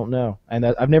 because I don't know. And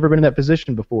I've never been in that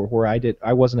position before where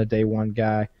I wasn't a day one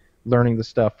guy learning the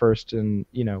stuff first and,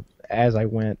 as I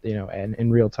went, and in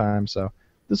real time. So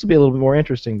this will be a little bit more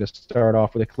interesting to start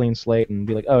off with a clean slate and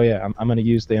be like, oh yeah, I'm going to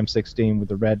use the M16 with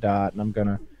the red dot, and I'm going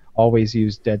to always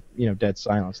use dead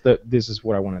silence. This is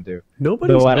what I want to do.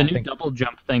 The new double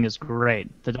jump thing is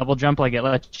great. The double jump, like, it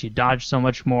lets you dodge so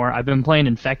much more. I've been playing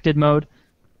infected mode,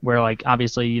 where, like,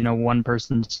 obviously, one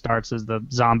person starts as the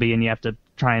zombie and you have to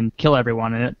try and kill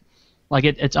everyone in it. Like,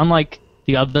 it's unlike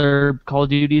the other Call of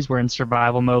Duties where in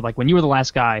survival mode, like, when you were the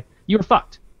last guy, you were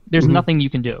fucked. There's nothing you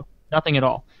can do. Nothing at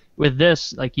all. With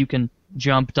this, like, you can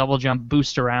jump, double jump,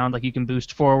 boost around. Like, you can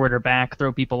boost forward or back,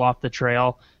 throw people off the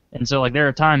trail. And so, like, there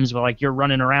are times where, like, you're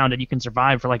running around and you can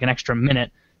survive for, like, an extra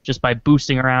minute just by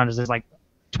boosting around as there's, like,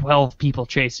 12 people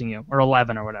chasing you, or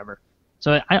 11 or whatever.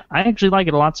 So I actually like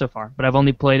it a lot so far, but I've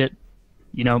only played it,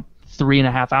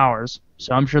 3.5 hours.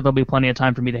 So I'm sure there'll be plenty of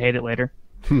time for me to hate it later.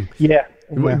 Yeah.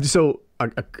 So I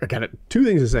got two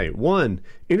things to say. One,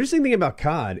 interesting thing about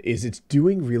COD is it's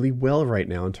doing really well right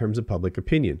now in terms of public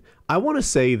opinion. I want to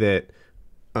say that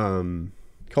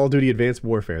Call of Duty Advanced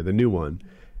Warfare, the new one,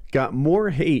 got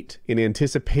more hate in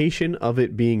anticipation of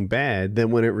it being bad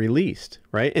than when it released,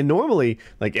 right? And normally,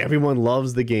 like, everyone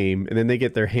loves the game, and then they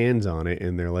get their hands on it,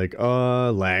 and they're like,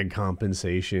 lag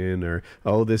compensation, or,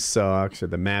 oh, this sucks, or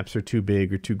the maps are too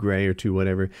big, or too gray, or too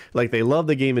whatever. Like, they love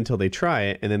the game until they try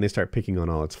it, and then they start picking on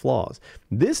all its flaws.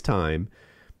 This time,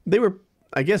 they were,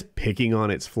 I guess, picking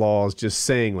on its flaws, just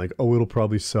saying, like, oh, it'll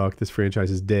probably suck, this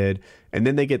franchise is dead. And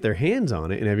then they get their hands on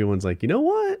it, and everyone's like, you know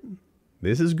what?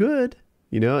 This is good.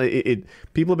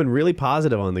 People have been really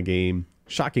positive on the game,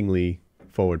 shockingly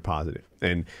forward positive.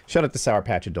 And shout out to Sour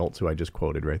Patch Adults, who I just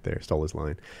quoted right there, stole his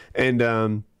line. And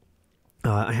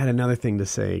I had another thing to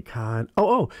say. God,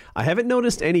 I haven't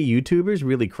noticed any YouTubers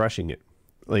really crushing it.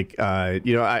 Like,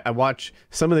 I watch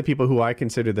some of the people who I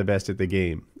consider the best at the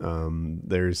game.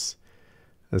 There's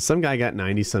some guy got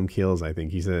 90-some kills, I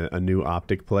think. He's a new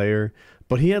Optic player.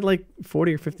 But he had like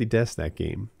 40 or 50 deaths that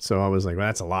game. So I was like, well,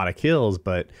 that's a lot of kills,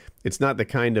 but it's not the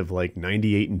kind of like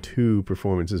 98-2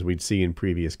 performances we'd see in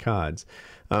previous CODs.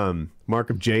 Mark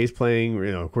of J's playing,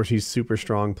 of course, he's super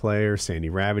strong player. Sandy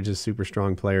Ravage is super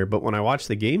strong player. But when I watch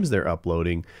the games they're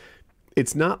uploading,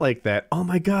 it's not like that, oh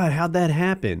my God, how'd that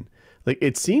happen? Like,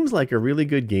 it seems like a really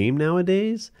good game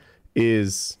nowadays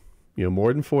is,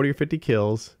 more than 40 or 50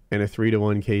 kills and a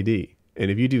 3-to-1 KD. And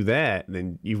if you do that,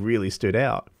 then you really stood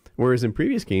out. Whereas in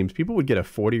previous games, people would get a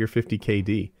 40 or 50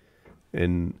 KD,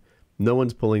 and no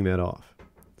one's pulling that off.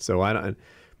 So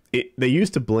they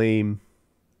used to blame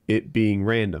it being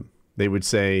random. They would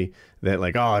say that,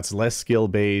 like, oh, it's less skill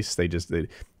based.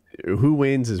 Who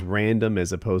wins is random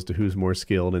as opposed to who's more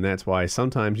skilled, and that's why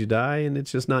sometimes you die and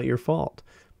it's just not your fault.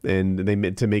 And they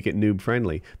meant to make it noob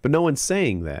friendly, but no one's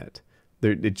saying that.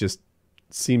 It just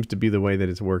seems to be the way that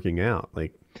it's working out.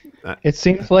 Like, it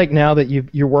seems like now that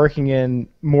you're working in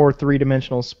more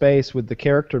three-dimensional space with the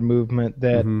character movement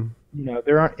that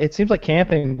it seems like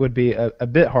camping would be a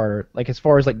bit harder, like as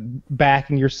far as like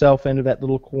backing yourself into that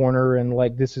little corner and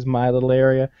like, this is my little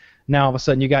area. Now all of a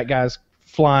sudden you got guys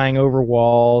flying over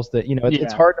walls that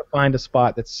it's hard to find a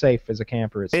spot that's safe as a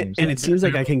camper, it seems. And it seems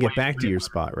like I can get back to your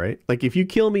spot, right? Like, if you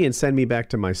kill me and send me back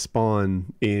to my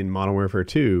spawn in Modern Warfare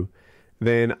 2,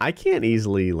 then I can't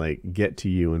easily like get to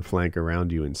you and flank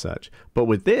around you and such. But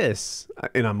with this,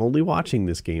 and I'm only watching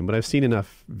this game, but I've seen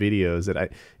enough videos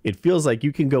that it feels like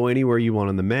you can go anywhere you want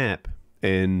on the map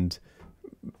and,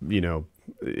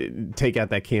 take out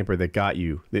that camper that got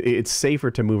you. It's safer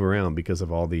to move around because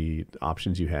of all the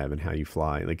options you have and how you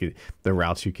fly, like the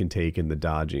routes you can take and the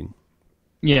dodging.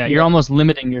 Yeah, you're almost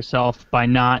limiting yourself by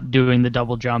not doing the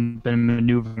double jump and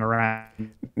maneuvering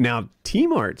around. Now,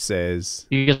 Team Art says,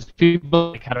 because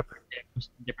people like how to predict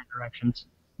different directions.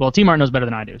 Well, T Mart knows better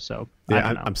than I do, so I Yeah,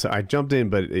 don't know. I'm sorry. I jumped in,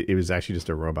 but it was actually just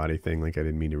a robot-y thing. Like I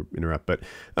didn't mean to interrupt. But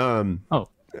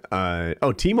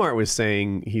T Mart was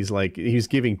saying he was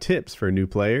giving tips for new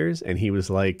players, and he was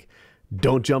like,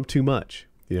 "Don't jump too much."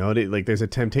 You know, like there's a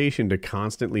temptation to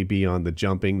constantly be on the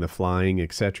jumping, the flying,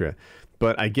 etc.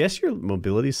 But I guess your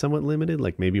mobility is somewhat limited.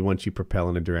 Like maybe once you propel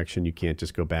in a direction, you can't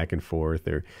just go back and forth.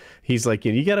 Or he's like,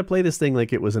 you got to play this thing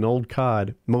like it was an old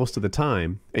COD most of the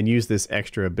time, and use this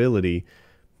extra ability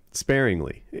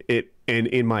sparingly. And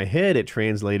in my head, it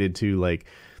translated to like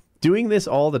doing this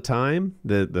all the time.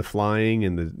 The flying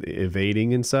and the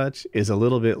evading and such is a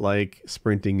little bit like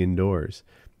sprinting indoors.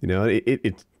 You know,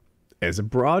 it as a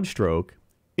broad stroke.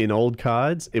 In old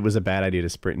CODs, it was a bad idea to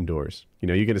sprint indoors. You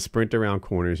know, you're going to sprint around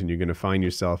corners and you're going to find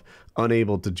yourself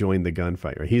unable to join the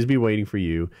gunfight. Right? He's be waiting for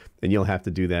you, and you'll have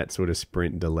to do that sort of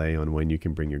sprint delay on when you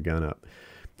can bring your gun up.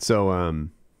 So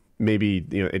maybe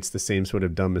it's the same sort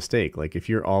of dumb mistake. Like if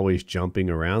you're always jumping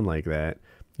around like that,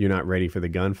 you're not ready for the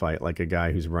gunfight like a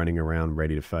guy who's running around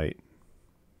ready to fight.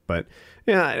 But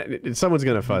yeah, someone's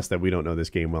going to fuss that we don't know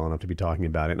this game well enough to be talking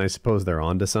about it, and I suppose they're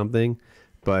onto something.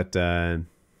 But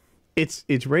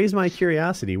it's raised my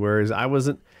curiosity, whereas I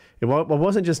wasn't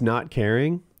just not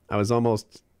caring, I was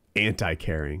almost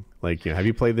anti-caring. Like, have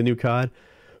you played the new COD?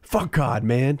 Fuck COD,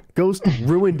 man. Ghost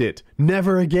ruined it.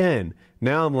 Never again.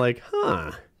 Now I'm like,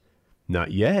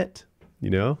 not yet.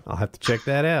 I'll have to check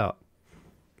that out.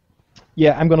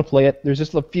 Yeah, I'm going to play it. There's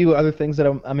just a few other things that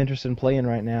I'm interested in playing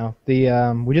right now.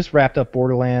 We just wrapped up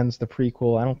Borderlands, the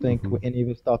prequel. I don't think any of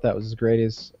us thought that was as great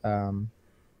as... I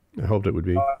hoped it would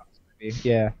be.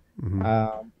 Yeah.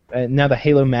 And now the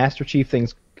Halo Master Chief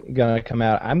thing's gonna come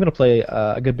out. I'm gonna play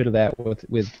a good bit of that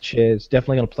with Chiz.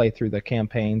 Definitely gonna play through the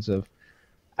campaigns of.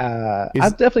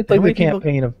 I've definitely played the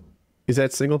campaign of. Is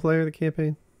that single player, the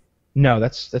campaign? No,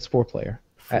 that's 4-player.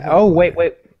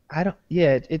 Wait. I don't.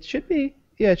 Yeah, it should be.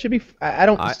 Yeah, it should be. I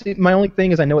don't. See, my only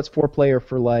thing is I know it's 4-player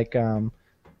for like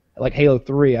Halo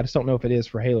 3. I just don't know if it is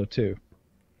for Halo 2.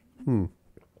 I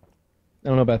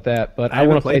don't know about that, but I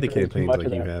want to play the campaigns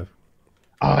like you have.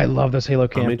 Oh, I love those Halo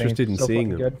campaigns. I'm interested in seeing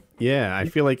them. Good. Yeah, I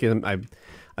feel like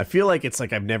it's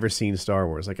like I've never seen Star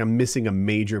Wars. Like I'm missing a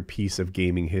major piece of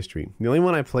gaming history. The only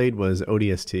one I played was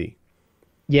ODST.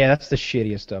 Yeah, that's the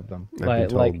shittiest of them. I've been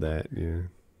told that. Yeah.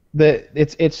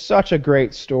 It's such a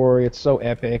great story. It's so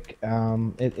epic.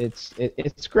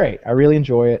 It's great. I really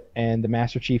enjoy it, and the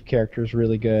Master Chief character is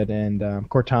really good, and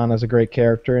Cortana's a great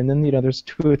character, and then there's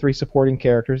 2 or 3 supporting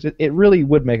characters. It really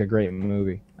would make a great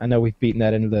movie. I know we've beaten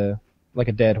that into like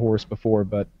a dead horse before,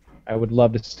 but I would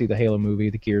love to see the Halo movie,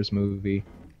 the Gears movie.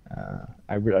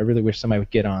 I really wish somebody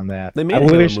would get on that. They made a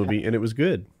Halo movie, and it was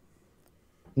good.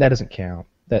 That doesn't count.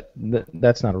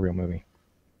 That's not a real movie.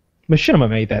 Machinima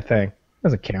made that thing.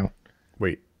 Doesn't count.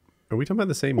 Wait, are we talking about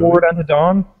the same movie? Forward Unto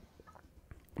Dawn?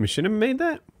 Machinima made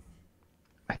that?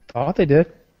 I thought they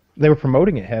did. They were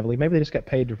promoting it heavily. Maybe they just got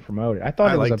paid to promote it. I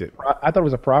thought it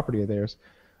was a property of theirs.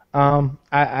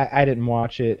 I didn't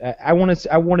watch it. I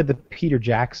wanted the Peter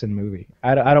Jackson movie.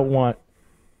 I don't want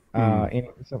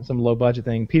some low budget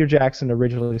thing. Peter Jackson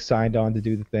originally signed on to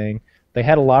do the thing. They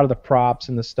had a lot of the props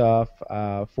and the stuff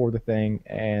for the thing,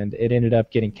 and it ended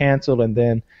up getting canceled. And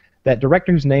then that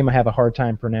director whose name I have a hard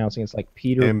time pronouncing, it's like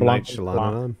Peter M. Night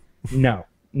Shyamalan.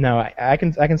 No, I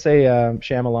can say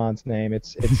Shyamalan's name.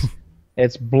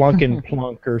 It's Blunken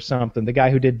Plunk or something. The guy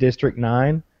who did District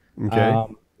 9. Okay.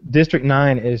 District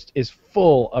 9 is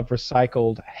full of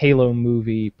recycled Halo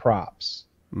movie props,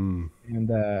 and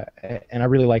I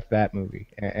really liked that movie.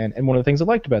 And one of the things I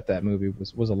liked about that movie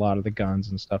was a lot of the guns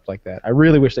and stuff like that. I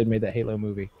really wish they'd made that Halo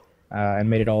movie and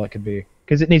made it all it could be,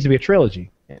 because it needs to be a trilogy.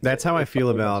 That's how I feel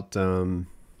about The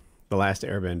Last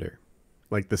Airbender.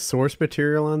 Like the source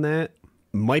material on that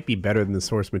might be better than the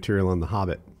source material on The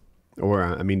Hobbit, or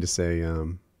I mean to say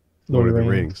Lord of the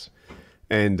Rings,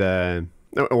 and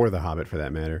or The Hobbit for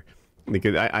that matter.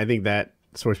 Because I think that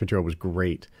source material was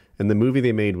great, and the movie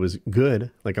they made was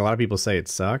good. Like a lot of people say it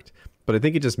sucked, but I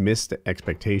think it just missed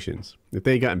expectations. If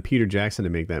they had gotten Peter Jackson to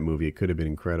make that movie, it could have been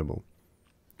incredible.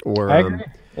 Or I agree.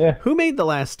 Yeah. Who made the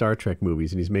last Star Trek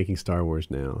movies and he's making Star Wars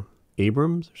now?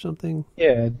 Abrams or something?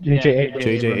 Yeah, J.J.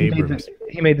 Abrams.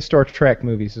 He made the Star Trek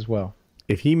movies as well.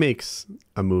 If he makes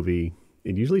a movie,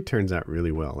 it usually turns out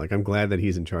really well. Like I'm glad that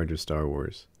he's in charge of Star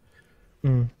Wars.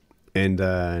 And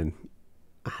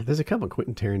there's a couple.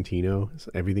 Quentin Tarantino.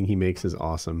 Everything he makes is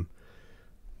awesome.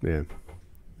 Yeah.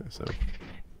 So.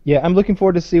 Yeah, I'm looking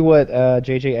forward to see what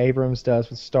J.J. Abrams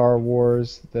does with Star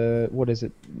Wars. What is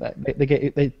it?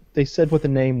 They said what the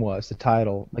name was, the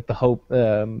title, like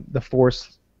the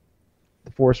Force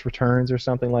Returns or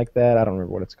something like that. I don't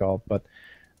remember what it's called, but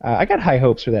I got high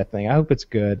hopes for that thing. I hope it's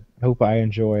good. I hope I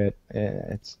enjoy it.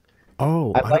 It's.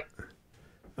 Oh,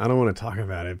 I don't want to talk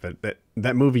about it, but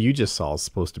that movie you just saw is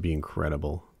supposed to be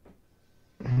incredible.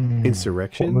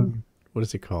 Insurrection? What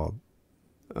is it called?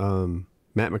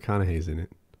 Matt McConaughey's in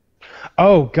it.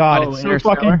 Oh God, it's so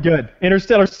fucking good.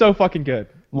 Interstellar's so fucking good.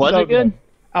 Was it good?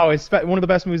 Oh, it's one of the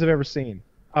best movies I've ever seen.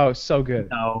 Oh, it's so good.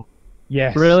 No.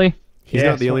 Yes. Really? He's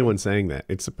not the only one saying that.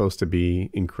 It's supposed to be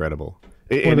incredible.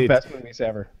 One of the best movies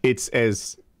ever. It's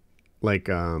as like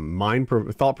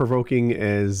thought-provoking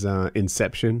as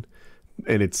Inception,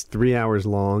 and it's 3 hours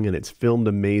long, and it's filmed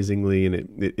amazingly, and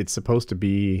it's supposed to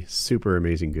be super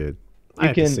amazing good. I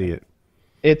have to see it.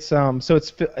 It's so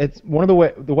it's one of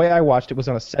the way I watched it was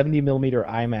on a 70mm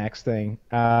IMAX thing,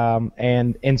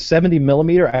 and in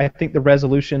 70mm I think the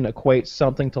resolution equates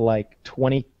something to like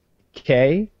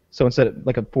 20K. So instead of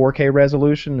like a 4K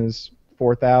resolution is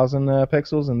 4,000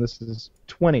 pixels, and this is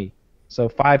 20, so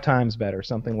 5 times better,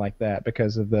 something like that,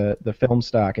 because of the film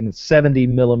stock, and it's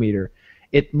 70mm.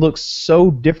 It looks so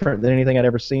different than anything I'd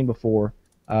ever seen before.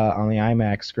 On the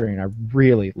IMAX screen, I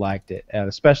really liked it.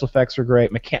 The special effects are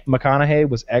great. McConaughey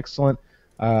was excellent.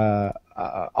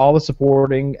 All the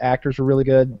supporting actors were really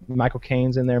good. Michael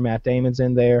Caine's in there. Matt Damon's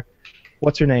in there.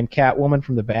 What's her name? Catwoman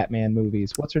from the Batman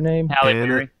movies. What's her name? Halle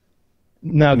Berry.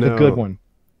 No, the good one.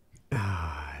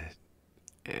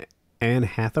 Anne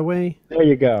Hathaway? There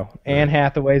you go. Anne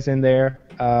Hathaway's in there.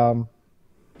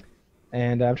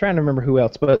 And I'm trying to remember who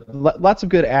else, but lots of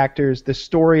good actors. The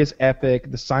story is epic.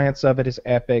 The science of it is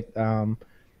epic.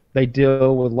 They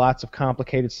deal with lots of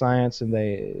complicated science, and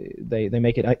they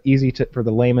make it easy for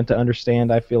the layman to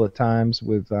understand, I feel, at times.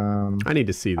 With I need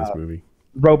to see this movie.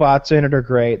 Robots in it are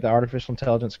great. The artificial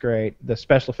intelligence great. The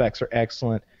special effects are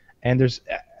excellent. And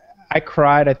I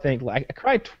cried, I think. I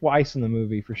cried twice in the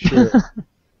movie for sure.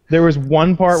 There was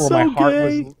one part where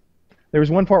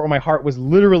my heart was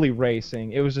literally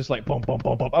racing. It was just like boom, boom,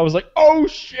 boom, boom. I was like, "Oh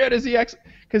shit, is he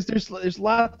Because there's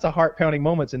lots of heart-pounding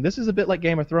moments, and this is a bit like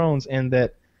Game of Thrones in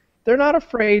that they're not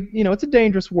afraid. You know, it's a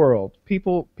dangerous world.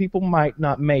 People might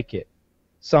not make it.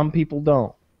 Some people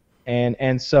don't,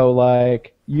 and so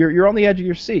like you're on the edge of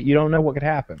your seat. You don't know what could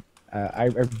happen. I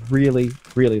really,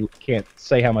 really can't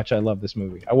say how much I love this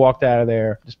movie. I walked out of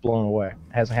there just blown away.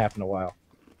 It hasn't happened in a while.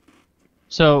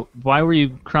 So why were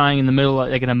you crying in the middle,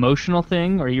 like an emotional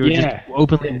thing, or you were just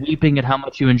openly weeping at how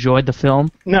much you enjoyed the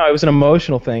film? No, it was an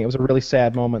emotional thing. It was a really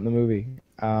sad moment in the movie.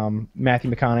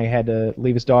 Matthew McConaughey had to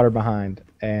leave his daughter behind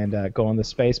and go on the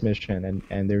space mission,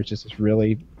 and there was just this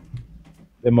really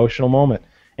emotional moment.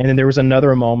 And then there was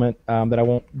another moment that I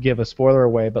won't give a spoiler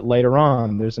away, but later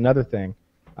on there's another thing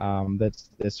that's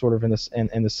sort of in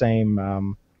the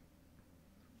same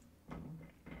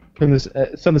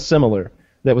something similar.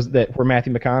 That where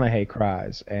Matthew McConaughey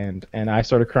cries, and I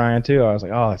started crying too. I was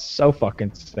like, oh, it's so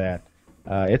fucking sad.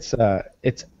 It's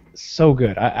so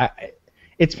good.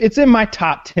 It's in my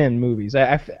top 10 movies.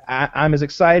 I'm as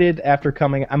excited after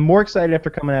coming. I'm more excited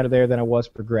after coming out of there than I was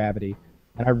for Gravity,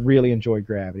 and I really enjoyed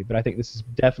Gravity. But I think this is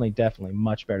definitely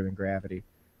much better than Gravity.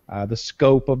 The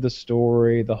scope of the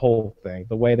story, the whole thing,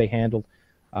 the way they handled.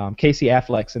 Casey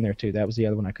Affleck's in there too. That was the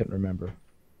other one I couldn't remember.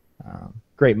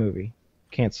 Great movie.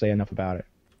 Can't say enough about it.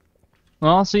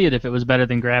 Well, I'll see it if it was better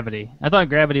than Gravity. I thought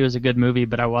Gravity was a good movie,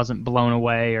 but I wasn't blown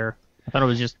away, or I thought it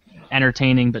was just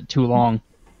entertaining but too long.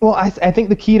 Well, I think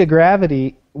the key to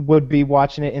Gravity would be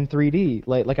watching it in 3D.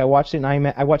 Like I watched it in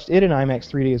IMAX. I watched it in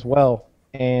IMAX 3D as well,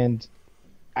 and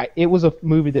it was a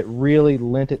movie that really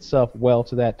lent itself well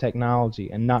to that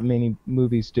technology, and not many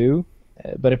movies do.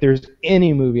 But if there's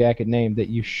any movie I could name that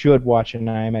you should watch in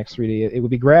IMAX 3D, it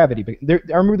would be Gravity. But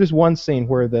I remember there's one scene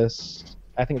where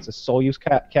I think it's a Soyuz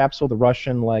capsule, the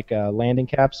Russian landing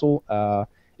capsule.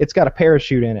 It's got a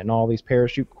parachute in it and all these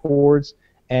parachute cords,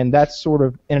 and that's sort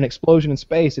of in an explosion in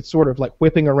space. It's sort of like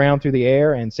whipping around through the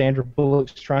air, and Sandra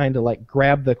Bullock's trying to like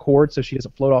grab the cord so she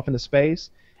doesn't float off into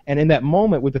space. And in that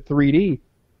moment with the 3D,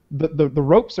 the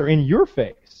ropes are in your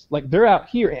face. Like they're out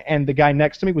here, and the guy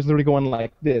next to me was literally going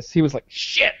like this. He was like,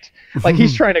 "Shit!" Like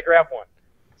he's trying to grab one.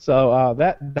 So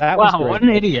that was great. Wow, what an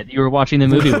idiot you were watching the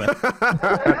movie with.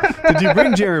 Did you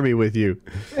bring Jeremy with you?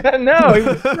 No, he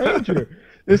was a stranger.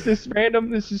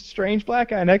 This strange black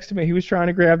guy next to me. He was trying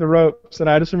to grab the ropes, and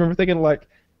I just remember thinking like,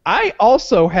 I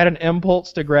also had an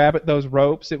impulse to grab at those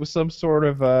ropes. It was some sort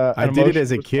of I did it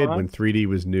as a kid when 3D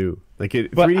was new. Like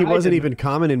 3D wasn't even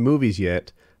common in movies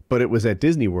yet, but it was at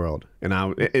Disney World, and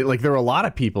like there were a lot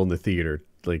of people in the theater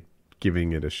like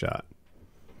giving it a shot.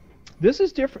 This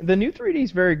is different. The new 3D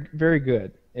is very, very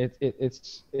good.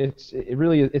 It's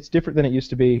really different than it used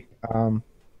to be.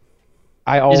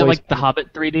 Is it like the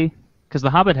Hobbit 3D? Because the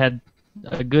Hobbit had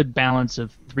a good balance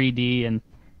of 3D and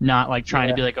not like trying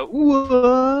to be like a whoa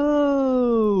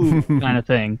kind of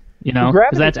thing, you know?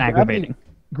 Because that's aggravating.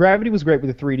 Gravity was great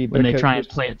with the 3D when they try and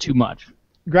play it too much.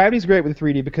 Gravity's great with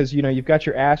 3D because you know you've got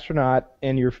your astronaut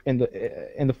and you're in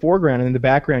the foreground, and in the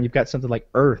background you've got something like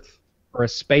Earth or a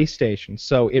space station.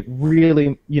 So it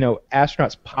really, you know,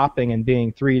 astronauts popping and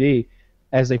being 3D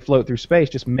as they float through space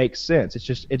just makes sense. It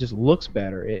just looks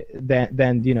better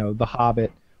than you know, The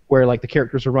Hobbit, where like the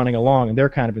characters are running along and they're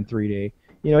kind of in 3D.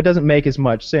 You know, it doesn't make as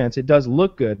much sense. It does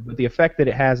look good, but the effect that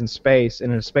it has in space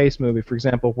and in a space movie, for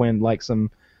example, when like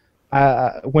some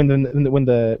when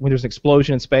there's an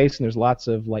explosion in space and there's lots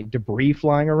of like debris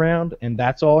flying around and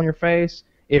that's all in your face,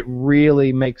 it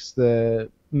really makes the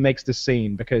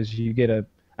scene, because you get an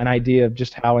idea of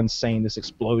just how insane this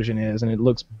explosion is, and it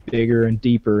looks bigger and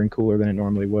deeper and cooler than it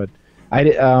normally would.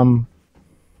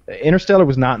 Interstellar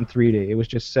was not in 3D. It was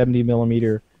just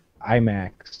 70mm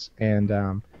IMAX,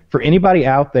 and for anybody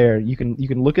out there, you can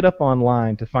look it up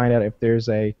online to find out if there's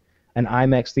an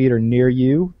IMAX theater near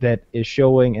you that is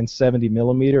showing in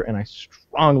 70mm, and I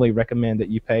strongly recommend that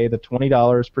you pay the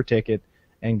 $20 per ticket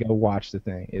and go watch the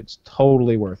thing. It's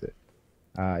totally worth it.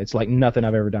 It's like nothing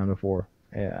I've ever done before.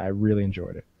 I really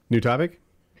enjoyed it. New topic?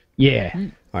 Yeah.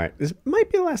 All right. This might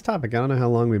be the last topic. I don't know how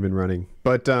long we've been running.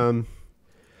 But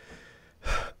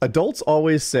adults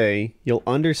always say you'll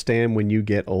understand when you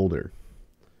get older.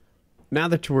 Now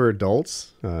that we're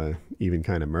adults, even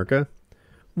kind of Merca,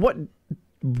 what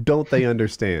don't they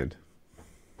understand?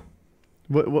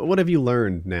 What have you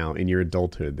learned now in your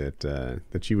adulthood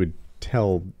that you would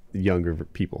tell younger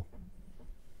people?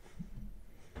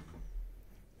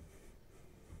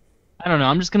 I don't know.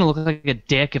 I'm just gonna look like a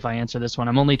dick if I answer this one.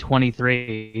 I'm only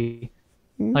 23.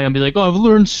 I'm gonna be like, oh, I've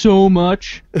learned so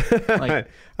much. Like,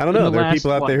 I don't know. There are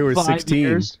people out there who are 16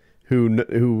 years?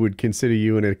 who would consider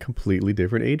you in a completely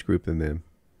different age group than them.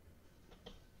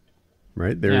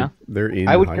 Right? They're in.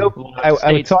 I would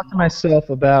talk to myself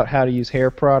about how to use hair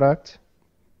product.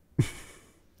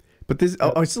 But this.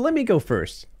 So let me go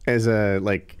first as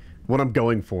like what I'm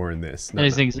going for in this.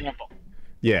 As an example.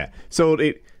 Yeah. So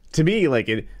to me,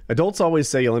 adults always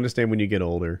say you'll understand when you get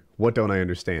older. What don't I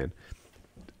understand?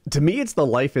 To me, it's the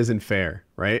life isn't fair,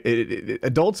 right?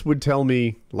 Adults would tell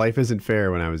me life isn't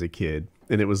fair when I was a kid,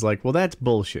 and it was like, well, that's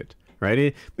bullshit,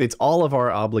 right? It's all of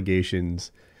our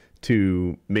obligations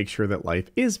to make sure that life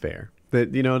is fair.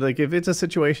 That, you know, like if it's a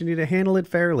situation, you need to handle it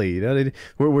fairly. You know,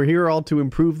 we're here all to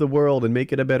improve the world and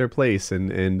make it a better place,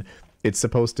 and it's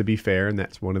supposed to be fair, and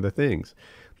that's one of the things.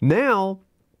 Now,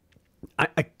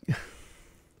 I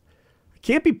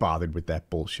can't be bothered with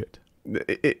that bullshit.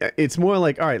 It's more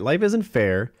like, all right, life isn't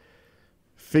fair.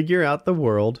 Figure out the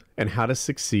world and how to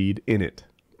succeed in it.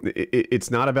 It's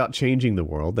not about changing the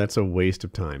world. That's a waste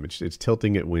of time. It's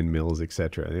tilting at windmills,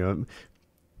 etc. You know,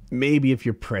 maybe if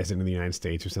you're president of the United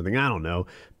States or something, I don't know.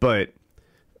 But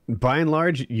by and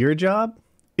large, your job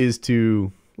is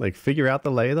to figure out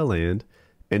the lay of the land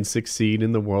and succeed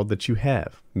in the world that you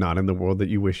have, not in the world that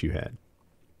you wish you had.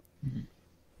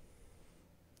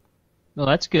 Well,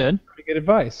 that's good. Pretty good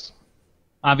advice.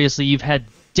 Obviously, you've had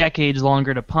decades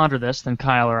longer to ponder this than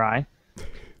Kyle or I.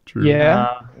 True.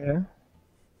 Yeah.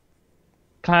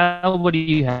 Kyle, what do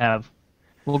you have?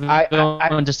 We'll go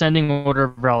in descending order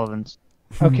of relevance.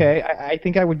 Okay, I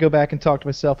think I would go back and talk to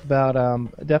myself about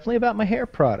definitely about my hair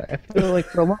product. I feel like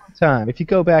for a long time, if you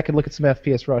go back and look at some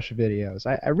FPS Russia videos,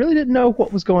 I really didn't know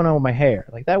what was going on with my hair.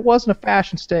 Like, that wasn't a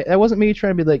fashion state. That wasn't me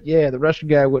trying to be like, yeah, the Russian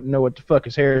guy wouldn't know what the fuck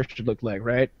his hair should look like,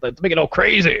 right? Let's make it all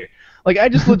crazy. Like, I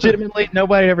just legitimately,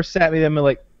 nobody ever sat me there and been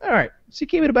like, all right, so you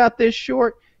keep it about this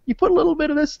short. You put a little bit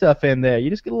of this stuff in there.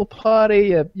 You just get a little putty.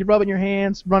 You rub it in your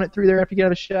hands, run it through there after you get out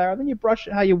of the shower. Then you brush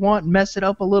it how you want, mess it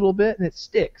up a little bit, and it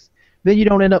sticks. Then you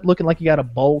don't end up looking like you got a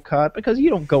bowl cut, because you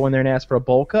don't go in there and ask for a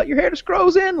bowl cut. Your hair just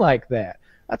grows in like that.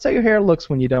 That's how your hair looks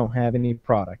when you don't have any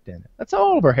product in it. That's how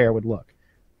all of our hair would look.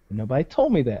 And nobody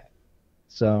told me that.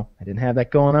 So I didn't have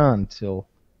that going on until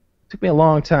it took me a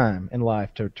long time in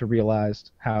life to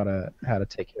realize how to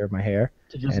take care of my hair.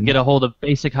 To just get a hold of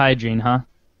basic hygiene, huh?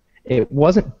 It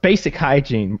wasn't basic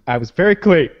hygiene. I was very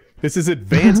clear. This is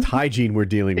advanced hygiene we're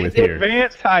dealing with here.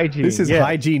 Advanced hygiene. This is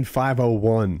hygiene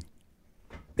 501.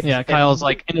 Yeah, Kyle's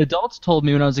like, and adults told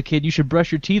me when I was a kid you should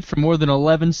brush your teeth for more than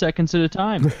 11 seconds at a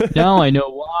time. Now I know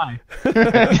why.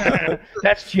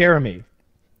 That's Jeremy.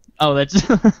 Oh, that's...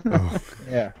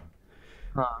 Yeah.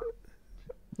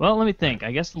 Well, let me think.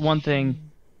 I guess the one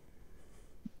thing...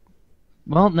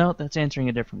 Well, no, that's answering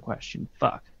a different question.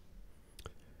 Fuck.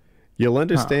 You'll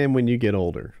understand when you get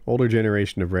older. Older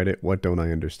generation of Reddit, what don't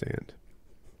I understand?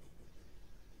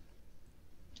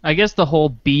 I guess the whole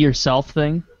be yourself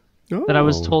thing. that I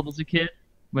was told as a kid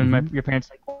when your parents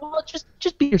like, well,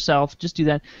 just be yourself, just do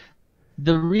that.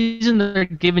 The reason they're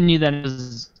giving you that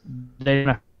is they're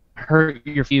gonna hurt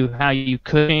you how you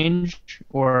could change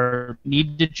or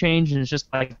need to change, and it's just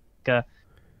like I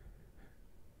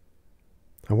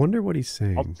wonder what he's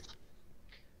saying.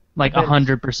 Like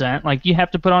 100%. Like you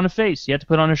have to put on a face. You have to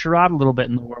put on a charade a little bit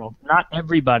in the world. Not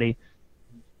everybody.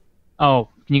 Oh,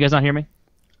 can you guys not hear me?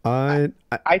 I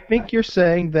think you're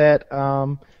saying that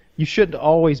you shouldn't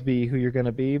always be who you're going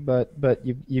to be, but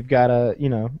you've got to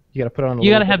put on.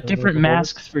 You got to have different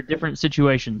masks for different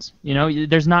situations. You know,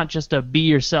 there's not just a be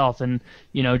yourself and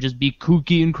just be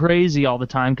kooky and crazy all the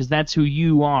time, because that's who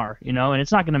you are. And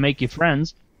it's not going to make you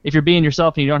friends. If you're being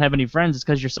yourself and you don't have any friends, it's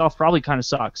because yourself probably kind of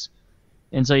sucks.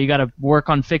 And so you got to work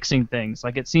on fixing things.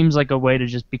 Like it seems like a way to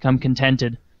just become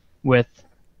contented with.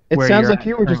 It sounds like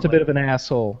you were just a bit of an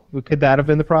asshole. Could that have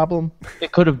been the problem?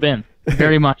 It could have been,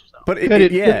 very much so. But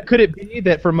could it be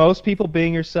that for most people,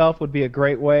 being yourself would be a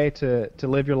great way to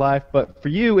live your life? But for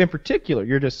you in particular,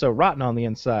 you're just so rotten on the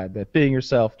inside that being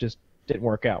yourself just didn't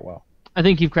work out well. I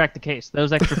think you've cracked the case.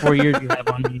 Those extra 4 years you have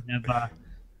on me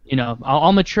have,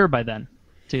 I'll mature by then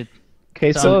to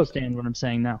understand what I'm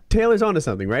saying now. Taylor's onto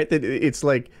something, right? That it's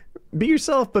like, be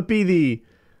yourself, but be the,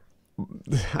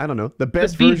 I don't know, the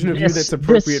best version of you that's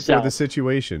appropriate for the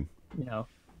situation.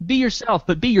 Be yourself,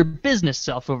 but be your business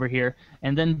self over here,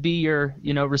 and then be your,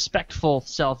 respectful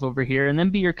self over here, and then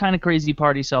be your kind of crazy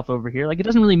party self over here. Like, it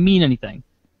doesn't really mean anything.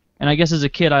 And I guess as a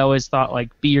kid, I always thought,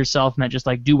 like, be yourself meant just,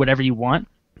 like, do whatever you want.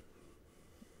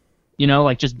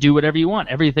 Like, just do whatever you want.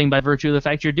 Everything by virtue of the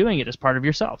fact you're doing it is part of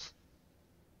yourself.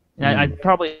 And I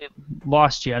probably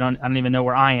lost you. I don't even know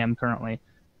where I am currently.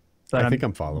 But I think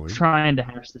I'm following. Trying to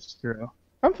hash this through.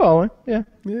 I'm following, yeah.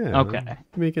 Yeah. Okay.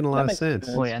 Making a lot of sense.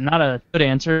 Well, yeah, not a good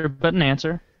answer, but an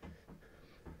answer.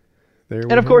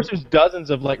 And of course, there's dozens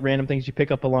of like random things you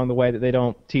pick up along the way that they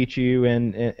don't teach you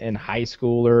in high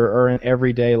school or in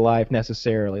everyday life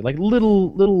necessarily. Like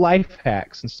little life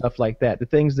hacks and stuff like that. The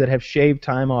things that have shaved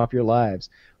time off your lives.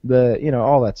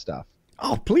 All that stuff.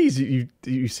 Oh, please!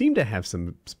 You seem to have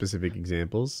some specific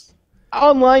examples.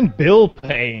 Online bill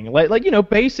paying, like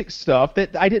basic stuff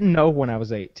that I didn't know when I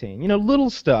was 18.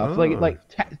 Little stuff like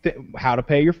how to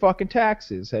pay your fucking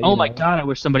taxes. Oh my God! I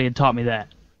wish somebody had taught me that.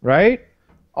 Right,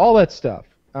 all that stuff.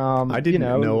 I didn't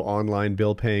know online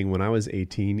bill paying when I was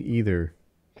 18 either.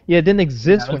 Yeah, it didn't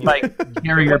exist when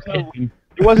carrier paying.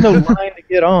 There was no line to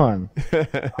get on,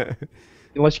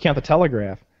 unless you count the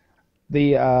telegraph.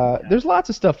 There's lots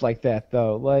of stuff like that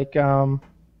though. Like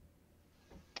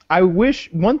I wish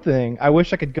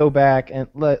I could go back and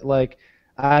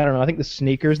I don't know. I think the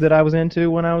sneakers that I was into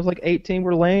when I was like 18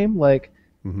 were lame. Like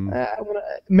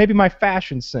maybe my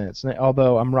fashion sense.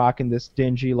 Although I'm rocking this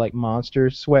dingy like monster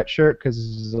sweatshirt because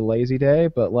this is a lazy day,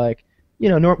 but like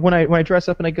when I dress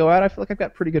up and I go out, I feel like I've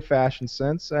got pretty good fashion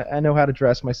sense. I know how to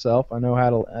dress myself. I know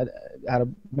how to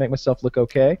make myself look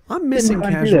okay. I'm missing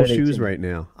casual shoes right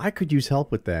now. I could use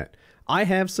help with that. I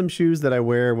have some shoes that I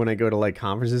wear when I go to like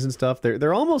conferences and stuff.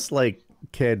 They're almost like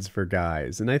kids for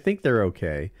guys, and I think they're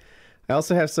okay. I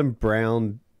also have some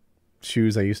brown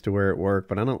shoes I used to wear at work,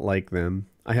 but I don't like them.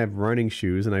 I have running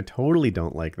shoes, and I totally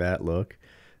don't like that look.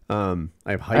 I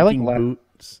have hiking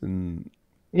boots and.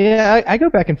 Yeah, I go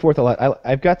back and forth a lot.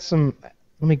 I've got some.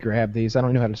 Let me grab these. I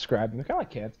don't know how to describe them. They're kind of like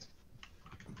kids.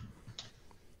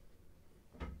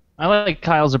 I like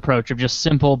Kyle's approach of just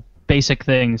simple, basic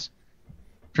things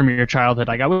from your childhood.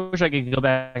 Like, I wish I could go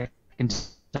back and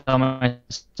tell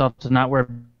myself to not wear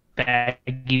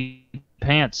baggy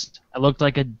pants. I looked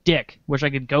like a dick. Wish I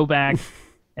could go back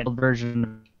and a version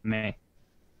of me.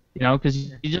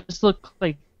 Because you just look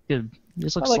like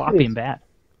sloppy and bad.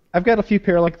 I've got a few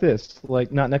pair like this,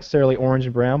 like not necessarily orange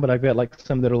and brown, but I've got like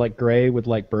some that are like gray with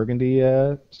like burgundy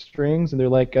strings, and they're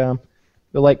like cloth.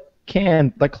 I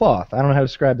don't know how to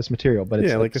describe this material, but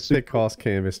it's like a thick cloth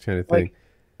canvas kind of thing.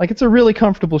 Like it's a really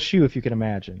comfortable shoe if you can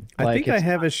imagine. I think I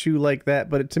have a shoe like that,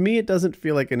 but to me it doesn't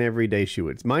feel like an everyday shoe.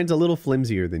 Mine's a little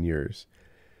flimsier than yours,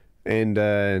 and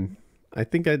I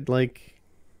think I'd like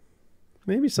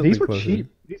maybe something. These were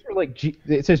cheap. These were like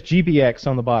it says GBX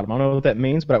on the bottom. I don't know what that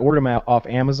means, but I ordered them out off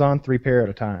Amazon, 3 pair at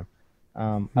a time.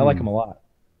 I like them a lot.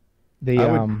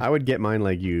 I would get mine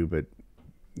like you, but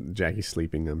Jackie's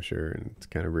sleeping, I'm sure, and it's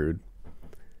kind of rude.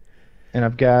 And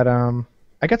I've got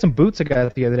I got some boots I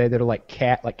got the other day that are like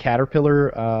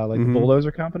Caterpillar, like the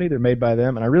Bulldozer company. They're made by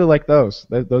them, and I really like those.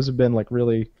 Those have been like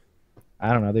really,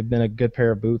 I don't know, they've been a good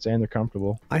pair of boots, and they're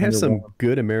comfortable. I have some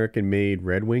good American-made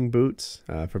Red Wing boots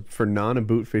for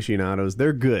non-boot aficionados.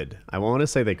 They're good. I want to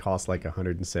say they cost like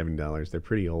 $170. They're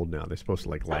pretty old now. They're supposed to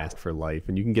like last for life,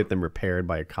 and you can get them repaired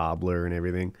by a cobbler and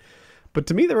everything. But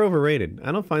to me, they're overrated.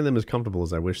 I don't find them as comfortable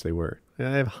as I wish they were. I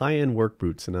have high-end work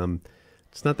boots, and I'm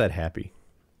just not that happy.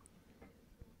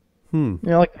 Yeah,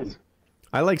 I like these.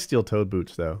 I like steel-toed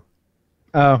boots, though.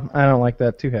 Oh, I don't like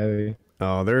that. Too heavy.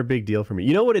 Oh, they're a big deal for me.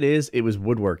 You know what it is? It was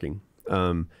woodworking.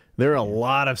 There are a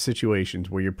lot of situations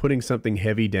where you're putting something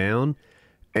heavy down,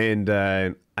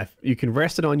 and you can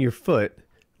rest it on your foot,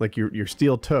 like your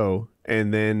steel toe,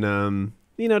 and then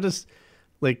just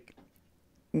like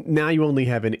now you only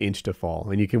have an inch to fall,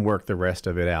 and you can work the rest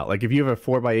of it out. Like if you have a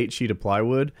 4x8 sheet of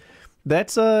plywood,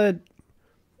 that's a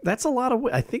lot of.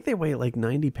 I think they weigh like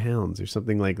 90 pounds or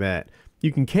something like that.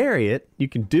 You can carry it, you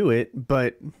can do it,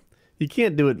 but you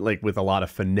can't do it like with a lot of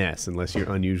finesse unless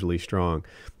you're unusually strong.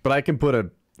 But I can put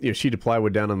a sheet of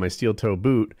plywood down on my steel toe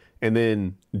boot and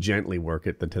then gently work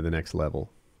it to the next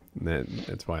level. And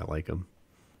that's why I like them.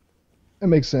 That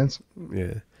makes sense.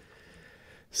 Yeah.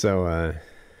 So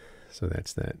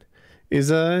that's that.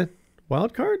 Is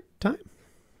wild card time?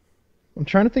 I'm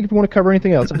trying to think if we want to cover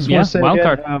anything else. I just want to say wild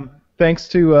again, card. Thanks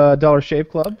to Dollar Shave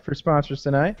Club for sponsors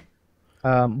tonight.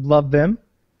 Love them.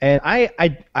 And I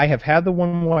have had the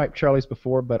one wipe Charlie's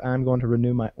before, but I'm going to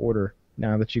renew my order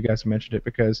now that you guys mentioned it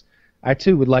because I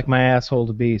too would like my asshole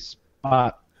to be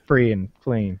spot free and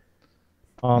clean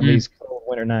on these cold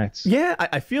winter nights. Yeah,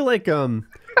 I feel like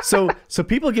so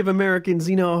people give Americans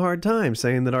a hard time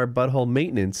saying that our butthole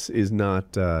maintenance is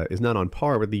not on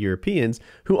par with the Europeans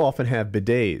who often have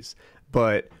bidets.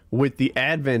 But with the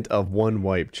advent of one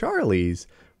wipe Charlie's,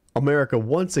 America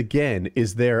once again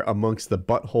is there amongst the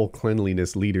butthole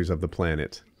cleanliness leaders of the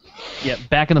planet. Yeah,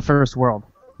 back in the first world,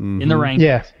 in the rankings.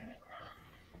 Yeah.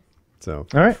 So.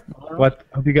 All right. Well,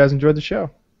 I hope you guys enjoyed the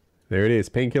show. There it is.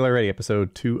 Painkiller Ready,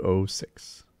 episode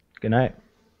 206. Good night.